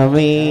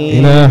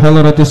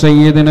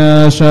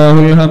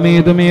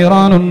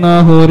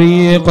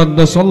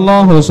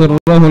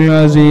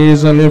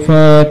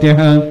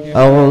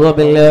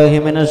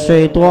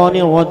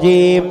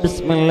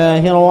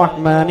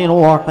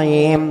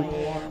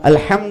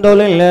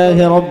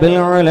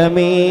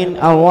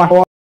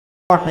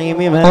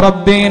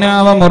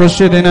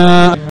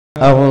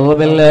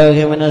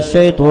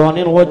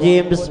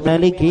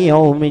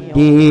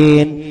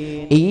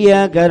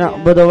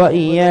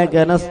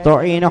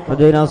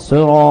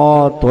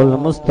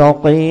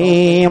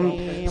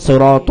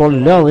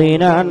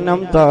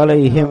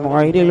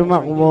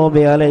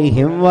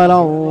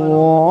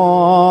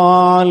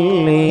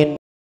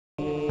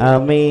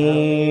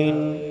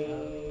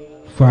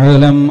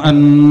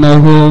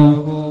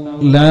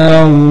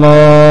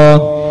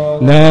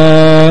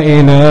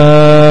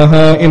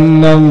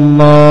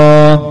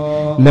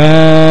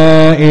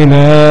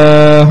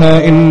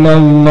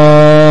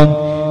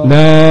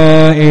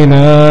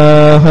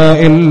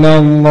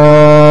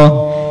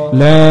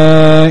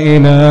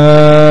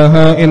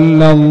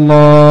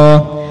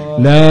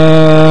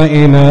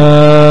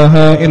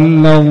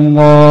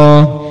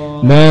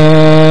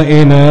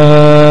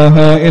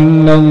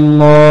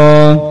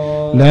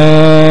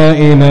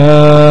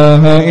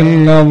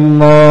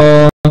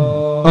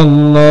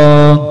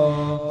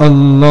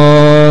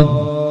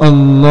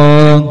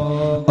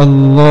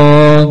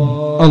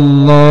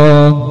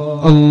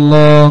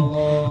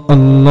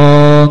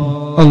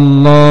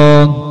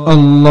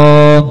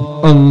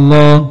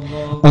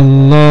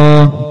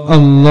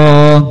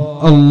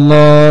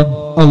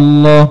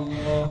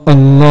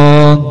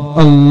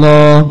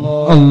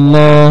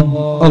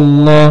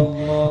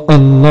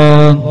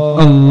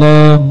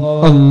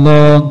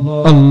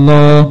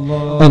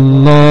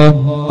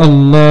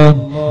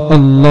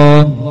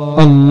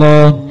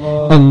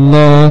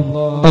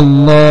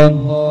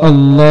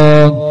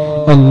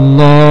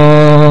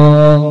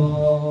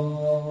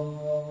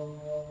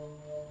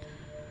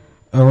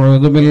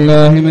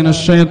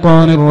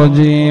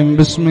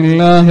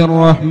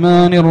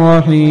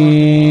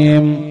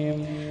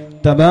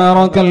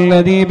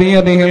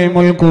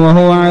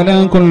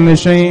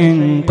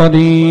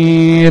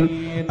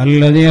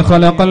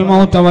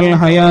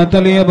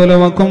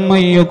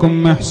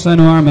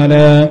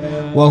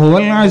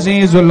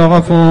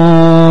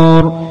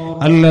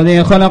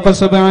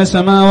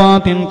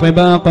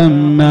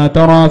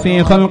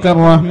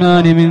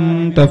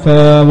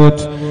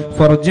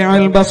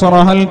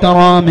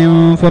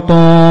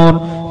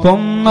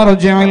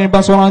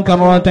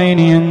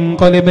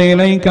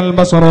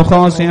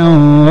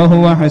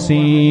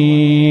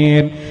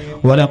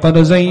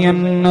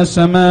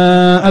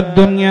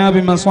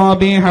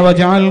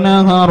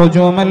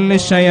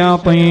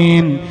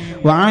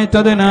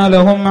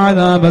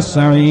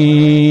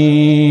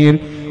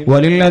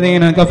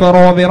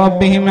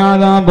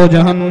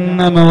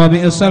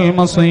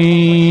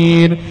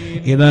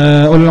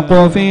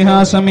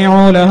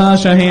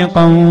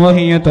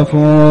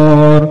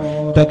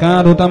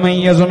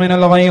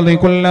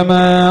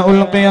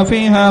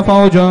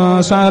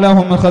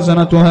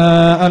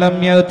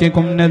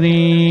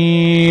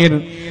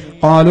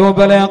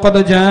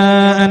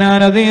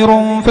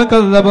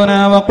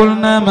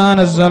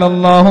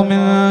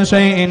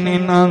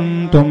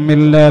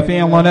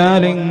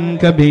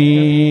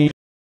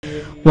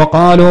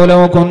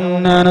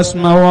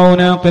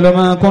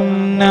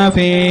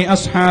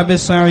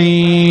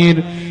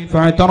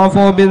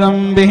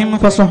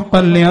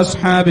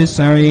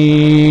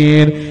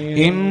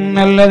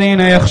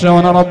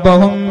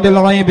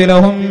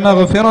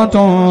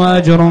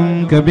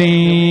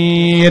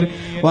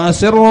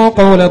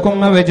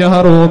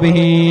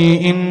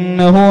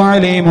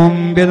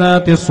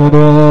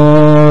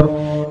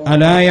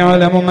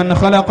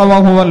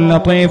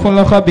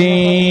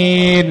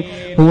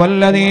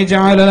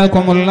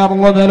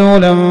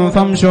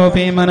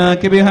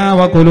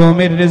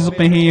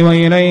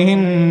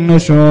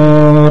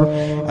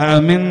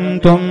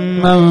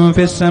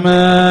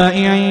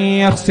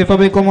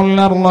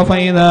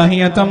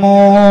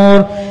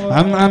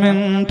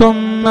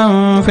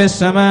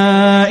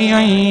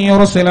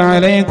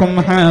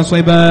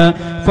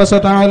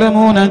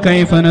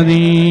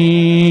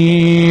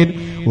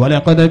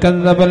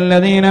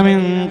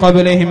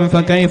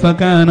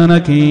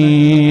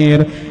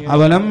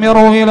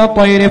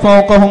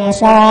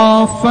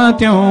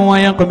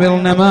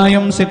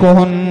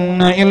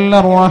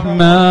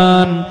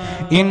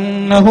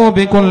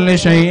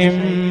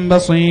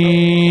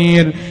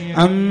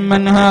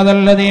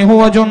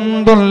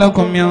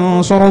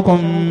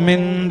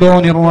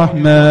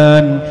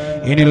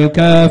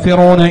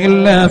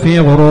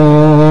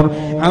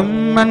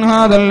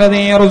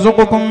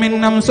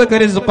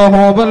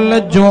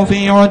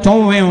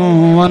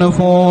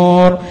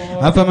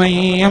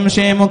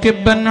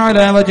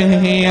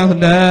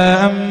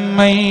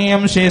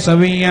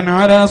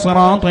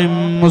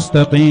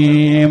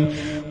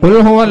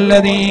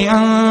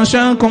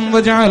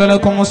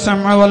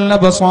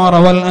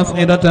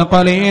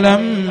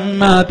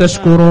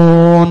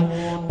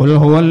قل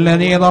هو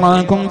الذي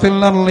ذراكم في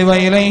الأرض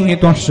وإليه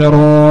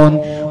تحشرون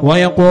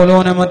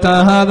ويقولون متى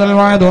هذا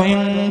الوعد إن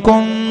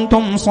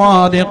كنتم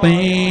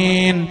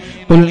صادقين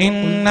قل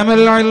إنما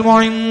العلم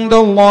عند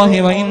الله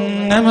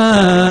وإنما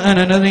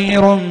أنا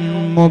نذير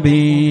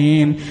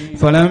مبين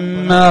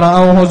فلما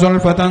رأوه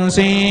زلفة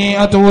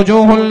سيئت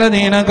وجوه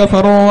الذين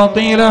كفروا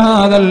وقيل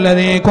هذا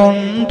الذي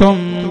كنتم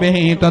به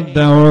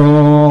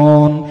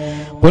تدعون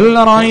قل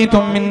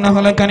أرأيتم من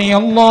أهلكني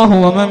الله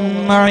ومن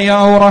معي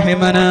أو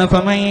رحمنا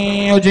فمن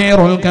يجير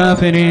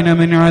الكافرين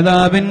من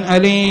عذاب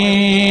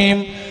أليم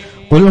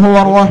قل هو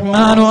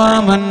الرحمن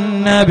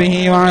آمنا به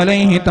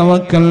وعليه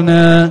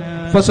توكلنا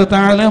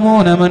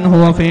فستعلمون من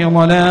هو في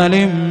ضلال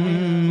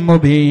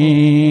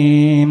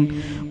مبين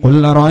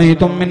قل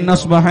أرأيتم من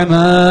أصبح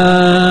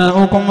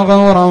ماؤكم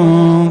غورا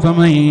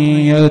فمن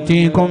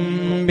يأتيكم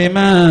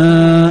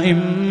بماء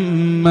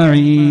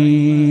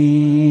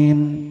معين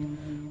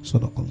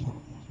صدق الله.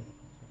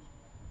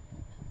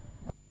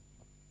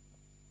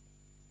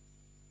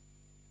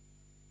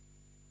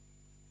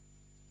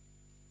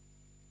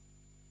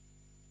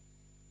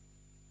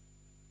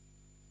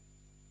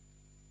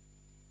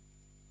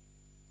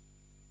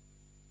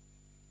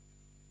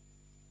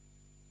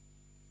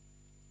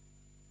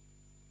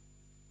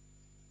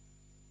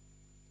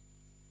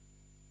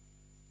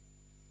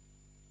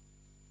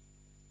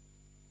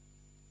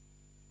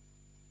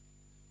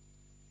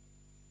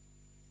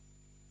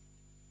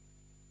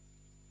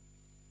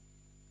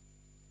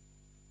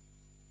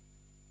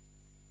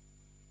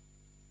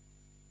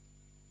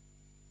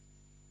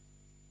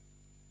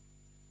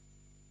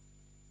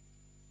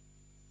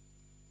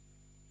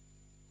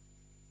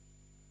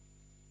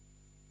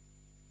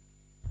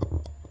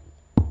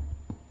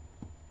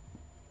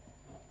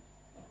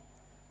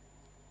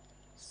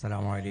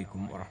 السلام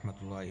عليكم ورحمة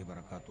الله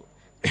وبركاته.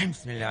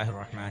 بسم الله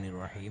الرحمن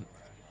الرحيم.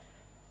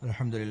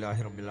 الحمد لله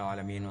رب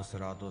العالمين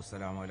والصلاة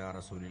والسلام على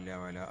رسول الله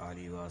وعلى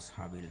آله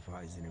وأصحابه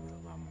الفائزين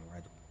بالله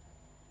بعد.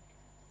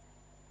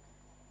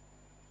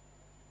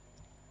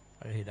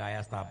 ഹിദായ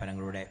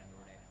സ്ഥാപനങ്ങളുടെ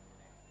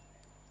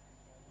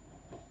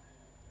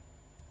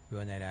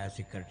യുവനേരായ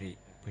സെക്രട്ടറി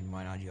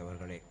കുഞ്ഞുമാനാജി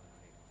അവർകളെ,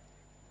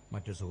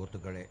 മറ്റു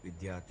സുഹൃത്തുക്കളെ,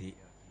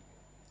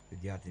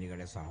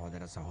 വിദ്യാർത്ഥിനികളെ,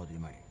 സഹോദര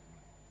സഹോദരിമാരെ,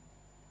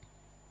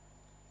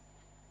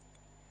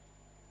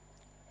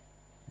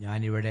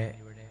 ഞാനിവിടെ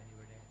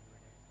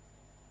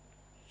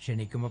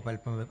ക്ഷണിക്കുമ്പോൾ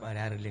പലപ്പം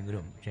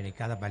വരാറില്ലെങ്കിലും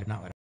ക്ഷണിക്കാതെ പലന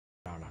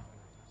ഒരാളാണ്.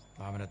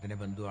 സ്ഥാപനത്തിൻ്റെ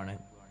ബന്ധുവാണ്.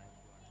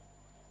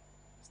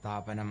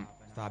 സ്ഥാപനം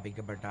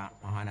സ്ഥാപിക്കപ്പെട്ട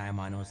മഹാനായ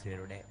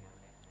മാനവശ്രീയുടെ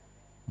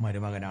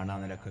മരുമകനാണ്. ആ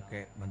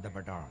നിലക്കൊക്കെ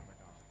ബന്ധപ്പെട്ട ആളാണ്.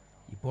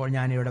 ഇപ്പോൾ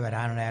ഞാനിവിടെ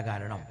വരാനുണ്ടായ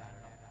കാരണം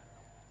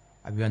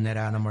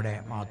അഭിവന്ദരായ നമ്മുടെ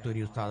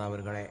മാത്തൂരി ഉസ്താദ്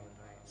അവരുടെ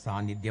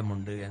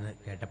സാന്നിധ്യമുണ്ട് എന്ന്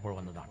കേട്ടപ്പോൾ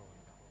വന്നതാണ്.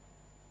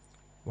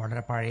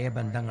 വളരെ പഴയ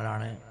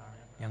ബന്ധങ്ങളാണ്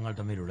ഞങ്ങൾ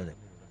തമ്മിലുള്ളത്.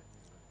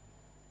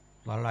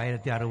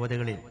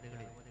 1960കളിൽ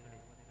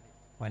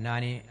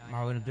പൊന്നാനി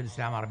മഅ്വനത്തുൽ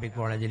ഇസ്ലാം അറബിക്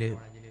കോളേജിൽ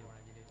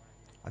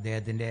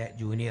അദ്ദേഹത്തിൻ്റെ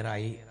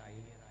ജൂനിയറായി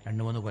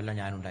 2-3 കൊല്ലം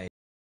ഞാനുണ്ടായി.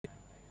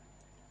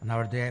 അന്ന്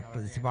അവിടുത്തെ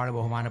പ്രിൻസിപ്പാൾ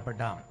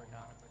ബഹുമാനപ്പെട്ട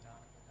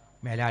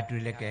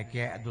മേലാറ്റൂരിലെ KK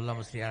അബ്ദുള്ള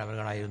മുസ്ലിയാർ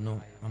അവர்களായിരുന്നു.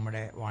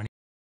 നമ്മുടെ വാണി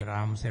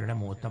റാംസയുടെ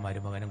മൂത്ത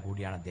മരുമകനും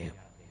കൂടിയാണ് അദ്ദേഹം.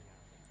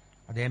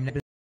 അദ്ദേഹം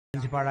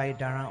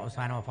പ്രിൻസിപ്പാളായിട്ടാണ്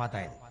അവസാനം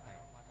വഫാത്തായത്.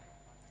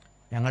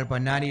 ഞങ്ങൾ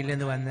പൊന്നാനിയിൽ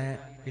നിന്ന് വന്ന്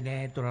പിന്നെ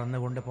തുടർന്ന്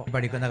കൊണ്ട്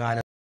പഠിക്കുന്ന കാലം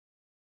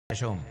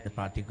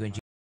പ്രാർത്ഥിക്കുകയും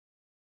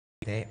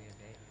ചെയ്തേ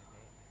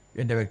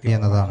എൻ്റെ വ്യക്തി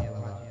എന്നതാണ്.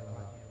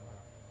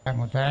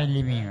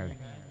 മുതഅല്ലിമീങ്ങൾ,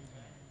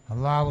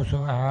 അല്ലാഹു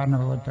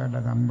സുബ്ഹാനഹു വ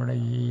തആല നമ്മുടെ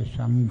ഈ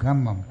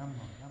സംഗമം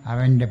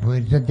അവൻ്റെ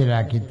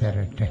പൊരുത്തത്തിലാക്കി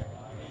തരട്ടെ.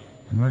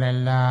 നമ്മുടെ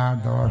എല്ലാ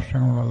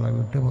ദോഷങ്ങളുള്ള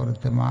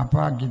വിട്ടുപുറത്ത്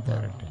മാപ്പാക്കി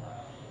തരട്ടെ.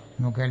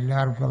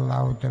 നമുക്കെല്ലാവർക്കും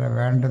അല്ലാഹു തആല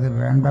വേണ്ടത്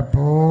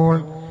വേണ്ടപ്പോൾ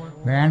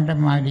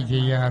വേണ്ടമാതിരി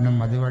ചെയ്യാനും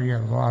അതുവഴി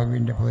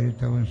അല്ലാഹുവിൻ്റെ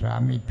പൊരുത്തവും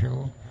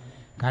സാമീപ്യവും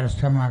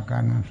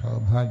കരസ്ഥമാക്കാനും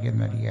സൗഭാഗ്യം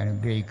നൽകി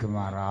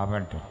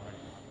അനുഗ്രഹിക്കുമാറാവട്ടെ.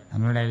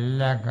 നമ്മളുടെ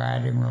എല്ലാ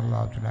കാര്യങ്ങളും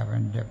അല്ലാഹു തആല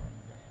അവൻ്റെ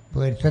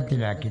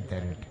പൊരുത്തത്തിലാക്കി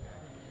തരട്ടെ.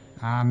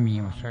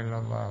 ആമീൻ.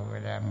 സല്ലല്ലാഹു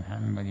അലാ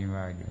മുഹമ്മദി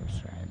വഅലി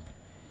വസല്ലം.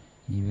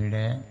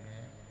 ഇവിടെ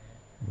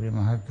ഒരു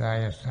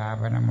മഹത്തായ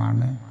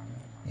സ്ഥാപനമാണ്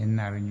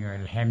എന്നറിഞ്ഞു.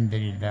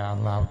 അൽഹംദുലില്ലാഹ്.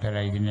 അല്ലാഹു തആല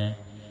ഇതിനെ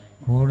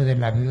കൂടുതൽ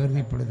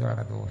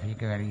അഭിവൃദ്ധിപ്പെടുത്താനുള്ള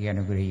തൗഫീഖ് നൽകി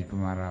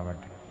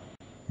അനുഗ്രഹിക്കുമാറാവട്ടെ.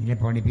 ഇതിനെ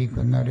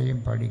പഠിപ്പിക്കുന്നവരെയും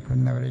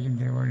പഠിക്കുന്നവരെയും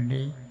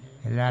ഇതിനുവേണ്ടി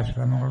എല്ലാ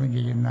ശ്രമങ്ങളും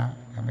ചെയ്യുന്ന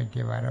കമ്മിറ്റി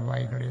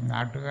ഭാരവാഹികളെയും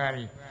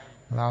നാട്ടുകാരെയും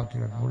അല്ലാഹു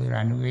തആല കൂടുതൽ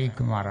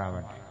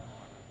അനുഗ്രഹിക്കുമാറാവട്ടെ.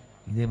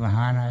 ഇത്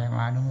മഹാനായ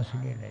മാനു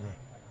മുസ്ലിയല്ലേ,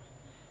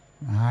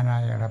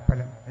 മഹാനായ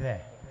എടപ്പലം അല്ലേ,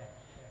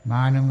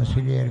 മാനു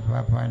മുസ്ലിയർ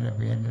പാപ്പാൻ്റെ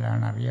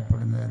പേരിലാണ്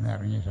അറിയപ്പെടുന്നതെന്ന്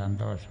അറിഞ്ഞ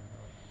സന്തോഷം.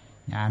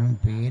 ഞാനും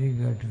പേര്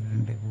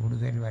കേട്ടിട്ടുണ്ട്,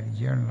 കൂടുതൽ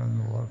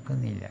പരിചയമുള്ളതൊന്നും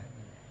ഓർക്കുന്നില്ല.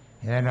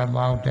 ഏതായാലും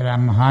അല്ലാഹു തആല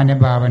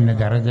മഹാനുഭാവൻ്റെ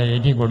ദറജ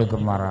ഏറ്റി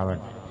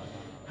കൊടുക്കുമാറാവട്ടെ.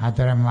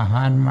 അത്തരം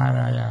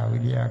മഹാന്മാരായ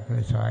ഔലിയാക്കൾ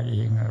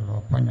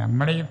സ്വാലിഹ്യങ്ങളോടൊപ്പം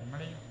നമ്മളെയും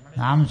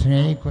നാം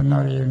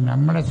സ്നേഹിക്കുന്നവരെയും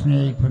നമ്മളെ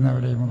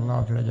സ്നേഹിക്കുന്നവരെയും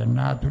അല്ലാഹു തആല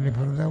ജന്നാത്തുൽ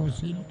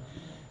ഫിർദൗസിൽ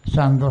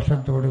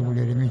സന്തോഷത്തോടു കൂടി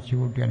ഒരുമിച്ച്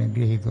കൂട്ടി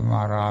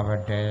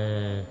അനുഗ്രഹിക്കുമാറാവട്ടെ.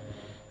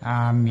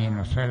 ആമീൻ.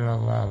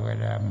 സല്ലല്ലാഹു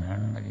അലാ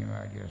മുഹമ്മദി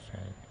വഅലി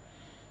വസല്ലം.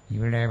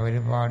 ഇവിടെ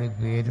ഒരുപാട്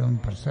പേരും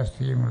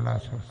പ്രശസ്തിയുമുള്ള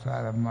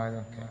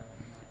സുഹൃത്താക്കന്മാരൊക്കെ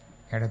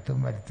ഇടത്തും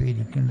വലത്തും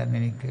ഇരിക്കുന്നുണ്ടെന്ന്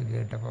എനിക്ക്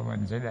കേട്ടപ്പോൾ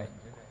മനസ്സിലായി.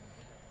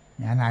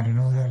 ഞാൻ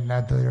അറിഞ്ഞവരും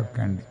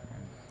അല്ലാത്തവരൊക്കെ ഉണ്ട്.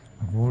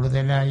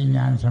 കൂടുതലായി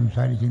ഞാൻ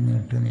സംസാരിച്ച്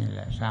നീട്ടുന്നില്ല.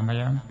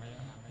 സമയം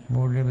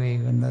കൂടുതൽ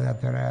വൈകുന്നത്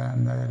അത്ര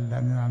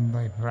എന്നതല്ലെന്ന് നമ്മുടെ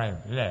അഭിപ്രായം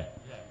അല്ലേ.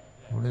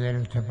 കൂടുതൽ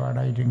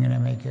ഒച്ചപ്പാടായിട്ട് ഇങ്ങനെ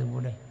മേക്കേ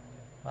കൂടെ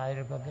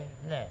വായർക്കൊക്കെ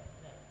അല്ലേ,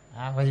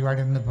 ആ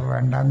പരിപാടിയൊന്നും ഇപ്പോൾ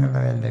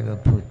വേണ്ടെന്നുള്ളതല്ലേ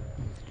വെപ്പ്.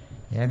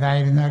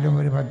 ഏതായിരുന്നാലും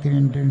ഒരു 10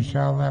 മിനിറ്റ്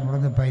ഇൻഷാ അല്ലാഹ്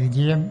നമ്മളൊന്ന്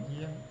പരിചയം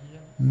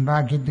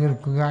ഉണ്ടാക്കി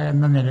തീർക്കുക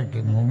എന്ന നിലയ്ക്ക്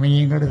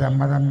മുഅ്മിനീങ്ങൾ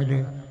തമ്മിൽ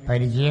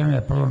പരിചയം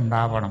എപ്പോഴും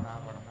ഉണ്ടാവണം.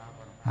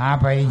 ആ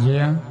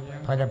പരിചയം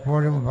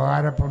പലപ്പോഴും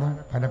ഉപകാരപ്പെടും,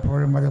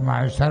 പലപ്പോഴും അത്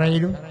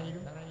മത്സരയിലും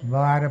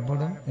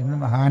ഉപകാരപ്പെടും എന്ന്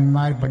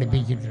മഹാന്മാർ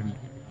പഠിപ്പിച്ചിട്ടുണ്ട്.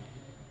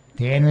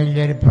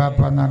 തേൻവല്യരിപ്പാപ്പ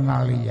എന്ന് പറഞ്ഞ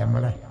ആളില്ല,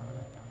 നമ്മളെ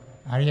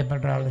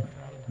അറിയപ്പെട്ട ആൾ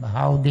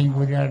ബഹാവുദ്ദീൻ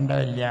കുര്യാടിൻ്റെ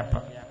വല്യാപ്പ.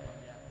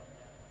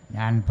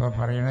 ഞാനിപ്പോൾ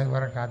പറയുന്നത്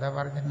കുറെ കഥ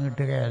പറഞ്ഞ്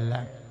നീട്ടുകയല്ല.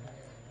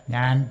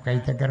 ഞാൻ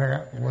കൈത്തക്കര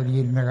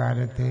ഓതിയിരുന്ന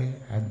കാലത്ത്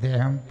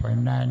അദ്ദേഹം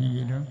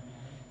പൊന്നാനിയിലും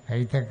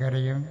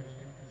കൈത്തക്കരയും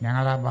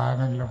ഞങ്ങളാ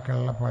ഭാഗങ്ങളിലൊക്കെ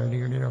ഉള്ള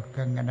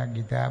പള്ളികളിലൊക്കെ ഇങ്ങനെ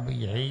കിതാബ്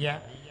എഴുതുക,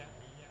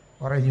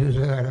 കുറേ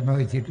ജ്യൂസ് കലമ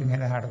വെച്ചിട്ട്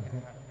ഇങ്ങനെ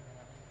നടക്കും.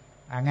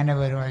 അങ്ങനെ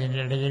വരും.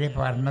 അതിൻ്റെ ഇടയിൽ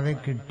പറഞ്ഞത്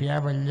കിട്ടിയാൽ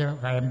വലിയ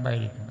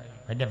കഴമ്പായിരിക്കും,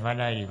 വലിയ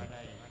ഫലമായിരിക്കും.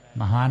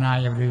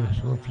 മഹാനായ ഒരു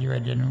സൂഫി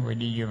വര്യനും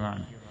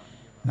വലിയുമാണ്,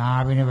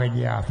 നാവിന്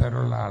വലിയ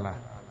അസറുള്ള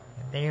ആളാണ്.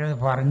 എന്തെങ്കിലും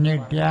പറഞ്ഞു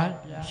കിട്ടിയാൽ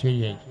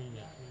ശരിയായി,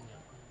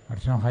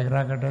 വർഷം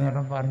ഹൈറാക്കട്ടെ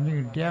എന്ന് പറഞ്ഞു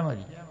കിട്ടിയാൽ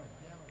മതി.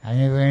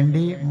 അതിന്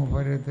വേണ്ടി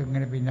മൂപ്പരത്ത്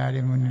ഇങ്ങനെ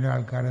പിന്നാലെ മുന്നിൽ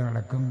ആൾക്കാർ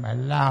നടക്കും.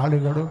 എല്ലാ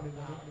ആളുകളും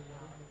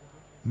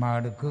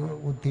മടക്ക്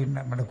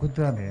മടക്കുത്ത്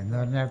തന്നെ എന്ന്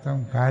പറഞ്ഞാൽ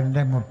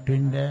കാലിൻ്റെ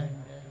മുട്ടിൻ്റെ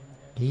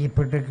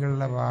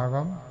കീപ്പിട്ടൊക്കെയുള്ള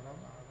ഭാഗം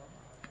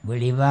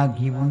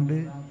വെളിവാക്കിക്കൊണ്ട്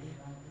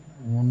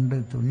മുണ്ട്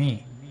തുണി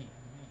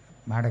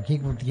മടക്കി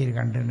കുത്തിയിട്ട്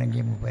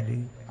കണ്ടിട്ടുണ്ടെങ്കിൽ മൂപ്പര്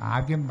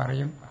ആദ്യം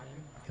പറയും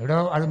എവിടോ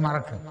അത്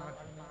മറക്കും.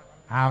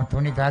 ആ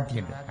തുണി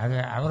താത്തിയിട്ട് അത്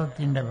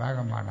അവൃത്തിൻ്റെ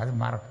ഭാഗമാണ്, അത്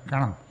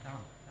മറക്കണം,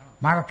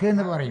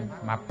 മറക്കെന്ന് പറയും.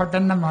 അപ്പം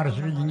തന്നെ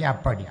മറച്ചില്ലെങ്കിൽ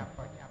അപ്പടിക്കും.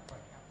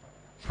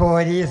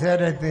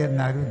 പോലീസുകാരത്ത്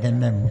എന്നാലും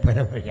തന്നെ മൂപ്പര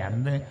വഴി.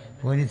 അന്ന്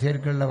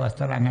പോലീസുകാർക്കുള്ള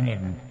വസ്ത്രം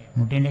അങ്ങനെയായിരുന്നു,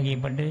 മുട്ടിൻ്റെ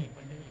കീപ്പിട്ട്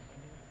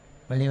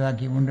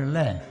വെളിവാക്കി കൊണ്ടുള്ള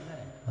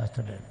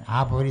വസ്ത്രം. ആ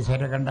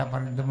പോലീസുകാരെ കണ്ടാൽ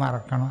പറഞ്ഞത്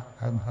മറക്കണം,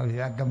 അത്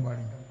ഒഴിവാക്കാൻ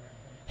പാടില്ല.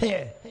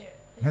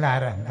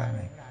 നിങ്ങളാരാ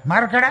എന്താണ്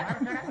മറക്കട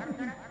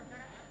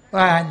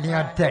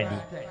ഒറ്റടി.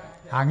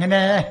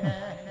 അങ്ങനെ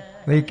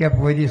ഒരിക്കൽ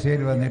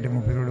പോലീസുകാർ വന്നിട്ട്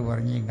മൂപ്പരോട്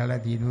പറഞ്ഞ് നിങ്ങളെ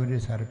തിരൂര്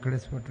സർക്കിൾ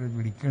ഇൻസ്പെക്ടർ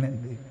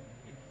വിളിക്കണുണ്ട്,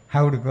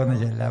 അവിടേക്കൊന്ന്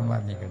ചെല്ലാൻ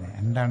പറഞ്ഞിരിക്കണേ.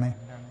 എന്താണ്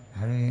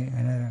അത്?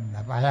 അങ്ങനെ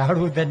അപ്പം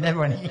അയാളും തന്നെ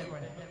പണി,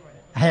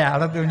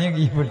 അയാളെ തുണി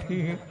കീപ്പിട്ട്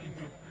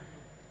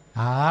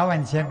ആ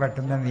മനുഷ്യൻ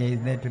പെട്ടെന്ന്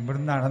എഴുന്നേറ്റ്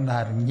ഇവിടുന്നാണെന്ന്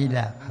അറിഞ്ഞില്ല,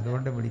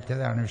 അതുകൊണ്ട്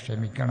വിളിച്ചതാണ്,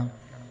 ക്ഷമിക്കണം.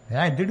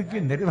 ഇതെടുക്കും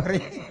എന്നിട്ട്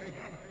പറയും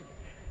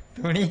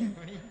തുണി.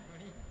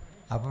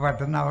 അപ്പം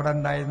പെട്ടെന്ന് അവിടെ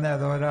ഉണ്ടായിരുന്ന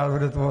ഏതോ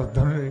ഒരാളൊരു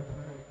തോർത്തോണ്ട്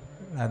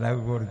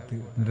അതൊക്കെ കൊടുത്ത്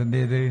എന്നിട്ടെന്ത്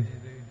ചെയ്ത്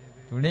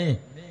തുണി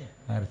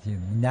മറിച്ച്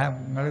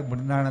നിങ്ങൾ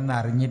ഇവിടുന്നാണെന്ന്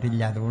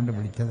അറിഞ്ഞിട്ടില്ല, അതുകൊണ്ട്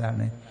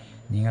വിളിച്ചതാണ്,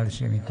 നിങ്ങൾ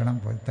ക്ഷമിക്കണം,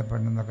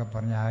 പൊരുത്തപ്പെടണമെന്നൊക്കെ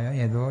പറഞ്ഞ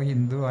ഏതോ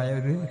ഹിന്ദു ആയ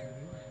ഒരു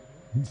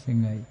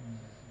സിംഗായി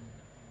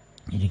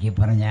എനിക്ക്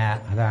പറഞ്ഞാൽ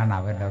അതാണ്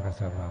അവരുടെ ഒക്കെ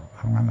സ്വഭാവം.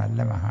 അങ്ങനെ നല്ല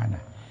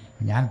മഹാനാണ്.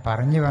 ഞാൻ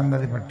പറഞ്ഞു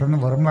വന്നത് പെട്ടെന്ന്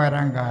ഓർമ്മ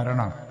വരാൻ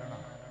കാരണം,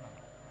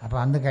 അപ്പോൾ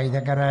അന്ന്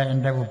കൈതക്കര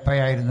എൻ്റെ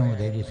ഉപ്പയായിരുന്നു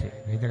മുദരിസ്.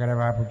 കൈതക്കര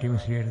വാപ്പുട്ടി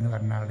മുസ്ലിയായിരുന്നു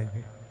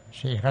കർണാടകയ്ക്ക്.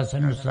 ഷെയ്ഖ്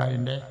ഹസൻ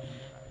ഉസ്താദിൻ്റെ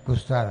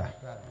ഉസ്താദാണ്.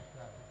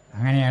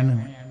 അങ്ങനെയാണ്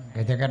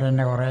കൈതക്കര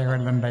തന്നെ കുറേ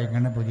കൊല്ലം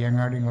ഉണ്ടായിക്കാണ്,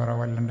 പുതിയങ്ങാടിയും കുറേ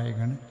കൊല്ലം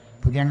ഉണ്ടായിക്കാണ്.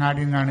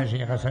 പുതിയങ്ങാടിയിൽ നിന്നാണ്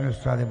ഷെയ്ഖ് ഹസൻ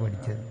ഉസ്താദ്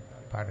പഠിച്ചത്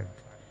പാടത്ത്.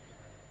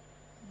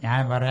 ഞാൻ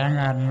പറയാൻ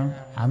കാരണം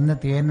അന്ന്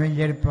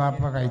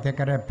തേൻവല്യരിപ്പാപ്പ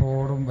കൈതക്കര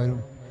എപ്പോഴും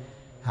വരും.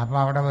 അപ്പോൾ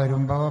അവിടെ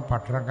വരുമ്പോൾ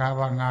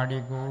പട്ടണക്കാവ് അങ്ങാടി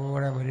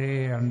കൂടെ ഒരു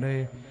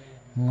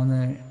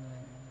 2-3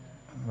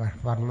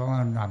 ഫർലോങ്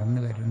നടന്നു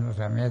വരുന്ന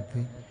സമയത്ത്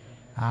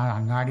ആ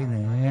അങ്ങാടി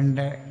നീണ്ട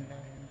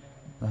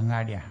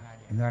അങ്ങാടിയാണ്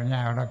എന്ന് പറഞ്ഞാൽ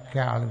അവിടെയൊക്കെ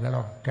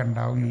ആളുകളൊക്കെ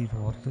ഉണ്ടാവും. ഈ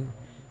തോർത്ത്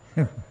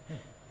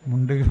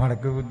മുണ്ട്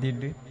മടക്ക്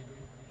കുത്തിയിട്ട്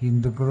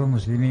ഹിന്ദുക്കളും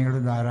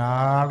മുസ്ലിമീങ്ങളും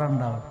ധാരാളം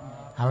ഉണ്ടാവും.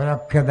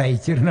 അവരൊക്കെ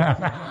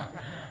തയ്ച്ചിടുന്നതാണ്,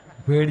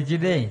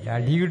 പേടിച്ചിട്ടേ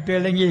അടി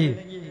കിട്ടുകയല്ലെങ്കിൽ.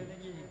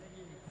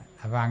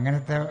 അപ്പം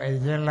അങ്ങനത്തെ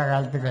പരിചയമുള്ള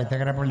കാലത്ത്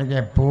കൈത്തക്കര പള്ളിക്ക്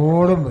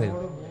എപ്പോഴും വരും.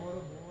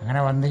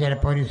 അങ്ങനെ വന്ന്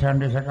ചിലപ്പോൾ ഒരു 2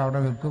 ദിവസമൊക്കെ അവിടെ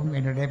നിൽക്കും,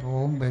 ഇതിനിടെ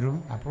പോവും വരും.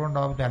 അപ്പോഴും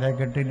ഉണ്ടാവും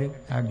തലക്കെട്ടിൽ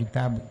ആ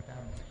കിതാബ്.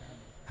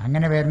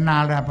 അങ്ങനെ വരുന്ന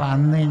ആൾ. അപ്പം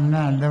അന്ന് ഇന്ന്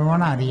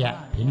നല്ലവണ്ണം അറിയാം.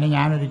 പിന്നെ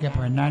ഞാനൊരിക്കൽ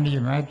പൊന്നാണ്ടി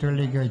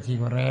ജുമാഅത്തുള്ളിലേക്ക് വെച്ച്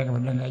കുറേ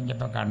കൊല്ലം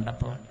കഴിഞ്ഞപ്പോൾ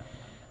കണ്ടപ്പോൾ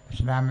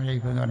അസ്സലാമു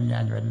എന്ന് പറഞ്ഞ്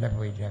ഞാൻ വെല്ല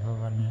പോയിട്ട് അപ്പോൾ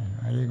പറഞ്ഞു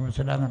വലൈക്കും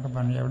അസ്സലാം എന്നൊക്കെ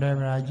പറഞ്ഞു. എവിടെ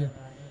രാജ്യം?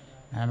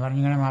 ഞാൻ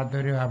പറഞ്ഞിങ്ങനെ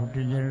മാത്തൂര്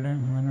അപ്പുട്ടിഞ്ചേരുടെ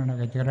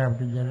കച്ചറ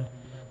അപ്പുട്ടിഞ്ചേര്.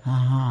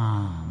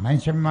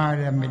 മനുഷ്യന്മാർ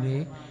തമ്മിൽ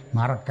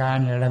മറക്കാൻ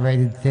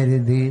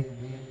ഇടവരുത്തരുത്,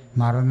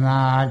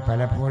 മറന്നാൽ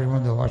പലപ്പോഴും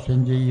ദോഷം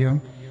ചെയ്യും,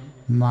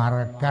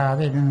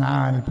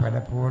 മറക്കാതിരുന്നാൽ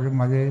പലപ്പോഴും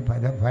അത്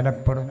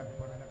ഫലപ്പെടും.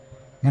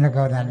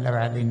 ഇങ്ങനെയൊക്കെ നല്ല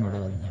വാല്യങ്ങളോട്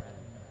പറഞ്ഞു.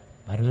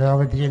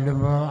 പരലോകത്ത്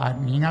ചെല്ലുമ്പോൾ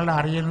നിങ്ങളുടെ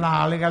അറിയുന്ന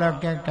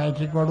ആളുകളൊക്കെ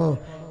കയറ്റിക്കോളൂ,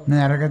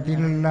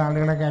 നരകത്തിലുള്ള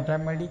ആളുകളെ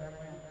കയറ്റാൻ വേണ്ടി.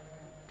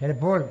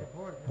 ചിലപ്പോൾ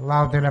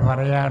അള്ളാഹുതആല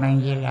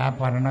പറയുകയാണെങ്കിൽ ആ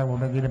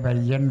ഭരണകൂടത്തിൽ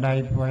പരിചയം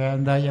ഉണ്ടായിപ്പോയാൽ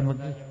എന്തായി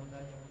നമുക്ക്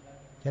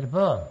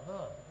ചിലപ്പോൾ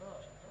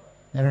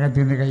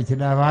നരകത്തിൽ നിന്ന്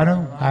കഴിച്ചിലാവാനും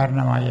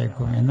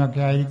കാരണമായേക്കും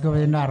എന്നൊക്കെ ആയിരിക്കും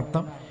ഇതിൻ്റെ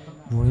അർത്ഥം.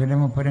 കൂടുതലും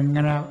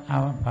മുപ്പരിങ്ങനെ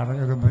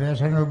ഒരു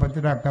ഉപദേശ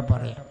രൂപത്തിലൊക്കെ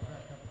പറയാം.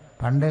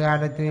 പണ്ട്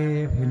കാലത്ത്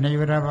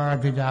പിന്നയൂര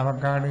ഭാഗത്ത്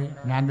ചാവക്കാട്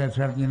ഞാൻ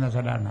ദർശനത്തിരുന്ന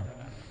സ്ഥലമാണ്.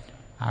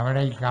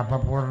 അവിടെ ഈ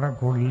കപ്പപ്പൂളുടെ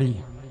കൊള്ളി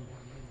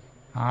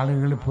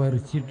ആളുകൾ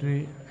പെറിച്ചിട്ട്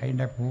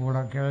അതിൻ്റെ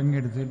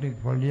പൂളക്കിഴങ്ങെടുത്തിട്ട്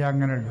കൊള്ളി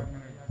അങ്ങനെ ഇടും.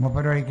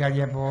 മുപ്പര്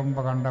വഴിക്കാതിയെ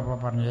പോകുമ്പോൾ കണ്ടപ്പോൾ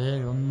പറഞ്ഞു,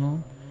 ഒന്നും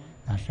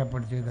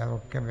നഷ്ടപ്പെടുത്തിയത്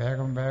അതൊക്കെ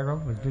വേഗം വേഗം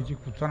എടുത്തുവെച്ച്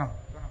കുത്തണം.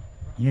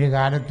 ഈ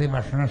കാലത്ത്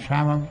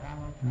ഭക്ഷണക്ഷാമം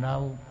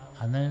ഉണ്ടാവും.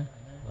 അന്ന്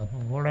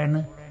പൂളയാണ്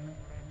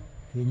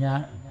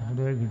തിന്നാൻ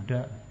കൂടുതൽ കിട്ടുക.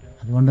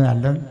 അതുകൊണ്ട്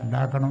നല്ല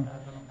ഉണ്ടാക്കണം.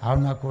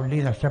 അതൊന്നും ആ കൊള്ളി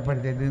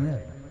നഷ്ടപ്പെടുത്തരുതെന്ന്.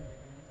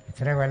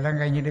 ഇത്ര കൊല്ലം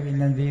കഴിഞ്ഞിട്ട്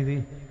പിന്നെന്ത് ചെയ്ത്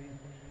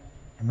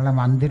നമ്മളെ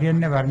മന്ത്രി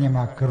തന്നെ പറഞ്ഞ്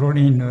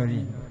മക്രോണി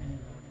ഇന്നോലി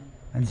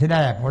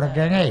മനസ്സിലായ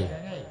പൂളക്കേങ്ങേ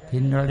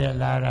തിന്നോളി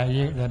എല്ലാവരും അരി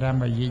തരാൻ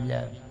വയ്യില്ല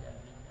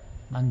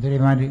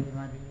മന്ത്രിമാർ.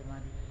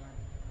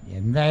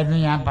 എന്തായിരുന്നു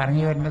ഞാൻ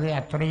പറഞ്ഞു വരുന്നത്?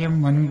 അത്രയും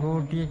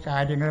മുൻകൂട്ടി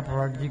കാര്യങ്ങൾ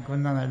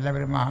പ്രവർത്തിക്കുന്ന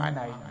നല്ലൊരു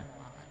മഹാനായിരുന്നു.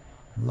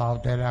 അല്ലാഹു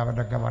തആല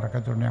അവരുടെയൊക്കെ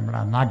ബറക്കത്തുകൊണ്ട് നമ്മളെ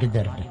നന്നാക്കി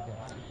തരട്ടെ.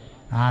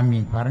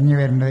 ആമീൻ. പറഞ്ഞു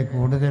വരുന്നത്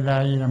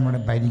കൂടുതലായി നമ്മുടെ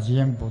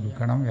പരിചയം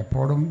പുതുക്കണം,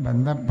 എപ്പോഴും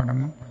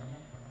ബന്ധപ്പെടണം.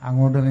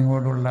 അങ്ങോട്ടും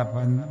ഇങ്ങോട്ടുള്ള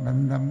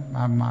ബന്ധം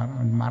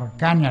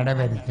മറക്കാൻ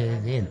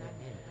ഇടവരുത്തരുത്.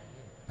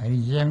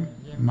 പരിചയം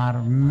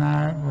മറന്ന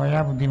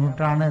പോയാൽ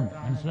ബുദ്ധിമുട്ടാണ്.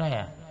 മനസ്സിലായ?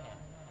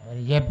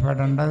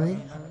 പരിചയപ്പെടേണ്ടത്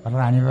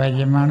വളരെ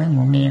അനിവാര്യമാണ്.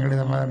 മുന്നിങ്ങൾ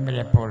തമ്മിൽ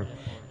എപ്പോൾ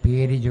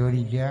പേര്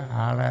ചോദിക്കുക,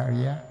 ആളെ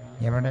അറിയുക,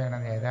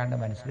 എവിടെയാണെന്ന് ഏതാണ്ട്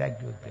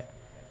മനസ്സിലാക്കി വെക്കുക.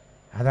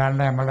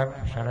 അതാണ് നമ്മളെ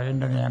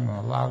ഷറഇന്റെ നിയമം.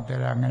 അല്ലാഹു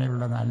തആല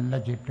അങ്ങനെയുള്ള നല്ല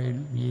ചിട്ടയിൽ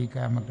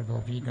ജീവിക്കാൻ നമുക്ക്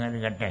തൗഫീഖ്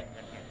നൽകട്ടെ.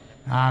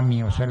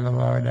 ആമീൻ.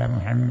 വസല്ലല്ലാഹു അലാ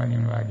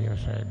മുഹമ്മദിൻ വഅലിഹി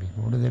വസഹ്ബിഹി.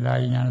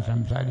 കൂടുതലായി ഞാൻ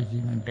സംസാരിച്ച്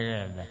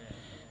നിൽക്കുകയല്ല.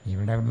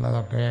 ഇവിടെ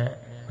ഉള്ളതൊക്കെ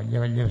വലിയ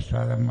വലിയ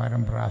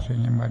ഉസ്താദന്മാരും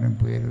പ്രാസംഗികന്മാരും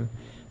പേര്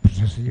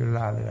പ്രശസ്തിയുള്ള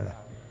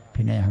ആളുകളാണ്.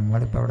 പിന്നെ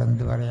നമ്മളിപ്പോൾ അവിടെ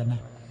എന്ത് പറയാനാ?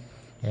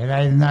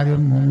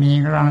 ഏതായിരുന്നാലും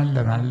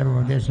മുന്നീങ്ങളാണല്ലോ, നല്ല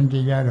ഉപദേശം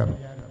ചെയ്യാലോ.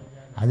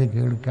 അത്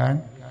കേൾക്കാൻ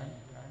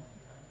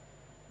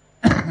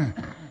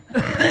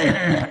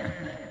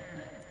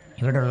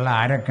ഇവിടെയുള്ള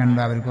ആരൊക്കെ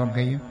ഉണ്ടോ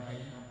അവർക്കൊക്കെയും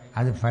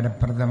അത്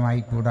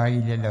ഫലപ്രദമായി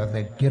കൂടായില്ലല്ലോ.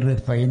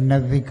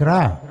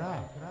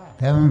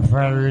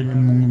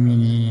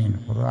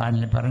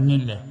 ഖുർആനിൽ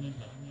പറഞ്ഞില്ലേ,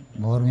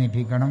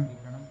 ഓർമ്മിപ്പിക്കണം.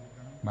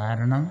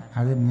 കാരണം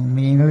അത്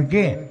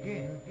മുഅ്മിനീങ്ങൾക്ക്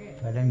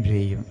ഫലം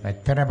ചെയ്യും.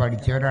 എത്ര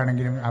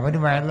പഠിച്ചവരാണെങ്കിലും അവർ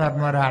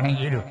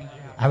വയറിറങ്ങുന്നവരാണെങ്കിലും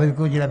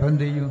അവർക്കും ചിലപ്പോൾ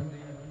എന്ത് ചെയ്യും?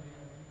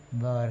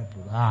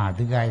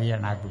 അത്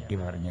കാര്യമാണ് ആ കുട്ടി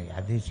പറഞ്ഞത്,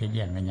 അത്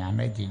ശരിയാണ്,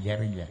 ഞാനത്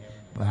ചെയ്യാറില്ല,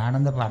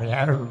 വേണമെന്ന്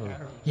പറയാറുള്ളൂ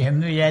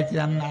എന്ന് വിചാരിച്ച്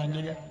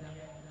നന്നായെങ്കിലും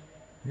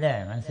അല്ലേ?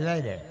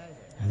 മനസ്സിലായില്ലേ?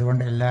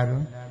 അതുകൊണ്ട്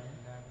എല്ലാവരും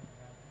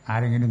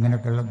ആരെങ്കിലും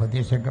ഇങ്ങനെയൊക്കെയുള്ള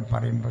ഉപദേശമൊക്കെ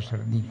പറയുമ്പോൾ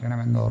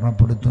ശ്രദ്ധിക്കണമെന്ന്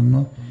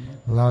ഓർമ്മപ്പെടുത്തുന്നു.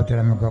 അല്ലാഹു തആല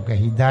നമുക്കൊക്കെ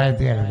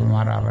ഹിദായത്ത്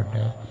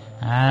നൽകുമാറാവട്ടെ.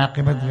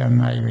 ആഖിബത്ത്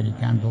നന്നായി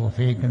വരിക്കാൻ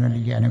തൗഫീഖ്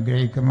നൽകി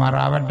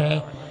അനുഗ്രഹിക്കുമാറാവട്ടെ.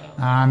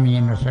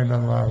 ആമീൻ.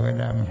 വസല്ലല്ലാഹു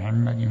അലാ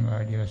മുഹമ്മദിൻ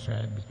വഅലിഹി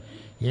വസഹ്ബിഹി.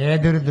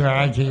 ഏതൊരു ദുആ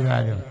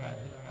ചെയ്താലും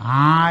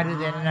ആര്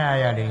തന്നെ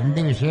ആയാലും എന്ത്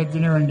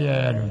വിഷയത്തിന്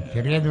വേണ്ടിയായാലും,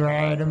 ചെറിയ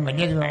ദുആയാലും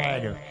വലിയ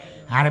ദുആയാലും,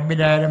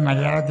 അറബിലായാലും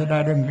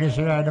മലയാളത്തിലായാലും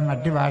ഇംഗ്ലീഷിലായാലും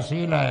മറ്റ്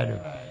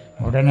ഭാഷയിലായാലും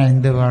ഉടനെ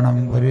എന്ത് വേണം?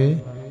 ഒരു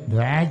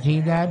ദുആ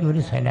ചെയ്താൽ ഒരു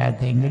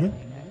സലാത്തെങ്കിലും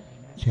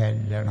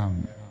ചൊല്ലണം.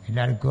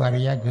 എല്ലാവർക്കും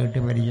അറിയാം, കേട്ട്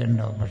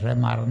പരിചയമുണ്ടാവും, പക്ഷേ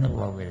മറന്നു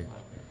പോകരുത്.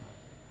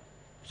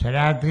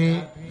 സലാത്ത്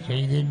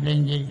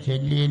ചെയ്തില്ലെങ്കിൽ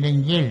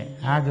ചൊല്ലിയില്ലെങ്കിൽ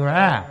ആ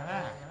ദുആ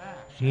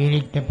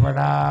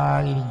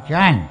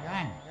സ്വീകരിക്കപ്പെടാതിരിക്കാൻ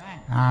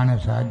ആണ്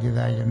സാധ്യത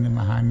എന്ന്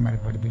മഹാന്മാർ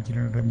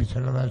പഠിപ്പിച്ചിട്ടുണ്ട്. നബി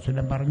സല്ലല്ലാഹു അലൈഹി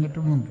വസല്ലം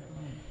പറഞ്ഞിട്ടുമുണ്ട്.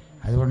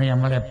 അതുകൊണ്ട്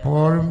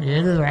നമ്മളെപ്പോഴും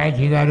ഏത് ദുആ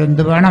ചെയ്താലും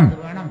എന്ത് വേണം?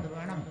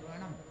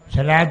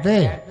 സലാത്ത്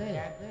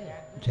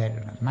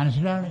ചൊല്ലണം.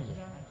 മനസ്സിലാവില്ല?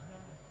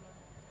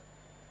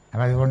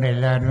 അപ്പം അതുകൊണ്ട്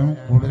എല്ലാവരും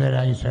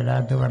കൂടുതലായി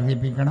സലാത്ത്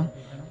വർദ്ധിപ്പിക്കണം.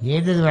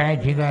 ഏത് ദുആ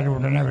ചെയ്താലും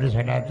ഉടനെ ഒരു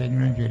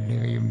സലാത്തെങ്കിലും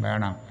ചൊല്ലുകയും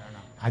വേണം.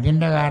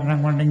 അതിൻ്റെ കാരണം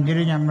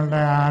കൊണ്ടെങ്കിലും നമ്മളുടെ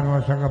ആ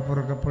ദോഷമൊക്കെ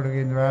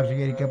പൊറുക്കപ്പെടുകയും ദുആ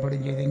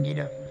സ്വീകരിക്കപ്പെടുകയും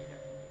ചെയ്തെങ്കിലും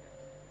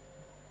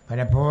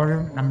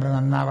പലപ്പോഴും നമ്മൾ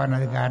നന്നാവാൻ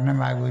അത്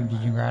കാരണമാകുകയും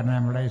ചെയ്യും. കാരണം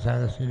നമ്മുടെ ഈ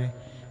സദസ്സിൽ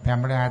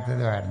നമ്മുടെ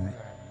അകത്തത് വരുന്നത്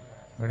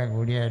ഇവിടെ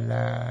കൂടിയ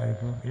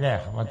എല്ലാവർക്കും ഇല്ലേ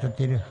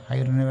മൊത്തത്തിൽ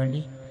ഹൈറിന്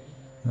വേണ്ടി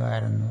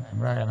ഇതായിരുന്നു.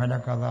 നമ്മുടെ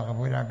എമലൊക്കെ അള്ളാഹു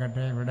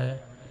കബൂലാക്കട്ടെ. ഇവിടെ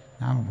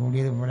നാം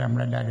കൂടിയതുപോലെ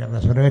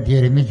നമ്മളെല്ലാവരും സ്വർഗ്ഗത്തിൽ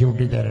ഒരുമിച്ച്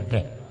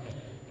കൂട്ടിത്തരട്ടെ.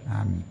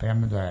 ഇപ്പം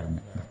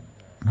നമ്മതായിരുന്നു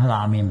അത്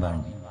ആമീൻ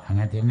പറഞ്ഞു.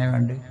 അങ്ങനെ തന്നെ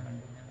വേണ്ട.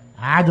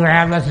 ആ ദുആ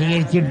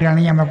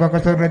സ്വീകരിച്ചിട്ടാണെങ്കിൽ നമുക്കൊക്കെ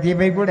സ്വർഗ്ഗത്തിൽ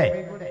പോയിക്കൂടെ?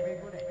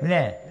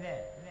 അല്ലേ?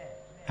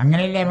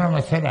 അങ്ങനെയല്ലേ നമ്മൾ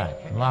മസല.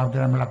 അല്ലാഹു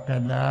നമ്മളൊക്കെ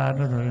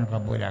എല്ലാവരുടെ ദുആയും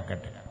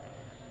കബൂലാക്കട്ടെ.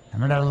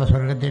 നമ്മുടെ ഉള്ള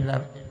സ്വർഗ്ഗത്തിൽ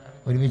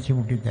ഒരുമിച്ച്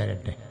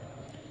കൂട്ടിത്തരട്ടെ.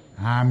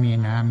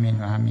 ആമീൻ ആമീൻ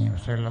ആമീൻ.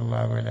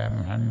 സല്ലല്ലാഹു അലാ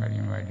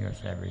മുഹമ്മദിൻ വഅലിഹി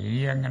വസഹ്ബിഹി.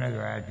 ഇനി അങ്ങനെ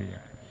ദുആ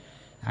ചെയ്യാം.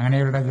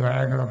 അങ്ങനെയുള്ള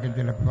ദുആകളൊക്കെ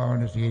ചിലപ്പോൾ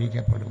അവിടെ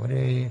സ്വീകരിക്കപ്പെടും. ഒരു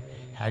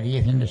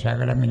ഹദീസിൻ്റെ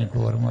ശകലം എനിക്ക്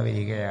ഓർമ്മ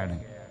വരികയാണ്.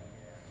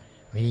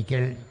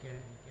 ഒരിക്കൽ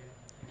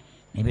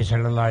നബി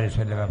സല്ലല്ലാഹു അലൈഹി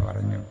വസല്ലം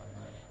പറഞ്ഞു,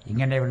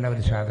 ഇങ്ങനെയുള്ള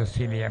ഒരു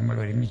സദസ്സിൽ നമ്മൾ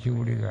ഒരുമിച്ച്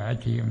കൂടി ദുആ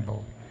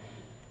ചെയ്യുമ്പോൾ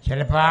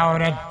ചിലപ്പോൾ ആ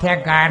ഒരൊറ്റ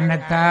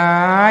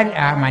കാരണത്താൽ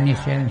ആ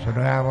മനുഷ്യൻ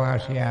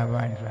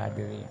സ്വർഗ്ഗാവകാശിയാവാൻ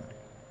സാധ്യതയുണ്ട്.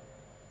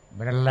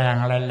 ഇവിടെയുള്ള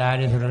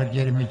ഞങ്ങളെല്ലാവരും സ്വർഗ്ഗത്തിൽ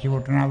ഒരുമിച്ച്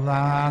കൂട്ടണം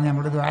അല്ലാഹ്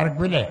നമ്മൾ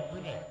ദ്വാരക്കൂലേ?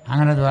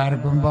 അങ്ങനെ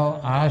ദ്വാരക്കുമ്പോൾ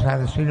ആ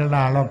സദസ്സിലുള്ള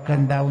ആളൊക്കെ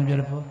എന്താവും?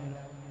 ചിലപ്പോൾ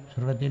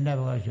സ്വർഗത്തിൻ്റെ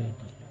അവകാശം.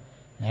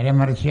 നേരെ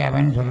മറിച്ച്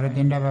അവൻ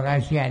സ്വർഗത്തിൻ്റെ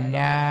അവകാശി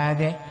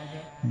അല്ലാതെ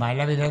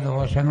പലവിധ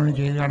ദോഷങ്ങളും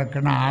ചെയ്തു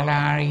നടക്കുന്ന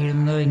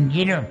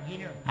ആളായിരുന്നുവെങ്കിലും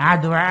ആ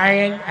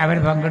ദുആയിൽ അവൻ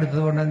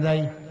പങ്കെടുത്തതുകൊണ്ട്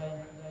എന്തായി?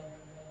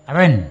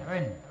 അവൻ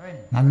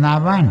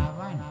നന്നാവാൻ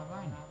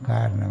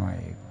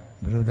കാരണമായി.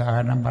 ഒരു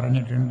ഉദാഹരണം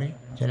പറഞ്ഞിട്ടുണ്ട്.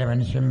 ചില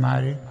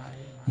മനുഷ്യന്മാർ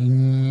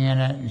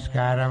ഇങ്ങനെ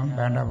നിസ്കാരം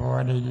വേണ്ട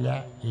പോലെ ഇല്ല,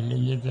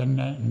 ഇല്ലെങ്കിൽ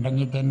തന്നെ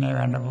ഉണ്ടെങ്കിൽ തന്നെ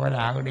വേണ്ട പോലെ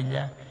ആകടില്ല,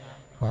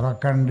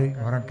 ഉറക്കമുണ്ട്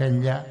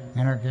ഉറക്കമില്ല,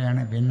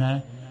 അങ്ങനെയൊക്കെയാണ്. പിന്നെ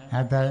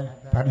നേരത്തെ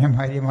പറഞ്ഞ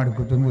മാതിരി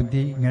മടുക്കുത്തും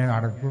കുത്തി ഇങ്ങനെ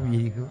നടക്കും,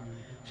 ഇരിക്കും,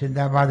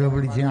 സിന്ദാബാദ്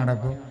പിടിച്ച്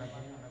നടക്കും,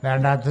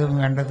 വേണ്ടാത്തതും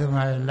വേണ്ടതും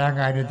എല്ലാ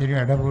കാര്യത്തിലും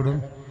ഇടപെടും,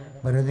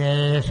 വെറുതെ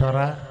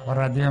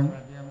കുറേയധികം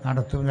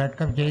നടത്തും.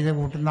 ഇതൊക്കെ ചെയ്ത്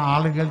കൂട്ടുന്ന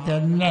ആളുകൾ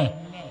തന്നെ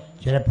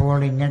ചിലപ്പോൾ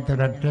ഇങ്ങനത്തെ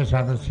ഒരൊറ്റ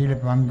സദസ്സിൽ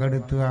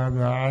പങ്കെടുത്തു ആ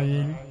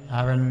ദുആയിൽ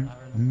അവൻ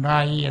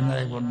ഉണ്ടായി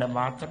എന്നത് കൊണ്ട്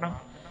മാത്രം,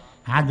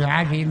 ആ ദുആ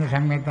ചെയ്യുന്ന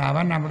സമയത്ത്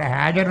അവൻ നമ്മുടെ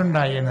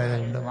ഹാജറുണ്ടായി എന്നത്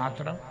കൊണ്ട്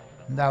മാത്രം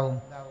എന്താവും?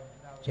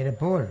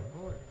 ചിലപ്പോൾ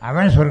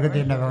അവൻ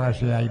സ്വർഗത്തിൻ്റെ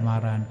അവകാശിയായി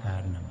മാറാൻ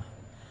കാരണമാണ്.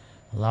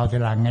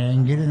 അല്ലാഹു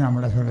അങ്ങനെയെങ്കിലും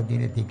നമ്മളെ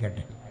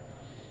സ്വർഗത്തിലെത്തിക്കട്ടെ.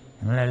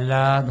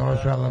 നമ്മളെല്ലാ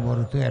ദോഷവും അല്ലാഹു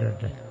പുറത്തു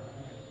തരട്ടെ.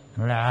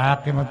 നമ്മളെ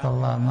ആഖിബത്ത്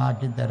അല്ലാഹു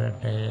നന്നാക്കി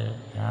തരട്ടെ.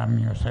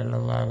 ആമീൻ.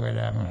 വസല്ലല്ലാഹു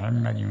അലാ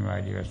മുഹമ്മദിൻ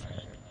വഅലിഹി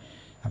വസല്ലം.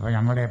 അപ്പോൾ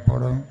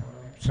നമ്മളെപ്പോഴും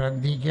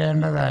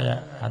ശ്രദ്ധിക്കേണ്ടതായ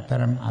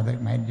അത്തരം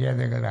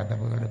മര്യാദകൾ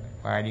അതവുകൾ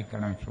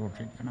പാലിക്കണം,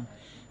 സൂക്ഷിക്കണം.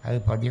 അത്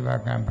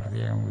പതിവാക്കാൻ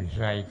പ്രത്യേകം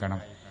ഉത്സാഹിക്കണം.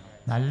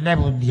 നല്ല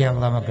ബുദ്ധി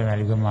അല്ലാഹു നമുക്ക്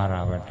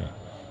നൽകുമാറാവട്ടെ.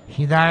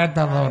 ഹിദായത്ത്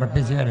അല്ലാഹു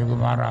ഉറപ്പിച്ച്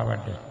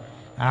നൽകുമാറാവട്ടെ.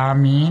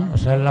 ആമീൻ.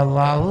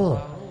 വസല്ലല്ലാഹു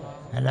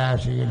അലാ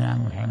സയ്യിദിനാ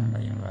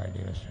മുഹമ്മദിൻ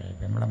വഅലിഹി വസല്ലം.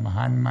 നമ്മളെ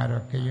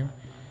മഹാന്മാരൊക്കെയും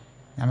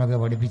നമുക്ക്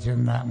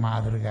പഠിപ്പിച്ചിരുന്ന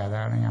മാതൃക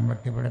അതാണ്.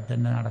 നമ്മൾക്ക് ഇവിടെ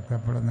തന്നെ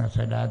നടത്തപ്പെടുന്ന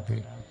സ്വലാത്ത്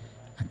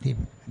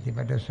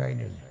അത്തിപ്പറ്റ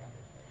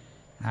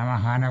ആ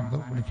മഹാനെ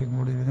കുറിച്ച്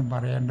കൂടുതലൊന്നും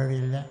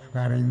പറയേണ്ടതില്ല.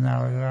 അറിയുന്ന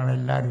ആളുകളാണ്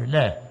എല്ലാവരും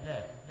അല്ലേ?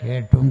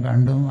 കേട്ടും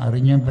കണ്ടും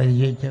അറിഞ്ഞും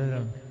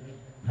പരിചയിച്ചവരും.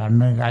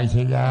 കണ്ണ്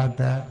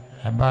കാഴ്ചയില്ലാത്ത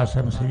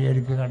അബ്ബാസ്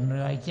മുസ്ലിയാർക്ക് കണ്ണ്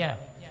കാഴ്ച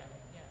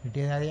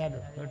കിട്ടിയതറിയാലോ,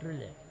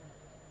 കേട്ടില്ലേ?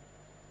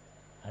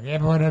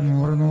 അതേപോലെ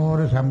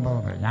 100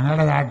 സംഭവങ്ങൾ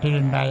ഞങ്ങളുടെ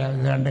നാട്ടിലുണ്ടായ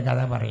ഇത് കണ്ട് കഥ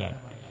പറയാൻ.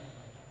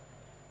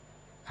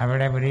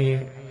 അവിടെ ഒരു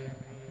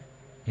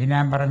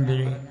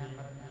ഈനാമ്പറമ്പിൽ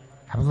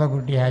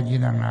അബ്ദുള്ളക്കുട്ടി ഹാജി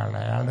എന്ന് പറഞ്ഞ ആൾ,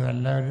 അയാൾ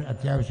നല്ലൊരു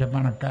അത്യാവശ്യം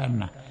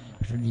പണക്കാരനാണ്,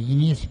 പക്ഷെ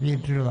ദീനീ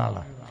സ്പിരിറ്റുള്ള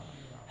ആളാണ്.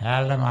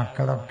 അയാളുടെ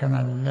മക്കളൊക്കെ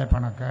നല്ല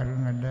പണക്കാരും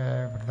നല്ല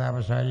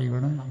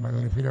പ്രതാപശാലികളും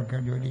ഗൾഫിലൊക്കെ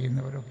ജോലി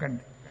ചെയ്യുന്നവരൊക്കെ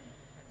ഉണ്ട്.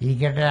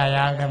 ഇരിക്കട്ടെ,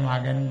 അയാളുടെ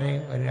മകൻ്റെ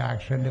ഒരു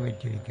ആക്സിഡൻറ്റ്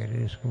പറ്റിയിരിക്കുക,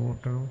 ഒരു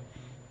സ്കൂട്ടറും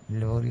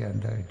ലോറി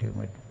എന്തായിട്ട്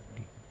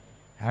പറ്റി.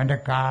 അവൻ്റെ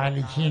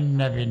കാല്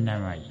ചിന്ന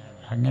ഭിന്നമായി,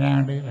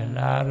 അങ്ങനെയാണ്ട്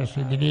വല്ലാതെ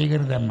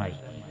ശിഥിലീകൃതമായി,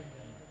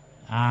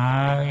 ആ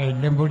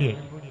എല്ലും പൊടി.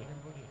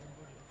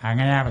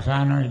 അങ്ങനെ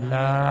അവസാനം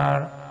എല്ലാ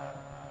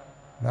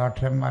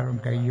ഡോക്ടർമാരും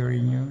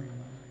കൈയൊഴിഞ്ഞു.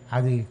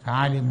 അത്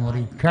കാല്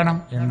മുറിക്കണം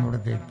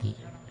എന്നിടത്തെത്തി.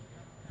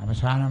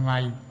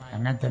 അവസാനമായി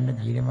അങ്ങനെ തന്നെ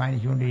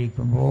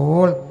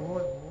തീരുമാനിച്ചുകൊണ്ടിരിക്കുമ്പോൾ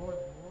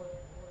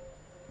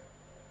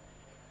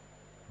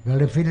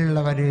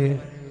ഗൾഫിലുള്ളവർ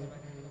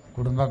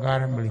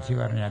കുടുംബക്കാരൻ വിളിച്ച്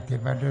പറഞ്ഞു,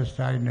 അത്തിപ്പറ്റ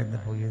ഉസ്താദിൻ്റെ അടുത്ത്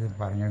പോയി ഇത്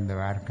പറഞ്ഞിട്ടുണ്ട്,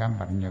 വാർക്കാൻ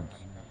പറഞ്ഞു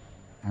നോക്കി.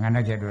 അങ്ങനെ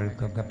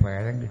ചിലവർക്കൊക്കെ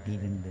ഭേദം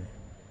കിട്ടിയിട്ടുണ്ട്,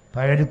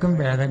 പലർക്കും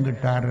ഭേദം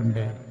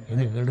കിട്ടാറുണ്ട്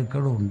എന്ന്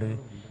കേൾക്കലുമുണ്ട്,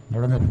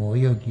 നിങ്ങളൊന്ന്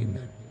പോയി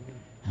നോക്കിയിട്ടുണ്ട്.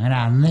 അങ്ങനെ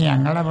അന്ന്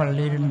ഞങ്ങളുടെ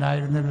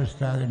പള്ളിയിലുണ്ടായിരുന്നൊരു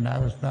ഉസ്താദുണ്ട്, ആ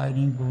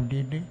ഉസ്താദിനെയും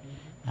കൂട്ടിയിട്ട്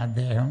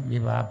അദ്ദേഹം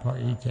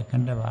ഈ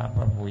ചെക്കൻ്റെ വാപ്പ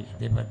പോയി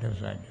അത്തിപ്പറ്റ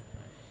ഉസ്താദ്.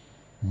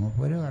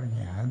 മൂപ്പര്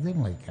പറഞ്ഞു, അത്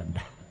മോദിക്കണ്ട,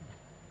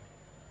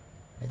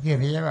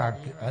 ചെറിയ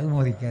വാക്ക്, അത്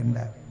മോദിക്കണ്ട,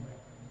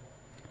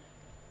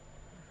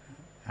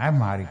 അത്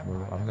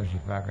മാറിക്കോളൂ, അത്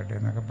ഷിഫാക്കട്ടെ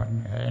എന്നൊക്കെ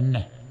പറഞ്ഞു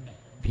എന്നെ.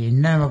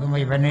 പിന്നെ നോക്കുമ്പോൾ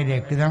ഇവനെ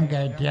രക്തം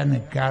കയറ്റിയാൽ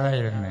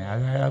നിൽക്കാതായിരുന്നു.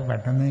 അത്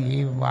പെട്ടെന്ന് ഈ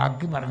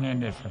വാക്ക്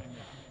പറഞ്ഞതിൻ്റെ ശേഷം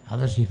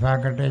അത്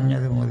ഷിഫാക്കട്ടെ, ഇനി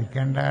അത്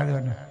മുറിക്കണ്ട എന്ന്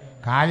പറഞ്ഞു.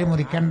 കാല്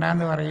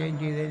മുറിക്കണ്ടെന്ന് പറയുകയും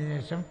ചെയ്തതിന്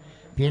ശേഷം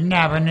പിന്നെ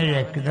അവന്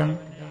രക്തം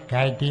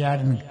കയറ്റിയാൽ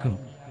നിൽക്കും.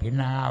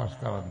 പിന്നെ ആ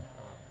അവസ്ഥ വന്നു.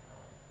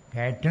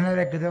 കയറ്റുന്ന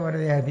രക്തം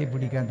അവരുടെ ദേഹത്തിൽ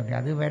പിടിക്കാൻ തുടങ്ങി.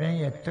 അതുവരെ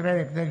എത്ര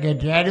രക്തം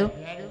കയറ്റിയാലും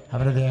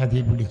അവരുടെ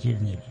ദേഹത്തിൽ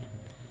പിടിച്ചിരുന്നില്ല.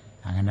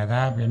 അങ്ങനെ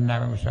പിന്നെ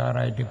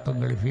ഉഷാറായിട്ട് ഇപ്പം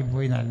ഗൾഫിൽ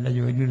പോയി നല്ല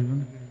ജോലി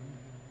എടുക്കുന്നു.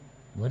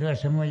 ഒരു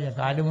വർഷം പോയി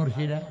കാല്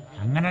മുറിച്ചില്ല.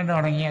 അങ്ങനെ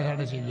തുടങ്ങി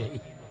അതാണ് ശരിയായി.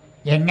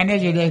 എങ്ങനെ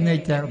ശരിയായെന്ന്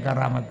വെച്ചാൽ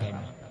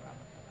കറാമത്തേന്.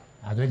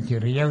 അതൊരു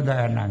ചെറിയ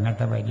ഉദാഹരണം.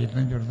 അങ്ങനത്തെ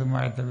വലിയതും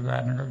ചെറുതുമായത്തെ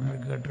ഉദാഹരണങ്ങൾ നിങ്ങൾ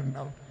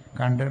കേട്ടിട്ടുണ്ടാവും,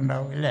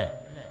 കണ്ടിട്ടുണ്ടാവും അല്ലേ?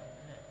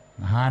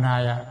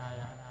 മഹാനായ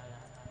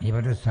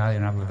ഇവരുടെ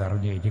സാധനം അവർ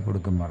തറഞ്ഞ് കയറ്റി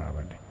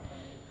കൊടുക്കുമ്പോഴാവട്ടെ.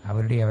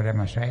 അവരുടെ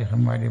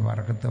മശായിഖന്മാരെ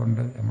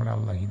വറക്കത്തുകൊണ്ട് നമ്മളെ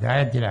അല്ലാഹു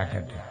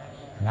ഹിദായത്തിലാക്കട്ടെ.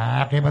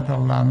 ആഖിബത്ത്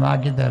അല്ലാഹു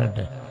നന്നാക്കി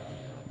തരട്ടെ.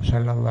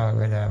 സല്ലല്ലാഹു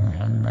അലാ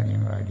മുഹമ്മദിൻ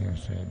വഅലിഹി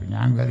വസല്ലം.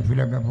 ഞാൻ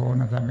ഗൾഫിലൊക്കെ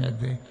പോകുന്ന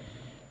സമയത്ത്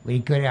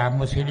ഒരിക്കലും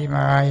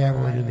അമുസ്ലിമായ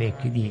ഒരു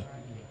വ്യക്തി,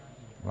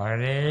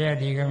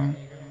 വളരെയധികം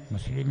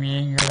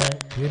മുസ്ലിമീങ്ങളെ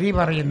തിരി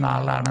പറയുന്ന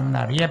ആളാണെന്ന്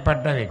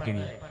അറിയപ്പെട്ട വ്യക്തി,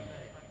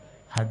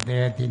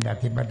 അദ്ദേഹത്തിൻ്റെ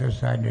അത്തിപ്പറ്റ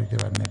ഉസ്താദിൻ്റെ അടുത്ത്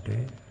വന്നിട്ട്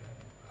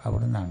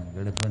അവിടെ നിന്നാണ്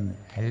ഗൾഫിൽ നിന്ന്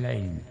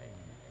എല്ലായിരുന്നു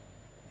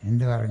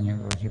എന്ത് പറഞ്ഞു,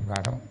 കുറച്ച്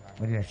കടം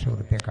 1,00,000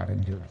 റുപ്യ കടം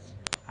ചോദിച്ചു.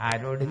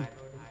 ആരോട്?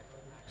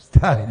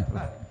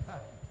 ഉസ്താദിനോട്.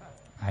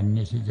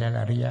 അന്വേഷിച്ചാൽ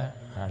അറിയാം,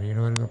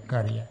 അറിയണവർക്കൊക്കെ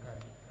അറിയാം.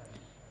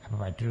 അപ്പം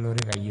മറ്റുള്ളവർ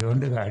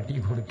കൈകൊണ്ട് കാട്ടി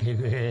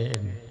കൊടുക്കരുത്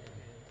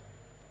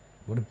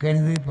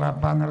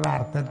പാപ്പ എന്നുള്ള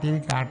അർത്ഥത്തിൽ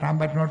കാട്ടാൻ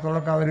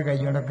പറ്റുന്നിടത്തോളൊക്കെ അവർ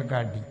കൈകൊണ്ടൊക്കെ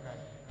കാട്ടി.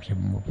 പക്ഷെ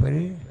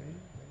മൂപ്പര്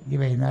ഈ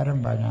വൈകുന്നേരം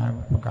ഞാൻ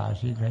ഇപ്പോൾ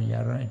കാശി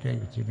തയ്യാറായിട്ട്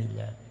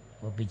വെച്ചിട്ടില്ല,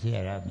 ഒപ്പിച്ച്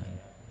തരാമെന്ന്.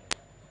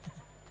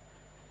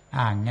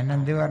 അങ്ങനെ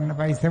എന്ത് പറഞ്ഞ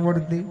പൈസ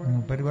കൊടുത്ത്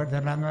മൂപ്പര്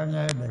തരാമെന്ന്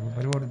പറഞ്ഞല്ലേ,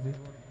 മൂപ്പര് കൊടുത്ത്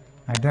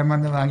മറ്റേ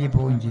വന്ന് വാങ്ങി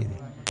പോവുകയും ചെയ്ത്.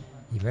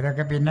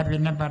 ഇവരൊക്കെ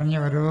പിന്നെ പറഞ്ഞ്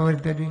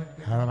ഓരോരുത്തർ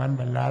അവൻ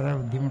വല്ലാതെ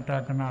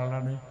ബുദ്ധിമുട്ടാക്കുന്ന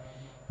ആളാണ്,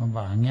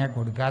 വാങ്ങിയാൽ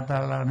കൊടുക്കാത്ത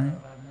ആളാണ്,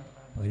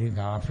 ഒരു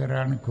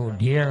ഗാഫിറാണ്,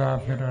 കൊടിയ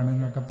ഗാഫിറാണ്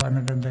എന്നൊക്കെ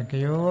പറഞ്ഞിട്ട്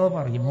എന്തൊക്കെയോ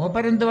പറഞ്ഞു.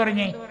 മൂപ്പരെന്ത്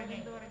പറഞ്ഞേ?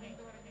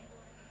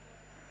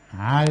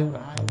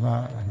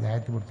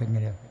 പഞ്ചായത്ത്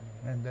കൊടുത്തെങ്കിലും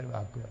എന്തൊരു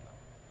വാക്ക്.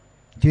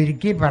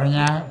 ചുരുക്കി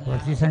പറഞ്ഞാൽ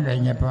കുറച്ച് ദിവസം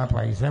കഴിഞ്ഞപ്പോൾ ആ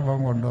പൈസ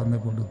കൊണ്ടുവന്ന്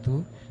കൊടുത്തു.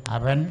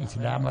 അവൻ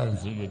ഇസ്ലാം മതം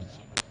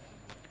സ്വീകരിച്ചു.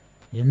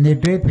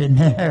 എന്നിട്ട്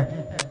പിന്നെ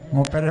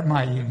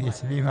മൂപ്പരമായി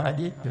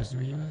ഇസ്ലീമാലി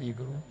തസ്ലീം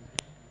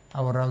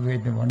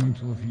അവറാദ്വൈറ്റ് വന്നും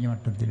സൂഫി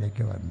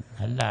മട്ടത്തിലേക്ക് വന്നു.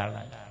 നല്ല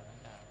ആളാണ്.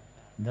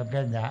 ഇതൊക്കെ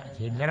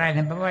ചില്ലറ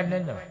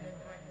അനുഭവമല്ലല്ലോ.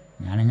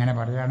 ഞാനിങ്ങനെ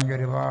പറയുകയാണെങ്കിൽ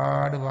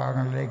ഒരുപാട്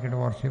ഭാഗങ്ങളിലേക്ക്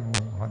കുറച്ച്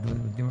പോകും. അത്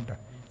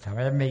ബുദ്ധിമുട്ടാണ്,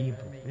 സമയം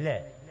വൈകിപ്പോകും അല്ലേ?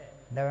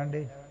 എന്താ വേണ്ട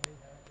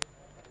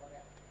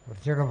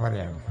കുറച്ചൊക്കെ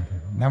പറയാം.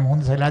 എന്നാ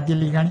 3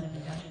 സലാത്തിലേക്കാണ്.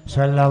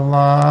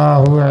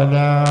 സല്ലല്ലാഹു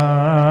അലാ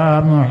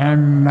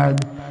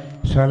മുഹമ്മദ്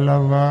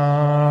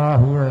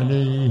സല്ലല്ലാഹു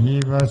അലൈഹി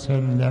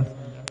വസല്ലം.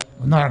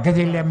 ഒന്ന്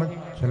ഉറക്കത്തില്ല നമ്മൾ.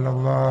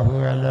 സല്ലല്ലാഹു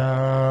അലാ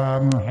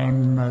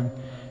മുഹമ്മദ്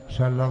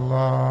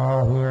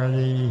സല്ലല്ലാഹു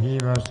അലൈഹി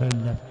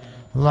വസല്ലം.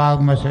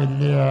 اللهم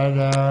صل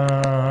على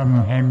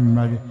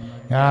محمد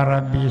يا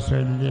ربي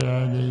صل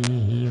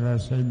عليه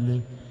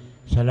وسلم.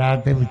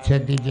 സലാത്ത്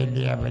ഉച്ചത്തിൽ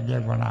ചൊല്ലിയ വലിയ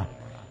ഗുണ.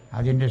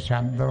 അതിൻ്റെ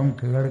ശബ്ദവും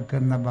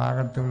കേൾക്കുന്ന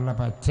ഭാഗത്തുള്ള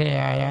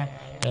പച്ചയായ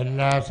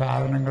എല്ലാ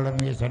സാധനങ്ങളും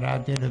ഈ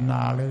സലാത്തിലിരുന്ന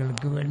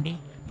ആളുകൾക്ക് വേണ്ടി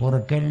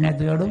പൊറുക്കലിനെ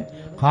തേടും.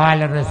 ഖാല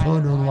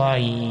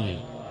റസൂലുള്ളാഹി.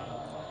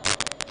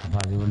 അപ്പം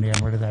അതുകൊണ്ട്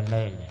നമ്മൾ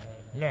നല്ലതല്ലേ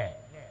അല്ലേ?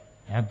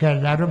 ഒക്കെ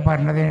എല്ലാവരും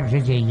പറഞ്ഞതിന്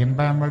പക്ഷെ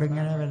ചെയ്യുമ്പോൾ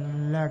നമ്മളിങ്ങനെ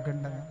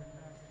വല്ലാക്കുണ്ടത്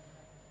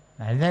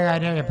നല്ല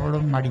കാര്യം.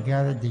 എപ്പോഴും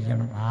മടിക്കാതെ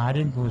ചെയ്യണം,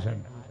 ആരും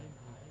കൂസണ്ട.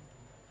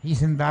 ഈ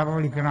സിന്താപ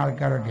വിളിക്കുന്ന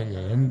ആൾക്കാരൊക്കെ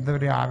ഇല്ലേ,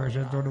 എന്തൊരു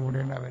ആവേശത്തോടു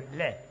കൂടിയുണ്ട്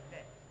അവരല്ലേ.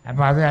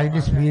 അപ്പോൾ അത്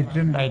അതിൻ്റെ സ്പിരിറ്റ്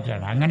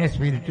ഉണ്ടായിട്ടാണ്. അങ്ങനെ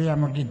സ്പിരിറ്റ്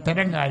നമുക്ക്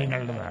ഇത്തരം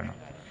കാര്യങ്ങളിൽ വേണം.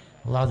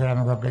 അല്ലാതെ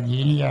നമുക്കൊക്കെ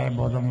ദീനിയായ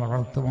ബോധം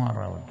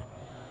വളർത്തുമാറാവട്ടെ,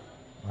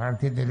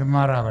 വളർത്തി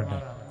തെരുമാറാവട്ടെ,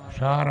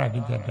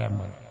 ഉഷാറാക്കി തെറ്റാൻ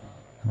പോലെ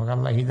നമുക്ക്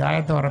അല്ലാഹ്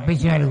ഹിദായത്ത്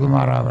ഉറപ്പിച്ച്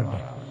നൽകുമാറാവട്ടെ.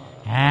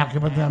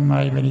 ആഖിബത്ത്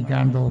നന്നായി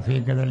ഭരിക്കാൻ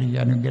തൗഫീഖ് നൽകി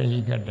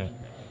അനുഗ്രഹിക്കട്ടെ.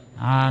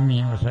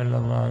 ആമീൻ.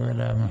 വസല്ലല്ലാഹു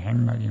അലാ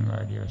മുഹമ്മദിൻ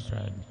വഅലിഹി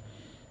വസല്ലം.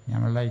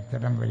 നമ്മളുടെ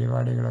ഇത്തരം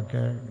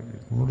പരിപാടികളൊക്കെ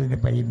കൂടുതൽ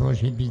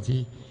പരിപോഷിപ്പിച്ച്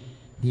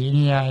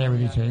ദീനിയായ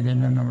ഒരു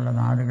ചൈതന്യം നമ്മുടെ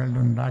നാടുകളിൽ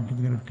ഉണ്ടാക്കി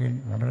തീർക്കൽ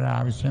വളരെ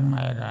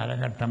ആവശ്യമായ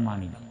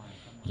കാലഘട്ടമാണിത്.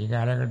 ഈ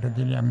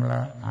കാലഘട്ടത്തിൽ നമ്മൾ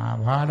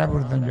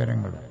ആഭാരപൂർത്തം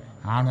ജ്വരങ്ങളും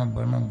ആണും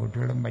പെണ്ണും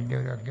കുട്ടികളും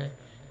വലിയവരൊക്കെ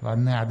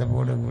വന്ന്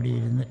അതുപോലുകൂടി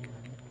ഇരുന്ന്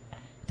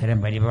ഇത്തരം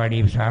പരിപാടി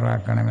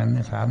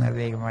ഉഷാറാക്കണമെന്ന്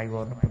സാന്ദർഭികമായി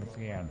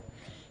ഓർമ്മപ്പെടുത്തുകയാണ്.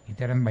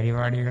 ഇത്തരം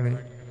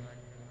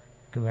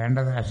പരിപാടികൾക്ക്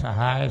വേണ്ടത്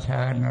സഹായ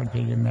സഹകരണങ്ങൾ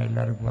ചെയ്യുന്ന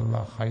എല്ലാവർക്കും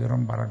അല്ലാഹു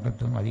ഖൈറും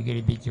ബറക്കത്തും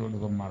അധികരിപ്പിച്ചു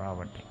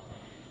കൊടുക്കുമാറാവട്ടെ.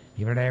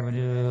 ഇവിടെ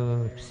ഒരു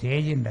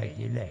സ്റ്റേജ്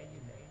ഉണ്ടാക്കിയില്ലേ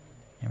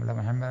നമ്മുടെ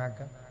മുഹമ്മദാക്ക,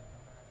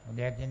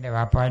 അദ്ദേഹത്തിൻ്റെ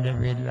വാപ്പാൻ്റെ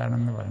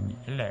പേരിലാണെന്ന് പറഞ്ഞു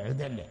അല്ലേ,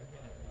 ഇതല്ലേ?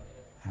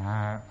 ആ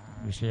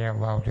വിഷയം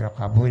അല്ലാഹു തആല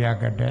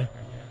ഖബൂലാക്കട്ടെ.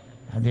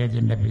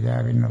 അദ്ദേഹത്തിൻ്റെ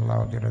പിതാവിന്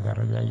അല്ലാഹു തആല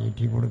ദറജ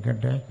ഏറ്റി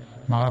കൊടുക്കട്ടെ,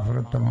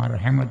 മഗ്ഫിറത്തും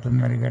റഹ്മത്തും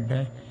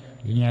നൽകട്ടെ.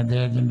 ഇനി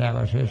അദ്ദേഹത്തിൻ്റെ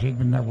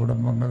അവശേഷിക്കുന്ന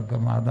കുടുംബങ്ങൾക്ക്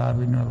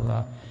മാതാവിനുള്ള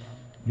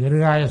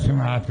ദീർഘായുസ്സും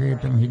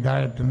ആഫിയത്തും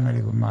ഹിദായത്തും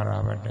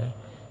നൽകുമാറാവട്ടെ.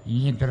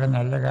 ഇനി ഇത്തരം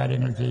നല്ല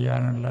കാര്യങ്ങൾ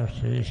ചെയ്യാനുള്ള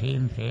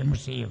ശേഷിയും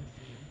ക്ഷേമശയും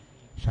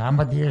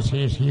സാമ്പത്തിക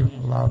ശേഷിയും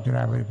അല്ലാഹു തആല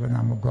അവർക്ക്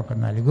നമുക്കൊക്കെ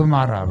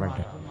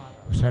നൽകുമാറാവട്ടെ.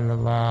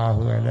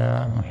 സല്ലല്ലാഹു അലാ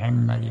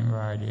മുഹമ്മദിൻ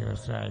വഅലിഹി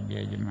വസഹ്ബിഹി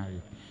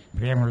അജ്മഈൻ.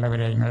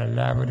 പ്രിയമുള്ളവരെ,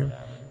 നിങ്ങളെല്ലാവരും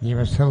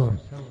ദിവസവും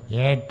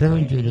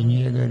ഏറ്റവും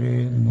ചുരുങ്ങിയതൊരു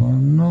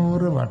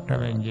 300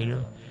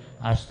 വട്ടമെങ്കിലും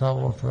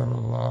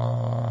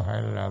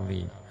അസ്തഗ്ഫിറുല്ലാഹൽ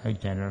അസീം അത്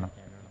ചൊല്ലണം.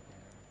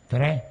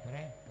 ഇത്ര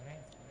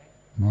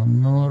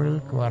 300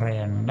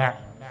 കുറയണ്ട.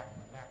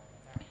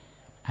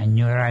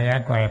 500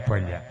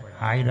 കുഴപ്പമില്ല,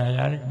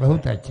 1000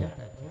 ബഹുത് അച്ഛ.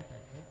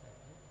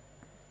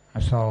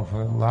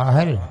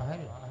 അസ്തഗ്ഫിറുല്ലാഹൽ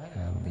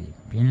അസീം.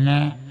 പിന്നെ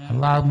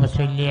അല്ലാഹുമ്മ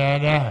സ്വല്ലി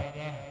അലാ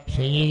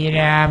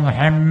സയ്യിദിനാ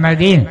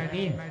മുഹമ്മദിൻ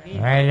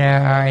വഅലാ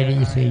ആലി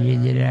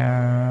സയ്യിദിനാ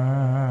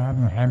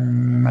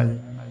മുഹമ്മദ്.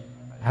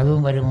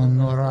 അതും ഒരു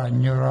 300,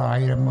 500,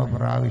 1000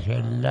 പ്രാവശ്യം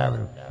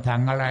എല്ലാവരും,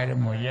 തങ്ങളായാലും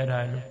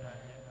മുയ്യരായാലും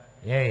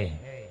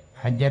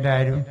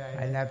ഹജ്ജരായാലും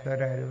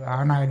അല്ലാത്തവരായാലും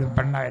ആണായാലും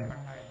പെണ്ണായാലും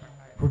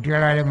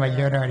കുട്ടികളായാലും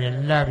വലിയവരായാലും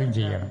എല്ലാവരും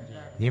ചെയ്യണം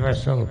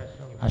ദിവസവും.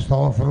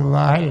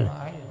 അസ്തഗ്ഫിറുല്ലാഹൽ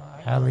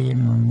അസീം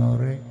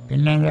 300.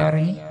 പിന്നെ എന്താ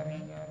പറഞ്ഞു?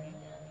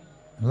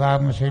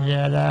 അല്ലാഹുമ്മ സ്വല്ലി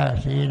അലാ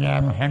സയ്യിദിനാ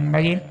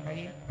മുഹമ്മദിൻ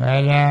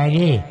വഅലാ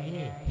ആലി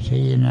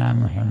സയ്യിദിനാ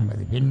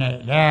മുഹമ്മദ്. പിന്നെ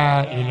ലാ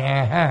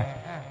ഇലാഹ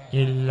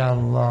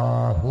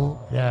ഇല്ലല്ലാഹു,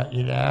 ലാ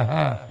ഇലാഹ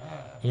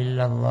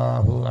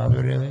ഇല്ലല്ലാഹു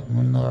അതൊരു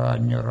 300,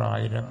 500,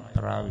 1000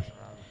 പ്രാവശ്യം.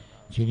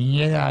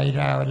 ചുരുങ്ങിയത് 1000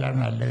 ആവല്ല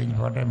നല്ലത്.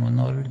 പോട്ടെ,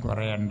 300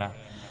 കുറയണ്ട.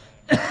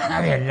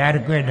 അത്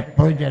എല്ലാവർക്കും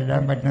എപ്പോഴും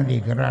ചെല്ലാൻ പറ്റുന്ന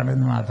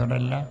ദിക്റാണെന്ന്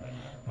മാത്രമല്ല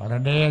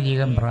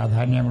വളരെയധികം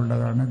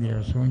പ്രാധാന്യമുള്ളതാണ്,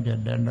 ദിവസവും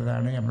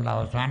ചൊല്ലേണ്ടതാണ്. നമ്മളുടെ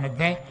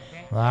അവസാനത്തെ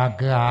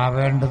വാക്ക്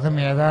ആവേണ്ടതും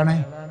ഏതാണ്?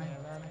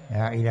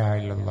 ലാ ഇലാഹ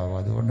ഇല്ലല്ലാഹു.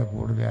 അതുകൊണ്ട്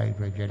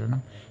കൂടുതലായിട്ട്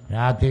ചൊല്ലണം.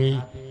 രാത്രി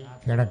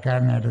കിടക്കാൻ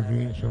നേരത്ത്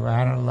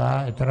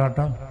സുബ്ഹാനല്ലാഹ് എത്ര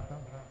വട്ടം?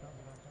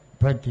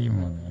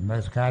 33.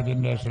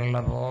 നമസ്കാരത്തിൻ്റെ ശേഷമുള്ള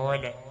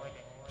പോലെ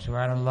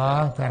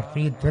സുബ്ഹാനല്ലാഹ്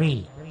 33,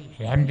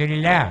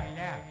 അൽഹംദുലില്ലാഹ്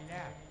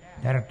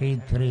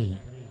 33,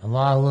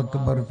 അല്ലാഹു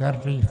അക്ബർ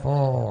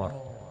 34,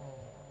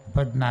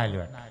 34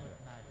 വട്ടം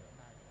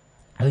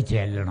അത്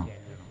ചെല്ലണം.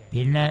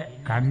 പിന്നെ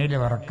കണ്ണിൽ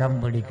ഉറക്കം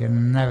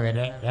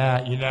പിടിക്കുന്നവരെ ലാ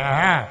ഇലാഹ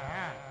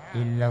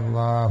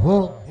ഇല്ലല്ലാഹു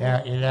ലാ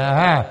ഇലാഹ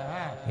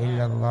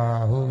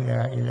ഇല്ലല്ലാഹു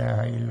ലാ ഇലാഹ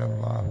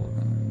ഇല്ലല്ലാഹു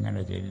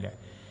ഇങ്ങനെ ചെല്ലുക.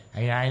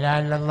 ലാ ഇലാഹ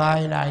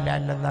ഇല്ലല്ലാഹ് ലാ ഇലാഹ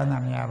ഇല്ലല്ലാഹ് എന്ന്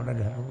പറഞ്ഞാൽ അവിടെ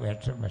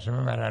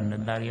വിഷമം വരാറുണ്ട്.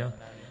 എന്താ അറിയോ?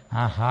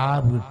 ആ ഹാ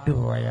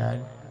വിട്ടുപോയാൽ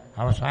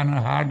അവസാനം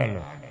ഹാ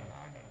ഉണ്ടല്ലോ,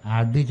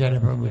 അത്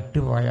ചിലപ്പോൾ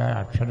വിട്ടുപോയാൽ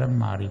അക്ഷരം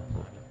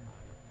മാറിപ്പോകും.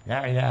 ലാ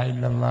ഇലാഹ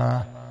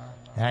ഇല്ലല്ലാഹ്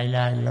ലാ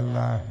ഇലാഹ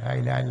ഇല്ലല്ലാഹ് ലാ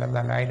ഇലാഹ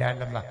ഇല്ലല്ലാഹ് ലാ ഇലാഹ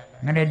ഇല്ലല്ലാഹ്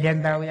അങ്ങനെ എല്ലാം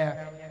എന്താവില്ല,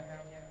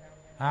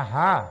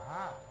 ആഹാ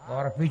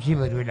ഉറപ്പിച്ച്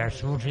വരൂല.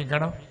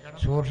 സൂക്ഷിക്കണം.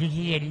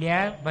 സൂക്ഷിച്ച്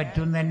എല്ലാം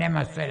പറ്റും തന്നെ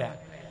മസല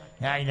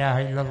ലാ ഇലാഹ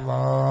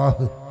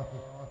ഇല്ലല്ലാഹ്.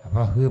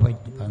 അപ്പോൾ ഹ്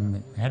പറ്റി വന്ന്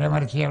നേരെ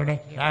മറിച്ച് എവിടെ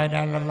ലാ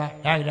ഇലാഹ ഇല്ലല്ലാഹ്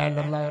ലാ ഇലാഹ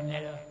ഇല്ലല്ലാഹ്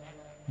പറഞ്ഞാലോ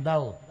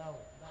എന്താവും?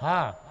 ഹാ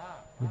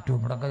വിട്ടു.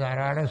 ഇവിടൊക്കെ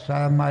ധാരാളം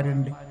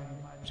ഉസ്താദന്മാരുണ്ട്,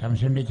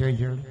 സംശയം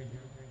ചോദിച്ചോളൂ.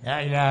 ലാ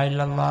ഇലാഹ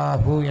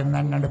ഇല്ലല്ലാഹു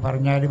എന്നല്ലാണ്ട്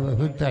പറഞ്ഞാൽ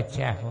ബഹുത്ത്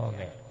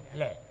അച്ഛാഹോകെ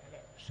അല്ലേ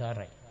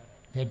സാറേ.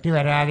 തെറ്റ്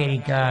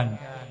വരാതിരിക്കാൻ,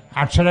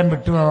 അക്ഷരം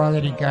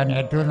വിട്ടുപോകാതിരിക്കാൻ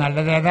ഏറ്റവും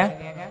നല്ലതേതാ?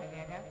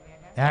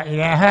 ലാ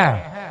ഇലാഹ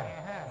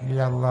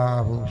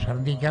ഇല്ലല്ലാഹു.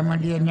 ശ്രദ്ധിക്കാൻ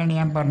വേണ്ടി തന്നെയാണ്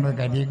ഞാൻ പറഞ്ഞത്.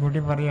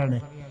 കരിക്കൂട്ടി പറയാണ്,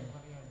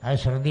 അത്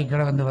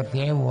ശ്രദ്ധിക്കണമെന്ന്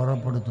പ്രത്യേകം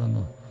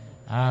ഓർമ്മപ്പെടുത്തുന്നു.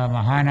 ആ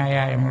മഹാനായ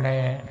നമ്മുടെ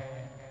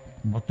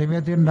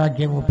മുത്തബിയത്ത്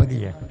ഉണ്ടാക്കിയ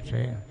മുപ്പതിയ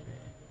പക്ഷേ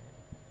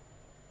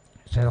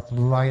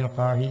സദഖത്തുല്ലാഹിൽ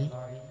ഖാഹിരി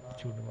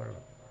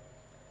ചൂടുവെള്ളം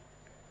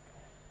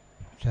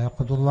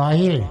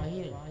സദഖത്തുല്ലാഹിൽ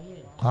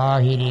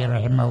ഖാഹിരി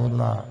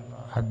റഹിമഹുല്ലാഹ്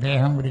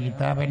അദ്ദേഹം ഒരു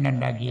കിതാബ് തന്നെ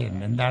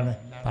ഉണ്ടാക്കിയിട്ടുണ്ട്. എന്താണ്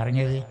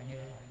പറഞ്ഞത്?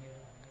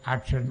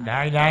 അക്ഷരം ലാ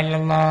ഇലാഹ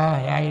ഇല്ലല്ലാഹ്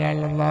ലാ ഇലാഹ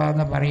ഇല്ലല്ലാഹ്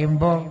എന്ന്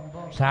പറയുമ്പോൾ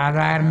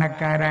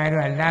സാധാരണക്കാരാരും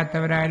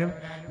അല്ലാത്തവരാരും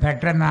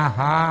പെട്ടെന്ന് ആ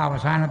ഹാ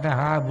അവസാനത്തെ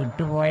ഹാ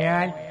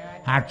വിട്ടുപോയാൽ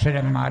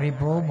അക്ഷരം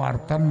മാറിപ്പോവും,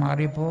 അർത്ഥം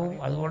മാറിപ്പോവും.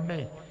 അതുകൊണ്ട്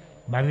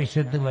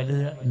ഭവിഷ്യത്ത്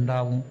വലുത്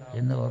ഉണ്ടാവും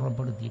എന്ന്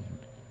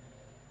ഓർമ്മപ്പെടുത്തിയിട്ടുണ്ട്.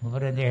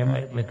 മുമ്പ് അദ്ദേഹം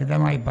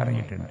വ്യക്തമായി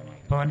പറഞ്ഞിട്ടുണ്ട്.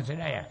 ഇപ്പോൾ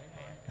മനസ്സിലായ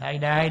ലാ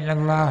ഇലാഹ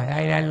ഇല്ലല്ലാഹ് ലാ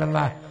ഇലാഹ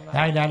ഇല്ലല്ലാഹ്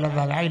ലാ ഇലാഹ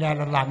ഇല്ലല്ലാഹ് ലാ ഇലാഹ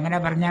ഇല്ലല്ലാഹ് അങ്ങനെ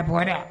പറഞ്ഞാൽ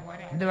പോരാ.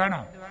 എന്ത്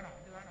വേണം?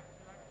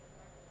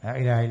 ലാ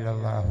ഇലാഹ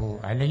ഇല്ലല്ലാഹു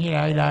അല്ലെങ്കിൽ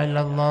ലാ ഇലാഹ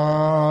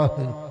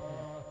ഇല്ലല്ലാഹ്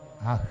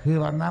ഹ്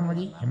വന്നാൽ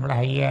മതി. നമ്മുടെ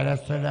ഹയ്യ അലാ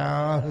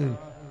സ്വലാഹ്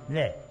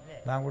അല്ലേ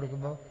ബാൻ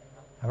കൊടുക്കുമ്പോൾ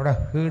അവിടെ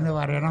ഹ് എന്ന്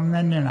പറയണം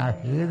തന്നെയാണ്. ആ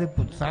ഹ്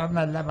പുസ്തകം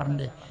എന്നല്ല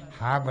പറഞ്ഞത്,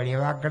 ഹാ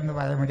വെളിവാക്കെന്ന്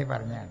പറയാൻ വേണ്ടി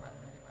പറഞ്ഞതാണ്.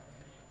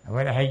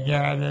 അതുപോലെ ഹയ്യ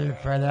അലൽ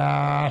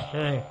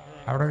ഫലാഹ്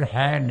അവിടെ ഒരു ഹ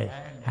ഉണ്ട്.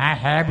 ആ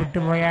ഹ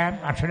വിട്ടുപോയാൽ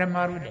അക്ഷരം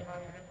മാറൂലേ?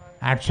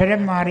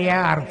 അക്ഷരം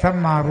മാറിയാൽ അർത്ഥം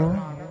മാറും.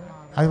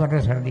 അത് വളരെ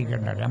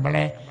ശ്രദ്ധിക്കേണ്ടത്.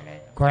 നമ്മളെ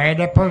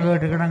കൊയലപ്പം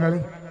കേട്ടിക്കണങ്ങൾ,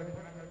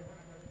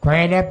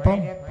 കൊയലപ്പം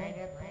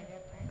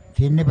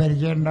തിന്ന്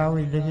പരിചയം ഉണ്ടാവും.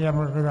 ഇല്ലെങ്കിൽ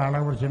നമ്മൾക്ക് ആളെ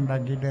കുറിച്ച്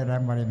ഉണ്ടാക്കിയിട്ട്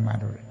തരാൻ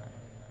പറയന്മാരോട്.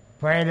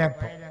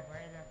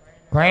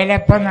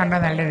 കൊയലപ്പം എന്ന്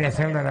പറഞ്ഞാൽ നല്ല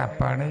രസമുള്ളൊരു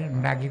അപ്പാണ്.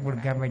 ഉണ്ടാക്കി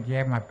കൊടുക്കാൻ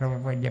പറ്റിയ മക്കൾക്ക്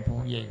വലിയ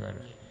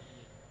പൂജയായിക്കോളും.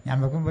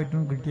 നമുക്കും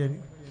പറ്റും കിട്ടിയത്.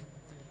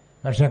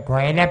 പക്ഷെ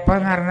കൊയലപ്പം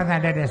എന്ന് പറഞ്ഞാൽ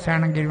നല്ല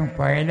രസമാണെങ്കിലും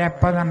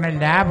കൊയലപ്പം എന്ന് പറഞ്ഞാൽ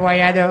ലാ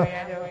പോയാലോ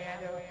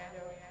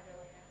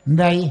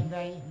എന്തായി?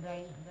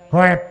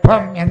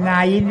 കുഴപ്പം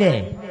എന്നായില്ലേ?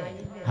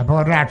 അപ്പോൾ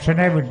ഒരു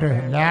അക്ഷരം വിട്ടു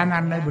ലാ എന്ന്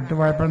പറഞ്ഞാൽ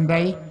വിട്ടുപോയപ്പോൾ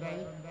എന്തായി?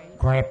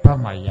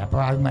 കുഴപ്പമായി. അപ്പോൾ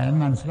അത്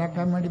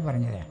മനസ്സിലാക്കാൻ വേണ്ടി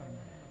പറഞ്ഞതാണ്.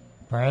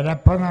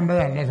 കുഴപ്പം എന്ന് പറഞ്ഞത്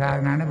നല്ല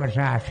സാധനമാണ്.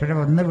 പക്ഷെ അക്ഷരം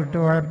ഒന്ന്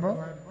വിട്ടുപോയപ്പോൾ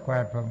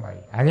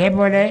കുഴപ്പമായി.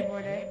 അതേപോലെ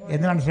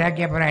എന്ന്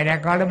മനസ്സിലാക്കിയപ്പോൾ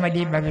അതിനേക്കാളും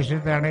വലിയ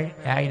ഭവിഷ്യത്താണ്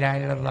ലാ ഇലാഹ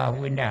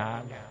ഇല്ലല്ലാഹുവിൻ്റെ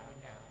ഹാൽ.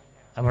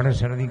 അവിടെ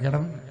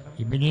ശ്രദ്ധിക്കണം.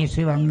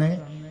 ഇബ്ലീസ് വന്ന്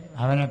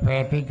അവനെ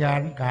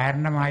പേപ്പിക്കാൻ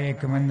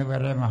കാരണമായേക്കുമെന്ന്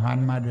വരെ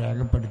മഹാന്മാർ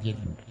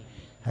രേഖപ്പെടുത്തിയിട്ടുണ്ട്.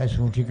 അത്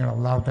സൂക്ഷിക്കണം.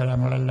 അല്ലാഹു തആല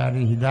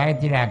നമ്മളെല്ലാവരും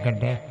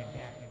ഹിദായത്തിലാക്കട്ടെ.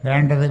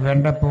 വേണ്ടത്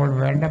വേണ്ടപ്പോൾ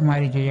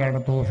വേണ്ടമാതിരി ചെയ്യാനുള്ള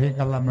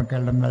തൗഫീഖ് അല്ലാഹു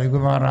നമുക്കെല്ലാം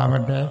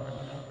നൽകുമാറാവട്ടെ.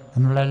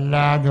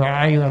 നമ്മളെല്ലാ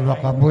ദുആയും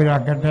അല്ലാഹു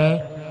കബൂലാക്കട്ടെ.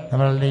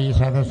 നമ്മളുടെ ഈ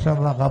സദസ്സ്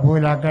അല്ലാഹു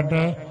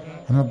കബൂലാക്കട്ടെ.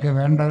 നമുക്ക്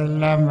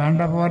വേണ്ടതെല്ലാം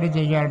വേണ്ട പോലെ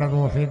ചെയ്യാനുള്ള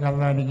തൗഫീഖ്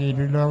അല്ലാഹു എനിക്ക്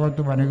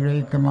ഇരുലോകത്തും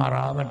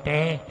അനുഗ്രഹിക്കുമാറാവട്ടെ.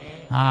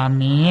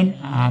 ആമീൻ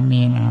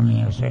ആമീൻ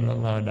ആമീൻ.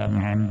 സല്ലല്ലാഹു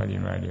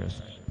അലൈഹി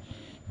വസല്ലം.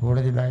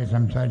 കൂടുതലായി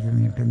സംസാരിച്ച്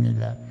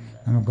നീട്ടുന്നില്ല.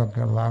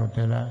 നമുക്കൊക്കെ അല്ലാഹു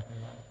തആല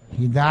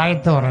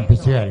ഹിദായത്ത്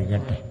ഉറപ്പിച്ച്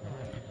നൽകട്ടെ.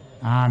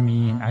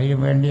 ആമീൻ. അതിനു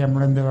വേണ്ടി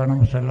നമ്മളെന്ത് വേണം?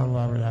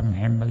 സല്ലല്ലാഹു അലൈഹി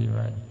മുഹമ്മദ്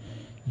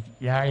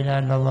ലാ ഇലാഹ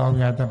ഇല്ലല്ലാഹു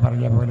നേരത്തെ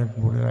പറഞ്ഞ പോലെ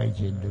കൂടുതലായി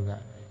ചെല്ലുക.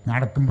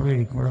 നടക്കുമ്പോഴും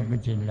ഇരിക്കുമ്പോഴൊക്കെ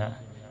ചെല്ലുക.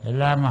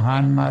 എല്ലാ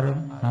മഹാന്മാരും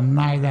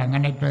നന്നായത്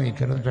അങ്ങനെയൊക്കെ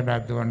ദിക്റും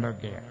സ്വലാത്തും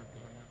കൊണ്ടൊക്കെയാണ്.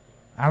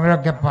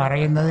 അവരൊക്കെ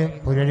പറയുന്നത്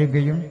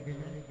പുലരുകയും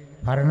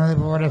പറയുന്നത്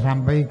പോലെ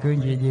സംഭവിക്കുകയും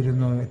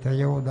ചെയ്തിരുന്നു.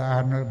 എത്രയോ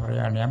ഉദാഹരണങ്ങൾ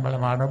പറയാണ്. നമ്മളെ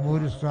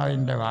മടവൂർ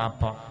ഉസ്താദിൻ്റെ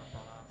വാപ്പ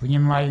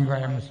കുഞ്ഞമ്മായും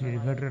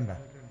കോയമുസ്ലിം കേട്ടിട്ടുണ്ടോ?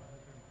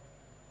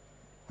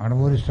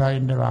 മടവൂർ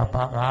ഉസ്താദിൻ്റെ വാപ്പ,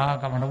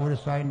 ആ മടവൂർ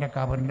ഉസ്താദിൻ്റെ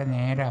കബറിൻ്റെ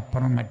നേരെ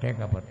അപ്പുറം മറ്റേ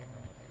കബർ,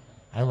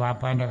 അത്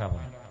വാപ്പാൻ്റെ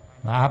കബർ.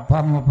 വാപ്പ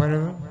മൂപ്പര്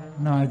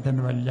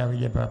തന്നെ വലിയ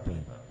വലിയ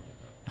പാപ്പയും.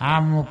 ആ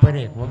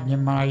മൂപ്പര്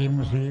കുഞ്ഞമ്മായും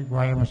മുസ്ലിം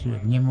കോയ മുസ്ലിം,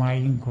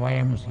 കുഞ്ഞമ്മായും കോയ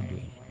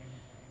മുസ്ലിം.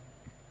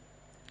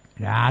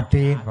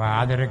 രാത്രി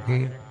പാതിരക്ക്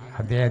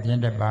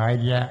അദ്ദേഹത്തിൻ്റെ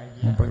ഭാര്യ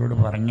മൂപ്പരോട്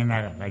പറഞ്ഞ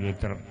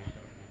ചരിത്രം.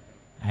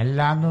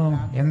 അല്ലാന്നും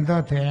എന്തോ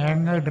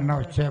തേങ്ങ ഇടുന്ന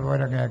ഒച്ച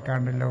പോലെ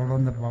കേൾക്കാണ്ടല്ലോ. ഇവിടെ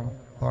ഒന്ന്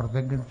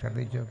പുറത്തേക്ക്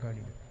ശ്രദ്ധിച്ചു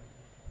നോക്കാടി.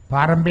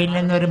 പറമ്പിൽ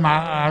നിന്നൊരു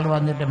ആൾ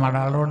വന്നിട്ട്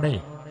മടാളോണ്ടേ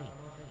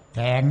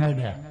തേങ്ങ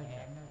ഇടുക,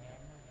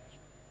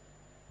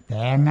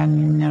 തേങ്ങ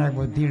ഇങ്ങനെ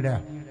കൊത്തിയിടുക,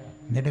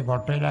 എന്നിട്ട്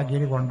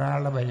കൊട്ടയിലാക്കിയിട്ട്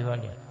കൊണ്ടുപോകാനുള്ള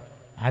പരിപാടിയാണ്.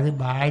 അത്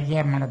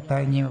ഭാര്യ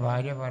മണത്തറിഞ്ഞ്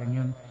ഭാര്യ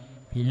പറഞ്ഞു,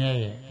 പിന്നെ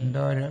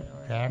എന്തോ ഒരു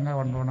തേങ്ങ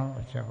കൊണ്ടുപോകണം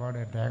ഒച്ചപ്പാട്,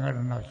 തേങ്ങ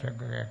ഇടുന്ന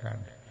ഒച്ചയൊക്കെ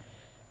കേൾക്കാണ്ട്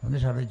ഒന്ന്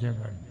ശ്രദ്ധിച്ചു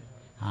നോക്കാണ്ട്.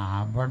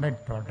 അവിടെ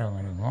ഇട്ടോട്ടെ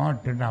മതി, മോൻ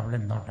ഇട്ടിട്ട് അവിടെ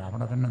നിന്നോട്ടെ,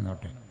 അവിടെ തന്നെ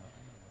നിന്നോട്ടെ.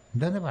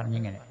 എന്തെന്ന്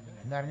പറഞ്ഞിങ്ങനെ,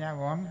 എന്താ പറഞ്ഞാൽ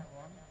മോൻ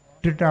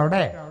ഇട്ടിട്ട്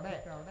അവിടെ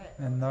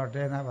നിന്നോട്ടെ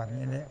എന്നാ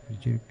പറഞ്ഞത്.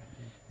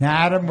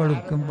 നേരം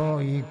വെളുക്കുമ്പോൾ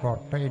ഈ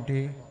കൊട്ടയിട്ട്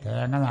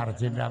തേങ്ങ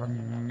നിറച്ചിട്ട് അവൻ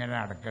ഇങ്ങനെ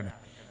നടക്കണം.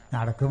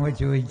 നടക്കുമ്പോൾ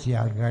ചോദിച്ച്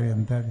ആൾക്കാർ,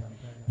 എന്താ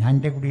ഞാൻ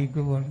എൻ്റെ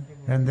കുടിക്ക് പോകണം,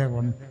 എന്താ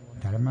കൊണ്ട്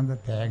തലമെന്താ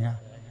തേങ്ങ,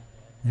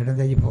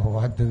 എന്നിട്ടെന്താ ഈ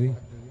പോകാത്തത്?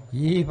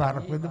 ഈ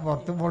പറപ്പിന്ന്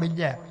പുറത്ത്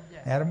പോടില്ല,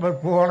 നേരം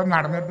വെളുപ്പോളം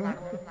നടന്നിട്ടും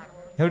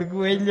എവിടേക്ക്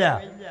പോയില്ല,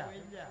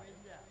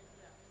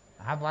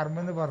 ആ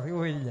പറമ്പിന്ന് പുറത്ത്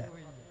പോയില്ല.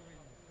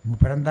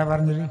 മൂപ്പരെന്താ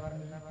പറഞ്ഞത്?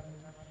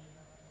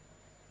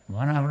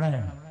 മോൻ അവിടെ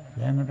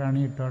തേങ്ങോട്ടാണ്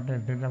ഇട്ടോട്ടെ,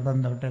 ഇട്ടിട്ട് അവിടെ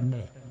നിന്നോട്ടെ,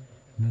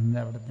 നിന്ന്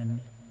അവിടെ തന്നെ.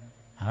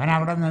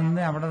 അവനവിടെ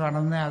നിന്ന് അവിടെ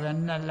നടന്ന്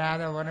അതന്നെ,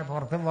 അല്ലാതെ അവനെ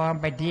പുറത്ത് പോകാൻ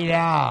പറ്റിയില്ല.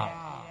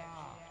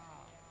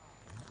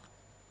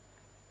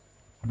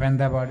 അപ്പം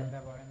എന്താ പാട്?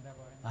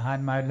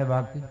 മഹാന്മാരുടെ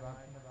വാക്ക്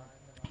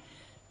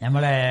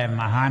നമ്മളെ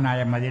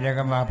മഹാനായ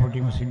മതിലകം വാപ്പുട്ടി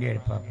മുസ്ലിം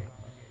എടുപ്പാപ്പ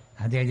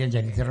അദ്ദേഹത്തെ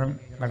ചരിത്രം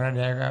വളരെ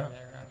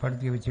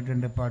രേഖപ്പെടുത്തി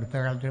വെച്ചിട്ടുണ്ട്. ഇപ്പോൾ അടുത്ത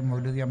കാലത്ത്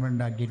മൗലൂദ് നമ്മൾ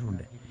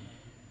ഉണ്ടാക്കിയിട്ടുണ്ട്.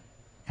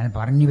 ഞാൻ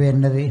പറഞ്ഞു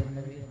വരുന്നത്,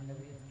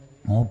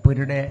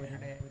 മൂപ്പരുടെ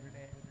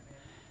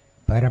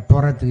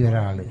പരപ്പുറത്ത്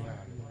ഒരാൾ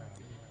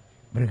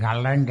ഒരു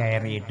കള്ളൻ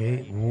കയറിയിട്ട്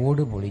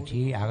ഓട് പൊളിച്ച്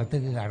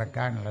അകത്തേക്ക്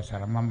കടക്കാനുള്ള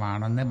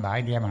ശ്രമമാണെന്ന്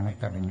ഭാര്യ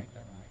മണത്തറിഞ്ഞു.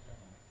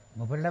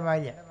 മൂപ്പരുടെ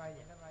ഭാര്യ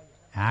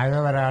ആകെ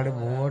ഒരാൾ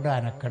ഓട്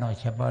അനക്കണ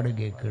ഒച്ചപ്പാട്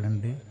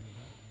കേൾക്കുന്നുണ്ട്,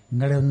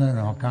 നിങ്ങളൊന്ന്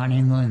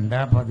നോക്കാണിന്നു,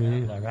 എന്താ പത്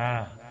കഥ,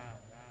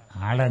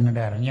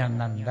 ആളെങ്ങോട്ട് ഇറങ്ങി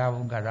വന്നാൽ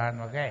എന്താവും കഥ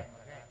എന്നൊക്കെ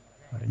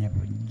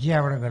പറഞ്ഞപ്പോൾ ഇജ്ജി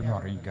അവിടെ കിടന്ന്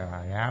ഉറങ്ങിക്കുക,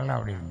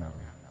 അയാളവിടെ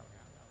ഇരുന്നോളൂ,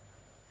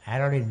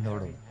 അയാളോട്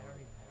ഇരുന്നോളൂ.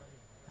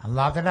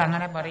 അള്ളാഹുവിനെ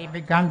അങ്ങനെ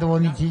പറയിപ്പിക്കാൻ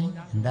തോന്നിച്ച്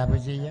എന്താ ഇപ്പം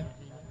ചെയ്യുക?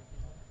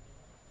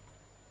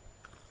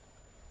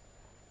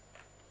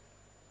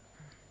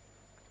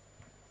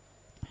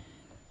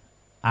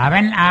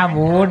 അവൻ ആ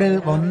ഓട്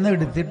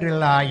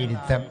ഒന്നെടുത്തിട്ടുള്ള ആ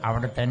ഇരുത്തം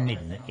അവിടെ തന്നെ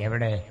ഇരുന്ന്,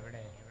 എവിടെ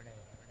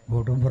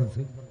ഓടും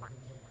പുറത്ത്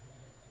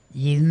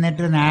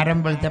ഇരുന്നിട്ട് നേരം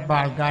വെളുത്തപ്പോൾ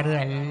ആൾക്കാർ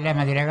എല്ലാ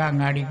മധുരക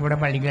അങ്ങാടി കൂടെ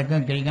പള്ളിക്കൊക്കെ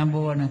കഴിക്കാൻ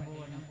പോവാണ്.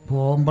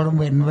 പോകുമ്പോഴും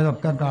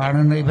വരുന്നതൊക്കെ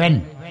കാണുന്നു. ഇവൻ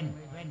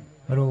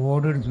ഒരു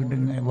ഓട് എടുത്തിട്ട്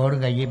ഓട്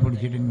കയ്യെ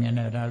പിടിച്ചിട്ട്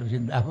ഇങ്ങനെ ഒരാൾ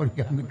ചിന്താ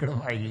പിടിക്കാൻ നിൽക്കണം,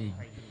 വഴി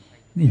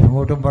നീ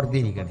ഓട്ടും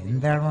പുറത്തിരിക്കണം,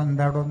 എന്താണോ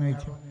എന്ന്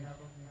ചോദിച്ചു.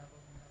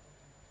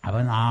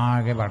 അവൻ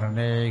ആകെ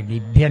വളരെ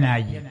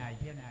ലഭ്യനായി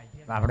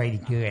അവിടെ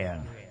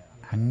ഇരിക്കുകയാണ്.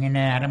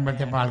 അങ്ങനെ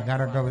ആരംഭിച്ചപ്പോൾ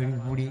ആൾക്കാരൊക്കെ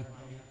കൂടി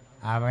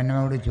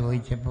അവനോട്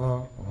ചോദിച്ചപ്പോൾ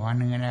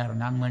ഓനിങ്ങനെ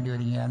ഇറങ്ങാൻ വേണ്ടി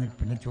ഒരുങ്ങിയാന്ന്.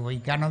 പിന്നെ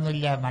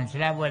ചോദിക്കാനൊന്നുമില്ല,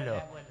 മനസ്സിലാവുമല്ലോ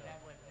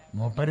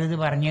മൂപ്പരിത്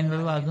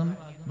പറഞ്ഞെന്നുള്ളൂ, അതും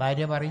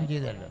ഭാര്യ പറയും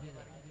ചെയ്തല്ലോ.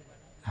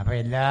 അപ്പം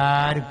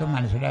എല്ലാവർക്കും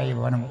മനസ്സിലായി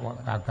ഓനെ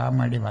കാക്കാൻ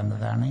വേണ്ടി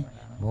വന്നതാണ്,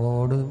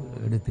 ബോർഡ്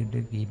എടുത്തിട്ട്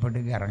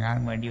കീപ്പട്ടിക്ക് ഇറങ്ങാൻ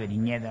വേണ്ടി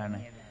ഒരുങ്ങിയതാണ്.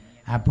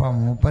 അപ്പോൾ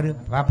മൂപ്പര്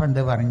പാപ്പ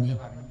എന്ത് പറഞ്ഞ്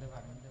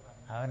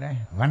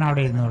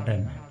അവനവിടെ ഇരുന്നോട്ടെ,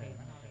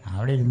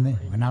 അവിടെ ഇരുന്ന്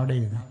അവനവിടെ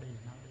ഇരുന്ന്.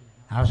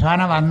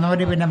 അവസാനം വന്നവർ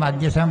പിന്നെ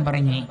മധ്യസ്ഥം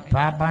പറഞ്ഞ്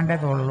പാപ്പാൻ്റെ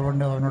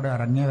തൊള്ളുകൊണ്ട് അവനോട്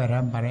ഇറങ്ങി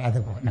വരാൻ പറയാതെ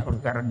അവനോട്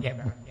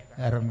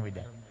ഇറങ്ങില്ല.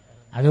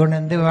 അതുകൊണ്ട്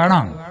എന്ത്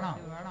വേണം,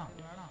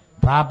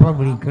 പാപ്പ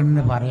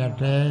വിളിക്കണമെന്ന്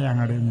പറയട്ടെ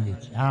ഞങ്ങളുടെ എന്ന്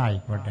ചോദിച്ചു. ആ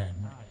ആയിക്കോട്ടെ.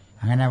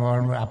 അങ്ങനെ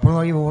അപ്പോൾ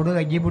ഈ ഓട്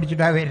കയ്യി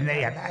പിടിച്ചിട്ടാണ്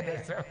വരുന്നത്. അതാ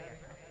രസം.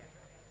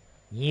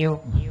 ഈ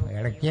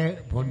ഇടയ്ക്ക്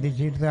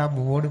പൊന്തിച്ചിട്ട് ആ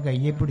ബോർഡ്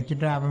കയ്യെ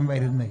പിടിച്ചിട്ടാണ് അവൻ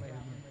വരുന്നത്.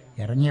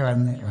 ഇറങ്ങി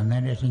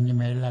വന്നതിന് ശേഷം ഇനി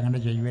മേലിൽ അങ്ങനെ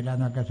ചെയ്യില്ല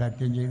എന്നൊക്കെ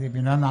സത്യം ചെയ്ത്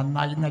പിന്നെ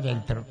നന്നായിരുന്ന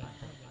ചരിത്രം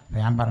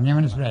ഞാൻ പറഞ്ഞ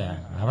മനസ്സിലായ.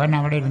 അവൻ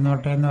അവിടെ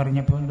ഇരുന്നോട്ടെ എന്ന്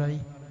പറഞ്ഞപ്പോൾ എന്തായി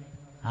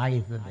ആ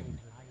യുദ്ധം തന്നെ.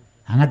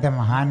 അങ്ങനത്തെ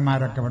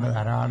മഹാന്മാരൊക്കെ ഇവിടെ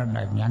ധാരാളം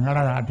ഉണ്ടായിരുന്നു.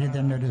 ഞങ്ങളുടെ നാട്ടിൽ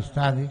തന്നെ ഒരു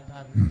ഉസ്താദ്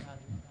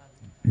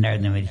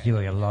ഉണ്ടായിരുന്നു,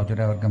 മരിച്ചുപോയി.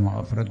 അള്ളാഹുവിന്റെ അവർക്ക്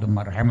മഗ്ഫിറത്തും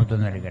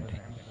മർഹമത്തും നൽകട്ടെ.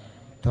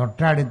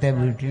 തൊട്ടടുത്ത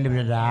വീട്ടിൽ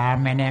ഒരു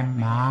രാമനെ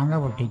മാങ്ങ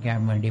പൊട്ടിക്കാൻ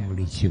വേണ്ടി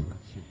വിളിച്ചു.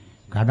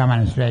 കഥ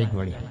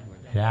മനസ്സിലായിക്കോളി.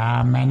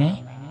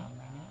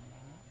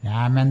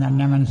 രാമൻ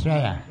തന്നെ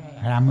മനസ്സിലായ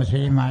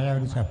മുസ്ലിമായ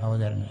ഒരു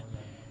സഹോദരന്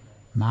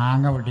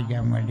മാങ്ങ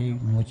പൊട്ടിക്കാൻ വേണ്ടി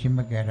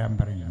മൂച്ചിമ്മ കയറാൻ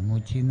പറഞ്ഞു.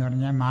 മൂച്ചി എന്ന്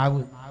പറഞ്ഞാൽ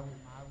മാവ്.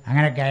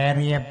 അങ്ങനെ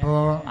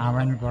കയറിയപ്പോൾ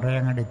അവൻ കുറേ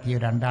അങ്ങോട്ട് എത്തി,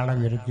 രണ്ടാളെ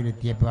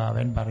ഉയരത്തിലെത്തിയപ്പോൾ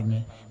അവൻ പറഞ്ഞ്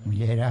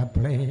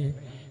മുജേരാപ്പിളേ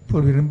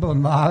പുളിരുമ്പ്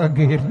ഒന്നാകെ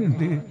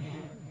കയറുന്നുണ്ട്,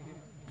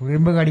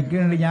 പുളിരുമ്പ്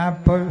കടിക്കുന്നുണ്ട്, ഞാൻ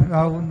ഇപ്പോൾ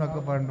ആവും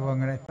എന്നൊക്കെ പറഞ്ഞു.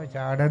 അങ്ങനെ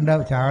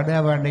ചാടുക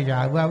വേണ്ട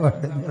ചാകുക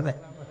വേണ്ടുന്നത്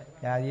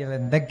ജാതികൾ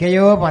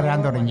എന്തൊക്കെയോ പറയാൻ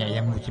തുടങ്ങി.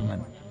 ഞാൻ മൂച്ചിമ്മ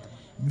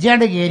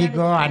ഇജ്ജാണ്ട്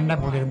കയറിക്കോ, അന്നെ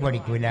പുളിരുമ്പ്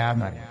കടിക്കൂല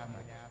എന്ന് പറഞ്ഞു.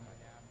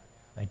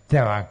 ഒറ്റ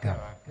വാക്ക.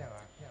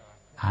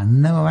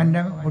 അന്ന്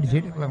അവൻ്റെ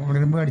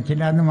പുളിരുമ്പ്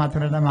കടിച്ചില്ല എന്ന്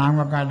മാത്രമല്ല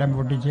മാങ്ങൊക്കെല്ലാം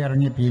പൊട്ടിച്ച്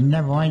ഇറങ്ങി. പിന്നെ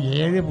പോൻ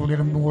ഏത്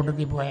പുളിരുമ്പ്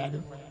കൂട്ടത്തിൽ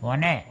പോയാലും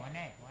ഓനെ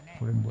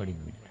പുളിരുമ്പ്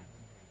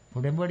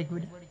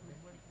കടിക്കൂല.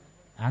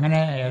 അങ്ങനെ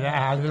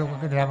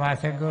ആളുകൾക്കൊക്കെ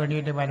തമാശയ്ക്ക്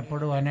വേണ്ടിയിട്ട്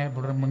പലപ്പോഴും ഓനെ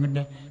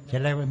പുളിരുമ്പിൻ്റെ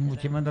ചില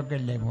മുച്ചിമന്തൊക്കെ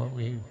അല്ലേ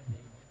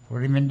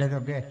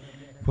ഒഴിമിൻ്റെതൊക്കെ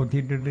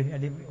പൊട്ടിയിട്ടിട്ട്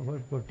അടി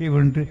പൊട്ടി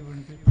വീണിട്ട്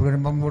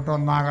കുടുംബം കൂട്ടം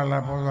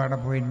ഒന്നാകുള്ളപ്പോൾ അവിടെ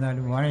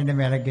പോയിരുന്നാലും ഓനതിൻ്റെ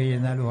മേലേക്ക്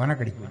ഇരുന്നാലും ഓനെ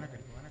കടിക്കും.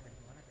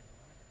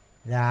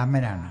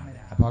 രാമനാണ്.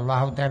 അപ്പോൾ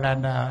അല്ലാഹു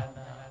തആലാൻ്റെ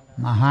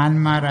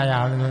മഹാന്മാരായ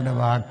ആളുകളുടെ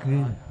വാക്ക്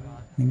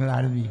നിങ്ങൾ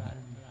ആലോചിക്കുക.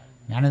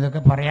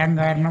 ഞാനിതൊക്കെ പറയാൻ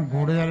കാരണം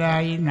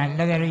കൂടുതലായി നല്ല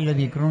നിലയിൽ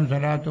ദിക്റും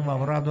സ്വലാത്തും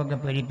ഔറാദും ഒക്കെ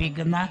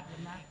പഠിപ്പിക്കുന്ന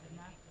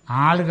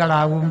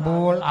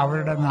ആളുകളാകുമ്പോൾ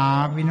അവരുടെ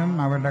നാവിനും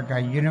അവരുടെ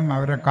കയ്യിനും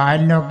അവരുടെ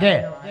കാലിനൊക്കെ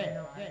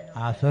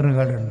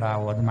അസറുകൾ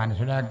ഉണ്ടാവും. അത്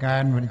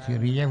മനസ്സിലാക്കാൻ ഒരു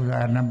ചെറിയ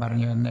ഉദാഹരണം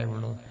പറഞ്ഞു തന്നേ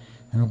ഉള്ളൂ.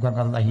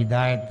 നമുക്കൊക്കെ അല്ലാഹു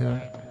ഹിദായത്ത്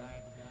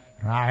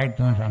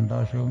റാഹത്തും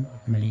സന്തോഷവും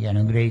നൽകി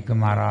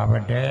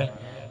അനുഗ്രഹിക്കുമാറാവട്ടെ.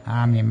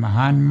 ആമീൻ.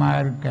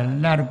 മഹാന്മാർക്ക്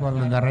എല്ലാവർക്കും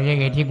അത് ദറജ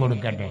കയറ്റി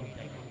കൊടുക്കട്ടെ.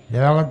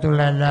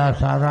 ലോകത്തുള്ള എല്ലാ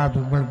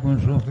സാദാത്തുക്കൾക്കും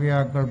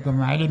സൂഫിയാക്കൾക്കും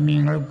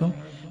ആലിമ്യങ്ങൾക്കും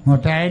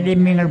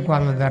മുതഅല്ലിമീങ്ങൾക്കും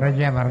അത്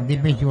ദറജ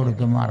വർദ്ധിപ്പിച്ചു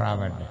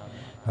കൊടുക്കുമാറാവട്ടെ.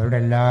 അവരുടെ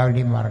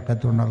എല്ലാവരുടെയും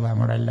വർക്കത്തുണ്ടല്ലോ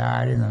നമ്മുടെ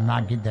എല്ലാവരെയും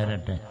നന്നാക്കി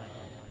തരട്ടെ.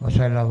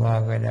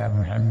 വസല്ലല്ലാഹു അലാ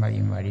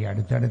മുഹമ്മദിൻ വലി.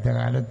 അടുത്തടുത്ത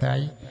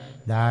കാലത്തായി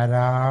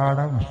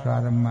ധാരാളം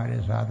ഉസ്താദന്മാർ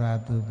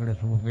സാദാത്തുക്കൾ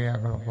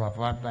സൂഫിയാക്കളൊക്കെ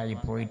വഫാത്തായി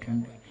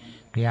പോയിട്ടുണ്ട്.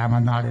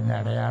 ഖിയാമത്ത് നാളിൻ്റെ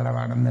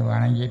അടയാളമാണെന്ന്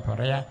വേണമെങ്കിൽ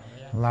പറയാം.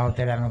 അല്ലാഹു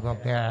തആല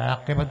നമുക്കൊക്കെ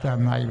ആഖിബത്ത്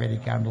നന്നായി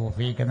ഭരിക്കാൻ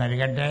തൗഫീഖ്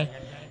നൽകട്ടെ.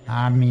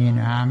 ആമീൻ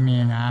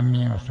ആമീൻ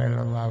ആമീൻ.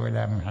 വസല്ലല്ലാഹു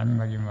അലാ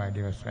മുഹമ്മദിൻ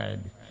വലി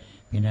വസല്ലം.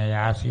 പിന്നെ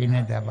യാസീന്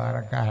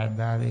തബാറക്ക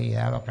ഹദ്ദാദ്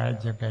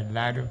യാവക്കാഴ്ചയൊക്കെ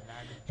എല്ലാവരും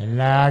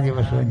എല്ലാ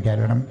ദിവസവും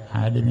ചെല്ലണം.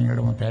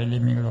 ആലിമീങ്ങളും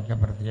മുതഅല്ലിമീങ്ങളും ഒക്കെ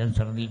പ്രത്യേകം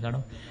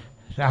ശ്രദ്ധിക്കണം.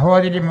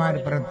 സഹോദരിമാർ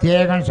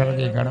പ്രത്യേകം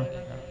ശ്രദ്ധിക്കണം.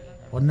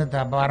 ഒന്ന്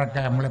തബാറക്ക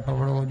നമ്മളിപ്പോൾ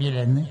ഇവിടെ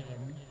ഓതിയില്ലെന്ന്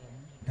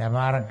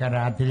തബാറക്ക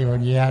രാത്രി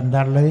ഓതിയ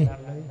എന്താ ഉള്ളത്?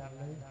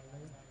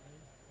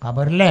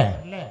 ഖബറില്ലേ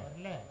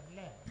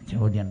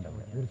ചോദ്യം ഉണ്ടാവും.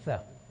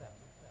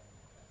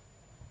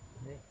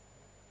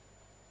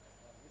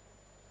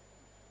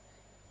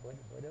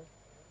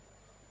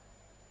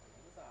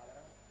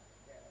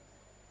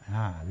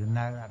 ആ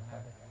അതെന്നാ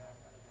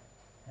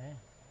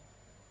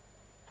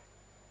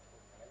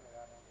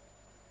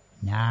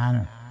ഞാൻ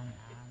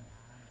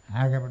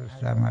ആകെ ഇവിടെ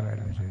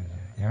ഉസ്താദന്മാരായിരുന്നു ചോദിച്ചത്.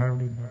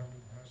 ഞങ്ങളിവിടെ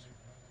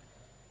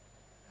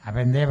അപ്പം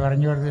എന്തേ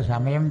പറഞ്ഞു കൊടുത്ത്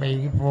സമയം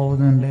വൈകി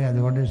പോകുന്നുണ്ട്.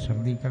 അതുകൊണ്ട്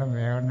ശ്രദ്ധിക്കണം.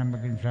 വേഗം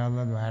നമുക്ക് ഇൻഷാ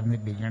അല്ലാഹ്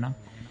ദ്വാരന്നിപ്പിക്കണം.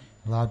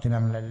 അല്ലാഹുവിന്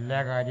നമ്മളെല്ലാ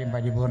കാര്യം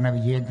പരിപൂർണ്ണ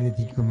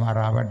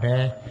വിജയത്തിലെത്തിക്കുമാറാവട്ടെ.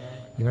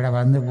 ഇവിടെ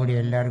വന്നുകൂടി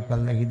എല്ലാവർക്കും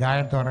അല്ലാഹ്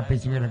ഹിദായത്ത്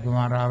ഉറപ്പിച്ച്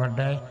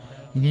കിടക്കുമാറാവട്ടെ.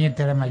 ഇനി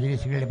ഇത്തരം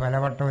മജ്‌ലിസുകളിൽ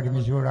പലവട്ടം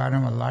ഒരുമിച്ച്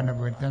കൂടാനും അള്ളാഹിൻ്റെ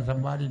പൊരുത്തം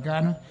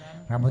സമ്പാദിക്കാനും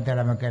റബ്ബ് തആല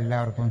നമുക്ക്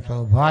എല്ലാവർക്കും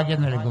സൗഭാഗ്യം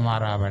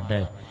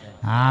നൽകുമാറാവട്ടെ.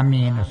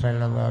 ആമീൻ.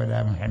 സല്ലല്ലാഹു അലാ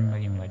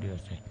മുഹമ്മദിൻ വലി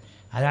വസല്ലം.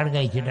 അതാണ്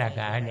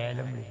കഴിച്ചിട്ടാക്കാം.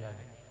 ലേലം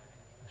വിളിക്കാതെ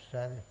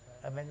ഉസ്താദ്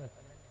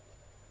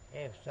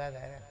ഉസ്താദ്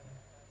ആരാ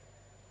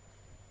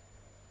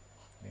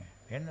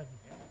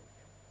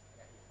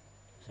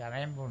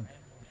സമയം പോണ്ട്.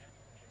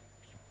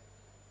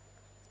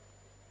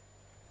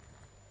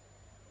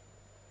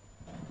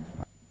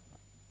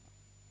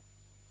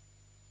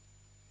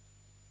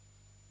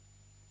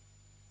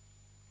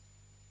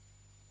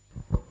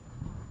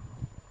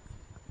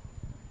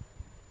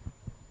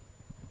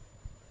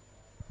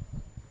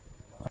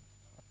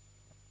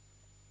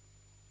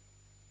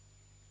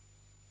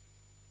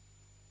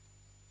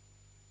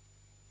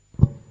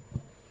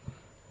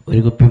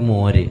 ഒരു കുപ്പി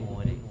മോര്,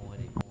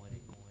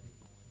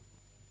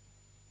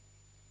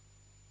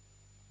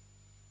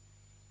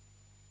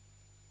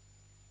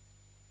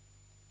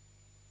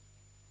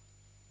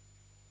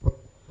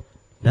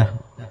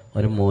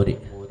 ഒരു മോര്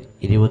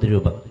 20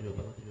 രൂപ.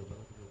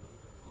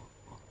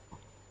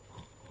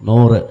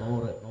 100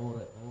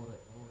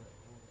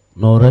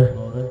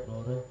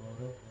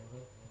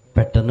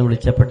 പെട്ടെന്ന്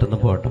വിളിച്ചാൽ പെട്ടെന്ന്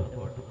പോട്ടോ.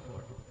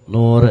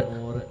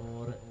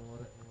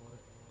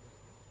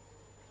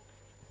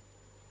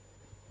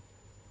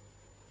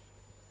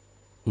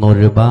 100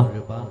 രൂപ.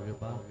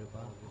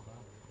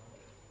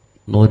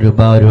 100 രൂപ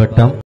ഒരു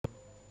വട്ടം.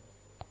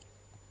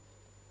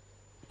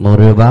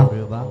 100 രൂപ.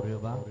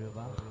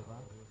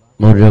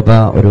 100 രൂപ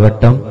ഒരു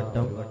വട്ടം.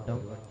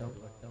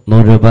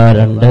 100 രൂപ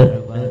 2.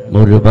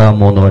 100 രൂപ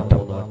 3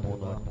 വട്ടം.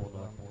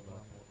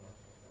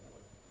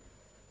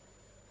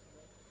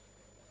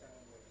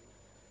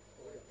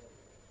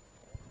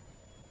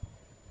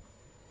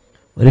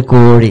 ഒരു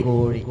കോഴി,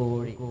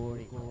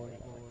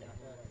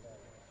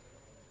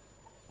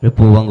 ഒരു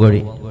പൂവൻ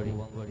കോഴി.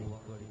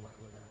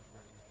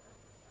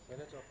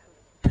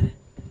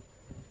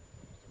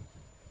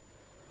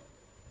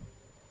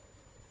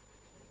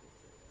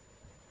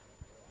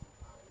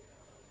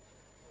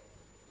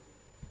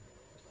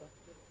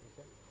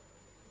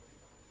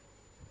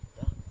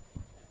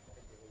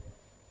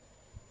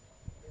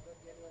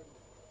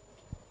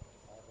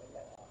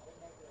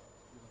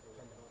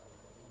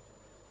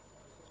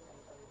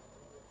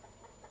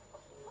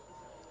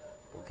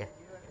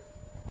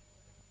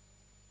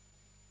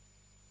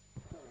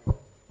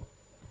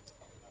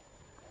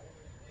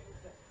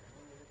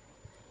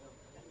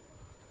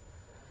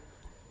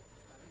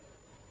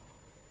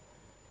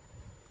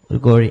 ഒരു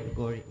കോഴി.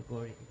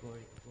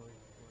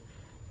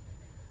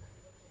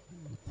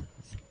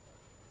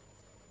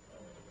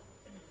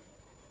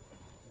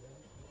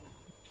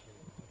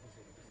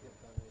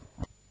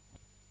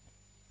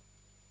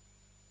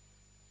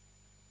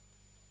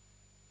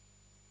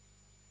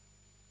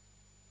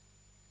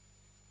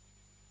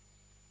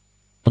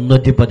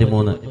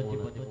 313.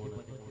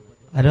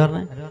 ആരാ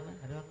പറഞ്ഞേ?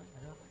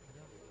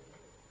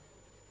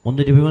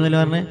 313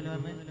 പറഞ്ഞേ?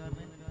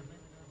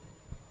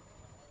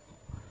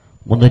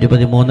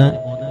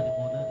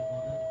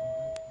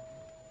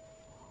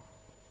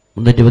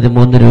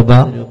 313 രൂപ.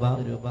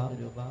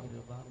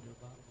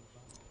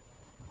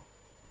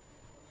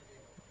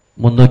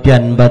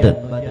 350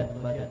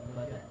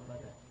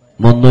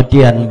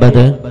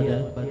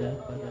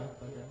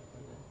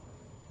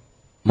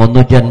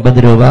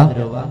 രൂപ.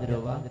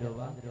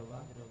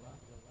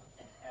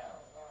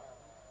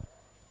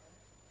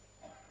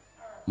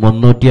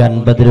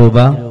 350 രൂപ.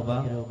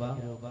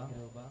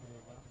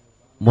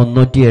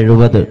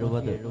 370.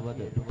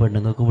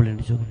 പെണ്ണുങ്ങൾക്ക്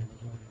വിളിച്ചു.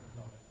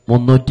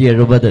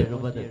 370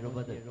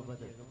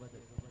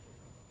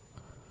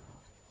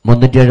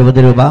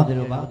 രൂപ.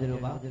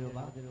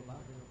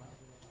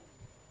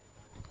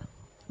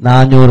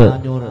 400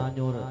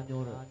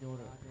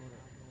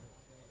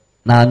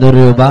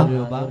 രൂപ.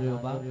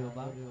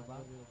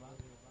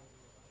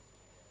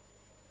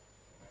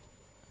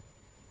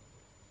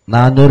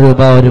 400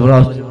 രൂപ ഒരു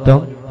പ്രാവശ്യം.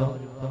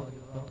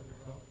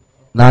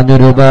 400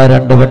 രൂപ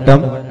രണ്ട് വട്ടം.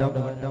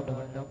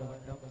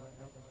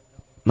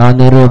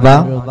 400 രൂപ.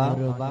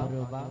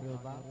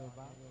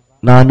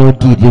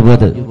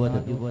 420.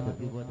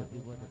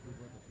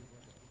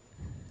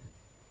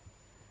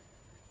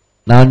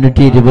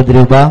 420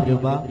 രൂപ.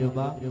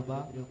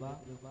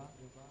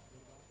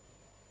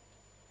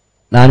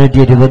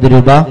 420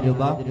 രൂപ.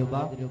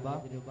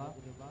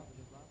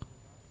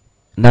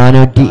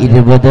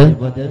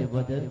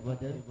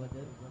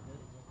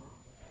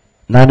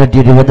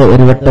 420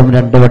 ഒരു വട്ടം,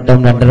 രണ്ട് വട്ടം,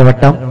 രണ്ടര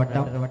വട്ടം.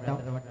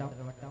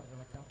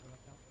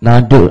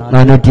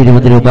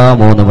 420 രൂപ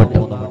 3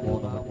 വട്ടം.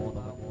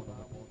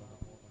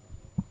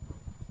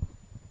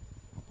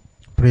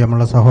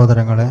 പ്രിയമുള്ള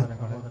സഹോദരങ്ങളെ,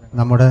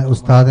 നമ്മുടെ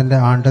ഉസ്താദിന്റെ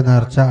ആണ്ട്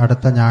നേർച്ച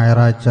അടുത്ത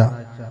ഞായറാഴ്ച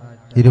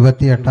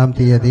 28-ാം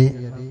തീയതി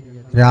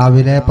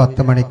രാവിലെ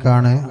 10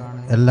 മണിക്കാണ്.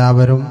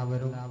 എല്ലാവരും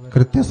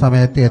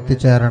കൃത്യസമയത്ത്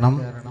എത്തിച്ചേരണം.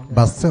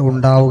 ബസ്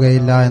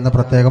ഉണ്ടാവുകയില്ല എന്ന്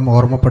പ്രത്യേകം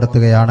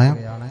ഓർമ്മപ്പെടുത്തുകയാണ്.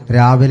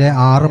 രാവിലെ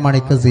 6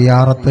 മണിക്ക്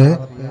സിയാറത്ത്.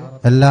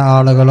 എല്ലാ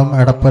ആളുകളും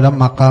എടപ്പലം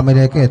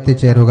മക്കാമിലേക്ക്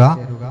എത്തിച്ചേരുക.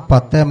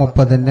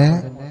 10:30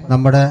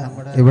 നമ്മുടെ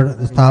ഇവിടെ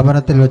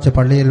സ്ഥാപനത്തിൽ വെച്ച്,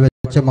 പള്ളിയിൽ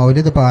വെച്ച്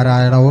മൗലിദ്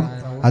പാരായണവും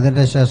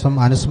അതിന്റെ ശേഷം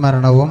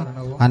അനുസ്മരണവും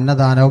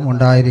അന്നദാനവും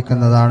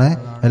ഉണ്ടായിരിക്കുന്നതാണ്.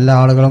 എല്ലാ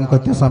ആളുകളും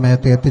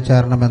കൃത്യസമയത്ത്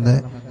എത്തിച്ചേരണമെന്ന്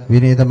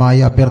വിനീതമായി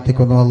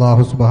അഭ്യർത്ഥിക്കുന്നു.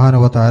 അല്ലാഹു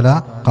സുബ്ഹാനഹു വ തആല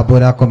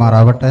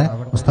കബൂലാക്കുമാറാവട്ടെ.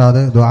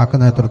 ഉസ്താദ് ദുആക്ക്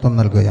നേതൃത്വം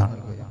നൽകുകയാണ്.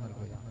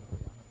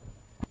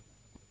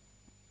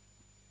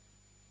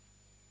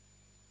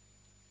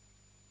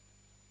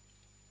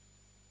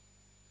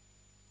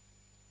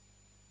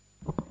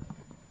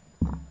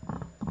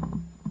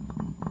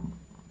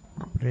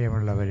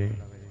 പ്രിയമുള്ളവരെ,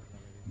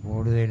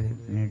 കൂടുതൽ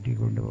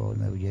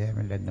നീട്ടിക്കൊണ്ടുപോകുന്ന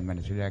വിജയമല്ലെന്ന്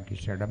മനസ്സിലാക്കി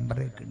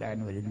ഷഡംബറക്കിടാൻ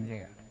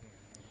വരുന്നതാണ്.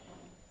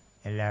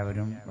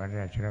 എല്ലാവരും വളരെ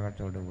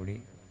അക്ഷരത്തോടുകൂടി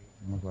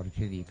നമുക്ക്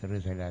കുറച്ച് ദിക്റ്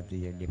സലാത്ത്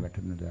ചൊല്ലി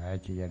പെട്ടെന്ന് ദുആ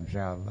ചെയ്യാൻ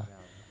ഇൻഷാ അല്ലാഹ്.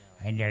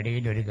 അതിൻ്റെ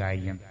ഇടയിൽ ഒരു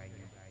കാര്യം,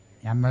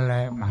 നമ്മളെ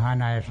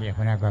മഹാനായ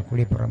ശൈഖുന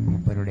കക്കുടിപ്പുറം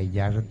മൂപ്പരുടെ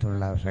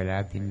ഇജാസത്തുള്ള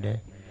സലാത്തിൻ്റെ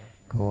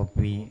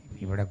കോപ്പി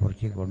ഇവിടെ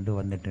കുറച്ച്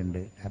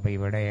കൊണ്ടുവന്നിട്ടുണ്ട്. അപ്പോൾ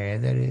ഇവിടെ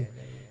ഏതൊരു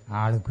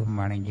ആൾക്കും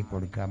വേണമെങ്കിൽ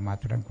കൊടുക്കാൻ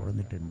മാത്രം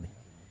കൊടുത്തിട്ടുണ്ട്.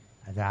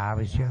 അത്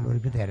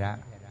ആവശ്യമുള്ളവർക്ക് തരാം.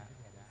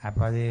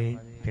 അപ്പോൾ അത്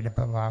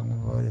ചിലപ്പോൾ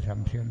വാങ്ങുമ്പോൾ ഒരു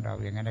സംശയം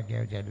ഉണ്ടാവും,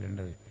 എങ്ങനെയൊക്കെയാണ്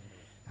ചെല്ലേണ്ടത്.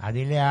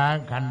 അതിൽ ആ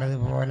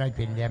കണ്ടതുപോലെ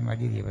ചെല്ലാൻ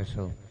മതി.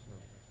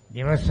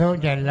 ദിവസവും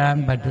ചെല്ലാൻ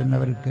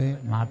പറ്റുന്നവർക്ക്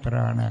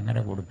മാത്രമാണ്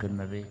അങ്ങനെ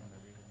കൊടുക്കുന്നത്.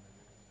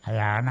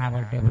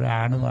 അതാണാവട്ടെ, ഒരു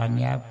ആണ്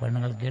വാങ്ങിയാൽ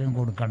പെണ്ണുങ്ങൾക്കെങ്കിലും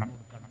കൊടുക്കണം,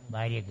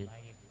 ഭാര്യക്ക്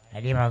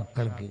അല്ലെങ്കിൽ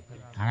മക്കൾക്ക്.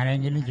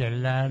 അങ്ങനെയെങ്കിലും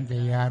ചെല്ലാൻ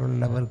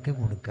തയ്യാറുള്ളവർക്ക്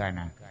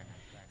കൊടുക്കാനാണ്.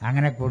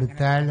 അങ്ങനെ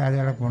കൊടുത്താൽ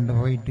അതുകളെ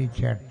കൊണ്ടുപോയിട്ട്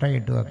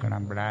ചട്ടയിട്ട്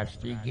വെക്കണം,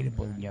 പ്ലാസ്റ്റിക്കിൽ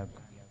പൊതിഞ്ഞ് വെക്കണം.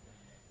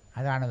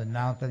 അതാണ്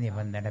ഒന്നാമത്തെ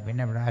നിബന്ധന.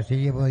 പിന്നെ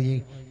പ്ലാസ്റ്റിക് പോയി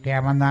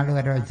കേമനാൾ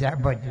വരെ വെച്ചാൽ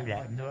പറ്റില്ല.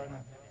 എന്തുവാണ്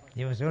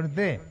ദിവസം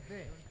എടുത്ത്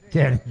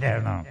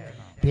ചെല്ലണോ?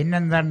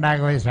 പിന്നെന്താ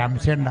ഉണ്ടാകും, ഒരു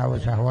സംശയം ഉണ്ടാവും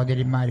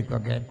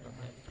സഹോദരിമാർക്കൊക്കെ.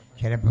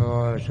 ചിലപ്പോൾ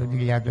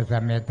ശുദ്ധിയില്ലാത്ത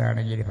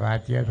സമയത്താണെങ്കിൽ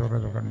ഫാത്തിഹ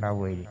സൂറത്തൊക്കെ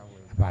ഉണ്ടാവുകയില്ല.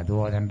 അപ്പം അത്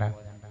ഓതണ്ട,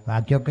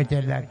 ബാക്കിയൊക്കെ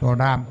ചെല്ലാം,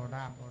 തൊടാം,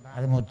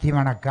 അത് മുത്തി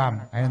മണക്കാം,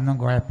 അതിനൊന്നും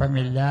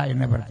കുഴപ്പമില്ല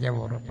എന്ന് പ്രത്യേകം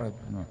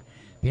ഓർമ്മപ്പെടുത്തുന്നു.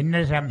 പിന്നെ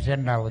ഒരു സംശയം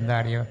ഉണ്ടാവും, എന്താ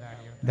അറിയോ,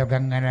 ഇതൊക്കെ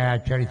അങ്ങനെ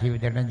അച്ചടിച്ച്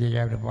വിതരണം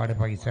ചെയ്യാൻ ഒരുപാട്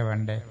പൈസ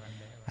വേണ്ടേ,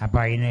 അപ്പം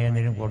അതിന്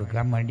എന്തെങ്കിലും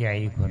കൊടുക്കാൻ വേണ്ടി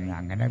ആയിരിക്കും.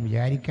 അങ്ങനെ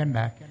വിചാരിക്കണ്ട,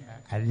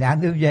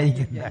 അല്ലാതെ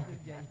വിചാരിക്കണ്ട,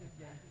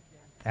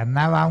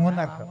 എന്നാ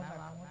വാങ്ങുന്നർത്ഥം.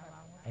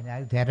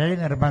 അതിനത് തിരളി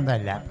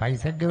നിർബന്ധമല്ല,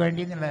 പൈസക്ക്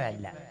വേണ്ടി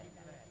എന്നുള്ളതല്ല.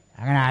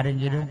 അങ്ങനെ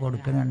ആരെങ്കിലും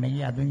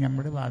കൊടുക്കുന്നുണ്ടെങ്കിൽ അതും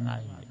നമ്മൾ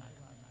വാങ്ങാറില്ല.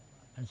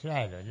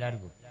 മനസ്സിലായല്ലോ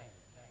എല്ലാവർക്കും?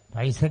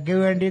 പൈസക്ക്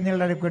വേണ്ടി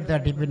എന്നുള്ളവർക്ക് ഒരു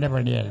തട്ടിപ്പിൻ്റെ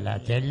പണിയല്ല,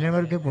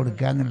 ചെല്ലുന്നവർക്ക്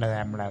കൊടുക്കുക എന്നുള്ളത്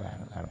നമ്മളെ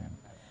കടമ.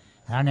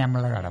 അതാണ്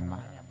നമ്മളെ കടമ.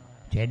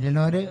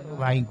 ചെല്ലുന്നവർ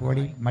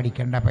വാങ്ങിക്കോടി,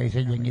 മടിക്കേണ്ട, പൈസ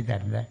ഇല്ലെങ്കിൽ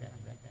തരണ്ട,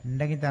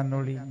 ഉണ്ടെങ്കിൽ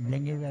തന്നോളി,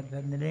 ഇല്ലെങ്കിൽ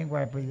തന്നില്ലെങ്കിൽ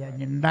കുഴപ്പമില്ല,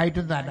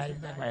 ഉണ്ടായിട്ടും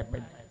തരാതിരുന്ന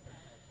കുഴപ്പമില്ല.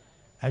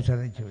 അത്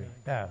ശ്രദ്ധിച്ചു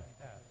കേട്ടോ,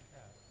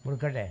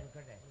 കൊടുക്കട്ടെ,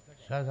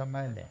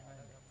 സമ്മതല്ലേ?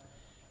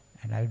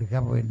 അല്ല,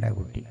 എടുക്കാൻ പോയിട്ടുണ്ട് ആ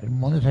കുട്ടി. ഒരു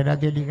 3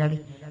 സ്വലാത്ത് ചൊല്ലിക്കാണി.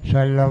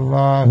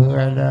 സല്ലല്ലാഹു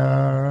അലാ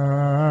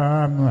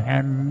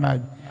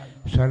മുഹമ്മദ്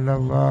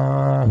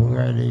സല്ലല്ലാഹു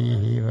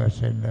അലൈഹി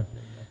വസല്ലം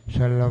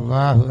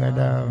സല്ലല്ലാഹു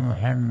അലാ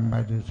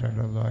മുഹമ്മദ്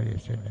സല്ലല്ലാഹു അലൈഹി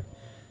വസല്ലം.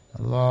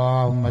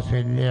 അല്ലാഹുമ്മ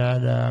സല്ലി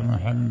അലാ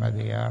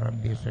മുഹമ്മദ് യാ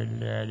റബ്ബി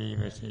സല്ലി അലൈഹി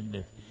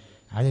വസല്ലം.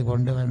 അത്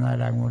കൊണ്ടുവന്നാൽ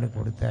അങ്ങോട്ട്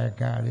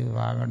കൊടുത്തേക്കാം. അത്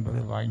വാങ്ങേണ്ടത്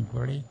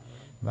വാങ്ങിക്കോളി.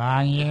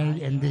 വാങ്ങിയാൽ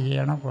എന്ത്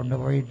ചെയ്യണം?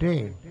 കൊണ്ടുപോയിട്ട്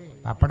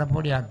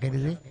പപ്പടപ്പൊടി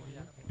ആക്കരുത്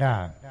കേട്ടാ.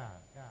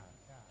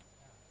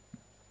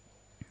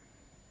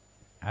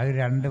 അത്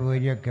 2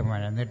 പൊരിയൊക്കെ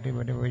മതി. എന്നിട്ട്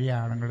ഇവിടെ പൊരി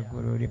ആണുങ്ങൾക്ക്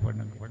ഒരു പൊരി,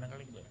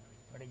 പെണ്ണുങ്ങളില്ലേ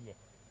ഇവിടെ ഇല്ലേ?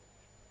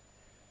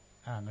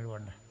 അങ്ങോട്ട്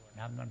കൊണ്ട,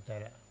 ഞാൻ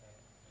തരാം.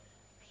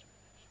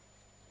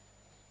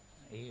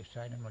 ഈ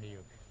സ്ഥാനം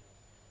മടിയോ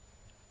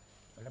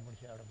ഇവിടെ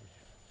പിടിച്ച അവിടെ പിടിച്ച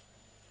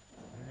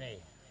എന്നേ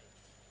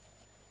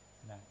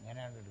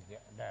ഇങ്ങനെയാണ് എടുക്കുക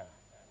കേട്ടാ.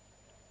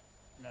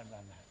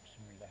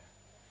 ബിസ്മില്ലാ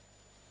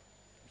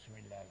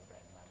ബിസ്മില്ലാ.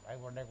 അത്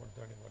കൊണ്ടേ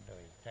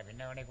കൊണ്ടുപോയി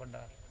പിന്നെ വേണേ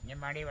കൊണ്ടോ. ഞാൻ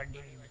മാടി വണ്ടി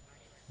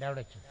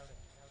ഇതവിടെ വെച്ചു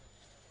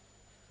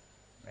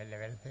വല്ല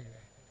വരത്തേക്ക്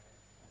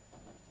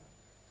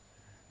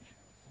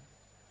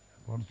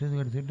കൊടുത്തത്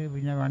എടുത്തിട്ട്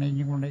പിന്നെ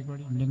വേണമെങ്കിൽ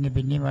കൊണ്ടുപോയിക്കോളി. ഇല്ലെങ്കിൽ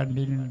പിന്നെയും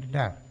വണ്ടിയിൽ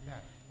ഇട്ടിട്ടാ.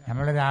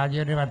 നമ്മളത്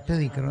ആദ്യം ഒരു 10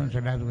 നിൽക്കണമെന്ന്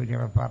ചൊല്ലാതെ പോയി.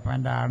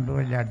 പാപ്പാൻ്റെ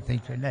ആണ്ടുമല്ല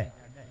അടുത്തേക്ക് അല്ലേ.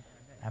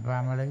 അപ്പോൾ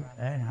നമ്മൾ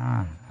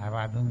അപ്പോൾ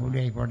അതും കൂടി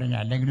ആയിക്കോട്ടെ.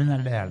 അല്ലെങ്കിലും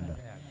നല്ലതാണല്ലോ.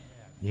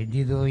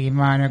 യജിദു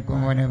ഈമാനക്കും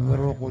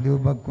വനവ്വിറു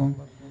ഖുലൂബക്കും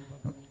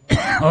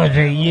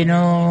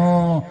വസയ്യിനൂ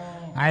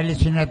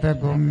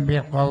അൽസിനതക്കും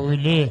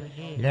ബിഖൗലി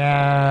ലാ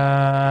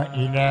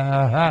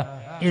ഇലാഹ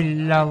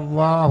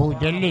ഇല്ലല്ലാഹു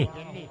ജല്ലി.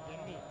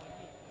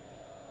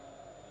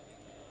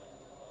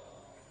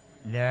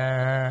 ലാ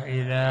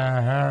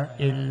ഇലാഹ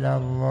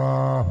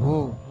ഇല്ലല്ലാഹു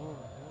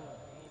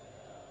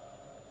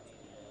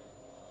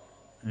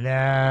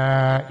ലാ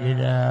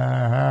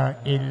ഇലാഹ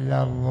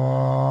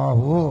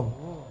ഇല്ലല്ലാഹു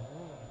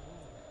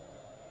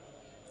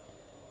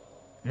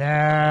ലാ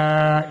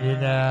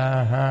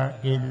ഇലാഹ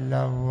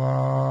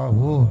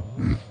ഇല്ലല്ലാഹു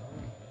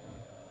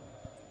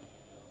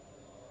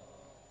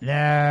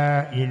ലാ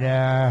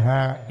ഇലാഹ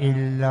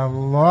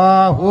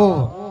ഇല്ലല്ലാഹു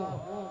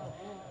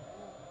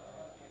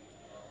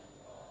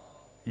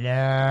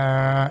ലാ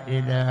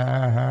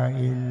ഇലാഹ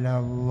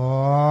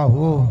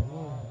ഇല്ലല്ലാഹു.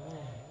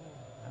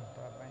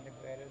 പാപ്പാൻ്റെ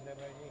പേരെന്താ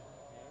പറയും?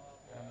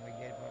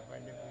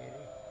 പാപ്പാൻ്റെ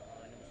പേര്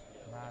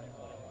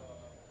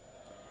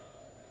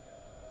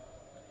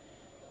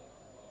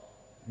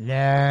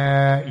ലാ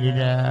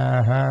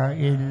ഇലാഹ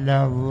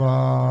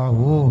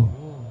ഇല്ലല്ലാഹു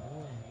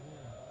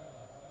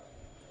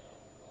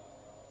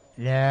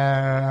ലാ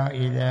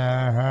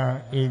ഇലാഹ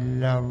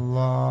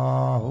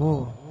ഇല്ലല്ലാഹു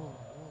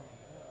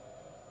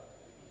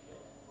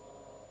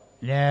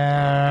ലാ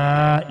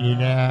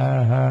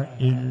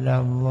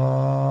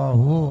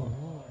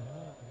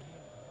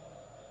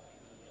ഇലാഹ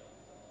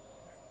ഇല്ലല്ലാഹു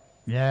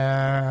ലാ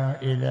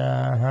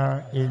ഇലാഹ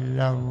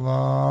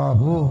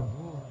ഇല്ലല്ലാഹു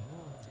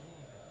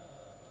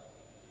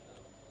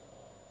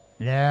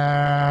ലാ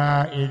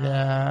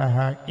ഇലാഹ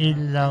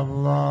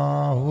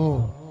ഇല്ലല്ലാഹു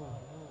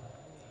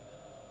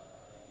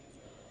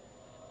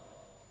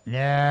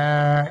ലാ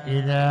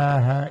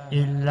ഇലാഹ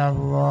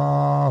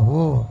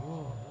ഇല്ലല്ലാഹു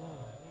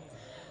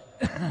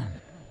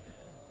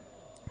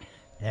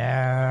ലാ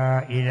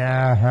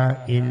ഇലാഹ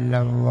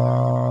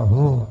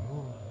ഇല്ലല്ലാഹു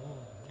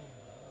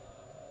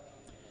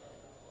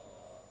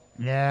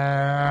ലാ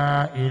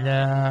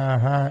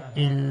ഇലാഹ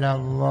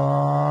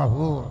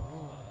ഇല്ലല്ലാഹു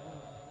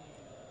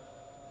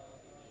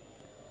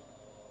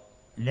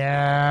ലാ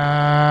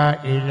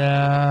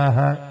ഇലാഹ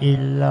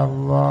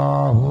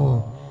ഇല്ലല്ലാഹു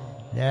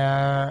ലാ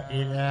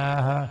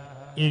ഇലാഹ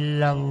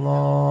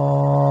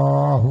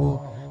ഇല്ലല്ലാഹു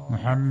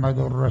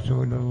മുഹമ്മദുർ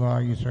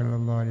റസൂലുള്ളാഹി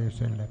സ്വല്ലല്ലാഹു അലൈഹി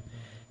വസല്ലം.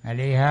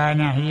 അലൈഹാ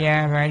നഹ്യാ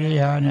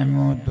വഅലൈഹാ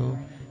നമൂതു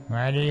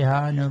വഅലൈഹാ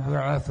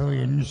നുബ്അസു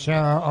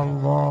ഇൻഷാ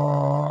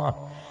അല്ലാഹ്.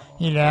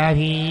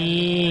 ഇലാഹി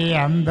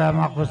അന്ത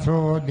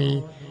മഖ്സൂദി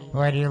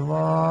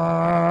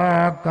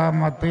വറിളാക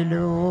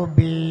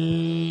മത്ലൂബി.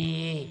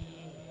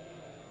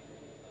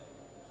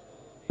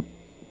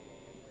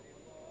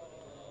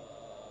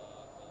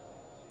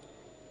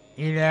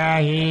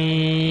 ഇലാഹി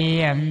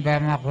അന്ത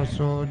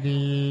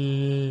മഖ്സൂദി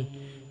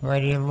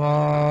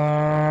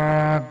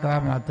വറിളാക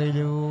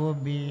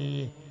മത്ലൂബി.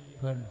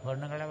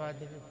 പെണ്ണുങ്ങളെ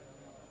ഭാഗത്തേക്ക്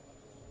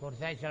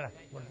കൊടുത്തയച്ചാൽ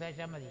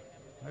മതി.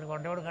 നിങ്ങൾ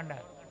കൊണ്ടുകൊടുക്കണ്ട.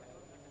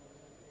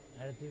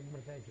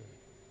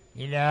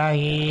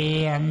 ഇലാഹി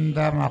അന്ത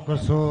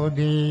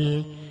മഖ്സൂദി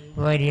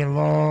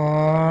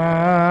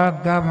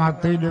വറിളാക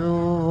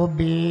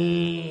മത്ലൂബി.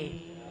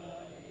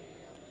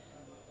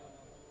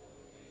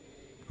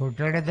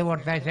 കുട്ടികളുടെ അടുത്ത്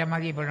കൊടുത്തയച്ചാൽ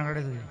മതി.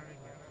 പെണ്ണുങ്ങളുടെ അടുത്ത്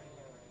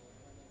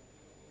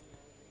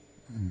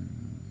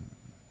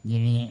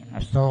ഇനി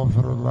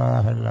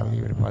അസ്തഗ്ഫിറുല്ലാഹൽ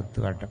അസീം ഒരു 10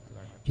 വട്ടം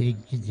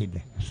ചിരിച്ചില്ല.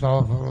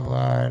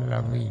 അസ്തഗ്ഫിറുല്ലാഹൽ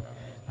അസീം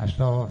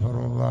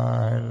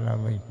അസ്തഗ്ഫിറുല്ലാഹൽ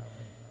അസീം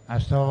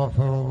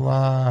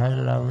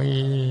അസ്തഗ്ഫിറുല്ലാഹൽ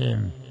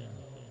അസീം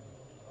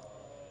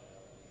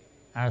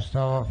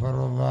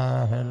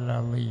അസ്തഗ്ഫിറുല്ലാഹൽ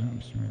അസീം.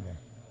 ബിസ്മില്ലാ.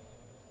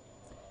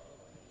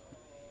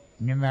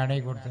 ഇനി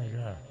വേണമെങ്കിൽ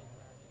കൊടുത്തയച്ചാൽ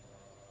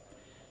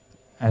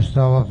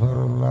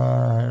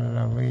അസ്തഗ്ഫിറുല്ലാഹൽ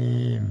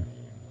അസീം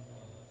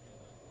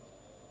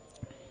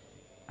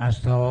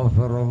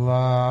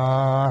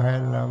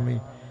അസ്തഗ്ഫിറുല്ലാഹൽ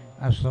അസീം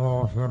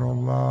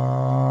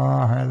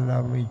അസ്തഗ്ഫിറുല്ലാഹൽ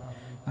അസീം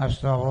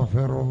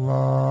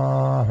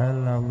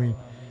അസ്തഗ്ഫിറുല്ലാഹൽ അസീം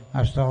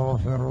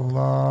أستغفر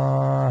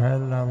الله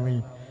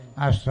العظيم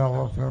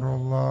أستغفر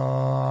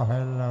الله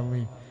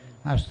العظيم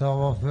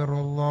أستغفر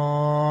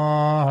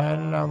الله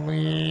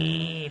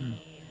العظيم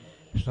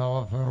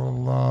أستغفر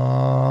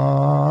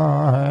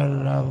الله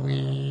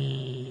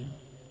العظيم.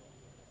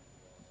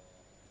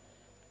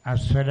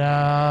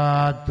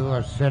 الصلاة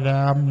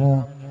والسلام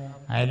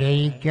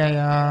عليك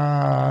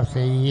يا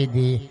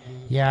سيدي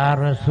يا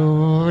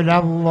رسول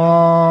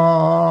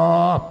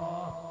الله.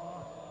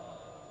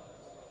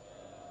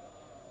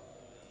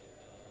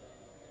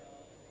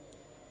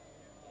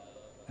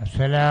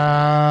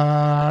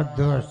 الصلاة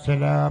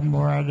والسلام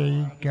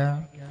عليك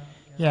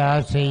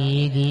يا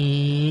سيدي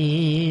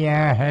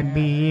يا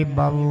حبيب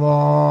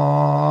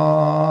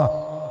الله.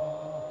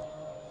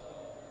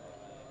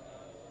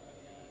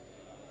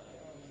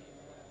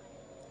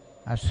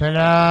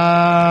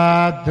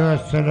 الصلاة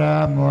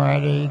والسلام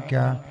عليك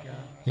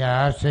يا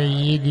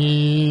سيدي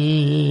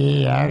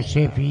يا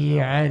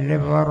شفيع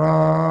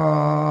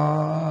البراء.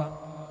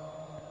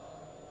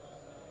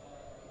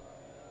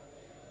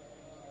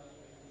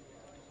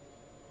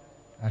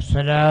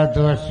 الصلاة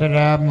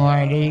والسلام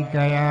عليك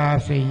يا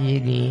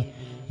سيدي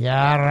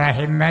يا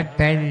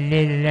رحمة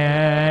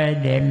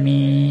للعالمين.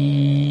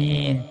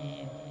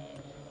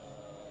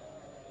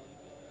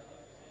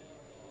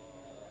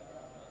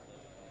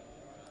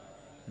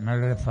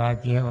 നമ്മളൊരു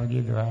ഫാത്തിഹ ഓതി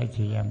ദുആ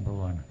ചെയ്യാൻ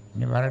പോവാണ്.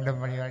 ഇനി വേറെ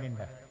പരിപാടി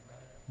ഉണ്ടോ?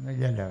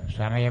 ഒന്നുമില്ലല്ലോ,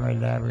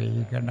 സമയമെല്ലാം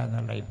വൈകിക്കേണ്ട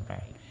എന്നുള്ള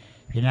അഭിപ്രായം.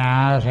 പിന്നെ ആ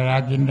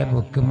സലാത്തിൻ്റെ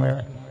ബുക്ക്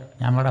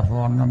നമ്മുടെ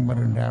ഫോൺ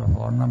നമ്പറുണ്ട്. ആ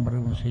ഫോൺ നമ്പർ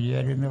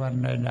മുസ്ലിയാർ എന്ന്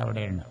പറഞ്ഞതിൻ്റെ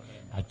അവിടെയുണ്ട്.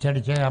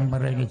 അച്ചടിച്ച നമ്പർ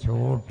അതിന്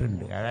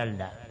ചോട്ടുണ്ട്,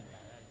 അതല്ല.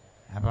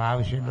 അപ്പോൾ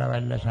ആവശ്യമുള്ള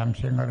വല്ല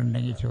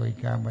സംശയങ്ങളുണ്ടെങ്കിൽ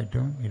ചോദിക്കാൻ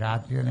പറ്റും.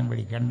 രാത്രി ഒന്നും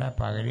വിളിക്കേണ്ട,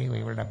 പകല്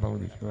ഇവിടെ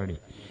വിളിച്ചോടി.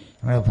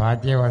 നമ്മൾ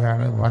ഫാത്തിഹ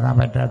ഓതാണ്. ഓതാൻ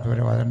പറ്റാത്തവർ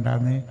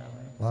ഓതണ്ടാന്ന്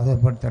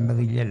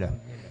ബോധപ്പെടുത്തേണ്ടതില്ലല്ലോ.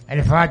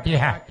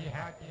 الفاتحة.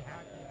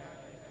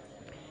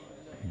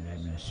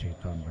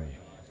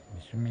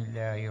 بسم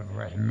الله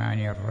الرحمن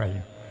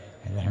الرحيم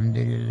الحمد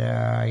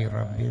لله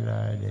رب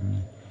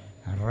العالمين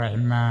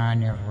الرحمن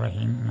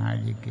الرحيم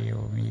مالك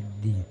يوم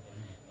الدين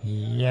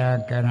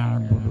إياك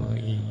نعبد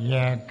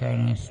وإياك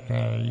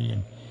نستعين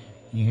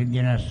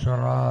اهدنا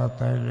الصراط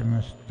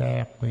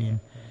المستقيم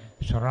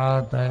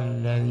صراط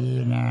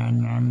الذين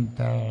أنعمت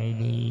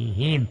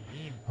عليهم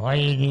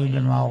غير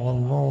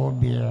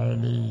المغضوب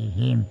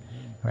عليهم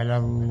ولا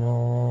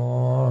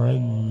الضالين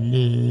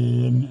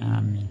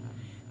آمين.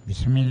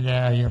 بسم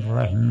الله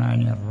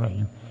الرحمن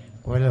الرحيم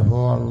قل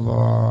هو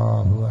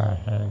الله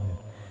أحد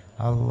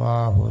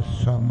الله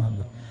الصمد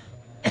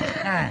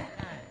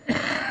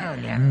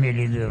لم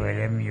يلد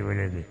ولم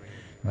يولد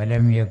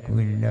ولم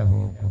يكن له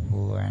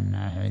كفوا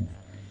أحد.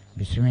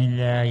 بسم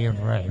الله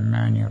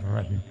الرحمن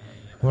الرحيم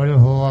قل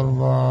هو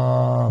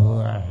الله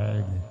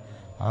أحد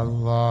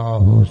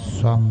الله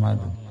الصمد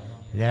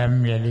لم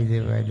يلد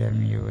ولم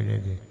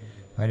يولد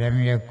ولم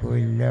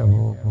يكن له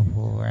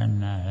كفوا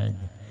أحد.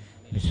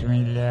 بسم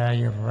الله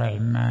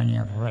الرحمن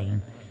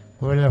الرحيم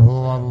قل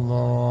هو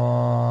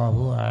الله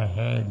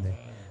أحد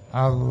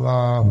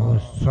الله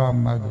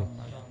الصمد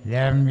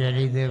لم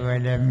يلد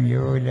ولم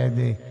يولد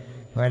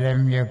ولم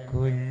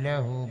يكن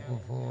له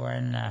كفوا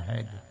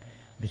أحد.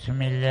 بسم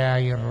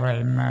الله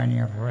الرحمن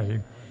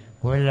الرحيم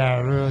قل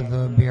أعوذ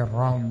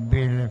برب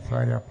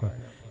الفلق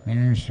من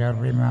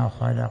شر ما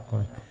خلق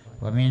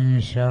ومن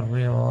شر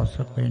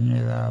غاسق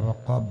إذا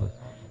وقب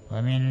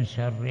ومن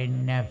شر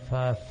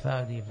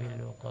النفاثات في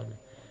العقد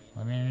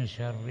ومن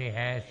شر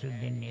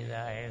حاسد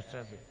إذا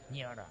حسد.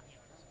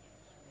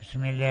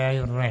 بسم الله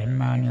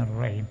الرحمن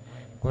الرحيم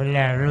قل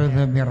أعوذ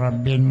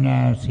برب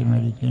الناس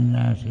ملك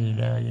الناس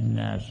إله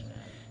الناس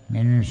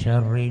من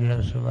شر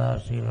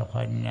الوسواس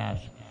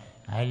الخناس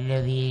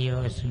الذي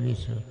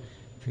يوسوس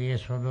في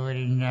صدور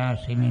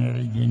الناس من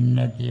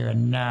الجنة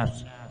والناس.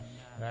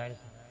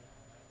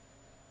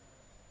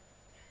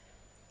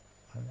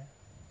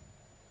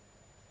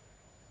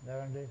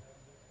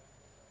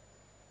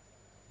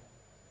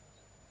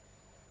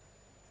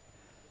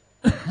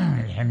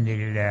 الحمد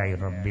لله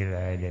رب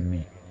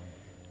العالمين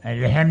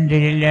الحمد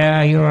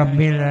لله رب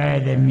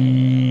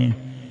العالمين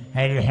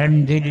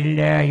الحمد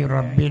لله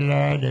رب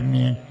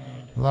العالمين.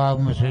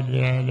 اللهم صل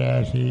على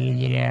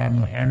سيدنا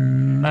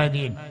محمد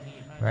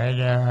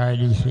وعلى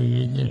آل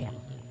سيدنا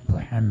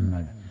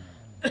محمد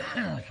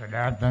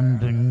صلاة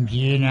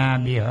تنجينا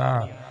بها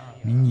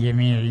من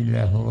جميع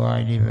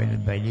الأهوال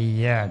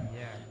والبليات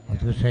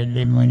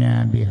وتسلمنا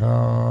بها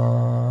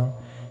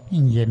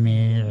من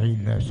جميع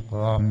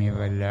الأسقام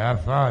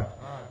والآفات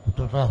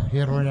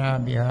وتطهرنا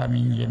بها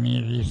من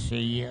جميع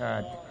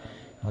السيئات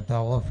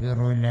وتغفر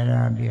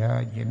لنا بها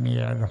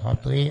جميع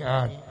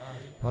الخطيئات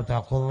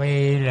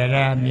وتقضي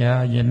لنا بها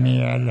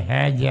جميع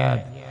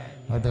الحاجات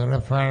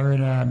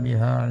وترفعنا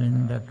بها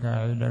عندك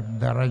إلى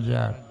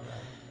الدرجات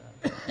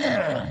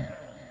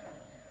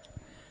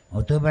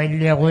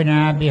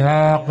وتبلغنا بها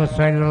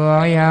أقصى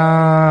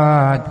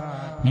الغايات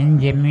من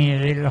جميع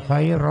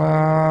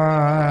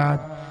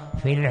الخيرات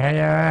في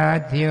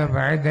الحياة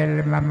وبعد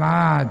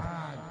الممات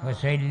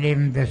وسلم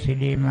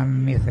تسليما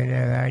مثل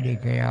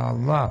ذلك يا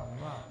الله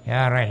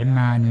يا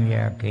رحمن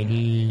يا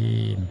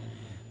كريم.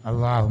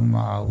 اللهم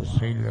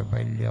أوصل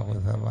وبلغ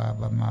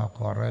ثواب ما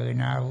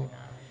قرأناه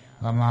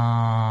وما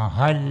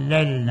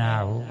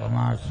هللناه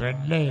وما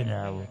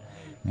صليناه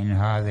من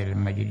هذا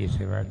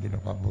المجلس بعد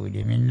القبول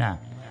منا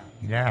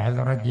إلى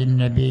حضرة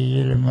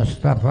النبي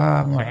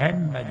المصطفى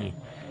محمد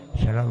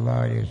صلى الله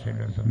عليه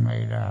وسلم، ثم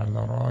إلى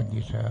حضرات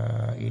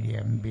سائر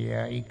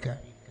أنبيائك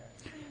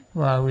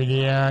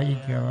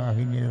وأوليائك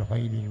وأهل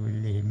الخير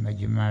كلهم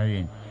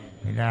أجمعين،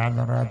 إلى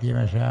حضرات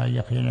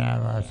مشايخنا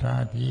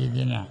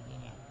وأساتذتنا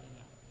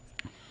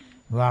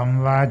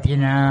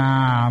وأمواتنا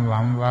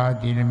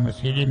وأموات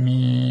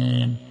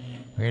المسلمين،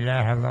 وإلى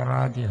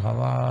حضرات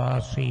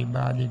خواص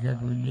عبادك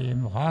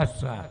كلهم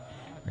خاصة،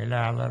 وإلى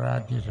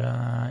حضرات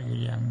سائر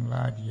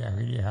أموات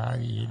أهل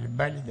هذه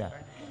البلدة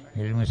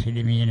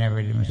المسلمين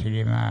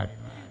والمسلمات،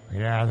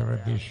 إلى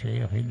حضرة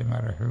الشيخ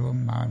المرحوم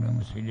معلوم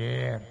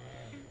سلير.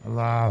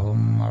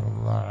 اللهم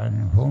ارض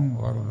عنهم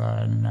وارض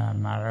عنا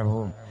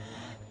معهم.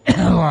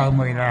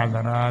 اللهم إلى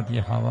حضرات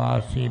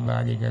خواص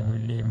عبادك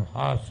كلهم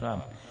خاصة،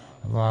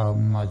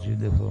 اللهم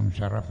زدهم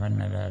شرفا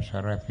على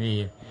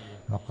شرفهم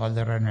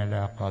وقدرا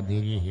على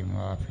قدرهم،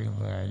 وافض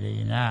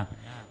علينا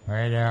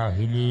وعلى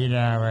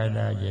أهلينا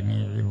وعلى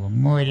جميع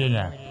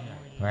أمورنا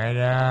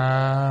وعلى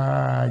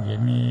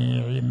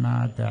جميع ما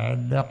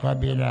تعلق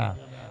بنا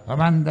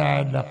ومن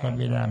تعلق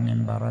بنا من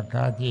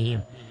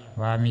بركاتهم،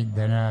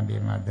 وأمدنا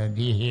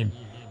بمددهم.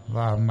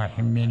 اللهم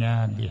حمنا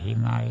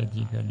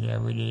بحمايتك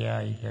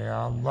لأوليائك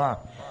يا الله،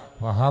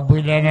 وهب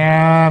لنا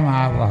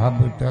ما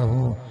وهبته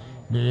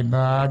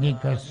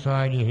لعبادك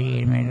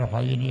الصالحين من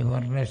الخير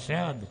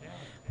والرشاد.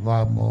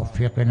 اللهم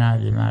وفقنا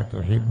لما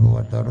تحب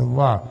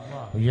وترضى،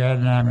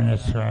 واجعلنا من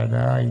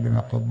السعداء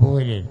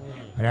المقبولين،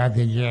 ولا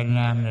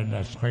تجعلنا من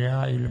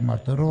الأشقياء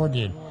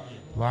المطرودين.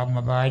 اللهم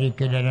بارك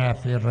لنا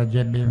في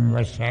رجب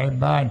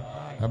وشعبان،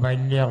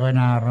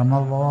 وبلغنا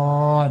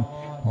رمضان،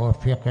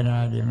 ووفقنا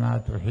لما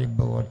تحب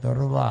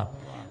وترضى.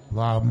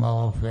 اللهم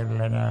اغفر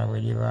لنا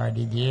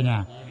ولوالدينا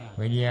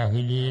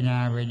ولأهلينا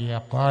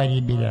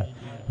ولأقاربنا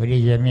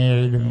ولجميع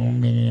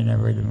المؤمنين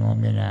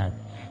والمؤمنات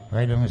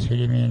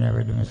والمسلمين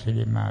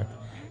والمسلمات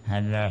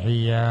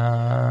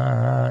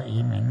الأحياء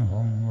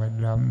منهم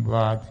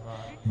والأموات،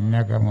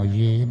 إنك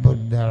مجيب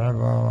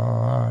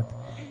الدعوات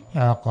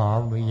يا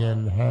قاضي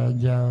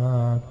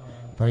الحاجات.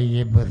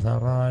 طيب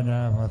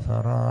ثرانا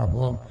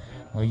وثراهم،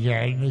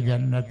 واجعل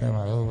الجنة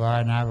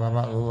مأوانا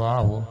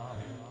ومأواهم.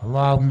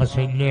 اللهم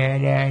صل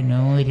على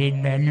نور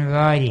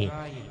الأنوار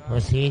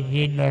وسر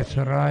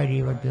الأسرار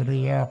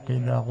وترياق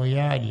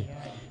الأغيار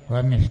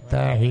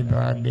ومفتاح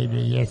باب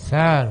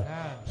اليسار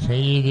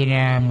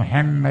سيدنا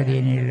محمد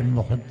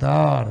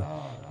المختار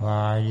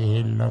وآله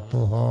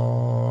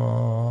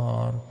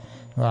الأطهار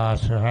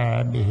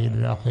وأصحابه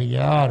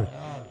الأخيار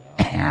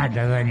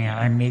عدد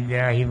نعم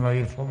الله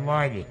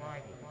وفضاله.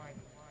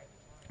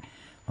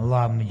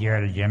 اللهم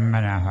اجعل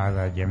جمعنا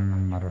هذا جمعا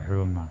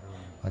مرحوما،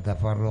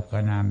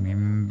 وتفرقنا من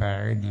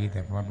بعده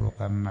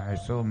تفرقا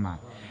معصوما،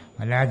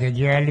 ولا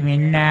تجعل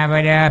منا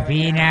ولا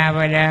فينا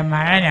ولا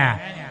معنا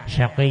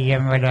شقيا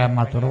ولا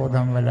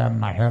مطرودا ولا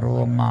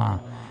محروما.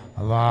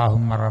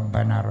 اللهم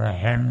ربنا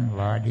ارحم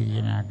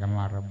والدينا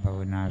كما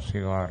ربونا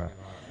صغارا.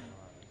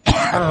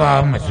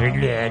 اللهم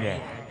صل على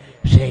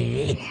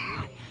سيدنا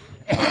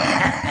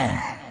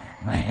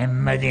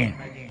محمد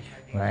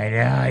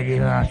وعلى آله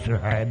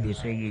وصحبه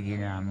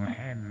سيدنا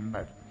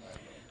محمد.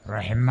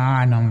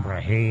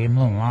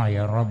 റഹ്മാനുമായ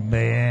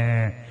റബ്ബേ,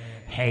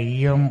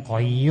 ഹയ്യും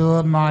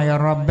ഖയ്യൂമായ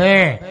റബ്ബേ,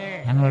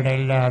 ഞങ്ങളുടെ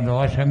എല്ലാ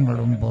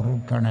ദോഷങ്ങളും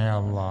പൊറുക്കണേ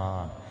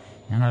അല്ലാഹ്.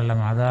 ഞങ്ങളുടെ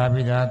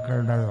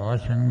മാതാപിതാക്കളുടെ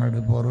ദോഷങ്ങൾ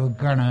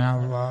പൊറുക്കണേ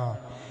അല്ലാഹ്.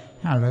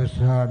 ഞങ്ങളുടെ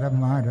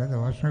ഉസ്താദന്മാരുടെ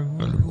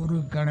ദോഷങ്ങൾ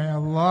പൊറുക്കണേ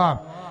അല്ലാഹ്.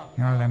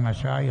 ഞങ്ങളുടെ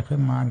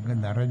മശായിഖുമാർക്ക്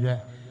ദർജ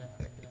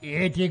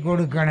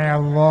ഏറ്റിക്കൊടുക്കണേ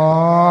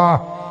അല്ലാഹ്.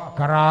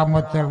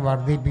 കറാമത്തുകൾ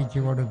വർദ്ധിപ്പിച്ചു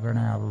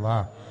കൊടുക്കണേ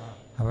അല്ലാഹ്.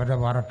 അവരുടെ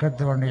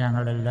ബർക്കത്ത് കൊണ്ട്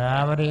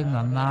ഞങ്ങളെല്ലാവരെയും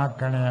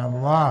നന്നാക്കണേ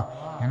അല്ലാഹ്.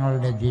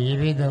 ഞങ്ങളുടെ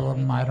ജീവിതവും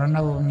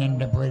മരണവും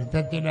നിന്റെ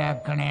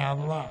പൊരുത്തത്തിലാക്കണേ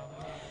അല്ലാഹ്.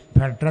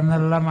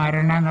 പെട്ടെന്നുള്ള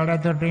മരണങ്ങളെ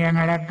തൊട്ട്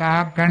ഞങ്ങളെ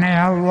കാക്കണേ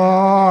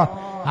അല്ലാഹ്.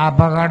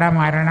 അപകട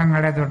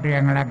മരണങ്ങളെ തൊട്ട്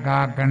ഞങ്ങളെ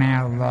കാക്കണേ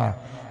അല്ലാഹ്.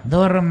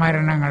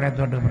 ദുർമരണങ്ങളെ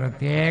തൊട്ട്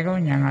പ്രത്യേകം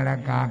ഞങ്ങളെ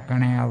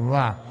കാക്കണേ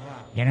അല്ലാഹ്.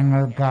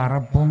 ജനങ്ങൾക്ക്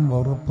അറപ്പും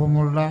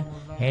വെറുപ്പുമുള്ള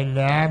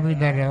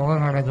എല്ലാവിധ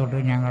രോഗങ്ങളെ തൊട്ട്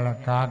ഞങ്ങളെ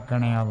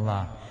കാക്കണേ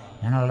അല്ലാഹ്.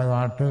 ഞങ്ങളുടെ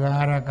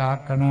നാട്ടുകാരെ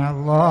കാക്കണേ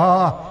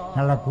അല്ലാഹ്.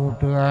 ഞങ്ങളുടെ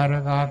കൂട്ടുകാരെ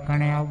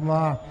കാക്കണേ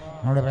അല്ലാഹ്.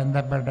 ഞങ്ങളുടെ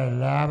ബന്ധപ്പെട്ട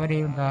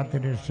എല്ലാവരെയും കാത്ത്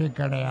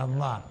രക്ഷിക്കണേ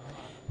അല്ലാഹ്.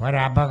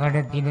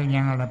 ഒരപകടത്തിലും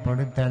ഞങ്ങളെ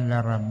പെടുത്തല്ല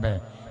റബ്ബേ.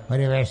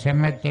 ഒരു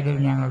വിഷമത്തിലും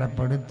ഞങ്ങളെ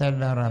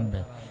പെടുത്തല്ല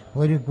റബ്ബേ.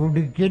 ഒരു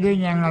കുടുക്കിലും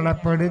ഞങ്ങളെ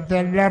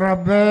പെടുത്തല്ല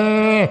റബ്ബേ.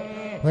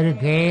 ഒരു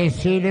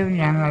കേസിലും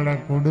ഞങ്ങളെ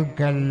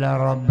കുടുക്കല്ല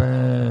റബ്ബേ.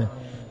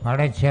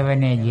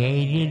 പടച്ചവനെ,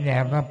 ജയിലിൽ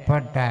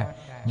അകപ്പെട്ട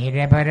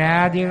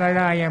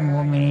നിരപരാധികളായ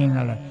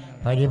മുഅ്മിനീങ്ങൾ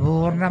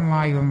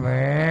പരിപൂർണമായും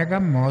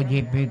വേഗം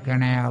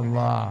മോചിപ്പിക്കണേ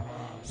അല്ലാഹ്.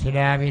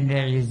 ഇസ്ലാമിൻ്റെ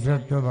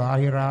ഇസ്സത്ത്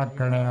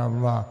ദാഹിറാക്കണേ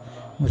അല്ലാഹ്.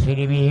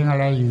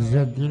 മുസ്ലിമീങ്ങളെ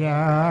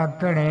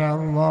ഇസ്സത്തിലാക്കണേ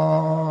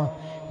അല്ലാഹ്.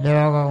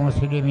 ലോക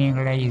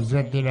മുസ്ലിമീങ്ങളെ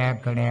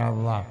ഇസ്സത്തിലാക്കണേ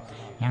അല്ലാഹ്.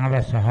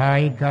 ഞങ്ങളെ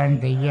സഹായിക്കാൻ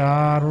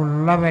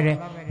തയ്യാറുള്ളവരെ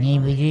നീ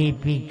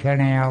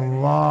വിജയിപ്പിക്കണേ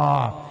അല്ലാ.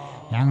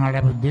 ഞങ്ങളെ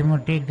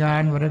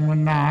ബുദ്ധിമുട്ടിക്കാൻ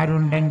ഒരുങ്ങുന്ന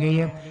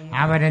ആരുണ്ടെങ്കിലും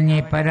അവരെ നീ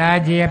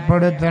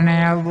പരാജയപ്പെടുത്തണേ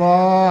അല്ലാ.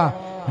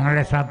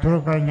 ഞങ്ങളുടെ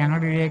ശത്രുക്കൾ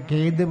ഞങ്ങളിലേക്ക്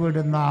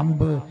എയ്തുവിടുന്ന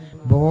അമ്പ്,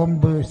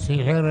 ബോംബ്,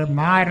 സിഹർ,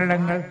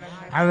 മാരടങ്ങൾ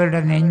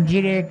അവരുടെ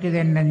നെഞ്ചിലേക്ക്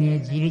തന്നെ നീ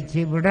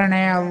തിരിച്ച്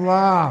വിടണേ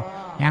അല്ലാ.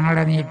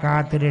 ഞങ്ങളെ നീ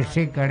കാത്ത്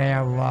രക്ഷിക്കണേ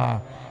അല്ലാ.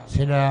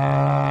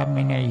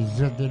 ഇസ്ലാമിനെ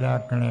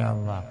ഇസ്സത്തിലാക്കണേ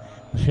അല്ലാ.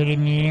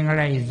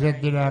 മുസ്ലിമീങ്ങളെ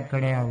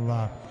ഇസ്സത്തിലാക്കണേ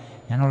അല്ലാ.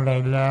 ഞങ്ങളുടെ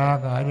എല്ലാ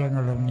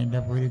കാര്യങ്ങളും നിന്റെ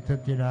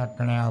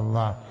പൊരുത്തത്തിലാക്കണേ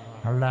അല്ലാ.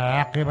 അവളുടെ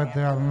ആഖിബത്ത്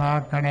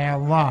നന്നാക്കണേ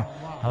അല്ലാ.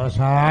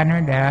 അവസാനം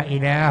ലാ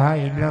ഇലാഹ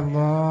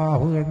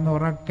ഇല്ലല്ലാഹു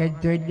എന്നുറക്കെ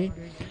ചൊല്ലി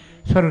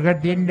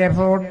സ്വർഗത്തിൻ്റെ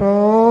ഫോട്ടോ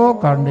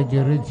കണ്ട്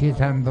ചിരിച്ച്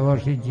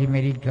സന്തോഷിച്ച്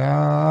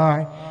മരിക്കാൻ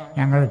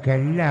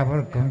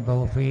ഞങ്ങൾക്കെല്ലാവർക്കും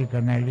തൗഫീഖ്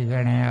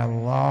നൽകണേ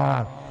അല്ലാ.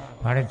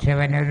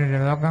 പടച്ചവനൊരു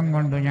രോഗം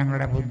കൊണ്ട്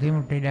ഞങ്ങളുടെ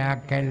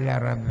ബുദ്ധിമുട്ടിലാക്കല്ല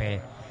റബ്ബേ.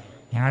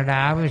 ഞങ്ങളുടെ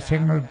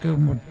ആവശ്യങ്ങൾക്ക്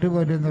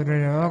മുട്ടുവരുന്നൊരു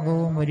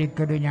രോഗവും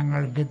ഒരിക്കലും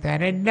ഞങ്ങൾക്ക്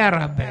തരല്ല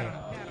റബ്ബേ.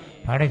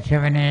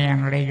 പടച്ചവനെ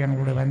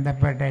ഞങ്ങളോട്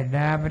ബന്ധപ്പെട്ട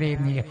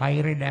എല്ലാവരെയും നീ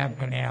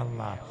ഹൈറിലാക്കണേ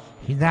അല്ലാ,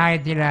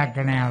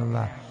 ഹിദായത്തിലാക്കണേ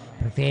അല്ലാ.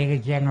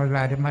 പ്രത്യേകിച്ച് ഞങ്ങളുടെ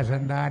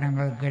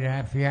അരുമസന്താനങ്ങൾക്ക്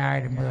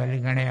രാഫിയായ്മ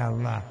നൽകണേ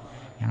അല്ലാ.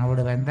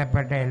 ഞങ്ങളോട്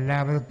ബന്ധപ്പെട്ട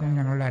എല്ലാവർക്കും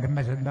ഞങ്ങളുടെ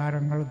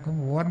അരുമസന്താനങ്ങൾക്കും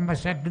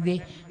ഓർമ്മശക്തി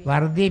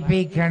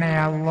വർദ്ധിപ്പിക്കണേ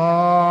അല്ലാ.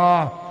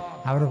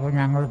 അവർക്കും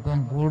ഞങ്ങൾക്കും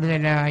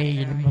കൂടുതലായി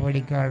ഇൽമ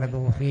പഠിക്കാനുള്ള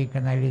തൗഫീഖ്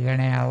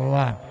നൽകണേ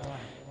അല്ലാ.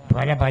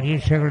 പല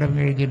പരീക്ഷകളും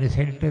എഴുതി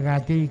റിസൾട്ട്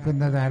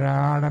കാത്തിരിക്കുന്ന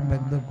ധാരാളം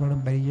ബന്ധുക്കളും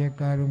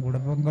പരിചയക്കാരും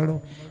കുടുംബങ്ങളും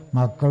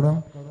മക്കളും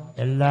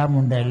എല്ലാം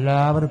ഉണ്ട്.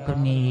 എല്ലാവർക്കും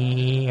നീ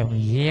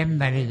വിജയം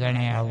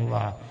നൽകണേ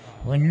അല്ലാ.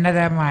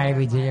 ഉന്നതമായ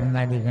വിജയം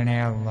നൽകണേ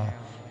അല്ലാ.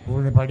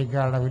 കൂടുതൽ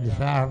പഠിക്കാനുള്ള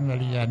ഉത്സാഹം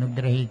നൽകി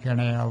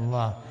അനുഗ്രഹിക്കണേ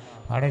അല്ലാ.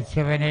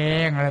 പടച്ചവനെ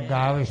ഞങ്ങൾക്ക്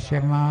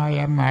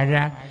ആവശ്യമായ മഴ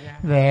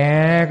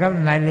വേഗം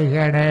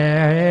നൽകണേ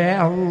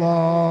അല്ലാ.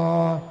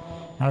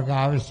 ഞങ്ങൾക്ക്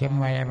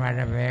ആവശ്യമായ മഴ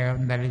വേഗം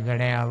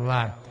നൽകണേ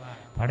അല്ലാ.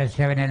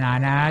 പടച്ചവനെ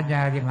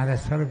നാനാജാതി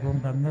മതസ്ഥർക്കും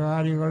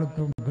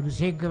കന്നുകാലികൾക്കും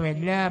കൃഷിക്കും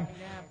എല്ലാം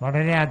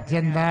വളരെ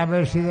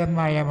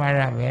അത്യന്താപേക്ഷിതമായ മഴ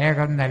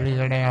വേഗം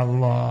നൽകണേ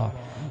അല്ലാ.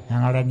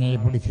 ഞങ്ങളെ നീ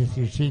പിടിച്ച്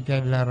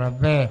ശിക്ഷിക്കല്ല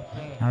റബ്ബേ.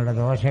 ഞങ്ങളുടെ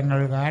ദോഷങ്ങൾ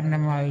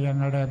കാരണമായി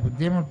ഞങ്ങളുടെ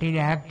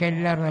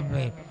ബുദ്ധിമുട്ടിലാക്കല്ല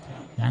റബ്ബേ.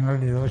 ഞങ്ങൾ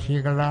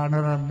ദോഷികളാണ്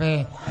റബ്ബേ,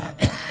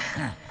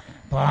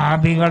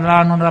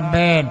 പാപികളാണ്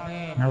റബ്ബേ.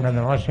 ഞങ്ങളുടെ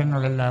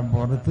ദോഷങ്ങളെല്ലാം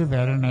പുറത്തു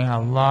തരണേ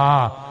അല്ലാ.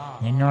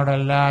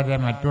 നിന്നോടല്ലാതെ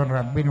മറ്റൊരു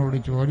റബ്ബിനോട്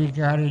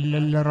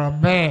ചോദിക്കാറില്ലല്ലോ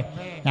റബ്ബേ.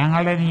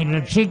 ഞങ്ങളെ നീ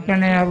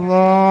രക്ഷിക്കണേ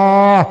അല്ലാ.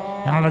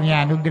 ഞങ്ങളെ നീ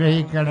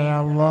അനുഗ്രഹിക്കണേ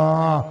അല്ലാ.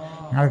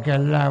 ഞങ്ങൾക്ക്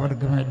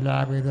എല്ലാവർക്കും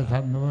എല്ലാവിധ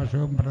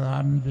സന്തോഷവും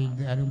പ്രദാനം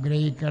ചെയ്ത്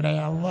അനുഗ്രഹിക്കണേ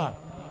അല്ലാ.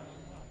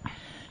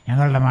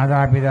 ഞങ്ങളുടെ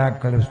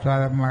മാതാപിതാക്കൾ,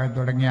 ഉസ്താദന്മാർ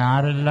തുടങ്ങി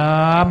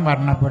ആരെല്ലാം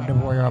മരണപ്പെട്ടു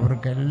പോയോ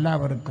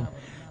അവർക്കെല്ലാവർക്കും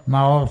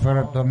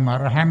മഗ്ഫിറത്തും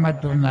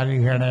റഹ്മത്തും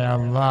നൽകണേ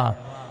അല്ലാ.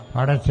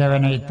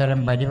 പടച്ചവനെ ഇത്തരം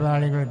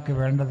പരിപാടികൾക്ക്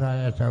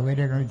വേണ്ടതായ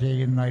സൗകര്യങ്ങൾ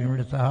ചെയ്യുന്ന,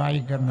 അതിനോട്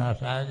സഹായിക്കുന്ന,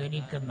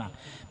 സഹകരിക്കുന്ന,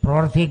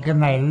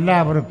 പ്രവർത്തിക്കുന്ന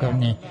എല്ലാവർക്കും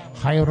നീ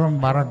ഖൈറും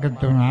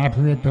ബറക്കത്തും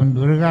ആഫിയത്തും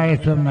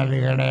ദീർഘായുസ്സും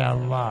നൽകണേ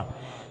അല്ലാ.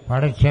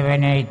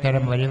 പടച്ചവനെ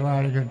ഇത്തരം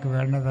പരിപാടികൾക്ക്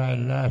വേണ്ടതായ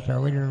എല്ലാ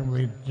സൗകര്യങ്ങളും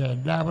ഒരുക്കിയ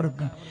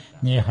എല്ലാവർക്കും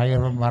നീ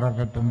ഖൈറും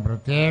ബറക്കത്തും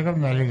പ്രത്യേകം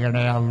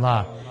നൽകണേ അല്ലാ.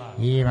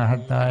 ഈ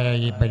മഹത്തായ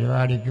ഈ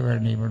പരിപാടിക്ക്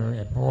വേണ്ടി ഇവിടെ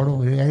എപ്പോഴും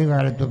ഏത്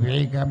കാലത്ത്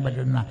ഉപയോഗിക്കാൻ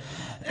പറ്റുന്ന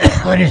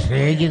ഒരു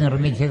സ്റ്റേജ്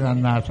നിർമ്മിച്ചു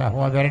തന്ന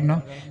സഹോദരനും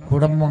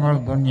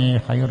കുടുംബങ്ങൾക്കും നീ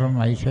ഖൈറും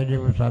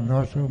ഐശ്വര്യവും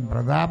സന്തോഷവും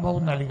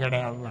പ്രതാപവും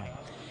നൽകണേ അല്ലാ.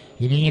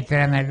 ഇനി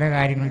ഇത്തരം നല്ല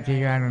കാര്യങ്ങൾ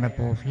ചെയ്യാനുള്ള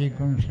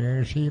തൗഫീഖും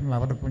ശേഷിയും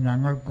അവർക്കും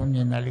ഞങ്ങൾക്കും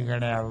നീ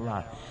നൽകണേ അല്ലാ.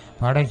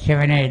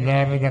 പടച്ചവനെ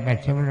എല്ലാവിധ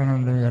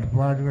കച്ചവടങ്ങളിലും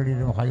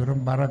ഏർപ്പാടുകളിലും ഖൈറും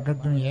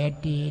ബറക്കത്തും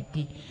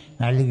ഏറ്റി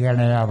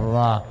നൽകണേ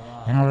അല്ലാ.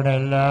 ഞങ്ങളുടെ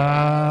എല്ലാ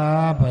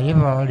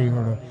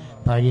പരിപാടികളും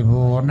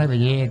പരിപൂർണ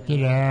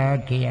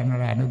വിജയത്തിലാക്കി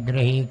ഞങ്ങളെ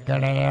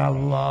അനുഗ്രഹിക്കണേ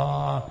അല്ലാ.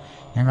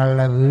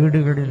 ഞങ്ങളുടെ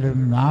വീടുകളിലും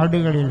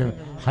നാടുകളിലും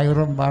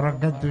ഖൈറും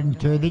ബറക്കത്തും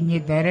ചൊരിഞ്ഞു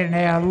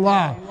തരണേ അല്ലാ.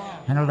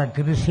 ഞങ്ങളുടെ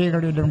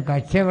കൃഷികളിലും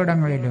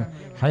കച്ചവടങ്ങളിലും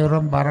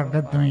ഖൈറും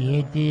ബറക്കത്തും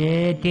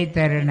ഏറ്റി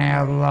തരണേ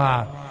അല്ലാ.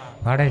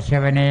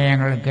 പടച്ചവനെ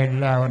ഞങ്ങൾക്ക്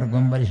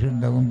എല്ലാവർക്കും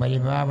പരിശുദ്ധവും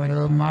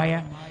പരിപാവനവുമായ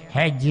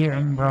ഹജ്ജ്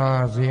ഉംറ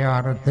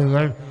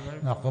സിയാറത്തുകൾ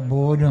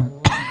മഖബൂലും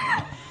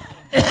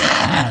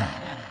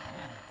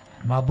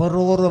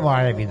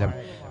മബ്റൂറുമായ വിധം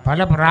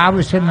പല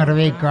പ്രാവശ്യം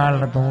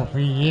നിർവഹിക്കാനുള്ള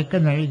തൗഫീഖ്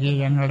നൽകി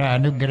ഞങ്ങളെ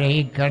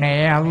അനുഗ്രഹിക്കണേ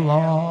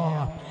അല്ലാ.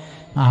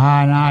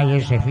 മഹാനായ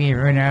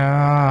ഷഫീഉനാ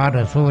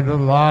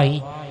റസൂലുള്ളാഹി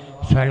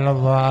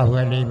സ്വല്ലല്ലാഹു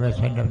അലൈഹി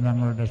വസല്ലം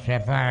ഞങ്ങളുടെ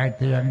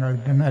ശഫാഅത്ത്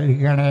ഞങ്ങൾക്ക്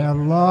നൽകണേ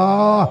അല്ലാ.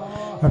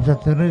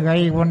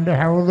 കൈ കൊണ്ട്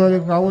ഹൗദുൽ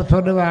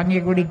കൗസർ വാങ്ങി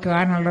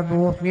കുടിക്കാനുള്ള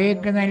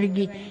തൗഫീഖ്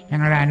നൽകി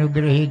ഞങ്ങളെ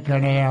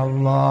അനുഗ്രഹിക്കണേ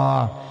അല്ലാ.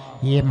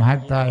 ഈ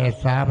മഹത്തായ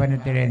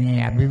സ്ഥാപനത്തിലെ നീ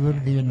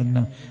അഭിവൃദ്ധിയിൽ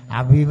നിന്നും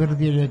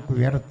അഭിവൃദ്ധിയിലേക്ക്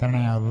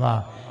ഉയർത്തണേ അല്ലാ.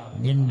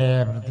 നിന്റെ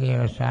പ്രത്യേക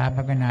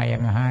സ്ഥാപകനായ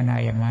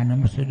മഹാനായ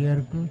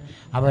മാനമുസ്ലിയർക്കും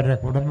അവരുടെ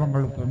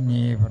കുടുംബങ്ങൾക്കും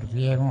നീ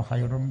പ്രത്യേകം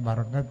ഖൈറും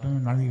ബർക്കത്തും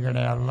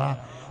നൽകണേ അല്ലാ.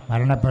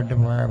 മരണപ്പെട്ടു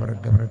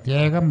പോയവർക്ക്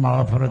പ്രത്യേകം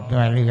മഗ്ഫിറത്ത്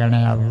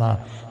നൽകണേ അല്ലാ.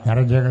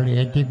 ദർജകൾ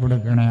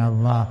ഏറ്റിക്കൊടുക്കണേ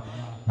അല്ലാ.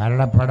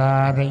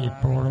 മരണപ്പെടാതെ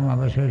ഇപ്പോഴും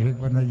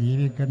അവശേഷിക്കുന്ന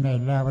ജീവിക്കുന്ന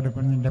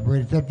എല്ലാവർക്കും നിന്റെ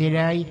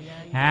പൊരുത്തത്തിലായി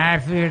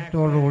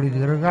ആഫിയത്തോടുകൂടി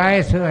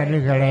ദീർഘായുസ്സ്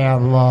നൽകണേ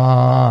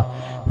അല്ലാഹ്.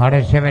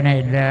 പടച്ചവനെ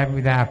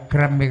എല്ലാവിധ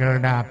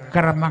അക്രമികളുടെ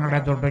അക്രമങ്ങളെ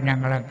തൊട്ട്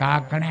ഞങ്ങളെ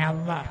കാക്കണേ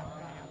അല്ലാഹ്.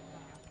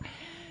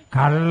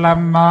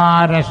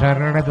 കള്ളന്മാരെ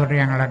ശരണ തൊട്ട്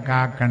ഞങ്ങളെ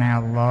കാക്കണേ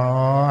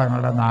അല്ലാഹ്.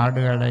 ഞങ്ങളുടെ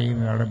നാടുകളെയും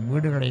ഞങ്ങളുടെ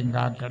വീടുകളെയും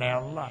കാക്കണേ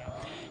അല്ലാഹ്.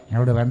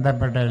 ഞങ്ങളോട്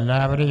ബന്ധപ്പെട്ട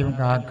എല്ലാവരെയും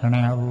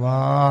കാക്കണേ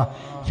അല്ലാഹ്.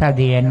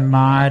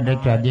 ചതിയന്മാരുടെ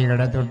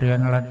ചതികളെ തൊട്ട്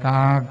ഞങ്ങളെ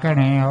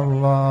കാക്കണേ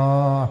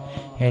അല്ലാഹ്.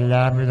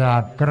 എല്ലാവിധ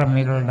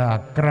അക്രമികളുടെ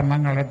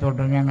അക്രമങ്ങളെ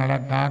തൊട്ട് ഞങ്ങളെ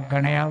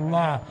കാക്കണേ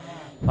അല്ലാഹ്.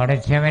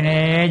 പടച്ചവനെ,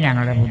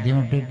 ഞങ്ങളെ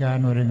ബുദ്ധിമുട്ടിക്കാൻ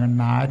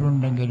ഒരുങ്ങുന്ന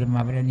ആരുണ്ടെങ്കിലും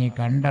അവരെ നീ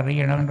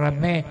കണ്ടറിയണം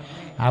റബ്ബേ.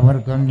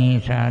 അവർക്കും നീ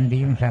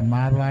ശാന്തിയും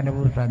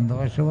സമാധാനവും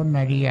സന്തോഷവും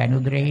നൽകി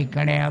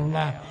അനുഗ്രഹിക്കണേ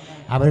അല്ലാഹ്.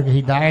 അവർക്ക്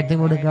ഹിദായത്ത്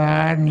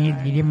കൊടുക്കാൻ നീ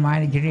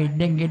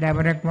തീരുമാനിച്ചിട്ടില്ലെങ്കിൽ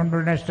അവരെ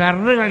കൊണ്ടുള്ള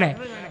ഷർറുകളെ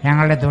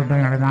ഞങ്ങളുടെ തൊട്ടും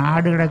ഞങ്ങളുടെ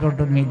നാടുകളെ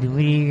തൊട്ടും നീ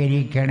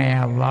ദൂരീകരിക്കണേ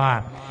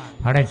അല്ലാഹ്.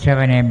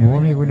 പടച്ചവനെ,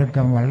 ഭൂമി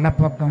കുലുക്കം,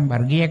 വെള്ളപ്പൊക്കം,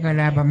 വർഗീയ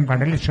കലാപം,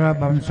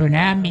 കടൽക്ഷോഭം,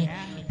 സുനാമി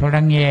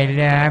തുടങ്ങിയ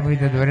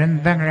എല്ലാവിധ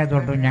ദുരന്തങ്ങളെ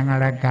തൊട്ടും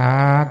ഞങ്ങളെ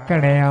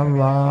കാക്കണേ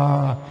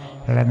അല്ലാഹ്.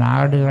 ഞങ്ങളുടെ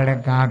നാടുകളെ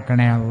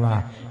കാക്കണേ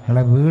അല്ലാഹ്.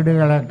 ഞങ്ങളുടെ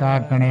വീടുകളെ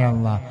കാക്കണേ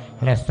അല്ലാഹ്.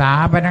 ഞങ്ങളുടെ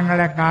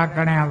സ്ഥാപനങ്ങളെ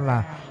കാക്കണേ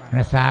അല്ലാഹ്.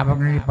 ഞങ്ങളുടെ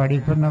സ്ഥാപനങ്ങളിൽ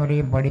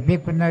പഠിക്കുന്നവരെയും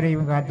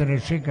പഠിപ്പിക്കുന്നവരെയും കാത്ത്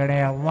രക്ഷിക്കണേ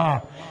അല്ലാഹ്.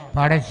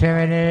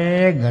 പടച്ചവനെ,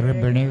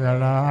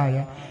 ഗർഭിണികളായ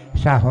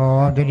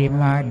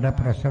സഹോദരിമാരുടെ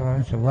പ്രസവം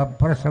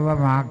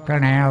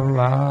സുഖപ്രസവമാക്കണേ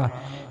അല്ലാഹ്.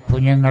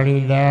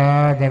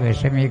 കുഞ്ഞുങ്ങളില്ലാതെ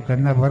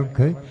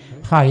വിഷമിക്കുന്നവർക്ക്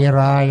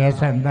ഹൈറായ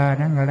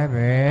സന്താനങ്ങളെ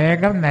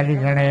വേഗം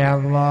നൽകണേ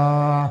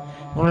അല്ലാഹ്.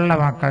 ഉള്ള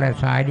മക്കളെ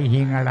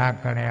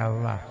സാലിഹീങ്ങളാക്കണേ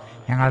അല്ലാഹ്.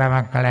 ഞങ്ങളുടെ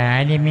മക്കളെ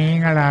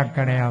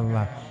ആലിമീങ്ങളാക്കണേ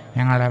അല്ലാഹ്.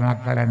 ഞങ്ങളുടെ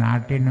മക്കളെ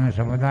നാട്ടിനും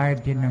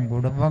സമുദായത്തിനും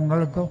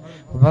കുടുംബങ്ങൾക്കും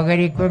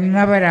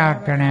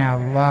ഉപകരിക്കുന്നവരാക്കണേ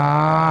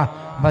അല്ലാഹ്.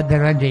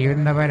 ഉപദ്രവം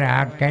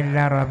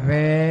ചെയ്യുന്നവരാക്കല്ല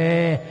റബ്ബേ.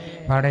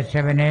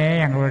 പടച്ചവനെ,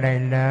 ഞങ്ങളുടെ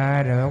എല്ലാ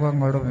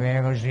രോഗങ്ങളും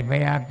വേഗം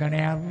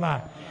ശിഫയാക്കണേ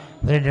അല്ലാഹ്.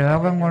 ഒരു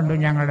രോഗം കൊണ്ട്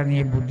ഞങ്ങളെ നീ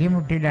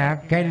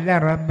ബുദ്ധിമുട്ടിലാക്കല്ല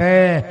റബ്ബേ.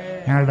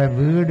 ഞങ്ങളുടെ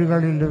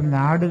വീടുകളിലും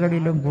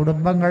നാടുകളിലും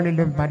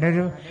കുടുംബങ്ങളിലും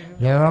പലരും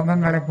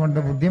രോഗങ്ങളെ കൊണ്ട്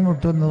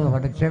ബുദ്ധിമുട്ടുന്നു.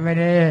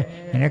 പഠിച്ചവരെ,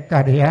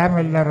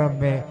 നിനക്കറിയാമല്ല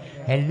റബ്ബേ.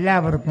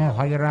 എല്ലാവർക്കും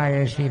ഹൈറായ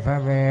ശിഫ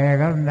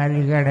വേഗം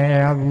നൽകണേ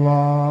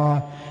അല്ലാഹ്.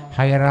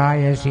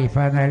 ഹൈറായ ശിഫ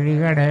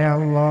നൽകണേ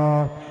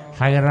അല്ലാഹ്.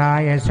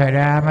 ഹൈറായ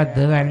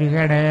സലാമത്ത്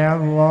നൽകണേ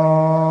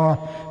അല്ലാഹ്.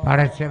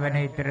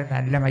 പഠിച്ചവനെ, ഇത്തരം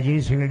നല്ല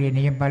മജ്‌ലിസുകളിൽ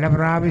ഇനിയും പല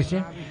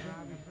പ്രാവശ്യം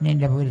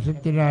നിന്റെ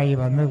പൊരുത്തത്തിലായി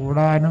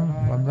വന്നുകൂടാനും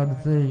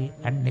പങ്കെടുത്ത്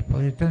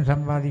പൊരുത്തം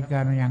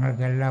സമ്പാദിക്കാനും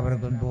ഞങ്ങൾക്ക്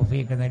എല്ലാവർക്കും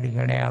തൗഫീഖ്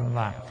നൽകണേ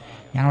അല്ലാഹ്.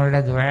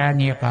 ഞങ്ങളുടെ ദുആ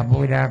നീ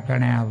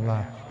കബൂലാക്കണേ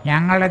അല്ലാഹ്.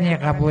 ഞങ്ങളെ നീ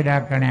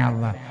കബൂലാക്കണേ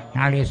അല്ലാഹ്.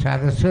 ഞങ്ങളുടെ ഈ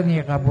സദസ്സ് നീ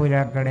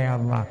കബൂലാക്കണേ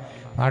അല്ലാഹ്.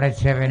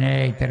 പടച്ചവനെ,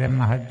 ഇത്തരം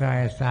മഹത്തായ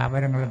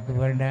സ്ഥാപനങ്ങൾക്ക്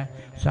വേണ്ട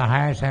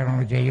സഹായ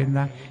സഹകരണങ്ങൾ ചെയ്യുന്ന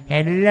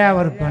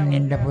എല്ലാവർക്കും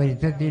നിന്റെ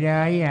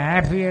പൊരുത്തത്തിലായി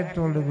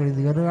ആഫിയത്തോടുകൂടി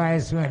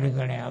ദീർഘായുസ്സ്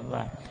നൽകണേ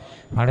അല്ലാഹ്.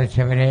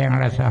 പടച്ചവരെ,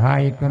 ഞങ്ങളെ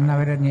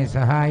സഹായിക്കുന്നവരെ നീ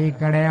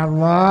സഹായിക്കണേ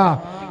അല്ലാഹ്.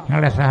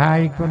 ഞങ്ങളെ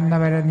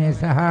സഹായിക്കുന്നവരെ നീ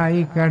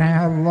സഹായിക്കണേ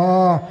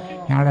അല്ലാഹ്.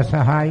 ഞങ്ങളെ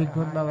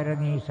സഹായിക്കുന്നവരെ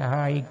നീ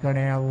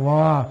സഹായിക്കണേ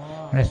അല്ലാഹ്.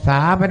 ഞങ്ങളുടെ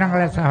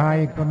സ്ഥാപനങ്ങളെ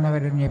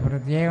സഹായിക്കുന്നവരെ നീ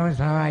പ്രത്യേകം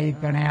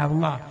സഹായിക്കണേ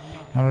അല്ലാഹ്.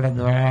 ഞങ്ങളുടെ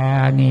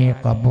ദുആ നീ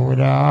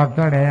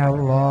കബൂലാക്കണേ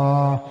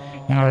അല്ലാഹ്.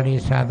 ഞങ്ങളുടെ ഈ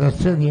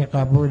സദസ്സ് നീ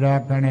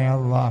കബൂലാക്കണേ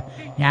അല്ലാഹ്.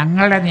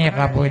 ഞങ്ങളെ നീ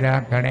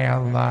കബൂലാക്കണേ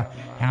അല്ലാഹ്.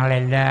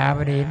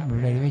 ഞങ്ങളെല്ലാവരെയും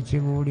ഒരുമിച്ച്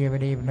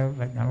കൂടിയവരെയും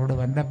ഞങ്ങളോട്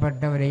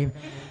ബന്ധപ്പെട്ടവരെയും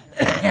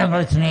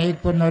ഞങ്ങൾ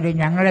സ്നേഹിക്കുന്നവരെയും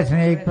ഞങ്ങളെ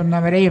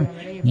സ്നേഹിക്കുന്നവരെയും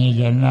നീ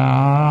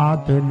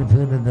ജന്നാത്തുൽ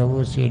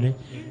ഫിർദൗസിൽ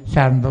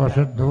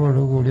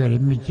സന്തോഷത്തോടുകൂടി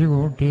ഒരുമിച്ച്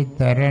കൂട്ടി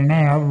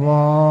തരണേ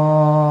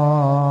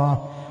അല്ലാഹ്.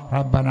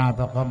 ربنا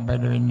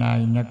تقبل منا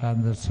إنك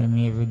أنت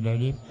السميع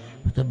العليم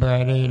وتب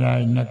علينا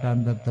إنك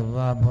أنت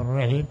التواب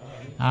الرحيم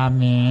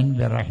آمين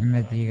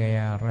برحمتك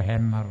يا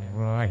أرحم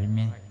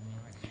الراحمين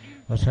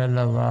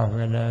وصلى الله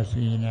على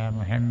سيدنا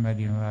محمد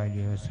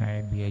وآله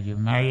وصحبه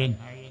أجمعين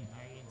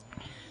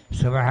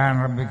سبحان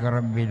ربك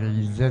رب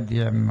العزة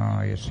عما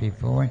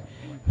يصفون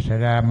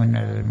وسلام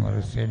على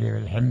المرسلين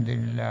والحمد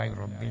لله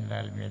رب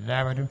العالمين.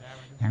 എല്ലാവരും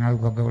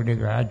ഞങ്ങൾക്കൊക്കെ ഇവിടെ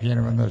ദുആ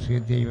ചെയ്യണമെന്ന്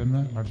വസിയത്ത് ചെയ്യുന്നു.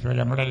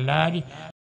 നമ്മളെല്ലാവരും